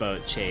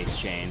speedboat chase,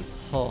 Shane.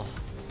 Oh.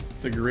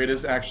 The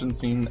greatest action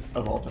scene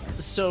of all time.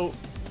 So,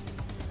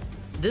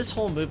 this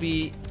whole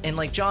movie, and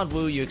like John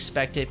Woo, you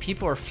expect it.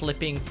 People are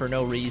flipping for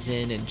no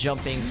reason and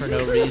jumping for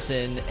no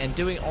reason and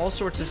doing all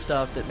sorts of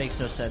stuff that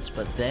makes no sense.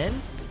 But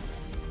then,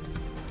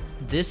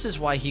 this is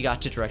why he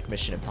got to direct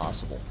Mission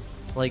Impossible.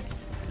 Like,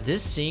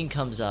 this scene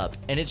comes up,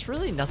 and it's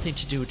really nothing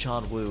to do with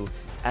John Woo,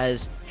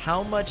 as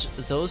how much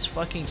those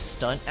fucking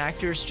stunt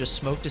actors just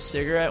smoked a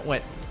cigarette,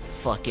 went,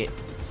 fuck it.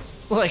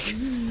 Like,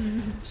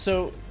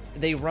 so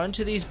they run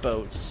to these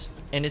boats,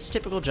 and it's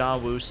typical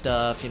John Woo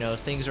stuff,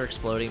 things are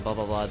exploding, blah,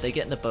 blah, blah. They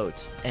get in the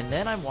boats, and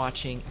then I'm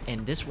watching,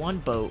 and this one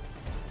boat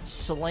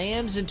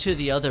slams into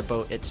the other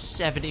boat at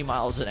 70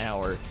 miles an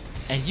hour,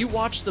 and you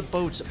watch the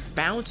boats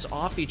bounce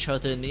off each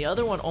other, and the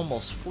other one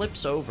almost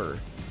flips over.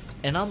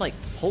 And I'm like,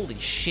 holy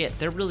shit,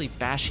 they're really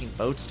bashing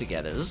boats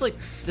together. This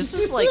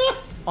is like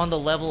on the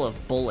level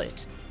of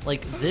Bullet.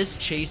 Like, this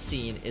chase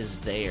scene is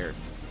there.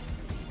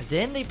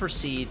 Then they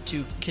proceed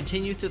to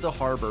continue through the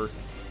harbor,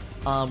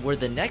 where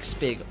the next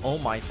big oh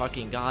my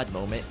fucking god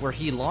moment, where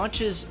he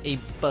launches a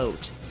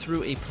boat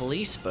through a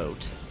police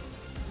boat.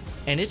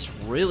 And it's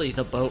really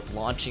the boat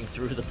launching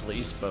through the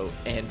police boat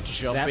and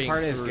jumping That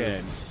part through. is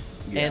good.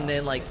 And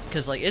then, like,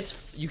 because, like,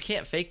 you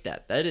can't fake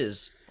that. That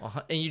is...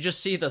 And you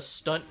just see the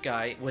stunt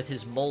guy with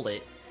his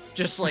mullet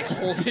just, like,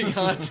 holding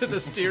on to the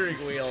steering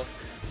wheel.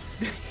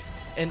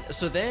 And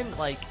so then,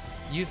 like,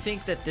 you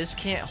think that this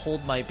can't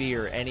hold my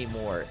beer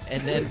anymore.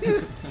 And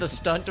then the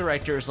stunt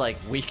director is like,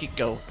 we could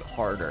go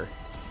harder.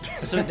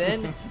 So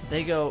then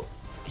they go...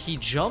 He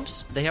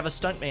jumps... They have a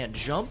stuntman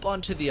jump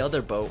onto the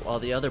other boat while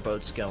the other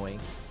boat's going.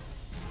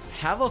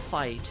 Have a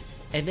fight...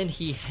 And then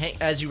he,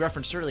 as you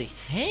referenced earlier,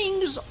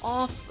 hangs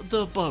off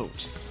the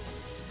boat.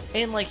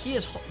 And, like,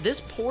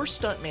 this poor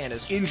stuntman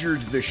is...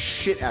 Injured the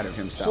shit out of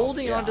himself.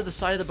 Holding onto the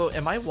side of the boat.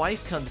 And my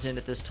wife comes in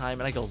at this time,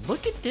 and I go,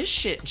 look at this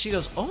shit. And she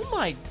goes, oh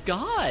my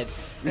god.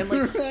 And,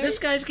 like, this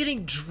guy's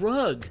getting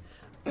drugged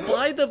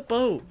by the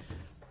boat.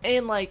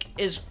 And, like,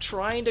 is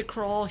trying to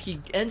crawl. He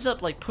ends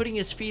up, like, putting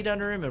his feet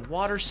under him and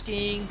water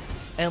skiing.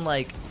 And,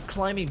 like,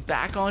 climbing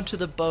back onto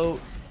the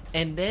boat.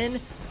 And then...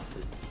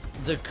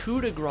 the coup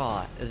de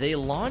grace, they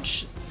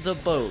launch the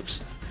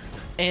boat,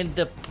 and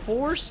the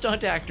poor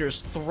stunt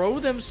actors throw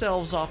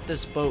themselves off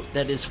this boat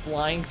that is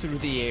flying through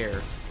the air,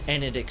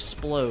 and it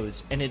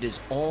explodes, and it is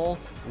all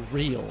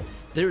real.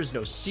 There is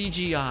no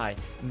CGI.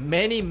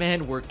 Many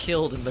men were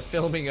killed in the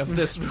filming of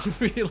this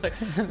movie. Like,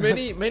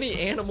 many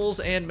animals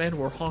and men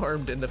were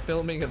harmed in the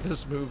filming of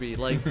this movie.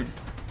 Like,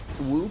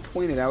 Wu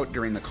pointed out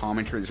during the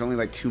commentary, there's only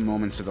like 2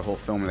 moments of the whole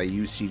film where they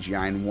use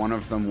CGI, and one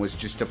of them was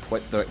just to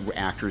put the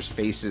actors'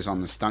 faces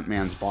on the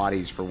stuntman's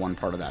bodies for one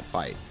part of that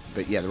fight.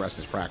 But yeah, the rest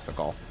is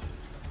practical.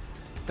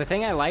 The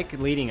thing I like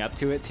leading up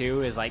to it,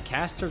 too, is like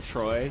Castor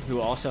Troy, who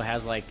also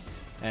has like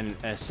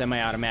a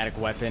semi-automatic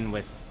weapon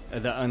with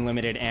the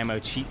unlimited ammo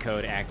cheat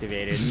code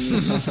activated.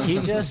 He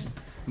just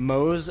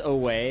mows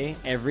away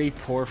every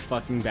poor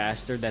fucking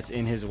bastard that's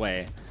in his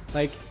way.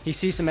 Like, he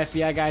sees some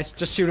FBI guys,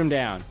 just shoot him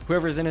down.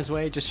 Whoever's in his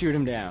way, just shoot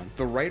him down.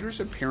 The writers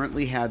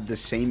apparently had the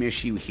same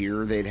issue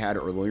here they'd had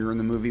earlier in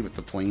the movie with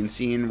the plane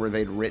scene, where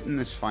they'd written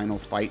this final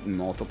fight in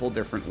multiple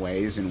different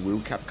ways, and Wu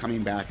kept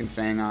coming back and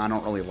saying, I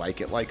don't really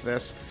like it like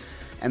this.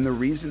 And the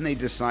reason they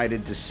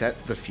decided to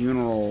set the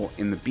funeral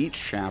in the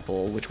beach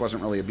chapel, which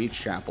wasn't really a beach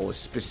chapel, is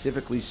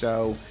specifically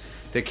so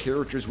the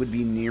characters would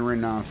be near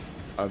enough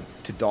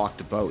to dock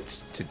the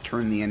boats to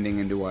turn the ending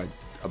into a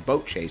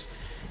boat chase.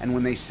 And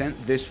when they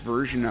sent this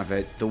version of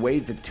it, the way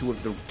the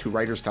two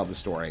writers tell the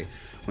story,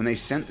 when they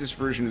sent this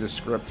version of the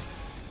script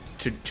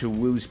to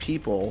Wu's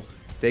people,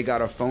 they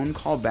got a phone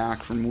call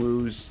back from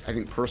Wu's, I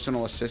think,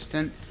 personal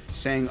assistant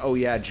saying, oh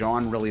yeah,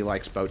 John really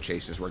likes boat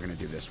chases. We're going to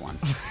do this one.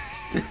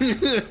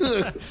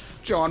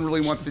 John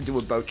really wants to do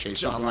a boat chase.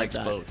 John likes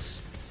like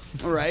boats.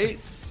 All right.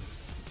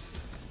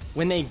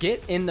 When they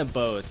get in the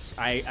boats,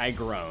 I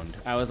groaned.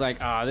 I was like,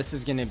 this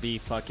is going to be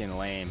fucking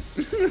lame.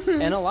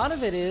 And a lot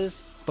of it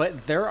is,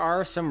 but there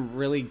are some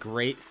really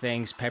great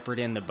things peppered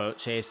in the boat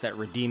chase that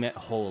redeem it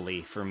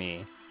wholly for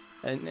me.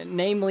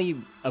 Namely,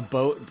 a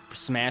boat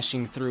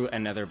smashing through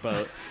another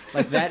boat.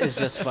 Like, that is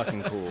just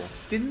fucking cool.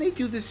 Didn't they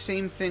do the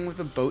same thing with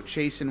a boat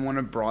chase in one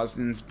of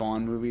Brosnan's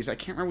Bond movies? I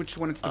can't remember which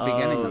one it's the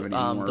beginning of it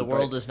anymore. The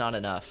World Is Not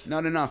Enough.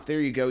 Not Enough. There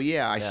you go.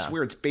 Yeah, I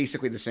swear it's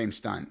basically the same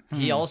stunt.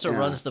 He also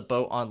runs the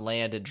boat on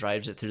land and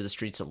drives it through the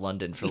streets of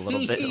London for a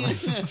little bit.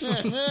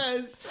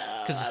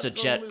 Because it's a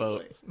jet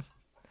boat.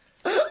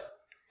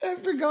 I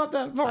forgot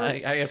that part.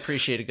 I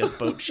appreciate a good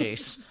boat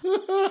chase.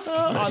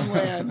 On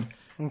land.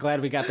 I'm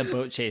glad we got the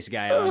boat chase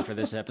guy on for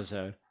this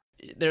episode.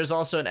 There's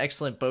also an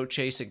excellent boat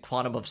chase in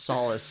Quantum of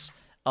Solace,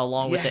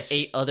 along with the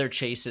 8 other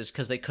chases,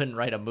 because they couldn't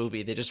write a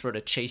movie. They just wrote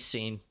a chase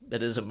scene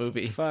that is a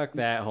movie. Fuck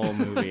that whole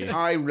movie.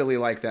 I really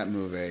like that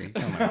movie.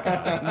 Oh my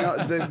god.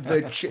 No,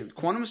 the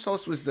Quantum of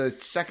Solace was the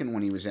second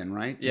one he was in,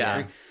 right?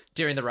 Yeah,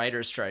 during the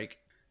writer's strike.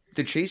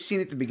 The chase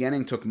scene at the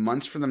beginning took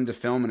months for them to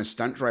film, and a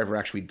stunt driver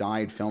actually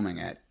died filming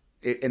it.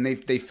 And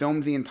they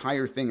filmed the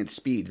entire thing at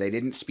speed. They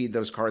didn't speed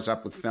those cars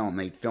up with film.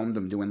 They filmed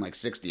them doing like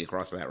 60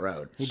 across that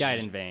road. He died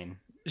in vain.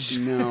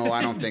 No,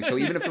 I don't think so.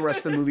 Even if the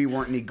rest of the movie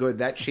weren't any good,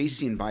 that chase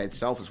scene by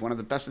itself is one of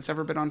the best that's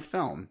ever been on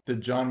film.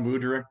 Did John Woo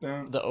direct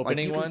that? The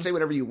opening one? You can say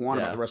whatever you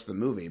want about the rest of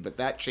the movie, but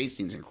that chase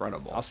scene's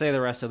incredible. I'll say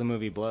the rest of the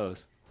movie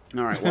blows.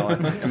 All right, well,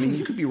 I mean,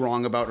 you could be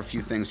wrong about a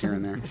few things here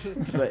and there.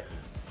 But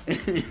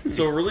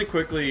So really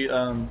quickly,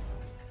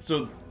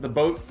 so the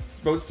boat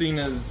scene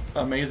is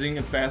amazing.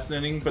 It's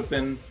fascinating, but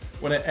then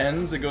when it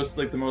ends, it goes to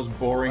like the most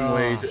boring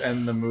way to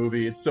end the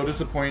movie. It's so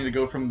disappointing to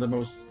go from the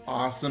most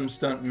awesome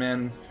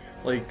stuntmen,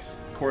 like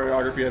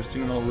choreography I've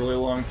seen in a really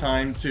long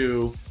time,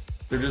 to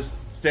they're just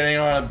standing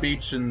on a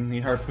beach and he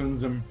harpoons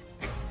them.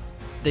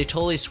 They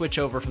totally switch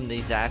over from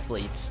these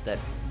athletes that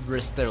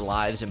risk their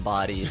lives and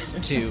bodies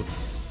to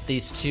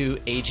these 2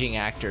 aging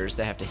actors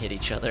that have to hit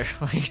each other.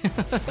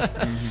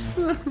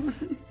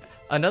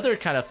 Another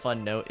kind of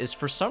fun note is,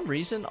 for some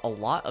reason, a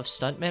lot of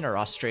stuntmen are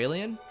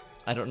Australian.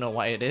 I don't know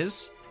why it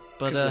is.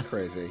 But they're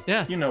crazy.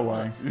 Yeah. You know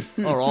why.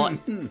 Alright.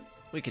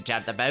 We could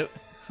jab the boat.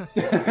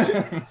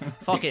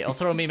 Fuck it, I'll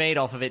throw me mate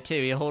off of it too.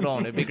 You hold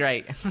on, it'd be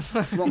great.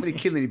 You want me to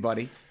kill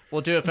anybody?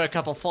 We'll do it for a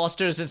couple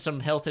Fosters and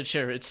some health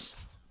insurance.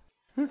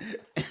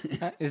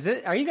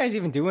 Are you guys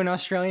even doing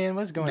Australian?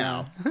 What's going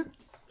on?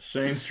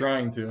 Shane's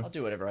trying to. I'll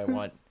do whatever I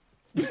want.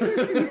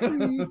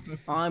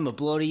 I'm a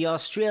bloody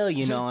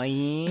Australian, I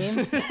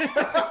am.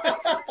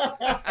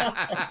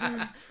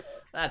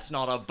 That's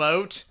not a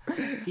boat.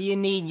 Do you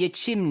need your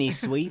chimney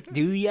sweep,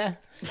 do ya?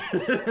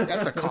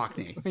 That's a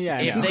Cockney. Yeah.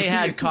 If they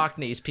had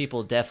Cockneys,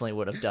 people definitely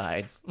would have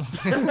died.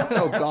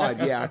 Oh,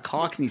 God, yeah.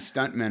 Cockney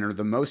stuntmen are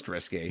the most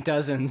risky.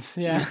 Dozens,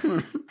 yeah.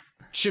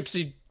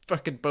 Gypsy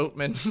fucking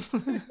boatmen.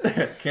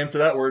 Can't say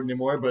that word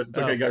anymore, but it's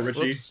okay, Guy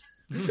Ritchie.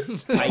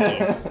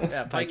 Pikey.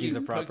 Yeah, Pikey's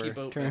the proper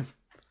term.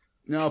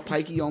 No,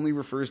 Pikey only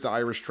refers to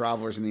Irish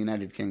travelers in the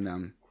United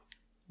Kingdom.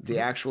 The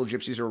actual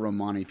gypsies are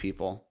Romani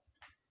people.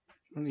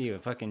 What are you, a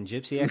fucking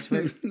gypsy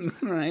expert?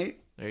 Right.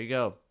 There you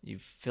go, you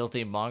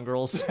filthy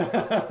mongrels.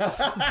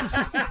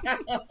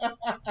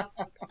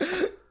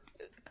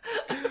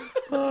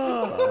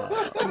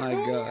 Oh my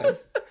god.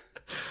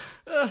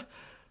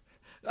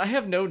 I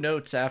have no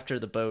notes after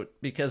the boat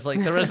because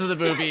like the rest of the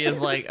movie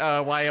is like,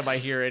 why am I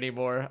here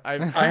anymore? I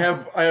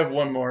have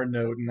one more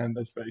note, and then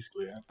that's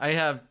basically it. I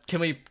have. Can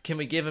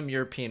we give him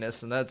your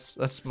penis? And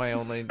that's my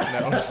only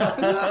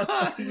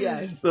note.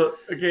 Yes.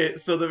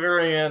 So the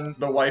very end,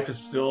 the wife is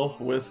still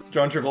with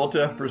John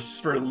Travolta for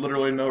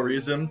literally no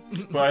reason.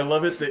 But I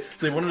love it that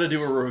they wanted to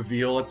do a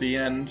reveal at the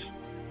end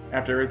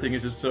after everything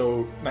is just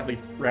so not like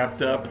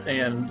wrapped up,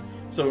 and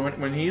So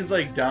when he's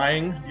like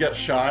dying, he got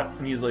shot,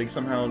 and he's like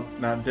somehow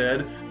not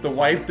dead. The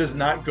wife does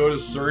not go to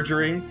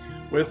surgery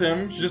with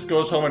him. She just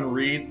goes home and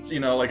reads,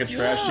 like a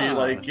trashy,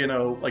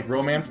 like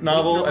romance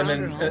novel, and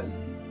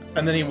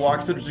then he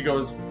walks up and she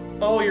goes,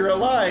 "Oh, you're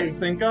alive,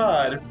 thank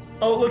God.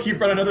 Oh, look, he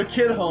brought another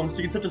kid home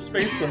so you can touch his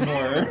face some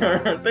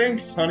more.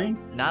 Thanks, honey."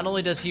 Not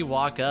only does he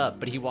walk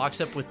up, but he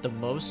walks up with the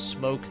most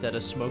smoke that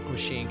a smoke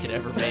machine could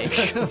ever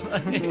make.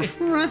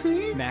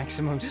 Right?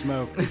 Maximum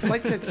smoke. It's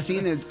like that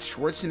scene of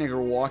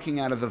Schwarzenegger walking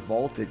out of the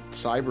vault at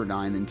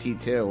Cyberdyne in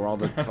T2, where all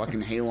the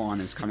fucking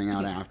halon is coming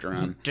out after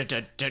him.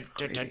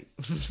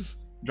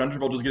 John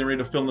Travolta was getting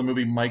ready to film the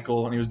movie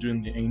Michael, and he was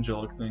doing the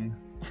angelic thing.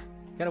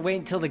 Gotta wait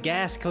until the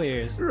gas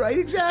clears. Right,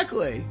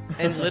 exactly.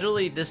 And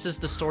literally, this is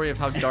the story of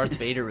how Darth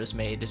Vader was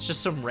made. It's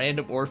just some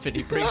random orphan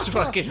he brings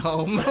fucking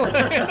home.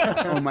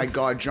 Oh my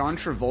God, John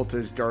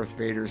Travolta's Darth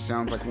Vader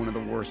sounds like one of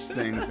the worst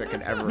things that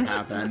could ever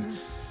happen.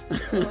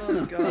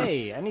 Oh, God.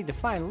 Hey, I need to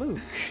find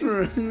Luke.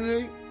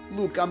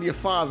 Luke, I'm your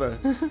father.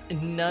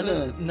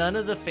 None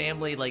of the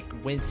family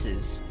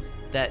winces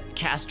that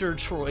Castor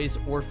Troy's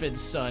orphan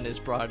son is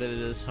brought into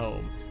this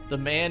home. The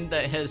man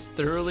that has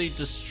thoroughly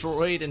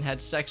destroyed and had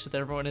sex with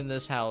everyone in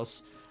this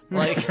house.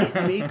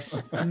 It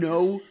makes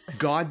no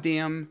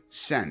goddamn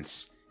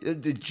sense.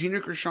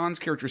 Gina Gershon's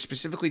character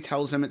specifically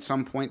tells him at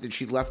some point that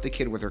she left the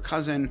kid with her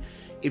cousin.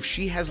 If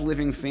she has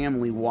living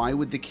family, why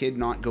would the kid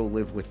not go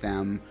live with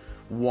them?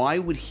 Why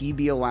would he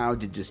be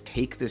allowed to just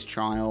take this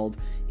child?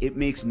 It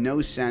makes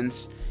no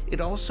sense. It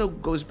also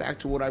goes back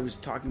to what I was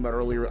talking about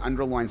earlier,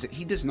 underlines that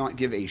he does not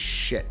give a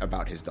shit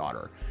about his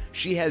daughter.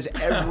 She has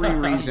every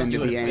reason to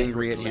be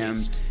angry at him.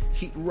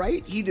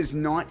 He does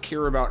not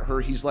care about her.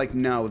 He's like,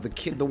 no, the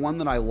kid, the one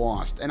that I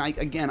lost. And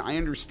I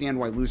understand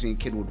why losing a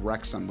kid would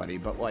wreck somebody,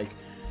 but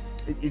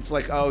it's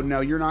like, oh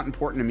no, you're not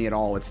important to me at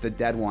all. It's the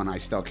dead one I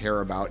still care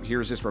about.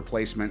 Here's this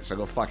replacement, so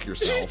go fuck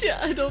yourself. Yeah,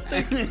 I don't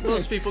think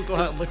most people go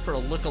out and look for a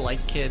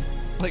look-alike kid.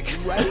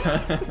 Right?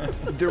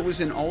 There was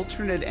an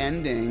alternate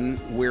ending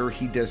where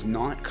he does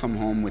not come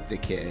home with the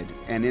kid,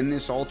 and in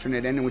this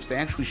alternate ending, which they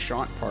actually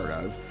shot part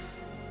of,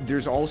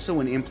 there's also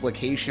an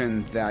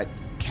implication that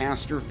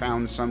Castor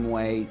found some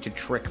way to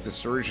trick the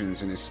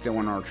surgeons and is still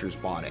in Archer's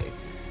body.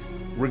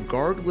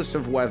 Regardless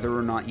of whether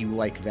or not you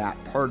like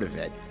that part of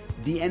it,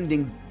 the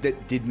ending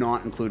that did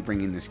not include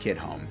bringing this kid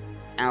home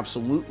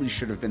absolutely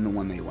should have been the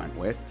one they went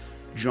with.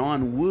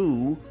 John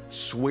Woo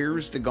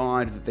swears to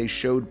God that they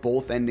showed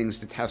both endings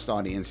to test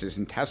audiences,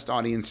 and test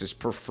audiences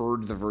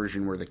preferred the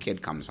version where the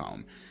kid comes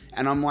home.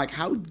 And I'm like,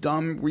 how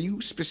dumb? Were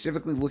you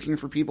specifically looking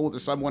for people with a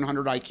sub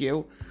 100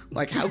 IQ?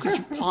 How could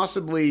you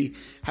possibly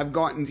have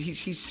gotten...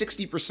 He's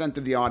 60%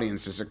 of the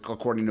audiences,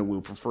 according to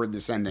Woo, preferred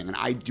this ending, and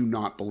I do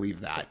not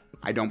believe that.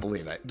 I don't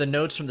believe it. The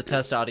notes from the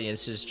test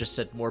audiences just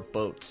said more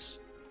boats.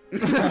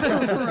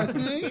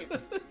 Right?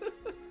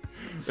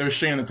 There was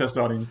Shane in the test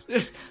audience.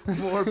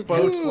 More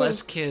boats,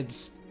 less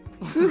kids.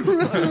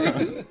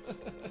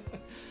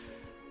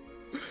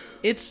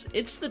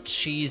 It's the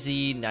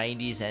cheesy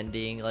 90s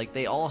ending.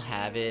 They all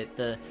have it.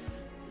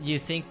 You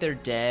think they're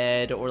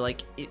dead, or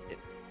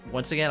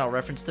once again, I'll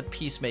reference the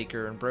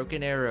Peacemaker and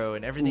Broken Arrow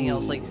and everything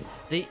else.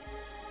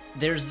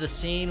 There's the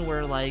scene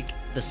where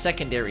the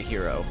secondary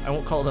hero, I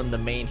won't call them the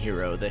main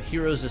hero, the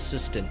hero's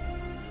assistant,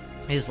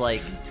 is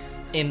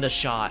in the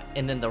shot,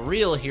 and then the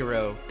real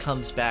hero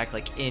comes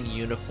back in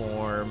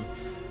uniform,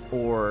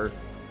 or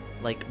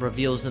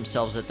reveals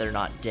themselves that they're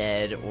not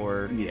dead,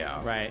 or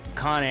right.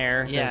 Con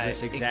Air does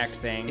this exact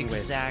thing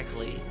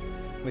exactly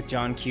with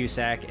John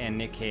Cusack and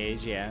Nick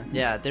Cage.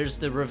 Yeah, there's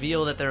the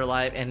reveal that they're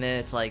alive, and then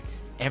it's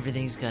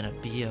everything's gonna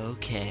be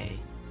okay,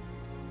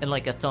 and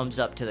a thumbs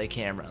up to the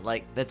camera.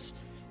 That's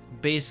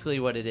basically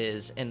what it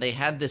is. And they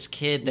had this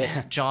kid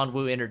that John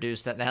Woo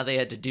introduced that now they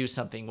had to do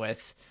something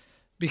with,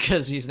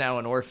 because he's now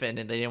an orphan,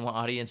 and they didn't want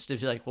audience to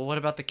be well, what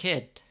about the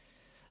kid?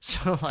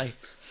 So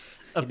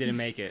he didn't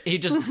make it. He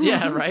just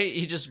right.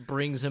 He just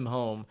brings him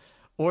home,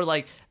 or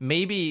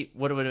maybe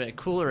what would have been a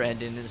cooler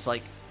ending is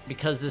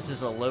because this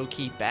is a low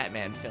key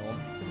Batman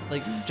film,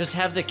 just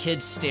have the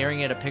kid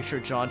staring at a picture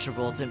of John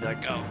Travolta and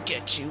be "I'll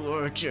get you,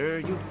 Archer!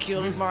 You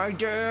killed my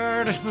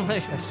dad!"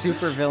 A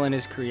super villain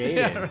is created.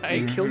 Yeah,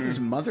 right? He killed his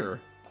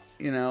mother.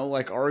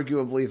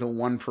 Arguably the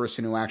one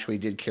person who actually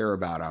did care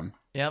about him.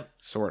 Yep.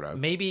 Sort of.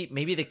 Maybe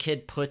the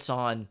kid puts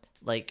on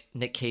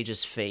Nick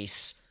Cage's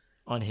face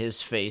on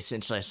his face, and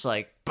it's just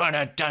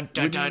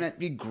wouldn't that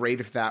be great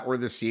if that were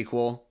the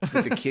sequel?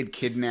 That the kid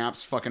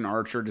kidnaps fucking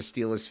Archer to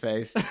steal his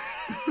face.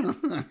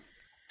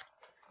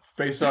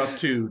 Face Off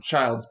 2,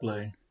 Child's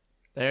Play.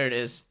 There it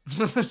is.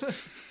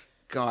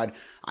 God,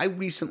 I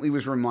recently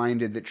was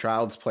reminded that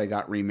Child's Play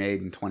got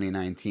remade in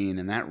 2019,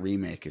 and that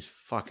remake is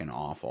fucking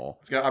awful.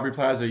 It's got Aubrey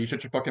Plaza. You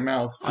shut your fucking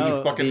mouth. Shut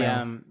your fucking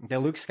mouth. The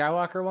Luke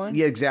Skywalker one?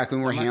 Yeah, exactly.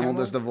 Where Hamill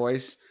does the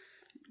voice.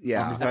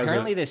 Yeah.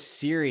 Apparently this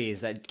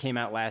series that came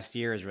out last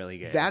year is really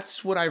good.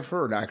 That's what I've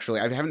heard,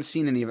 actually. I haven't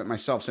seen any of it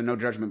myself, so no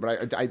judgment.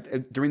 But I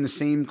during the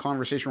same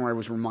conversation where I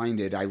was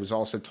reminded, I was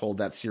also told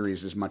that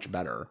series is much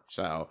better.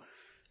 So,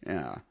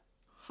 yeah.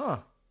 Huh.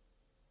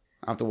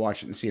 I'll have to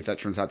watch it and see if that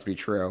turns out to be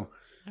true.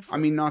 I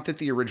mean, not that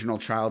the original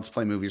Child's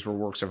Play movies were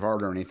works of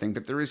art or anything,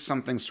 but there is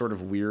something sort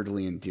of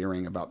weirdly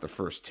endearing about the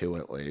first two,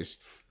 at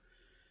least.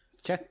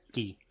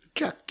 Chucky.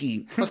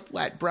 Plus,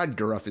 Brad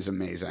Dourif is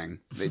amazing.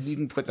 You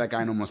can put that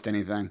guy in almost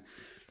anything.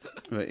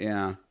 But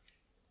yeah.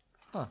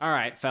 All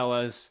right,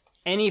 fellas.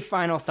 Any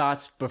final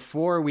thoughts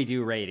before we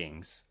do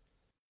ratings?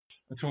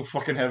 I don't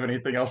fucking have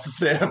anything else to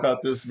say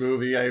about this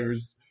movie.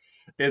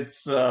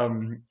 It's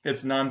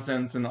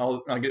nonsense, and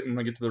I'll get when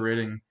I get to the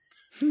rating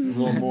a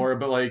little more.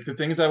 But like the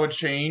things I would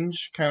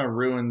change kind of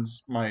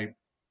ruins my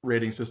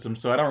rating system,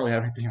 so I don't really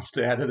have anything else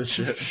to add to this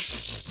shit.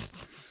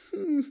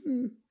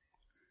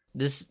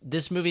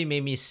 This movie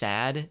made me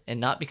sad, and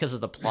not because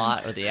of the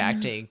plot or the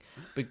acting,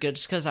 but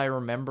just because I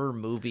remember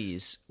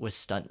movies with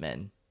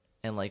stuntmen,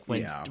 and like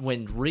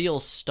when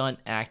real stunt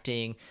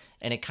acting,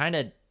 and it kind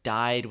of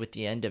died with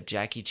the end of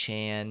Jackie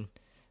Chan,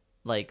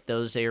 like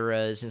those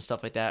eras and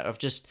stuff like that, of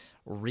just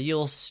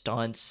real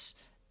stunts.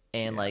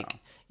 And like,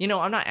 you know,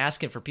 I'm not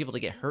asking for people to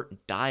get hurt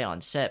and die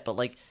on set, but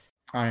like,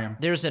 I am.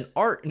 There's an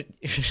art and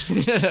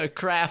a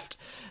craft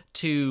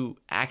to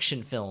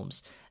action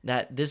films,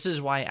 that this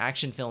is why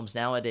action films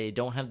nowadays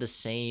don't have the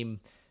same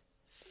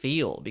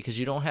feel, because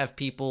you don't have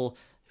people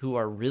who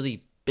are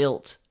really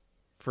built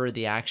for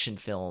the action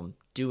film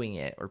doing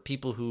it, or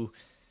people who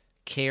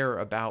care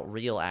about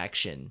real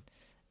action.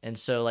 And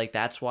so like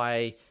that's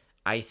why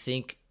I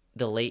think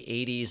the late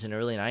 80s and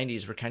early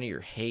 90s were kind of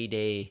your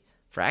heyday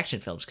for action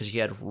films, because you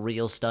had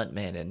real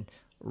stuntmen and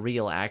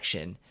real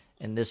action.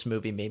 And this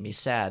movie made me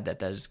sad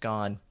that is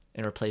gone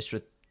and replaced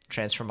with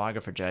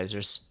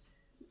transformographer-gizers.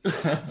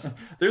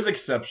 There's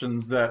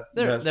exceptions that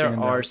there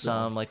stand are out.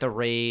 some, like The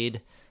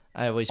Raid.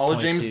 I always all the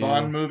point James to.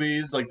 Bond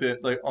movies, like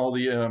all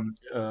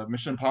the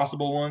Mission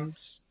Impossible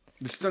ones.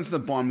 The stunts of the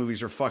Bond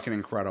movies are fucking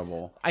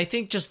incredible. I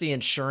think just the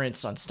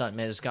insurance on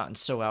stuntmen has gotten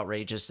so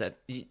outrageous that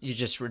you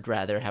just would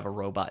rather have a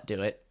robot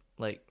do it.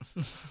 Like,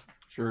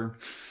 sure,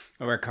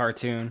 or a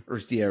cartoon, or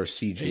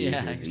CG.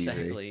 Yeah, It's easy.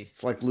 exactly.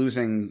 It's like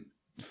losing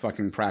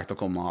fucking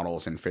practical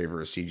models in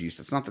favor of CG.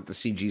 It's not that the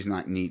CG's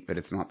not neat, but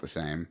it's not the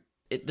same.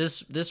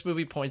 This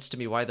movie points to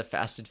me why the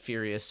Fast and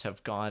Furious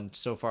have gone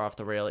so far off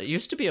the rail. It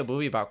used to be a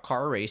movie about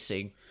car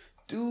racing.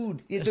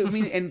 Dude, I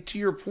mean, and to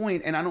your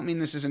point, and I don't mean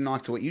this as a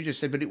knock to what you just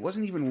said, but it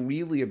wasn't even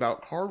really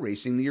about car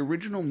racing. The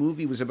original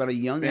movie was about a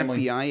young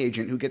FBI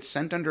agent who gets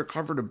sent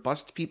undercover to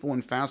bust people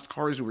in fast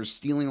cars who were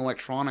stealing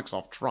electronics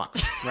off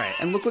trucks. Right.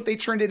 And look what they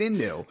turned it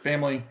into.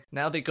 Family.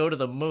 Now they go to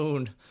the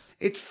moon.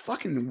 It's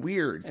fucking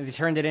weird. And they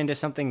turned it into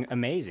something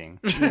amazing.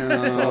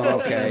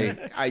 No,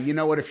 okay. You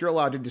know what? If you're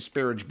allowed to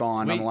disparage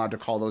Bond, I'm allowed to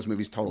call those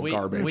movies total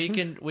garbage.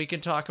 We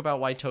can talk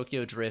about why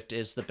Tokyo Drift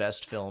is the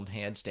best film,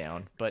 hands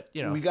down. But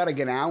you know, we got to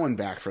get Alan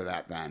back for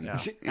that then. Yeah.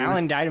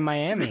 Alan died in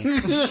Miami.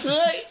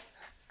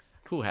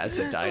 Who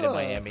hasn't died in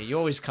Miami? You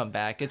always come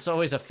back. It's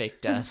always a fake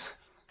death.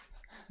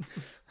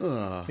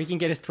 We can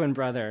get his twin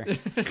brother,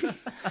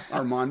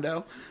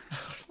 Armando.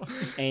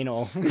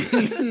 Anal.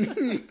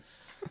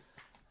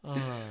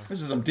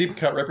 This is some deep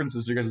cut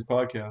references to your guys'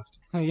 podcast.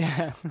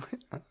 Yeah.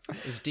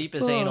 As deep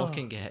as anal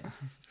can get.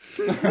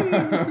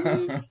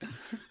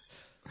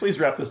 Please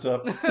wrap this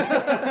up.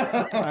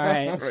 All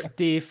right,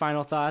 Steve,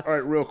 final thoughts? All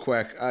right, real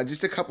quick.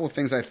 Just a couple of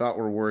things I thought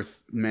were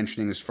worth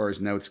mentioning as far as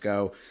notes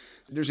go.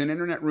 There's an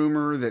internet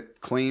rumor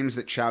that claims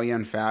that Chow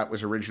Yun-fat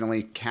was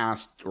originally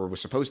cast, or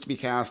was supposed to be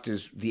cast,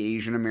 as the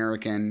Asian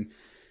American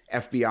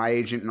FBI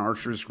agent in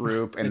Archer's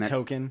group, and the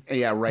token.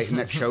 Yeah, right. And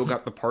that Cho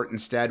got the part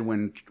instead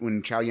when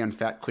Chow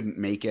Yun-fat couldn't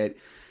make it.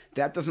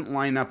 That doesn't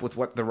line up with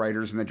what the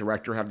writers and the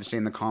director have to say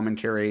in the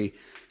commentary.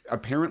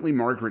 Apparently,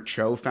 Margaret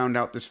Cho found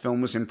out this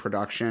film was in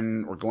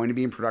production, or going to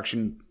be in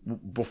production,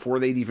 before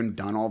they'd even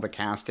done all the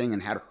casting,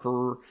 and had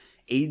her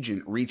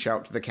agent reach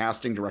out to the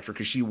casting director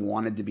because she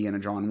wanted to be in a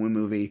John Woo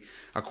movie.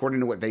 According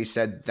to what they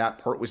said, that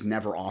part was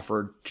never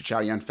offered to Chow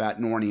Yun-fat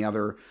nor any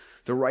other.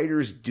 The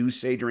writers do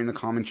say during the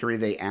commentary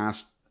they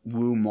asked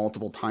Woo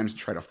multiple times to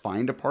try to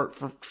find a part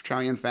for Chow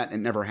Yun-fat, and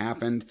it never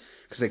happened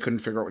because they couldn't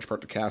figure out which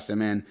part to cast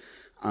him in.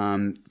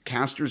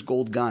 Caster's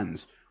gold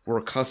guns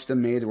were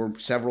custom made. There were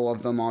several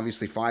of them,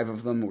 obviously 5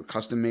 of them were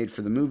custom made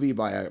for the movie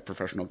by a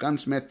professional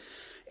gunsmith.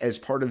 As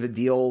part of the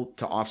deal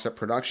to offset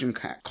production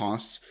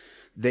costs,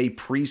 they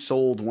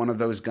pre-sold one of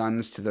those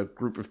guns to the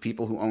group of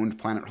people who owned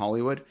Planet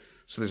Hollywood.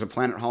 So there's a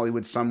Planet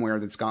Hollywood somewhere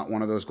that's got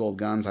one of those gold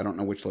guns. I don't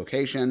know which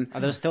location.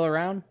 Are those still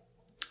around?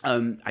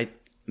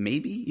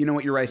 Maybe. You know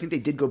what? You're right. I think they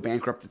did go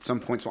bankrupt at some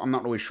point, so I'm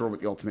not really sure what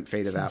the ultimate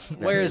fate of that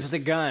Where is. is the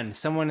gun?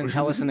 Someone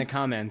tell us in the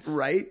comments.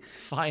 Right?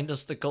 Find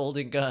us the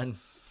golden gun.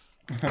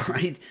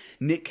 Right?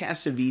 Nick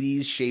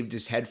Cassavetes shaved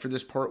his head for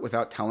this part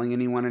without telling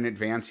anyone in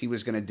advance he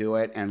was going to do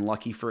it, and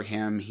lucky for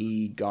him,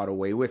 he got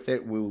away with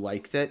it. Wu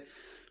liked it.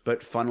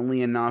 But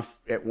funnily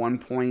enough, at one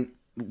point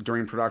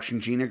during production,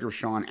 Gina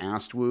Gershon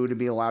asked Wu to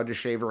be allowed to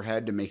shave her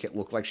head to make it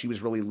look like she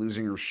was really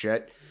losing her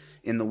shit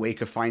in the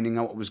wake of finding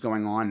out what was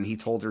going on, and he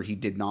told her he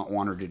did not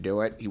want her to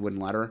do it. He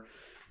wouldn't let her.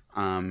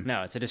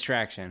 No, it's a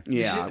distraction.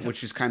 Yeah,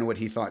 which is kind of what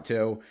he thought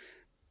too.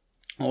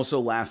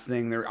 Also, last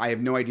thing, I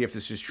have no idea if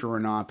this is true or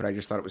not, but I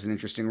just thought it was an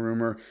interesting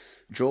rumor.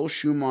 Joel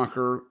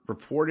Schumacher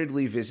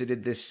reportedly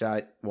visited this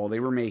set while they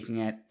were making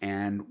it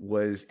and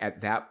was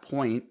at that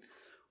point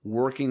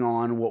working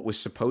on what was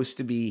supposed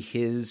to be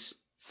his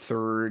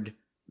third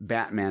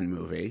Batman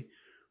movie,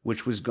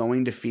 which was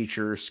going to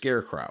feature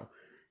Scarecrow.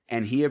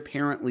 And he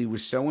apparently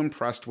was so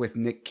impressed with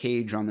Nick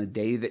Cage on the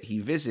day that he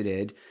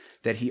visited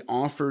that he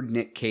offered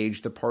Nick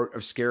Cage the part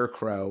of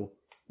Scarecrow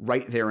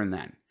right there and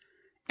then.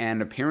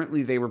 And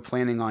apparently they were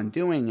planning on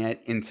doing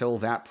it until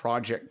that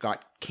project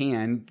got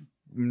canned,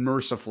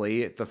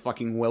 mercifully, at the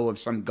fucking will of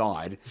some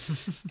god.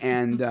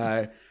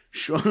 And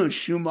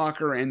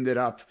Schumacher ended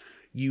up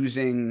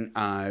using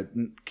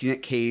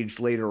Nick Cage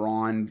later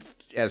on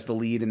as the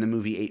lead in the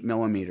movie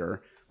 8mm,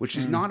 which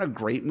is not a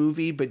great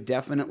movie, but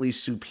definitely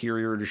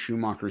superior to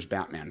Schumacher's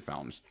Batman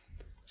films.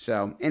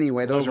 So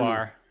anyway, those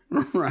are...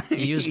 Right.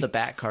 He used the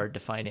Bat card to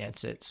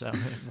finance it, so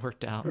it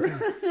worked out.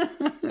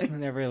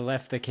 Never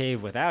left the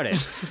cave without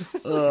it.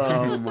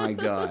 Oh my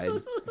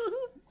god.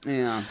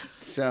 Yeah.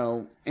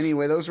 So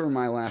anyway, those were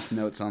my last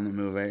notes on the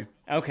movie.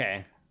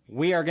 Okay.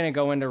 We are going to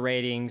go into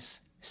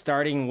ratings,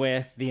 starting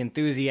with the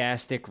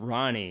enthusiastic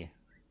Ronnie.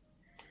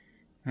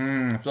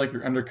 I feel like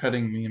you're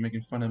undercutting me and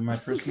making fun of my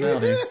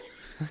personality.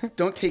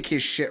 Don't take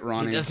his shit,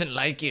 Ronnie. He doesn't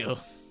like you.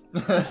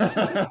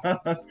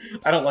 I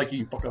don't like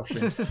you fuck off,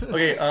 Shane.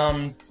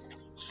 Okay,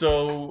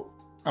 so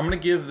I'm going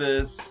to give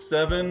this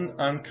 7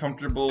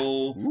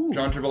 uncomfortable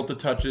John Travolta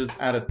touches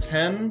out of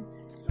 10.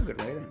 That's a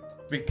good rating.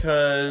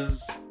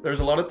 Because there's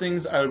a lot of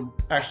things I would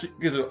actually...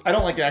 Because I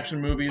don't like action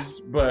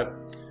movies,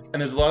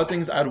 and there's a lot of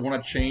things I'd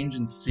want to change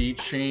and see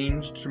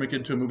changed to make it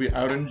into a movie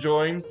I would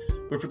enjoy.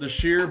 But for the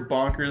sheer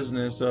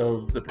bonkersness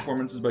of the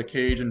performances by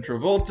Cage and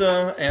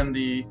Travolta and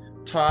the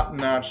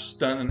top-notch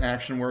stunt and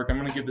action work, I'm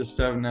going to give this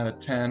 7 out of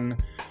 10.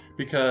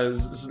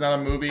 Because this is not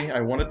a movie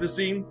I wanted to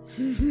see,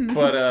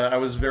 but I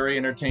was very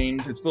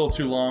entertained. It's a little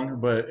too long,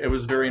 but it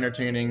was very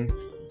entertaining.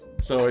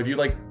 So if you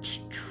like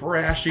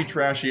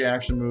trashy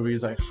action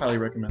movies, I highly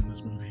recommend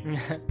this movie.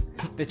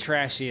 The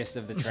trashiest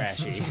of the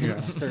trashy,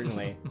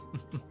 certainly.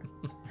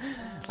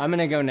 I'm going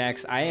to go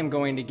next. I am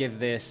going to give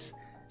this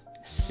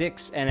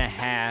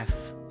 6.5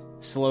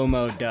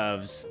 slow-mo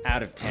doves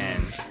out of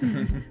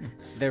 10.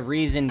 The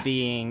reason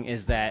being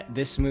is that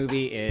this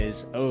movie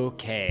is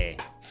okay.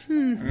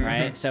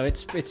 Right? So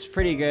it's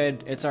pretty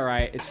good. It's all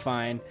right. It's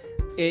fine.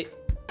 It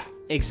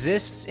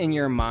exists in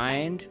your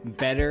mind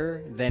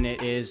better than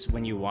it is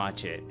when you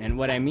watch it. And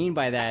what I mean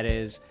by that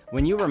is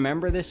when you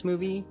remember this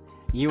movie,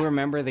 you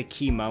remember the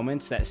key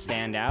moments that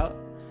stand out.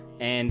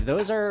 And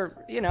those are,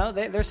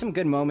 there's some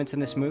good moments in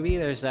this movie.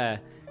 There's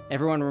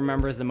everyone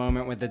remembers the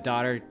moment where the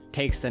daughter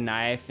takes the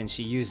knife and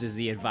she uses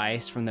the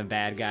advice from the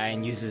bad guy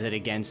and uses it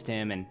against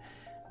him and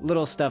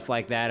little stuff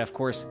like that. Of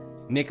course,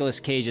 Nicolas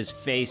Cage's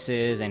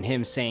faces and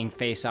him saying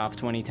face off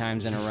 20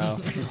 times in a row.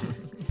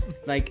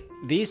 Like,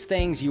 these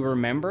things you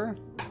remember,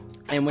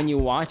 and when you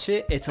watch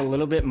it, it's a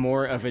little bit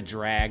more of a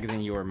drag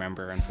than you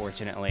remember,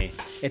 unfortunately.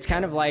 It's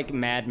kind of like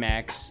Mad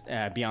Max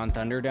Beyond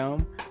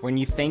Thunderdome. When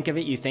you think of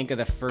it, you think of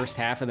the first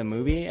half of the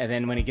movie, and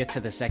then when it gets to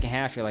the second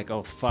half, you're like,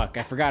 oh, fuck,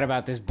 I forgot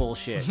about this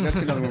bullshit. That's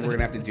another one we're going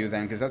to have to do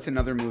then, because that's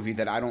another movie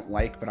that I don't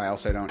like, but I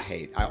also don't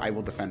hate. I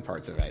will defend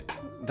parts of it.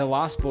 The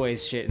Lost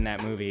Boys shit in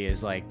that movie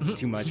is, like,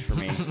 too much for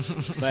me.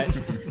 But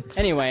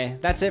anyway,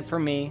 that's it for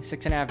me.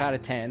 6.5 out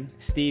of 10.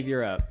 Steve,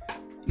 you're up.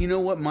 You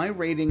know what? My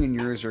rating and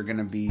yours are going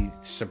to be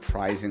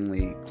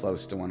surprisingly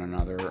close to one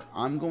another.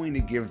 I'm going to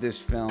give this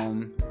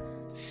film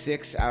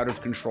 6 out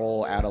of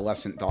control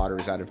adolescent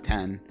daughters out of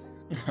 10.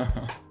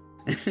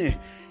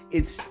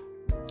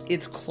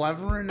 It's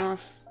clever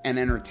enough and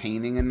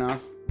entertaining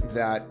enough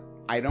that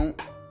I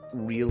don't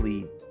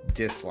really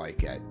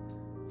dislike it.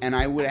 And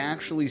I would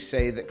actually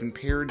say that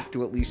compared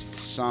to at least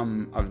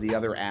some of the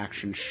other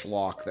action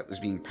schlock that was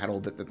being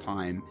peddled at the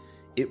time,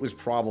 it was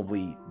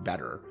probably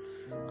better.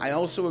 I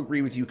also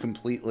agree with you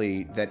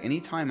completely that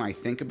anytime I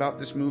think about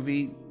this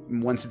movie,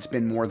 once it's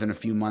been more than a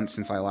few months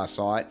since I last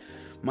saw it,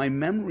 my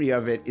memory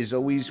of it is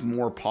always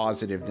more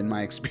positive than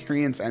my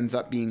experience ends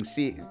up being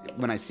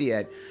when I see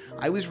it.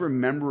 I always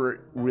remember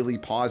it really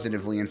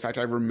positively. In fact,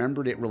 I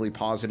remembered it really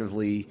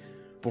positively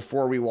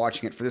before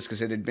rewatching it for this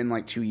because it had been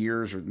like 2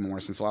 years or more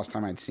since the last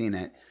time I'd seen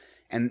it.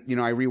 And,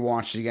 I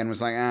rewatched it again and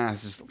was like,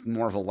 this is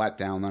more of a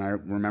letdown than I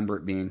remember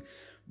it being.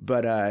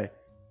 But,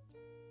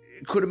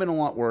 it could have been a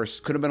lot worse,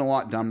 could have been a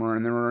lot dumber,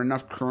 and there were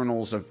enough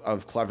kernels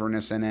of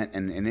cleverness in it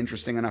and an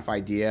interesting enough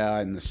idea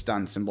and the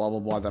stunts and blah, blah,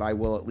 blah that I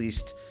will at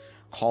least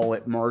call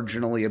it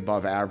marginally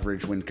above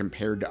average when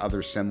compared to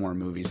other similar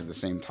movies of the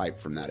same type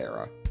from that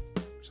era.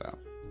 So,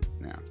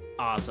 yeah.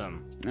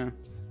 Awesome. Yeah.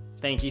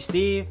 Thank you,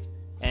 Steve.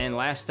 And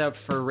last up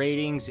for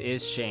ratings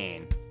is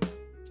Shane.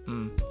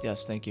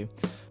 Yes, thank you.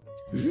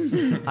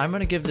 I'm going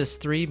to give this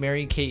 3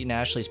 Mary-Kate and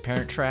Ashley's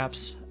Parent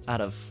Traps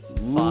out of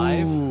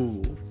 5.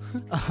 Ooh.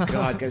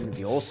 God, get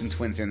the Olsen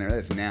twins in there.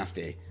 That's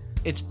nasty.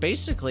 It's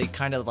basically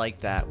kind of like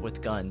that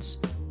with guns.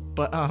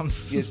 But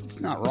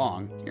it's not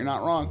wrong. You're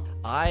not wrong.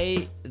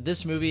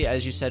 This movie,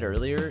 as you said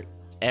earlier,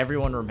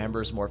 everyone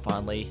remembers more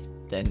fondly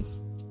than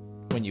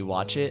when you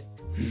watch it.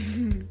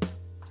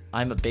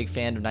 I'm a big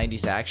fan of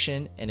 90s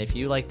action, and if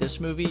you like this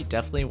movie,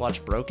 definitely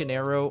watch Broken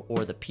Arrow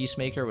or The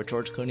Peacemaker with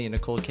George Clooney and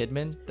Nicole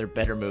Kidman. They're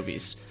better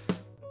movies.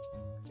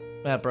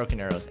 Broken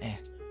Arrow's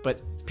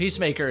but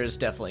Peacemaker is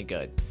definitely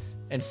good,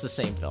 and it's the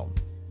same film.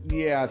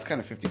 Yeah, it's kind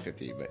of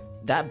 50-50, but...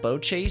 That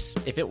boat chase,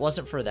 if it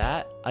wasn't for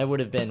that, I would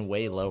have been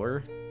way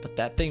lower, but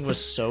that thing was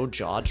so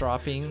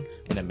jaw-dropping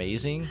and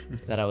amazing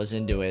that I was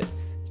into it.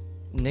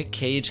 Nick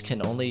Cage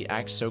can only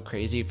act so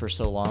crazy for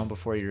so long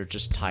before you're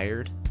just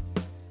tired.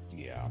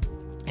 Yeah.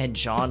 And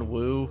John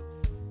Woo,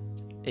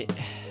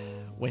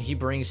 when he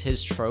brings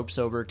his tropes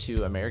over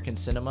to American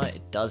cinema,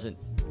 it doesn't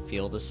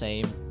feel the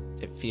same.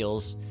 It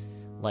feels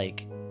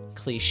like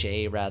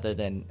cliche rather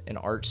than an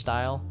art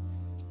style.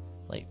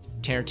 Like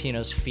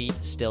Tarantino's feet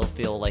still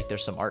feel like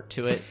there's some art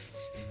to it.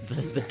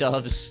 The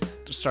dove's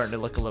starting to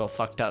look a little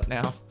fucked up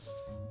now.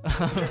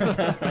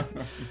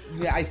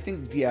 Yeah, I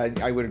think,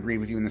 I would agree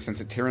with you in the sense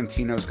that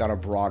Tarantino's got a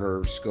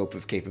broader scope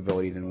of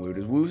capability than Woo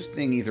does. Woo's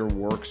thing either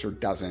works or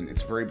doesn't.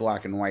 It's very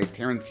black and white.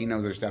 Tarantino,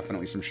 there's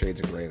definitely some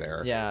shades of gray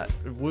there. Yeah,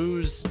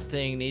 Woo's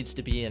thing needs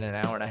to be in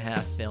an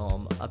 1.5-hour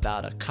film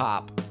about a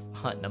cop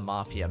hunting a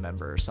mafia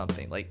member or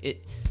something.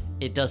 Like,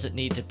 it doesn't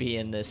need to be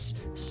in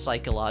this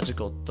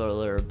psychological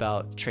thriller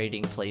about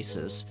trading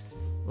places.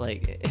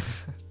 Like...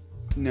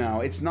 No,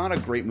 it's not a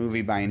great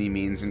movie by any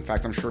means. In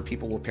fact, I'm sure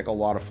people will pick a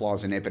lot of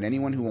flaws in it, but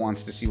anyone who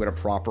wants to see what a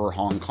proper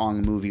Hong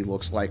Kong movie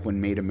looks like when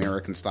made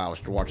American style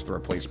should watch The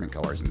Replacement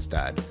Killers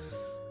instead.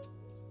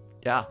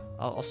 Yeah,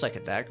 I'll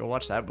second that. Go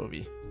watch that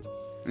movie.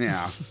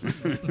 Yeah.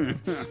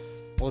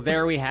 Well,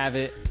 there we have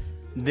it.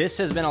 This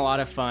has been a lot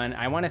of fun.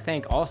 I want to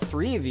thank all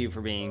three of you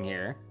for being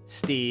here.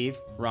 Steve,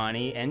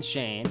 Ronnie, and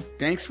Shane.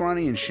 Thanks,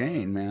 Ronnie and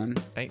Shane, man.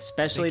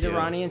 Especially to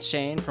Ronnie and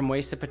Shane from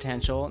Wasted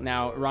Potential.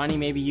 Now, Ronnie,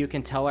 maybe you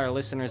can tell our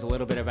listeners a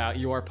little bit about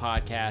your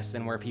podcast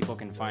and where people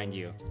can find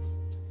you.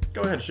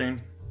 Go ahead, Shane.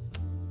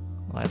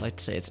 Well, I'd like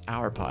to say it's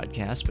our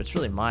podcast, but it's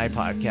really my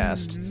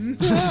podcast.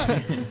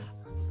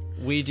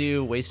 We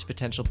do Wasted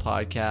Potential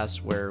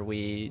podcast, where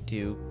we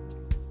do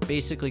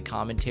basically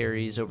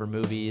commentaries over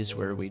movies,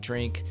 where we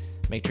drink,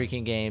 make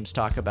drinking games,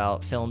 talk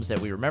about films that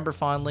we remember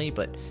fondly,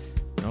 but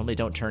normally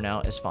don't turn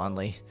out as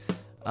fondly.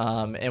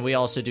 And we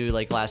also do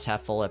like glass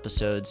half full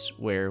episodes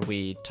where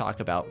we talk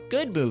about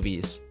good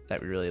movies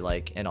that we really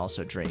like and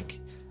also drink.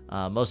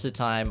 Most of the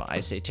time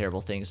I say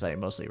terrible things that I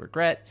mostly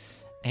regret,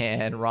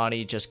 and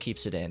Ronnie just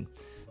keeps it in.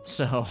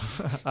 So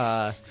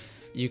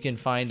you can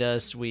find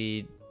us.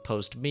 We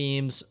post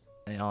memes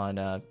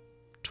on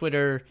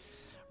Twitter.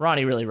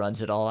 Ronnie really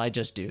runs it all. I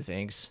just do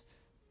things.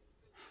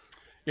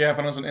 Yeah,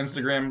 find us on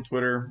Instagram,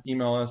 Twitter,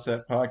 email us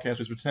at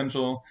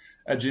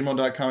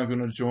podcastwithpotential@gmail.com if you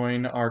want to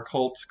join our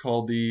cult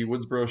called the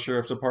Woodsboro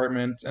Sheriff's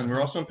Department. And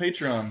we're also on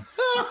Patreon.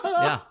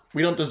 Yeah.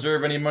 We don't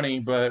deserve any money,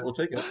 but we'll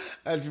take it.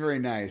 That's very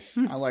nice.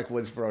 I like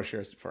Woodsboro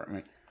Sheriff's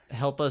Department.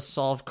 Help us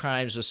solve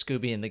crimes with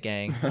Scooby and the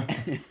gang.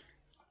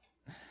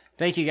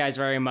 Thank you guys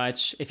very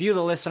much. If you,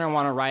 the listener,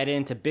 want to write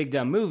into Big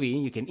Dumb Movie,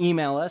 you can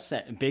email us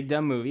at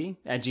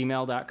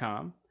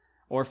bigdumbmovie@gmail.com.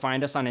 Or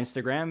find us on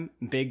Instagram,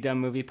 Big Dumb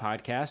Movie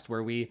Podcast,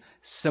 where we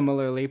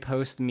similarly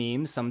post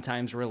memes,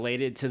 sometimes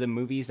related to the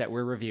movies that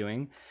we're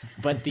reviewing.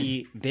 But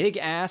the big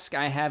ask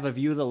I have of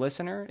you, the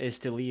listener, is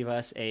to leave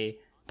us a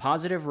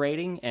positive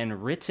rating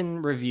and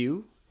written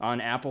review on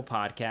Apple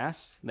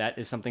Podcasts. That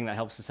is something that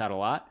helps us out a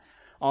lot.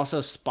 Also,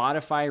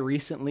 Spotify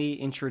recently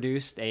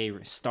introduced a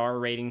star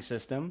rating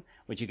system,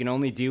 which you can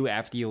only do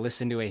after you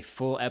listen to a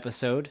full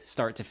episode,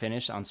 start to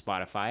finish, on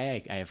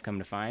Spotify, I have come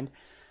to find.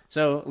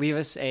 So leave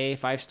us a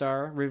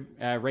 5-star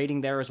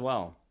rating there as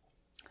well.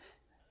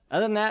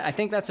 Other than that, I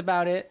think that's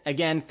about it.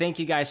 Again, thank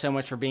you guys so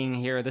much for being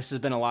here. This has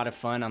been a lot of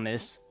fun on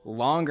this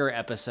longer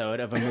episode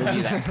of a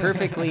movie that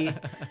perfectly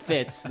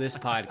fits this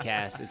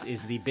podcast. It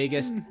is the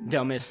biggest,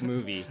 dumbest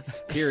movie,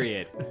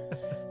 period.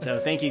 So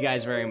thank you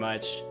guys very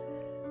much.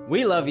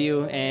 We love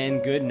you,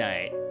 and good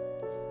night.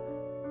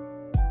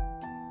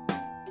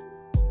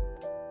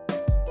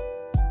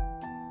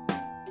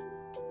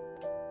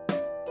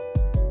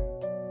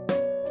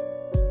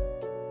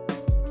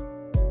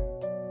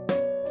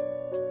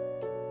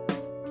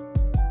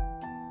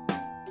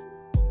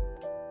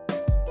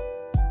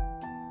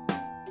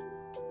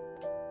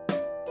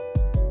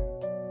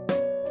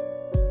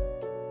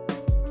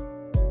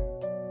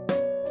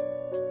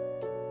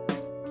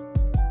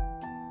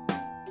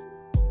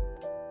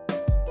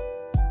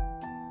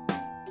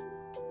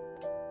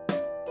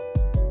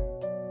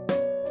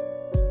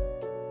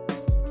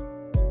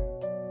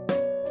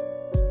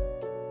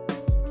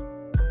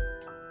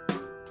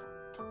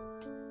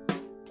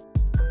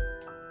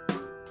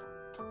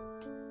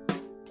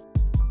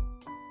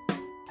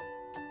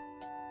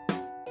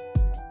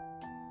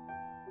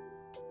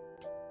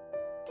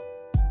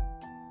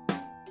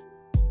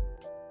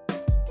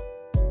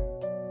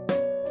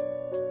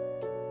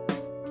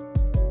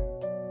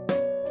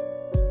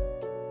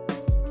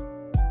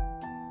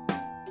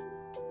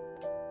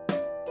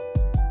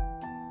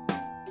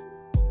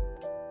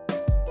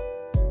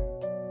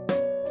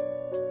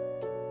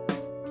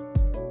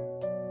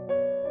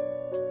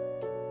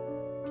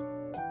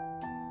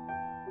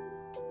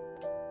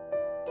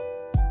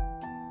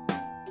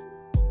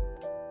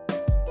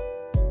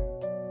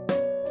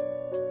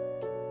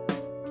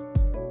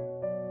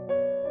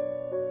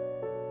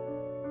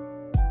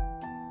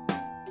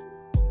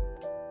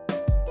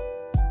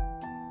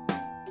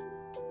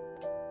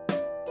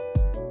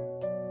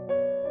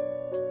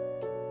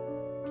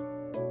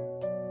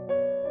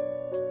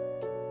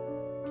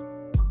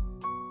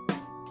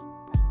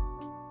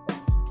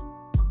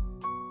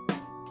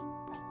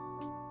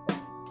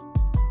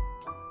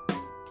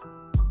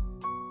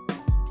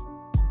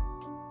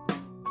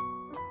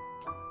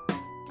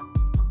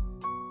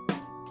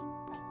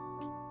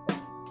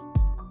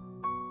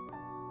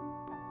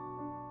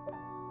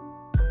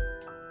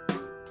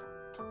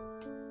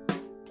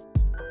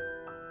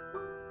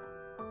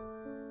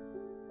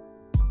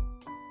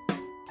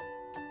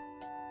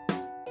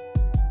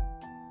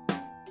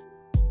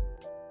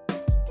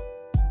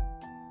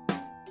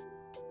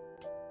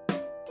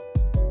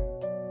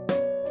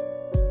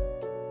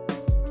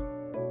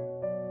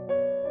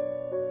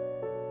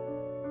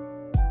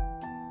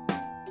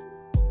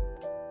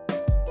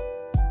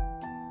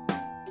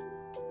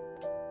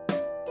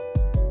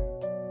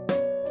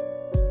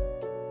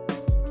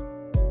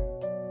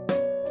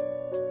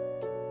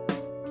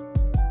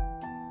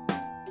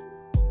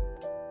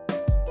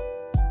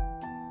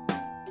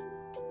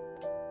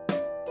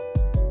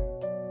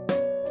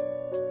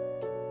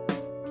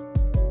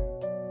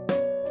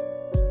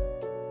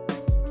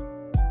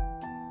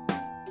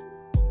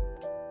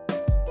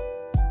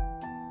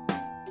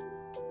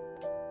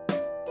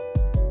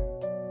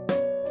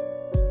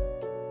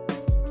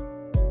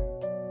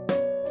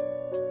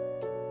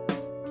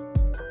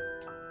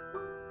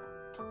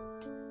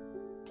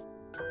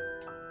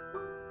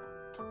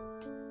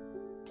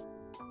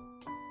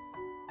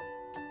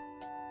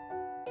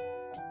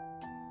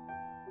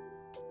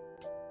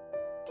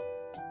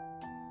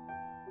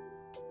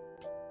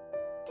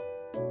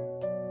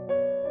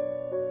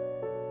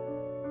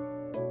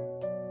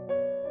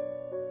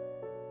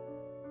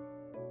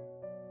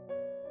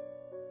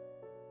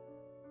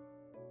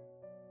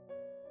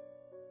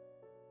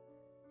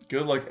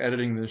 Good luck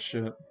editing this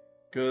shit.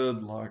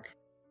 Good luck.